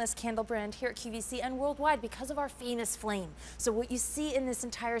flameless candle brand here at QVC and worldwide because of our famous flame. So what you see in this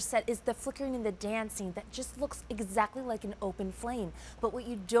entire set is the flickering and the dancing that just looks exactly like an open flame. But what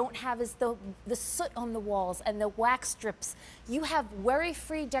you don't have is the soot on the walls and the wax strips. You have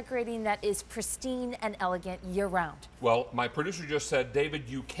worry-free decorating that is pristine and elegant year-round. Well, my producer just said, David,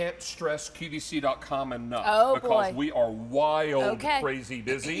 you can't stress QVC.com enough because we are wild, crazy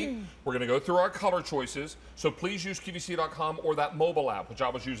busy. We're going to go through our color choices, so please use QVC.com or that mobile app, which I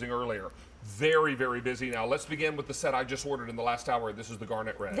was using earlier. Very, very busy now. Let's begin with the set I just ordered in the last hour. This is the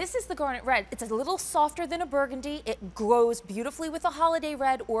garnet red. This is the garnet red. It's a little softer than a burgundy. It grows beautifully with a holiday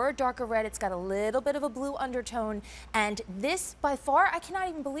red or a darker red. It's got a little bit of a blue undertone. And this, by far, I cannot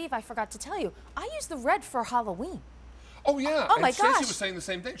even believe I forgot to tell you, I use the red for Halloween. Oh, yeah. Oh, my and Stacey gosh. was saying the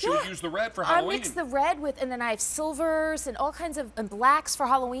same thing. She would use the red for Halloween. I mix the red with, and then I have silvers and all kinds of blacks for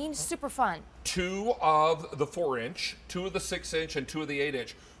Halloween. Super fun. 2 of the 4-inch, 2 of the 6-inch, and 2 of the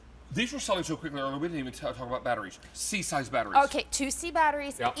 8-inch. These were selling so quickly earlier, we didn't even talk about batteries. C-size batteries. Okay, 2 C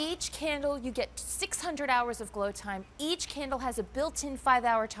batteries. Yep. Each candle, you get 600 hours of glow time. Each candle has a built-in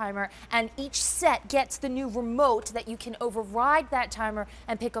 5-hour timer, and each set gets the new remote that you can override that timer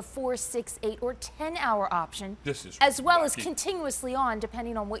and pick a 4, 6, 8, or 10-hour option. This is as well as wacky. Continuously on,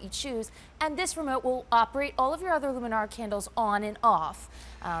 depending on what you choose. And this remote will operate all of your other Luminara candles on and off.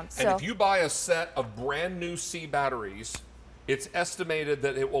 And if you buy a set of brand new C batteries, it's estimated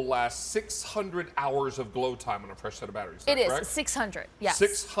that it will last 600 hours of glow time on a fresh set of batteries. It is correct? 600, yes.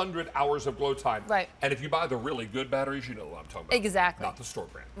 600 hours of glow time. Right. And if you buy the really good batteries, you know what I'm talking about. Exactly. Not the store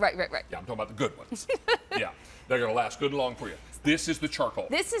brand. Right. Yeah, I'm talking about the good ones. Yeah, they're going to last good and long for you. This is the charcoal.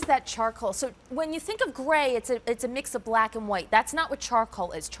 This is that charcoal. So when you think of gray, it's a mix of black and white. That's not what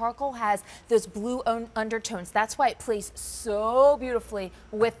charcoal is. Charcoal has those blue undertones. That's why it plays so beautifully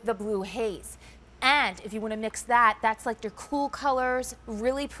with the blue haze. And if you want to mix that, that's like your cool colors,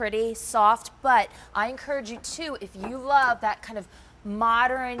 really pretty, soft. But I encourage you too, if you love that kind of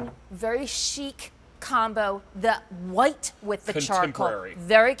modern, very chic combo, the white with the charcoal.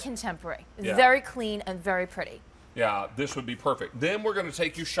 Very contemporary, very clean and very pretty. Yeah, this would be perfect. Then we're going to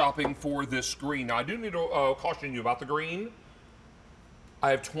take you shopping for this green. Now, I do need to caution you about the green. I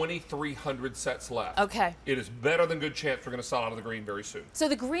have 2,300 sets left. Okay. It is better than good chance we're going to sell out of the green very soon. So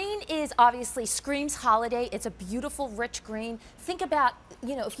the green is obviously screams holiday. It's a beautiful, rich green. Think about,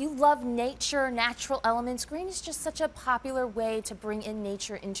 you know, if you love nature, natural elements, green is just such a popular way to bring in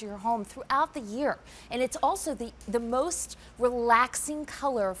nature into your home throughout the year. And it's also the most relaxing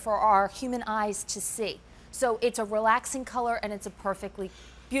color for our human eyes to see. So it's a relaxing color and it's a perfectly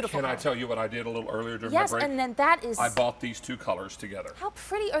beautiful color. Can I tell you what I did a little earlier during my break? Yes, and then that is... I bought these two colors together. How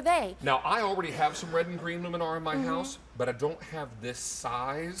pretty are they? Now, I already have some red and green Luminar in my house, but I don't have this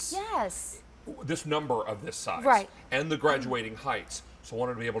size. Yes. This number of this size. Right. And the graduating heights. So I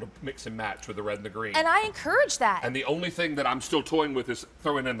wanted to be able to mix and match with the red and the green. And I encourage that. And the only thing that I'm still toying with is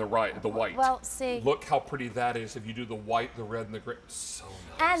throwing in the white. Well, see. Look how pretty that is if you do the white, the red, and the green. So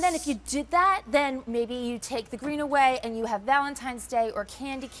nice. And then if you did that, then maybe you take the green away and you have Valentine's Day or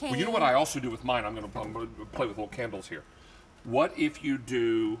candy cane. Well, you know what I also do with mine? I'm going to play with little candles here. What if you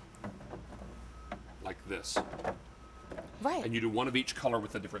do like this? Right. And you do one of each color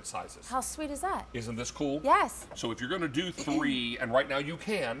with the different sizes. How sweet is that? Isn't this cool? Yes. So if you're going to do 3, and right now you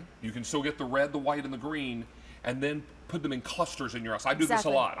can still get the red, the white, and the green, and then put them in clusters in your house. I do this a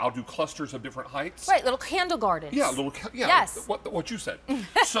lot. I'll do clusters of different heights. Right, little candle gardens. Yeah, yes. What you said.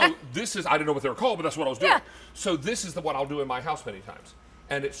 So this is, I didn't know what they were called, but that's what I was doing. Yeah. So this is what I'll do in my house many times.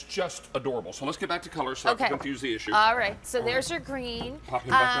 And it's just adorable. So let's get back to colors so I can confuse the issue. All right, so there's your green. Pop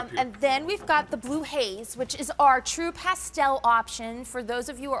him back up here. And then we've got the blue haze, which is our true pastel option for those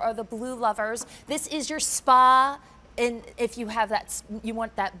of you who are the blue lovers. This is your spa. And if you have that, you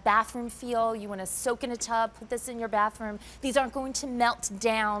want that bathroom feel, you want to soak in a tub, put this in your bathroom. These aren't going to melt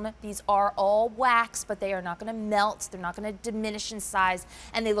down. These are all wax, but they are not going to melt. They're not going to diminish in size.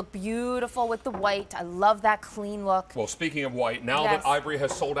 And they look beautiful with the white. I love that clean look. Well, speaking of white, now that Ivory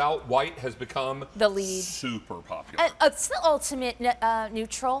has sold out, white has become the lead. Super popular. And it's the ultimate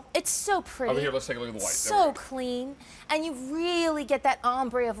neutral. It's so pretty. Over here, let's take a look at the white. So clean. And you really get that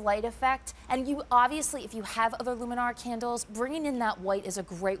ombre of light effect. And you obviously, if you have other Luminar candles, bringing in that white is a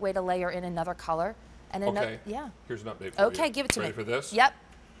great way to layer in another color. And another, Here's an update for you. Okay, give it to me. Ready for this? Yep.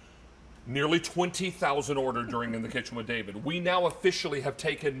 Nearly 20,000 ordered during In the Kitchen with David. We now officially have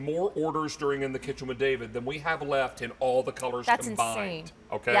taken more orders during In the Kitchen with David than we have left in all the colors combined. That's insane.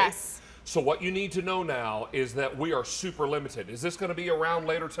 Okay? Yes. So what you need to know now is that we are super limited. Is this going to be around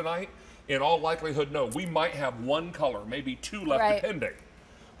later tonight? In all likelihood, no. We might have one color, maybe 2 left, depending.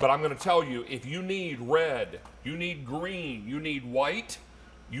 But I'm going to tell you, if you need red, you need green, you need white,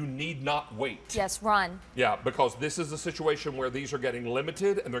 you need not wait. Yes, run. Yeah, because this is a situation where these are getting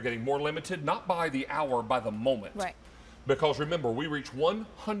limited, and they're getting more limited, not by the hour, by the moment. Right. Because remember, we reach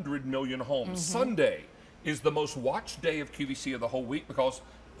 100 million homes. Sunday is the most watched day of QVC of the whole week because,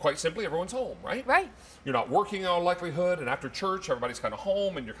 quite simply, everyone's home, right? Right. You're not working in all likelihood, and after church, everybody's kind of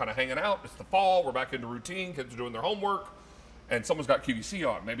home, and you're kind of hanging out. It's the fall, we're back into routine, kids are doing their homework, and someone's got QVC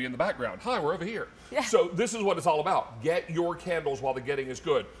on, maybe in the background. Hi, we're over here. Yeah. So this is what it's all about. Get your candles while the getting is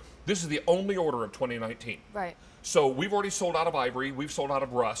good. This is the only order of 2019. Right. So we've already sold out of ivory. We've sold out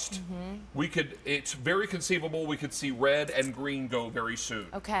of rust. It's very conceivable we could see red and green go very soon.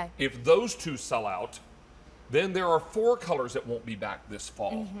 Okay. If those two sell out, then there are 4 colors that won't be back this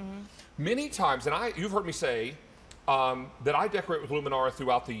fall. Many times, and you've heard me say that I decorate with Luminara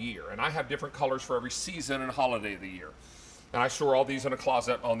throughout the year, and I have different colors for every season and holiday of the year. And I store all these in a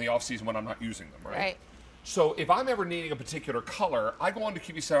closet on the off season when I'm not using them, right? So if I'm ever needing a particular color, I go onto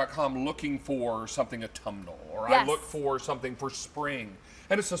QVC.com looking for something autumnal, or I look for something for spring,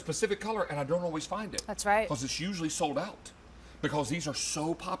 and it's a specific color, and I don't always find it. That's right. Because it's usually sold out, because these are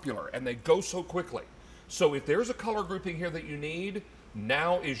so popular, and they go so quickly. So if there's a color grouping here that you need,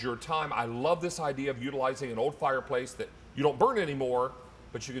 now is your time. I love this idea of utilizing an old fireplace that you don't burn anymore,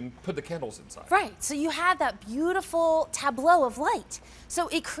 but you can put the candles inside. Right, so you have that beautiful tableau of light. So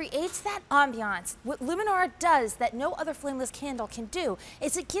it creates that ambiance. What Luminara does that no other flameless candle can do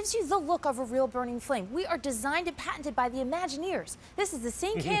is it gives you the look of a real burning flame. We are designed and patented by the Imagineers. This is the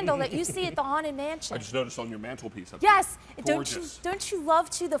same candle that you see at the Haunted Mansion. I just noticed on your mantelpiece. Yes, gorgeous. don't you love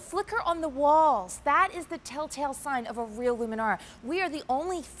to? The flicker on the walls, that is the telltale sign of a real Luminara. We are the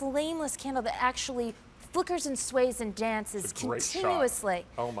only flameless candle that actually flickers and sways and dances It's a great shot. continuously.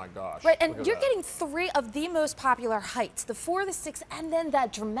 Oh my gosh. Right, and Look at you're that. getting 3 of the most popular heights, the 4, the 6, and then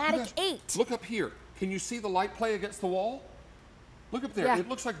that dramatic 8. Look up here. Can you see the light play against the wall? Look up there. Yeah. It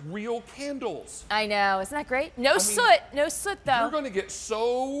looks like real candles. I know, isn't that great? No I mean, soot, no soot though. You're going to get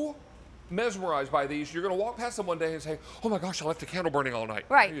so mesmerized by these. You're going to walk past them one day and say, oh my gosh, I left a candle burning all night.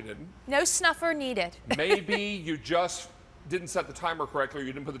 Right. No, you didn't. No snuffer needed. Maybe you just didn't set the timer correctly, or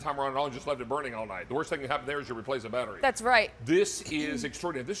you didn't put the timer on at all and just left it burning all night. The worst thing that happened there is you replace a battery. That's right. This is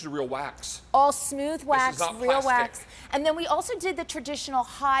extraordinary. This is real wax. All smooth wax, not real plastic. wax. And then we also did the traditional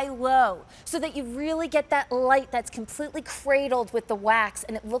high-low so that you really get that light that's completely cradled with the wax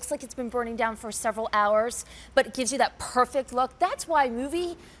and it looks like it's been burning down for several hours, but it gives you that perfect look. That's why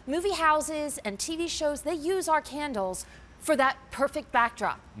movie houses and TV shows, they use our candles for that perfect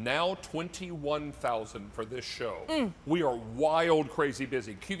backdrop. Now 21,000 for this show. Mm. We are wild, crazy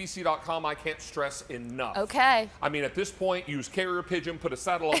busy. QVC.com, I can't stress enough. Okay. I mean, at this point, use carrier pigeon, put a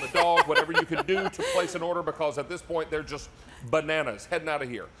saddle on the dog, whatever you can do to place an order, because at this point, they're just bananas, heading out of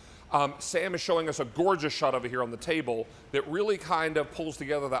here. Sam is showing us a gorgeous shot over here on the table that really kind of pulls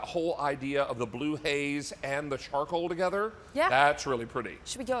together that whole idea of the blue haze and the charcoal together. Yeah. That's really pretty.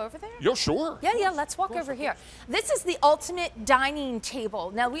 Should we go over there? Yo, sure. Yeah, let's walk over here. This is the ultimate dining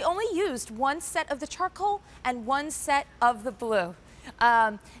table. Now, we only used 1 set of the charcoal and 1 set of the blue.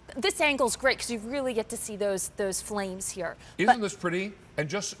 This angle's great because you really get to see those flames here. Isn't this pretty? And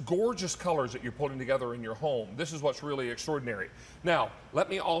just gorgeous colors that you're putting together in your home. This is what's really extraordinary. Now, let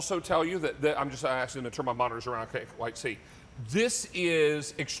me also tell you that I'm just asking to turn my monitors around, I can't quite see. This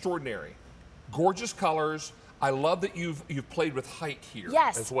is extraordinary. Gorgeous colors. I love that you've played with height here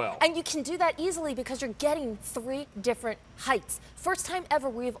as well. And you can do that easily because you're getting 3 different heights. First time ever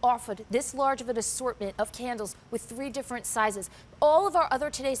we've offered this large of an assortment of candles with 3 different sizes. All of our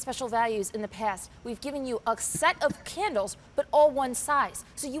other Today's Special Values in the past, we've given you a set of candles, but all 1 size.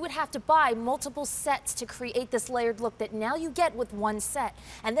 So you would have to buy multiple sets to create this layered look that now you get with 1 set.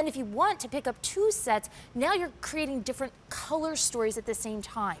 And then if you want to pick up 2 sets, now you're creating different color stories at the same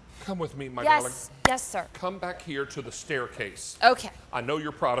time. Come with me, my darling. Yes, sir. Come back here to the staircase. Okay. I know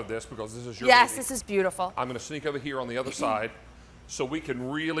you're proud of this because this is your Yes, baby. this is beautiful. I'm going to sneak over here on the other side so we can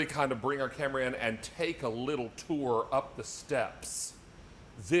really kind of bring our camera in and take a little tour up the steps.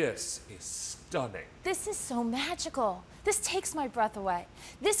 This is stunning. This is so magical. This takes my breath away.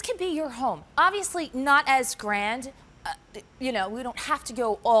 This could be your home. Obviously not as grand. You know, we don't have to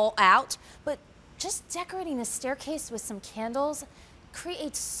go all out, but just decorating the staircase with some candles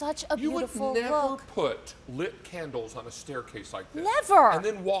creates such a beautiful You would never look. put lit candles on a staircase like this. Never. And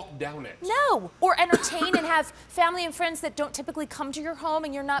then walk down it. No, or entertain and have family and friends that don't typically come to your home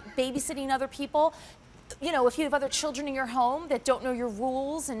and you're not babysitting other people. You know, if you have other children in your home that don't know your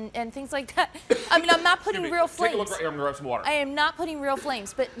rules and things like that. I mean, I'm not putting real flames. Take a look right here. I'm going to grab some water. I am not putting real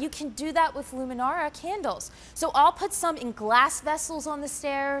flames, but you can do that with Luminara candles. So I'll put some in glass vessels on the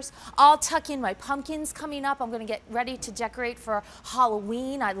stairs. I'll tuck in my pumpkins coming up. I'm going to get ready to decorate for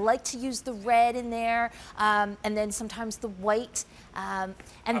Halloween. I like to use the red in there, and then sometimes the white. And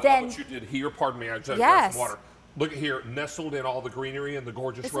I then love what you did here. Pardon me. I just grabbed Yes. some water. Look at here, nestled in all the greenery and the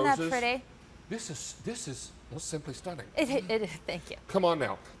gorgeous Isn't roses. that pretty? This is simply stunning. It is. Thank you. Come on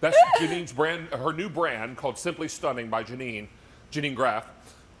now. That's Janine's brand, her new brand called Simply Stunning by Janine Graff.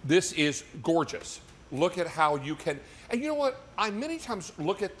 This is gorgeous. Look at how you can, and you know what? I many times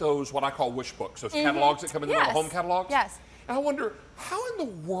look at those, what I call wish books, those catalogs that come in the home catalogs. Yes. And I wonder, how in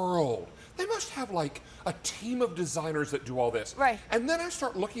the world, they must have like a team of designers that do all this. Right. And then I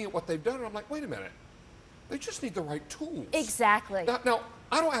start looking at what they've done and I'm like, wait a minute. They just need the right tools. Exactly. Now,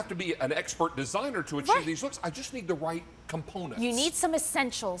 I don't have to be an expert designer to achieve these looks. I just need the right components. You need some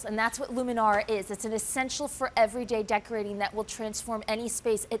essentials, and that's what Luminara is. It's an essential for everyday decorating that will transform any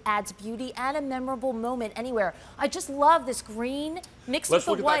space. It adds beauty and a memorable moment anywhere. I just love this green mixed Let's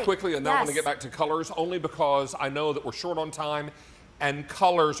with look the at white. that quickly, and then I want to get back to colors, only because I know that we're short on time, and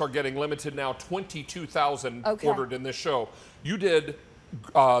colors are getting limited now. 22,000 ordered in this show. You did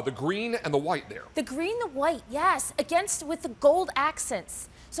the green and the white there. The green, the white, yes, with the gold accents.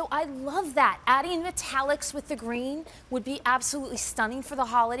 So I love that. Adding metallics with the green would be absolutely stunning for the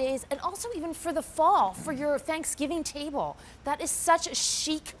holidays and also even for the fall, for your Thanksgiving table. That is such a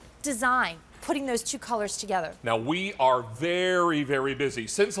chic design, putting those 2 colors together. Now, we are very, very busy.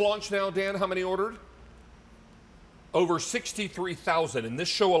 Since launch now, Dan, how many ordered? Over 63,000. In this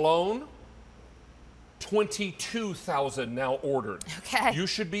show alone, 22,000 now ordered. Okay. You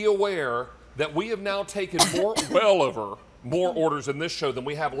should be aware that we have now taken well over more orders in this show than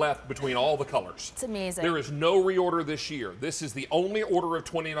we have left between all the colors. It's amazing. There is no reorder this year. This is the only order of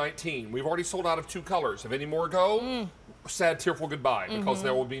 2019. We've already sold out of 2 colors. If any more go, sad, tearful goodbye, because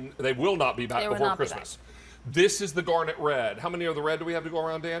they will not be back before Christmas. This is the garnet red. How many of the red do we have to go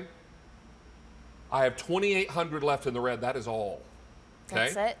around, Dan? I have 2,800 left in the red. That is all.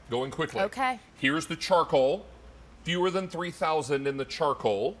 Okay? That's it. Going quickly. Okay. Here's the charcoal. Fewer than 3,000 in the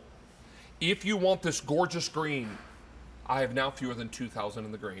charcoal. If you want this gorgeous green, I have now fewer than 2,000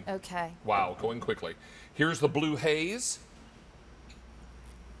 in the green. Okay. Wow, going quickly. Here's the blue haze.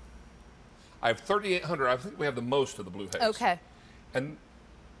 I have 3,800. I think we have the most of the blue haze. Okay. And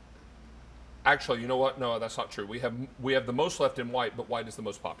actually, you know what? No, that's not true. We have the most left in white, but white is the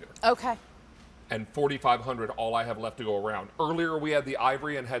most popular. Okay. And 4,500, all I have left to go around. Earlier, we had the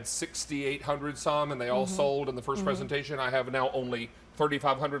ivory and had 6,800 some, and they all sold in the first presentation. I have now only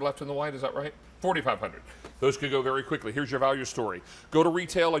 3,500 left in the white. Is that right? 4,500. Those could go very quickly. Here's your value story. Go to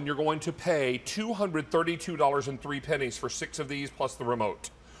retail, and you're going to pay $232.03 for 6 of these plus the remote.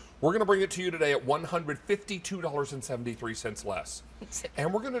 We're going to bring it to you today at $152.73 less.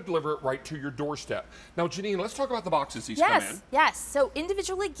 And we're going to deliver it right to your doorstep. Now, Janine, let's talk about the boxes these come in. Yes. So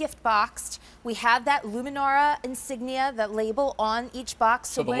individually gift boxed. We have that Luminara insignia, that label on each box.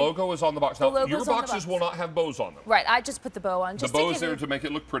 So the logo is on the box. Now, your boxes will not have bows on them. Right. I just put the bow on. The bow is there to make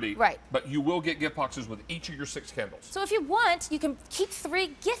it look pretty. Right. But you will get gift boxes with each of your 6 candles. So if you want, you can keep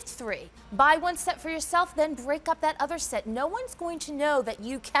 3, gift 3. Buy 1 set for yourself, then break up that other set. No one's going to know that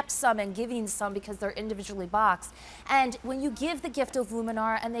you kept some and giving some because they're individually boxed. And when you give the gift of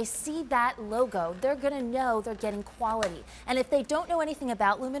Luminara and they see that logo, they're going to know they're getting quality. And if they don't know anything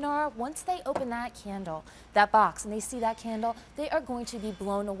about Luminara, once they open that candle, that box, and they see that candle, they are going to be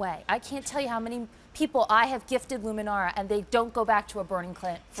blown away. I can't tell you how many people I have gifted Luminara and they don't go back to a burning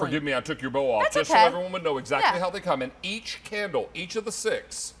flame. Forgive me, I took your bow off. That's just okay. so everyone would know exactly how they come in. Each candle, each of the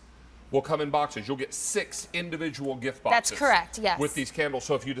 6, will come in boxes. You'll get 6 individual gift boxes. That's correct, yes. With these candles.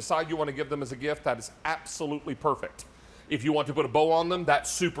 So if you decide you want to give them as a gift, that is absolutely perfect. If you want to put a bow on them, that's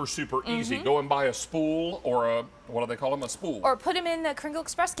super, super easy. Go and buy a spool or a, what do they call them? A spool. Or put them in the Kringle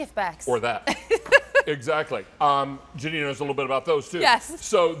Express gift bags. Or that. Exactly. Janine knows a little bit about those too. Yes.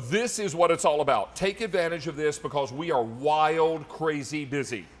 So this is what it's all about. Take advantage of this because we are wild, crazy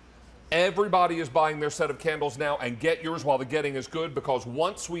busy. Everybody is buying their set of candles now, and get yours while the getting is good, because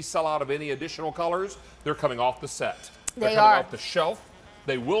once we sell out of any additional colors, they're coming off the set. They're coming off the shelf.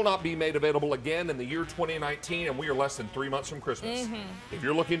 They will not be made available again in the year 2019, and we are less than 3 months from Christmas. If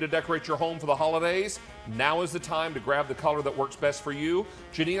you're looking to decorate your home for the holidays, now is the time to grab the color that works best for you.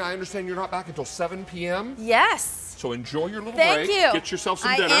 Janine, I understand you're not back until 7 p.m.? Yes. So enjoy your little Thank break. you. Get yourself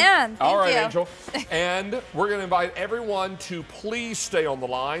some I dinner. am. All right, Thank Angel. And we're going to invite everyone to please stay on the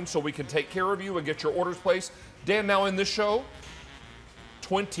line so we can take care of you and get your orders placed. Dan, now in this show,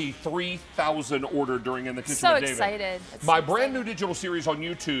 23,000 ordered during In the Kitchen So with David. excited. My brand new digital series on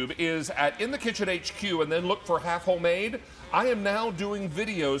YouTube is at In the Kitchen HQ, and then look for Half Homemade. I am now doing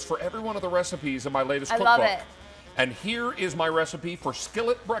videos for every one of the recipes in my latest cookbook. I love it. And here is my recipe for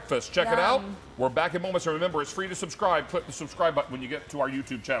skillet breakfast. Check it out. We're back in moments. And remember, it's free to subscribe. Click the subscribe button when you get to our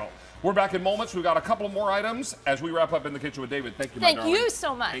YouTube channel. We're back in moments. We've got a couple more items as we wrap up In the Kitchen with David. Thank you, my darling. Thank you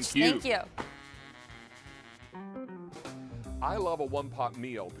so much. Thank you. Thank you. I love a one-pot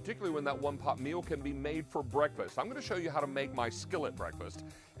meal, particularly when that one-pot meal can be made for breakfast. I'm going to show you how to make my skillet breakfast.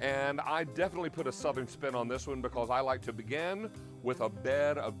 And I definitely put a southern spin on this one because I like to begin with a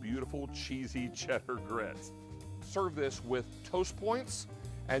bed of beautiful cheesy cheddar grits. Serve this with toast points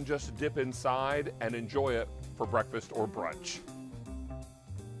and just dip inside and enjoy it for breakfast or brunch.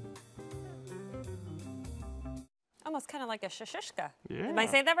 Almost kind of like a shashishka. Yeah. Am I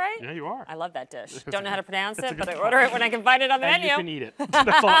saying that right? Yeah, you are. I love that dish. It's Don't know how to pronounce it's a it, but I good order one. it when I can find it on the And menu. you can eat it. That's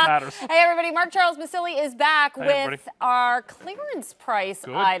all that matters. Hey, everybody. Mark Charles Basili is back Hey, with everybody. our clearance price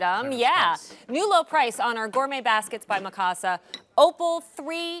Good item. clearance Yeah. price. New low price on our Gourmet Baskets by Mikasa. Opal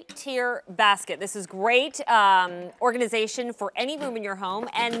 3-tier basket. This is great organization for any room in your home,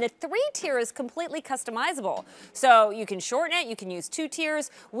 and the 3-tier is completely customizable. So you can shorten it, you can use 2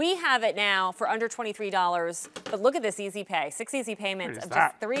 tiers. We have it now for under $23, but look at this easy pay. 6 easy payments of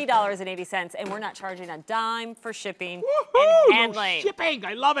just $3.80, and we're not charging a dime for shipping and handling. No shipping,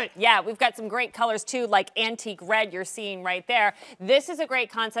 I love it. Yeah, we've got some great colors too, like antique red you're seeing right there. This is a great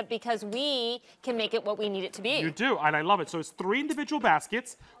concept because we can make it what we need it to be. You do, and I love it. So it's 3 individual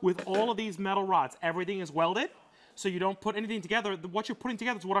baskets with all of these metal rods. Everything is welded, so you don't put anything together. What you're putting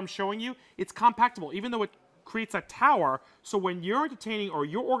together is what I'm showing you. It's compactable, even though it creates a tower. So when you're entertaining or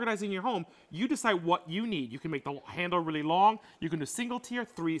you're organizing your home, you decide what you need. You can make the handle really long. You can do single tier,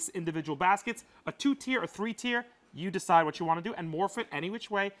 3 individual baskets, a 2-tier, a 3-tier. You decide what you want to do and morph it any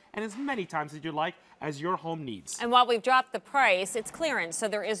which way and as many times as you like as your home needs. And while we've dropped the price, it's clearance, so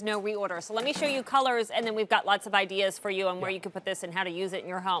there is no reorder. So let me show you colors, and then we've got lots of ideas for you on where you can put this and how to use it in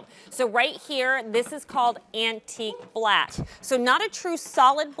your home. So right here, this is called Antique Black. So not a true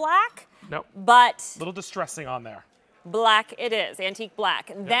solid black, Nope. but a little distressing on there. Black it is, Antique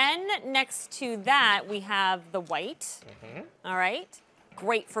Black. Then next to that, we have the white. All right.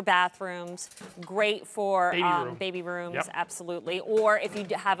 Great for bathrooms, great for baby rooms, Yep. absolutely. Or if you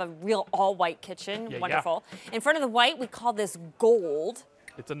have a real all-white kitchen, Yeah, wonderful. In front of the white, we call this gold.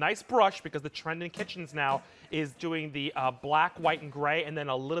 It's a nice brush because the trend in kitchens now is doing the black, white, and gray, and then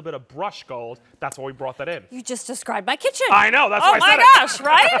a little bit of brush gold. That's why we brought that in. You just described my kitchen. I know, that's why I said it. Oh my gosh,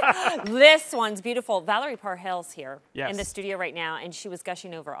 right? This one's beautiful. Valerie Parhill's here in the studio right now, and she was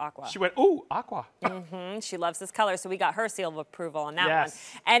gushing over aqua. She went, ooh, aqua. She loves this color, so we got her seal of approval on that one.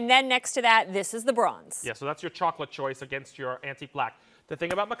 And then next to that, this is the bronze. Yeah, so that's your chocolate choice against your antique black. The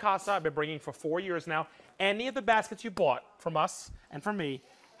thing about Mikasa, I've been bringing for 4 years now, any of the baskets you bought from us and from me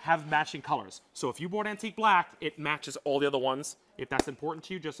have matching colors. So if you bought antique black, it matches all the other ones. If that's important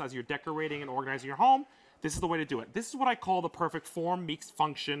to you, just as you're decorating and organizing your home, this is the way to do it. This is what I call the perfect form meets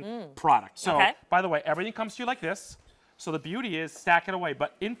function product. So, by the way, everything comes to you like this. So the beauty is stack it away.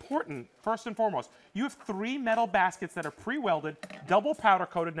 But important, first and foremost, you have 3 metal baskets that are pre-welded, double powder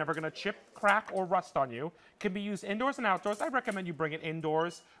coated, never going to chip, crack, or rust on you. Can be used indoors and outdoors. I recommend you bring it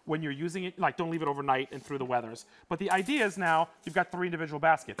indoors when you're using it. Like, don't leave it overnight and through the weathers. But the idea is now you've got 3 individual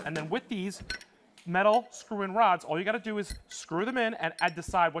baskets. And then with these metal screw-in rods, all you got to do is screw them in and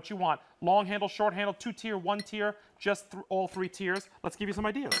decide what you want. Long handle, short handle, 2-tier, 1-tier, just all 3 tiers. Let's give you some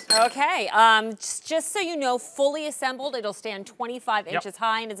ideas. Okay, just so you know, fully assembled, it'll stand 25 inches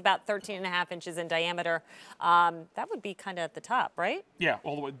high and it's about 13.5 inches in diameter. That would be kind of at the top, right? Yeah,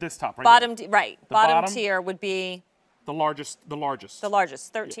 all the way, this top right Bottom, here. bottom tier would be the largest. The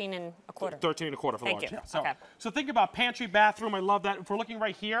largest, 13 and a quarter. 13 and a quarter for Thank large. you. Yeah. So think about pantry, bathroom. I love that. If we're looking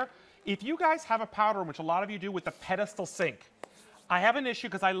right here, if you guys have a powder room, which a lot of you do with the pedestal sink, I have an issue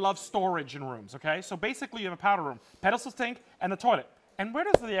because I love storage in rooms, okay? So basically you have a powder room, pedestal sink, and the toilet. And where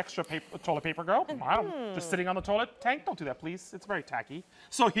does the extra toilet paper go? I don't, just sitting on the toilet tank? Don't do that, please. It's very tacky.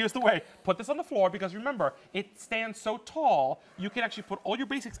 So here's the way. Put this on the floor because remember, it stands so tall, you can actually put all your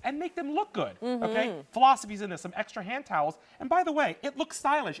basics and make them look good, okay? Philosophy's in this, some extra hand towels. And by the way, it looks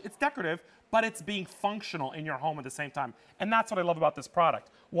stylish. It's decorative, but it's being functional in your home at the same time. And that's what I love about this product.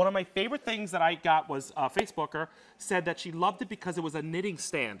 One of my favorite things that I got was a Facebooker said that she loved it because it was a knitting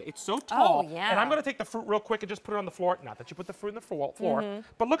stand. It's so tall. Oh, yeah. And I'm going to take the fruit real quick and just put it on the floor. Not that you put the fruit on the floor.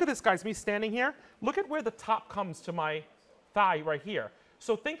 But look at this, guys. Me standing here. Look at where the top comes to my thigh right here.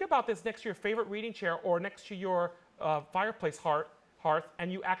 So think about this next to your favorite reading chair or next to your fireplace hearth,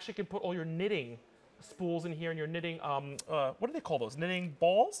 and you actually can put all your knitting spools in here and your knitting, what do they call those? Knitting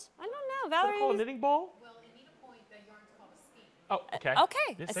balls? I don't know, Is that Valerie. called a knitting ball? Oh, okay.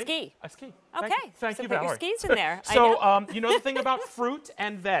 Okay, You a see? ski. A ski. Okay, Thank so you, put your Valerie. skis in there. I So, you know the thing about fruit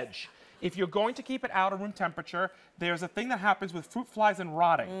and veg. If you're going to keep it out of room temperature, there's a thing that happens with fruit flies and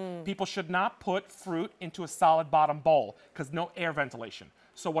rotting. People should not put fruit into a solid bottom bowl because no air ventilation.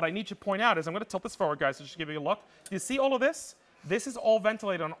 So what I need to point out is, I'm going to tilt this forward, guys, so just give you a look. You see all of this? This is all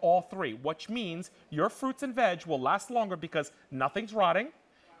ventilated on all 3, which means your fruits and veg will last longer because nothing's rotting,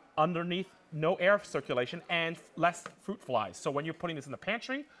 underneath no air circulation, and less fruit flies. So when you're putting this in the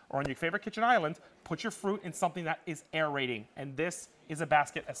pantry or on your favorite kitchen island, put your fruit in something that is aerating, and this is a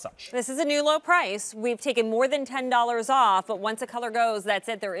basket as such. This is a new low price. We've taken more than $10 off, but once a color goes, that's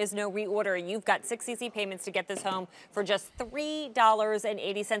it. There is no reorder. You've got 6 easy payments to get this home for just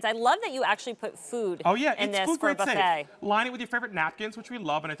 $3.80. I love that you actually put food in this for a buffet. Safe. Line it with your favorite napkins, which we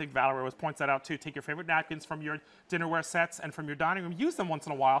love, and I think Valerie always points that out too. Take your favorite napkins from your dinnerware sets and from your dining room. Use them once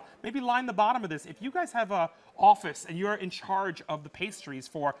in a while. Maybe line the bottom of this. If you guys have a office and you're in charge of the pastries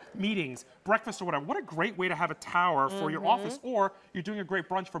for meetings, breakfast or whatever, what a great way to have a tower for your office, or you're doing a great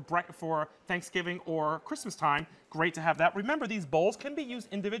brunch for Thanksgiving or Christmas time. Great to have that. Remember, these bowls can be used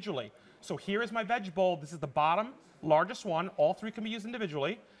individually. So here is my veg bowl. This is the bottom, largest one. All 3 can be used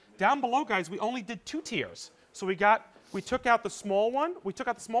individually. Down below, guys, we only did 2 tiers. So we took out the small one. We took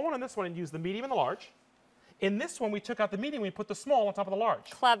out the small one and this one and used the medium and the large. In this one, we took out the medium, we put the small on top of the large.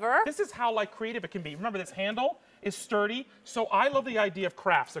 Clever. This is how creative it can be. Remember, this handle is sturdy. So I love the idea of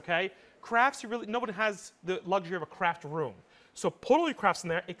crafts, okay? Crafts, nobody has the luxury of a craft room. So put all your crafts in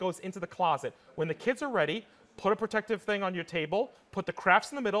there, it goes into the closet. When the kids are ready, put a protective thing on your table, put the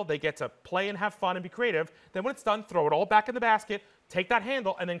crafts in the middle, they get to play and have fun and be creative. Then when it's done, throw it all back in the basket, take that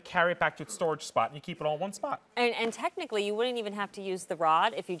handle, and then carry it back to its storage spot, and you keep it all in one spot. And technically, you wouldn't even have to use the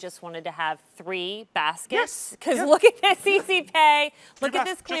rod if you just wanted to have 3 baskets. Yes. Because look at this easy pay. Look at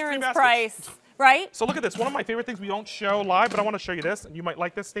this clearance price. Right? So look at this. One of my favorite things we don't show live, but I want to show you this, and you might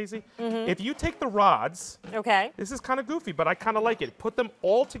like this, Stacey. If you take the rods, this is kind of goofy, but I kind of like it. Put them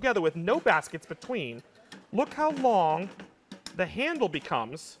all together with no baskets between. Look how long the handle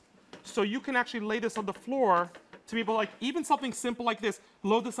becomes, so you can actually lay this on the floor to be able to, like, even something simple like this,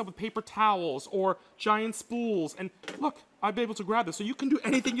 load this up with paper towels or giant spools, and look, I'd be able to grab this. So you can do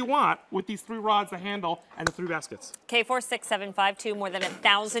anything you want with these 3 rods, the handle, and the 3 baskets. K46752, more than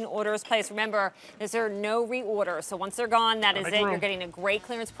 1,000 orders placed. Remember, these are no reorders, so once they're gone, that is it. You're getting a great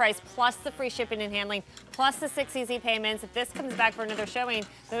clearance price, plus the free shipping and handling, plus the 6 easy payments. If this comes back for another showing,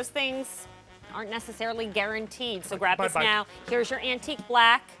 those things aren't necessarily guaranteed. So grab this now. Here's your antique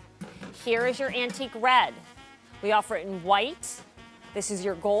black. Here is your antique red. We offer it in white. This is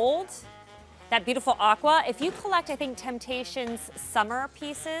your gold. That beautiful aqua. If you collect, I think, Temptations summer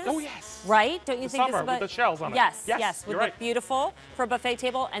pieces. Oh, yes. Right? Don't you The think summer this is with the shells on it. Yes, Yes, yes. Would you're look right. beautiful for a buffet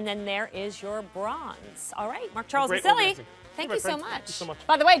table. And then there is your bronze. All right, Mark Charles Great Vasili. organizing. Thank Hey, you my so friend. much. Thank you so much.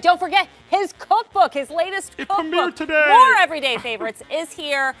 By the way, don't forget his cookbook, his latest cookbook. premiered today. More Everyday Favorites is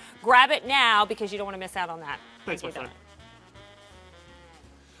here. Grab it now because you don't want to miss out on that. Thanks, my you, friend. Don.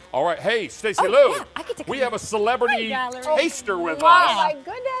 All right, hey, Stacey Oh, Lou, yeah, I get to we come have a celebrity Valerie. taster with Wow. us. Oh, my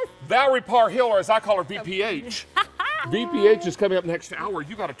goodness. Valerie Parr-Hill, or as I call her, VPH. VPH is coming up next hour.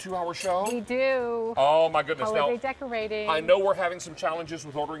 You got a 2-hour show? We do. Oh, my goodness. Holiday Now, decorating. I know we're having some challenges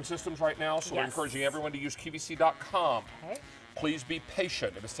with ordering systems right now, so we're Yes. encouraging everyone to use QVC.com. Okay. Please be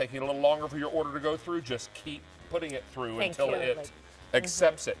patient. If it's taking a little longer for your order to go through, just keep putting it through Thank until you. it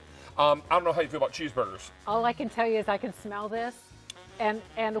accepts it. I don't know how you feel about cheeseburgers. All I can tell you is I can smell this.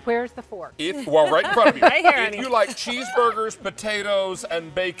 And where's the fork? Well, right in front of you. Right here, If honey. you like cheeseburgers, potatoes,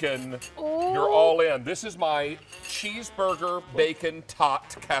 and bacon, you're all in. This is my cheeseburger bacon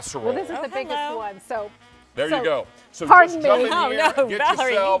tot casserole. Well, this is the biggest one, so. There you go. So pardon just jump me. in Oh, here, no, get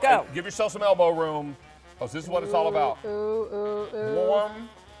Valerie, you yourself, go. and give yourself some elbow room, because this is what it's all about. Ooh, ooh, ooh. Warm,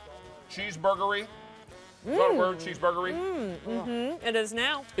 cheeseburgery. Is that a word, cheeseburgery? It is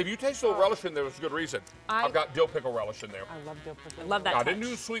now. If you taste a little relish in there, there's a good reason. I- I've got dill pickle relish in there. I love dill pickle. I love that I touch. didn't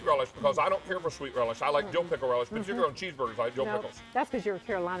do sweet relish because I don't care for sweet relish. I like dill pickle relish, particularly on cheeseburgers. I like dill No, pickles. that's because you're a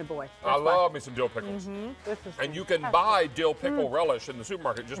Carolina boy. I That's why. love me some dill pickles. This is And you can fantastic. buy dill pickle relish in the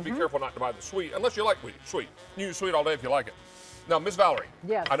supermarket. Just be careful not to buy the sweet, unless you like sweet. You use sweet all day if you like it. Now, Miss Valerie.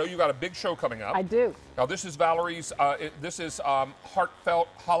 Yes. I know you got a big show coming up. I do. Now, this is Valerie's. This is Heartfelt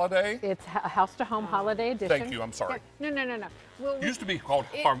Holiday. It's a house-to-home holiday edition. Thank you. I'm sorry. No. Well, It used to be called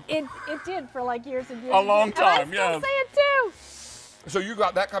it did for like years and years. A long time, and I still yes. say it too. So you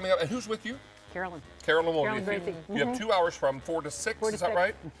got that coming up, and who's with you? Carolyn. Carolyn will Carolyn be with you. Gracie. You have 2 hours from 4 to 6. 4 to Is that 6.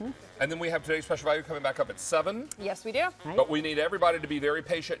 right? And then we have today's special value coming back up at 7. Yes, we do. But we need everybody to be very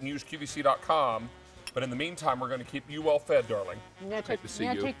patient and use QVC.com. But in the meantime, we're going to keep you well fed, darling. May I Great to see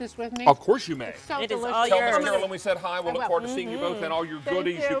may I you. take this with me? Of course you may. It's so It is delicious. all Tell yours. Miss Carolyn we said hi. We'll I look will. forward to seeing you both and all your Thank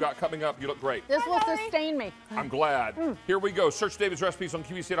goodies you. you've got coming up. You look great. This will sustain me. I'm glad. Here we go. Search David's recipes on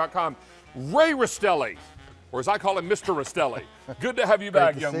QVC.com. Ray Rastelli, or as I call him, Mr. Rastelli. Good to have you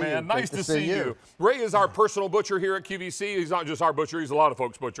back, to young see you. man. Great Nice to to see see you. you. Ray is our personal butcher here at QVC. He's not just our butcher, he's a lot of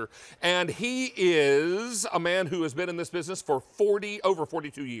folks' butcher. And he is a man who has been in this business for over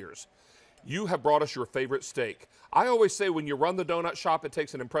 42 years. You have brought us your favorite steak. I always say when you run the donut shop, it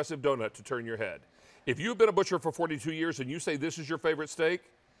takes an impressive donut to turn your head. If you've been a butcher for 42 years and you say this is your favorite steak,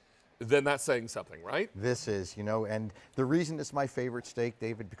 then that's saying something, right? This is, and the reason it's my favorite steak,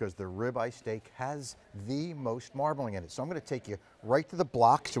 David, because the ribeye steak has the most marbling in it. So I'm going to take you right to the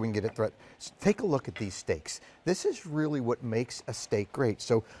block so we can get it thread. Take a look at these steaks. This is really what makes a steak great.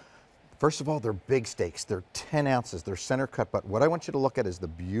 So first of all, they're big steaks. They're 10 ounces. They're center cut. But what I want you to look at is the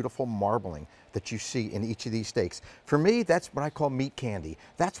beautiful marbling that you see in each of these steaks. For me, that's what I call meat candy.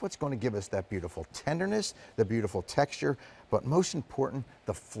 That's what's going to give us that beautiful tenderness, the beautiful texture, but most important,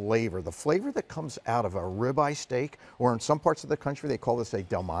 the flavor that comes out of a ribeye steak, or in some parts of the country, they call this a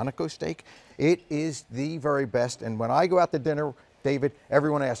Delmonico steak. It is the very best. And when I go out to dinner, David,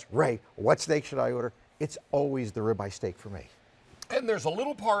 everyone asks, Ray, what steak should I order? It's always the ribeye steak for me. And there's a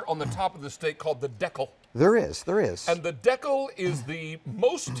little part on the top of the steak called the deckle. There is. And the deckle is the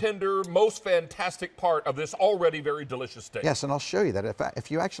most tender, most fantastic part of this already very delicious steak. Yes, and I'll show you that. If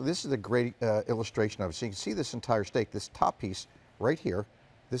you actually, this is a great illustration of it. So you can see this entire steak, this top piece right here,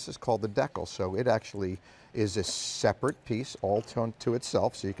 this is called the deckle. So it actually is a separate piece all to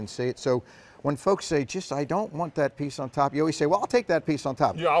itself, so you can see it. So when folks say, just I don't want that piece on top, you always say, well, I'll take that piece on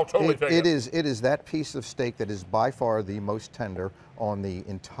top. Yeah, I'll totally take it. It is that piece of steak that is by far the most tender on the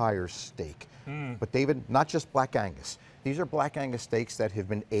entire steak. But David, not just Black Angus. These are Black Angus steaks that have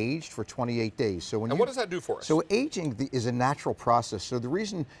been aged for 28 days. So And what does that do for us? So aging is a natural process. So the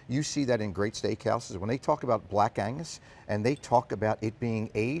reason you see that in great steakhouses, when they talk about Black Angus and they talk about it being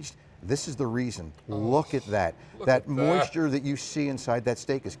aged, this is the reason. Look at that. That moisture that you see inside that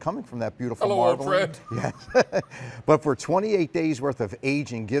steak is coming from that beautiful marbling. Yes. But for 28 days worth of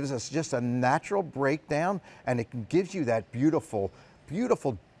aging gives us just a natural breakdown, and it gives you that beautiful,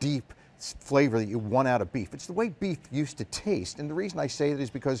 beautiful, deep flavor that you want out of beef. It's the way beef used to taste. And the reason I say that is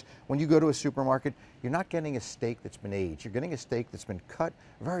because when you go to a supermarket, you're not getting a steak that's been aged. You're getting a steak that's been cut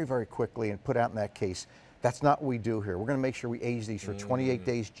very, very quickly and put out in that case. That's not what we do here. We're going to make sure we age these for 28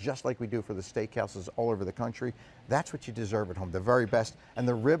 days, just like we do for the steakhouses all over the country. That's what you deserve at home, the very best. And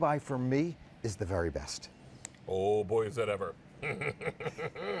the ribeye, for me, is the very best. Oh, boy, is that ever.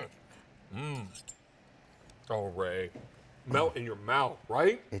 Oh, Ray. Melt in your mouth,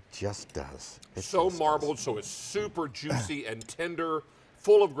 right? It just does. It so just marbled, so it's super juicy and tender,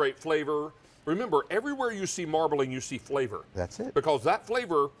 full of great flavor. Remember, everywhere you see marbling, you see flavor. That's it. Because that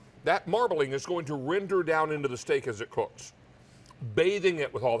flavor, that marbling is going to render down into the steak as it cooks, bathing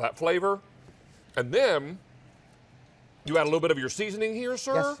it with all that flavor. And then you add a little bit of your seasoning here,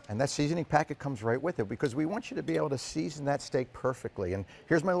 sir. Yes, and that seasoning packet comes right with it because we want you to be able to season that steak perfectly. And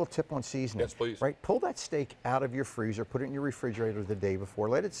here's my little tip on seasoning. Yes, please. Right, pull that steak out of your freezer, put it in your refrigerator the day before.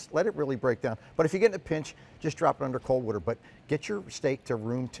 Let it really break down. But if you get in a pinch, just drop it under cold water. But get your steak to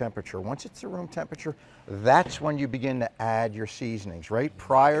room temperature. Once it's to room temperature, that's when you begin to add your seasonings, right?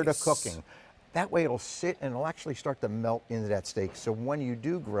 Prior to cooking. That way it'll sit and it'll actually start to melt into that steak. So when you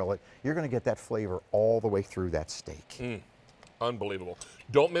do grill it, you're going to get that flavor all the way through that steak. Unbelievable.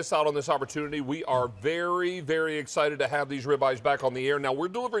 Don't miss out on this opportunity. We are very, very excited to have these ribeyes back on the air. Now, we're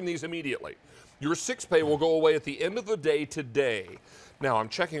delivering these immediately. Your 6-pay will go away at the end of the day today. Now, I'm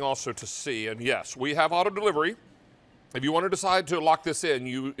checking also to see, and yes, we have auto delivery. If you want to decide to lock this in,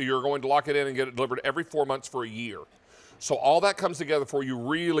 you're going to lock it in and get it delivered every 4 months for a year. So all that comes together for you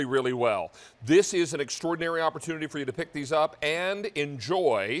really, really well. This is an extraordinary opportunity for you to pick these up and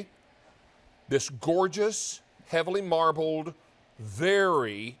enjoy this gorgeous, heavily marbled,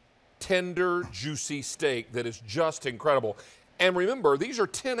 very tender, juicy steak that is just incredible. And remember, these are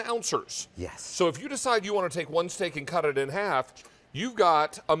 10 ounces. Yes. So if you decide you want to take one steak and cut it in half, you've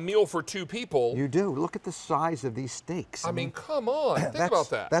got a meal for 2 people. You do. Look at the size of these steaks. I mean, come on. Think about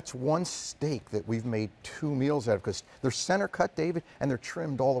that. That's one steak that we've made 2 meals out of because they're center cut, David, and they're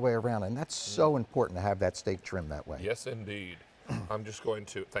trimmed all the way around. And that's so important to have that steak trimmed that way. Yes, indeed. I'm just going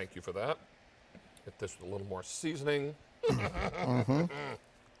to thank you for that. Get this with a little more seasoning.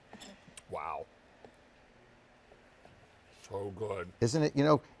 Wow. So good. Isn't it? You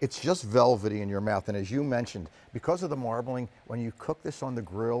know, it's just velvety in your mouth. And as you mentioned, because of the marbling, when you cook this on the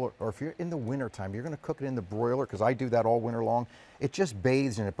grill, or if you're in the wintertime, you're going to cook it in the broiler, because I do that all winter long, it just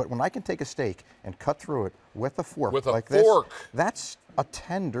bathes in it. But when I can take a steak and cut through it with a fork like this, that's a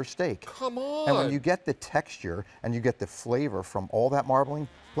tender steak. Come on. And when you get the texture and you get the flavor from all that marbling,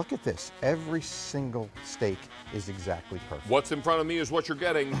 look at this. Every single steak is exactly perfect. What's in front of me is what you're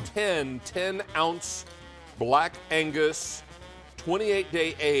getting. 10-ounce Black Angus,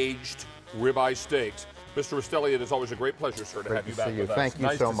 28-day aged ribeye steaks. Mr. Rastelli, it is always a great pleasure, sir, to have you back with us. Thank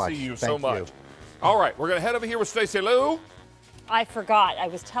you so much. Nice to see you so much. All right, we're going to head over here with Stacey Lou. I forgot. I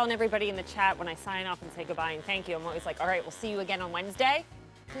was telling everybody in the chat when I sign off and say goodbye and thank you, I'm always like, all right, we'll see you again on Wednesday.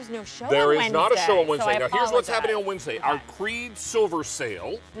 There's no show on Wednesday. There is not a show on Wednesday. So now, here's what's happening on apologize. Wednesday. Our Creed Silver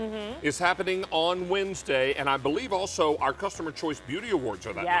Sale is happening on Wednesday, and I believe also our Customer Choice Beauty Awards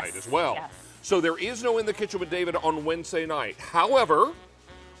are that night as well. Yes. So there is no In the Kitchen with David on Wednesday night. However,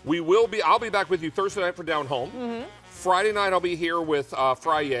 I'll be back with you Thursday night for Down Home. Friday night I'll be here with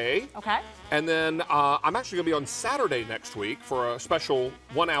Frye. Okay. And then I'm actually going to be on Saturday next week for a special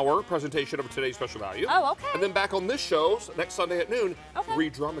 1-hour presentation of today's special value. Oh, okay. And then back on this show next Sunday at noon. Okay. Ree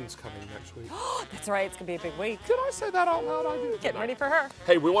Drummond's coming next week. That's right. It's going to be a big week. Did I say that out loud? I did. Getting ready for her.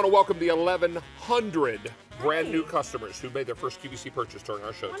 Hey, we want to welcome the 1,100 brand new customers who made their first QVC purchase during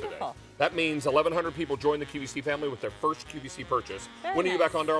our show today. That means 1,100 people joined the QVC family with their first QVC purchase. When are you back on, Darla?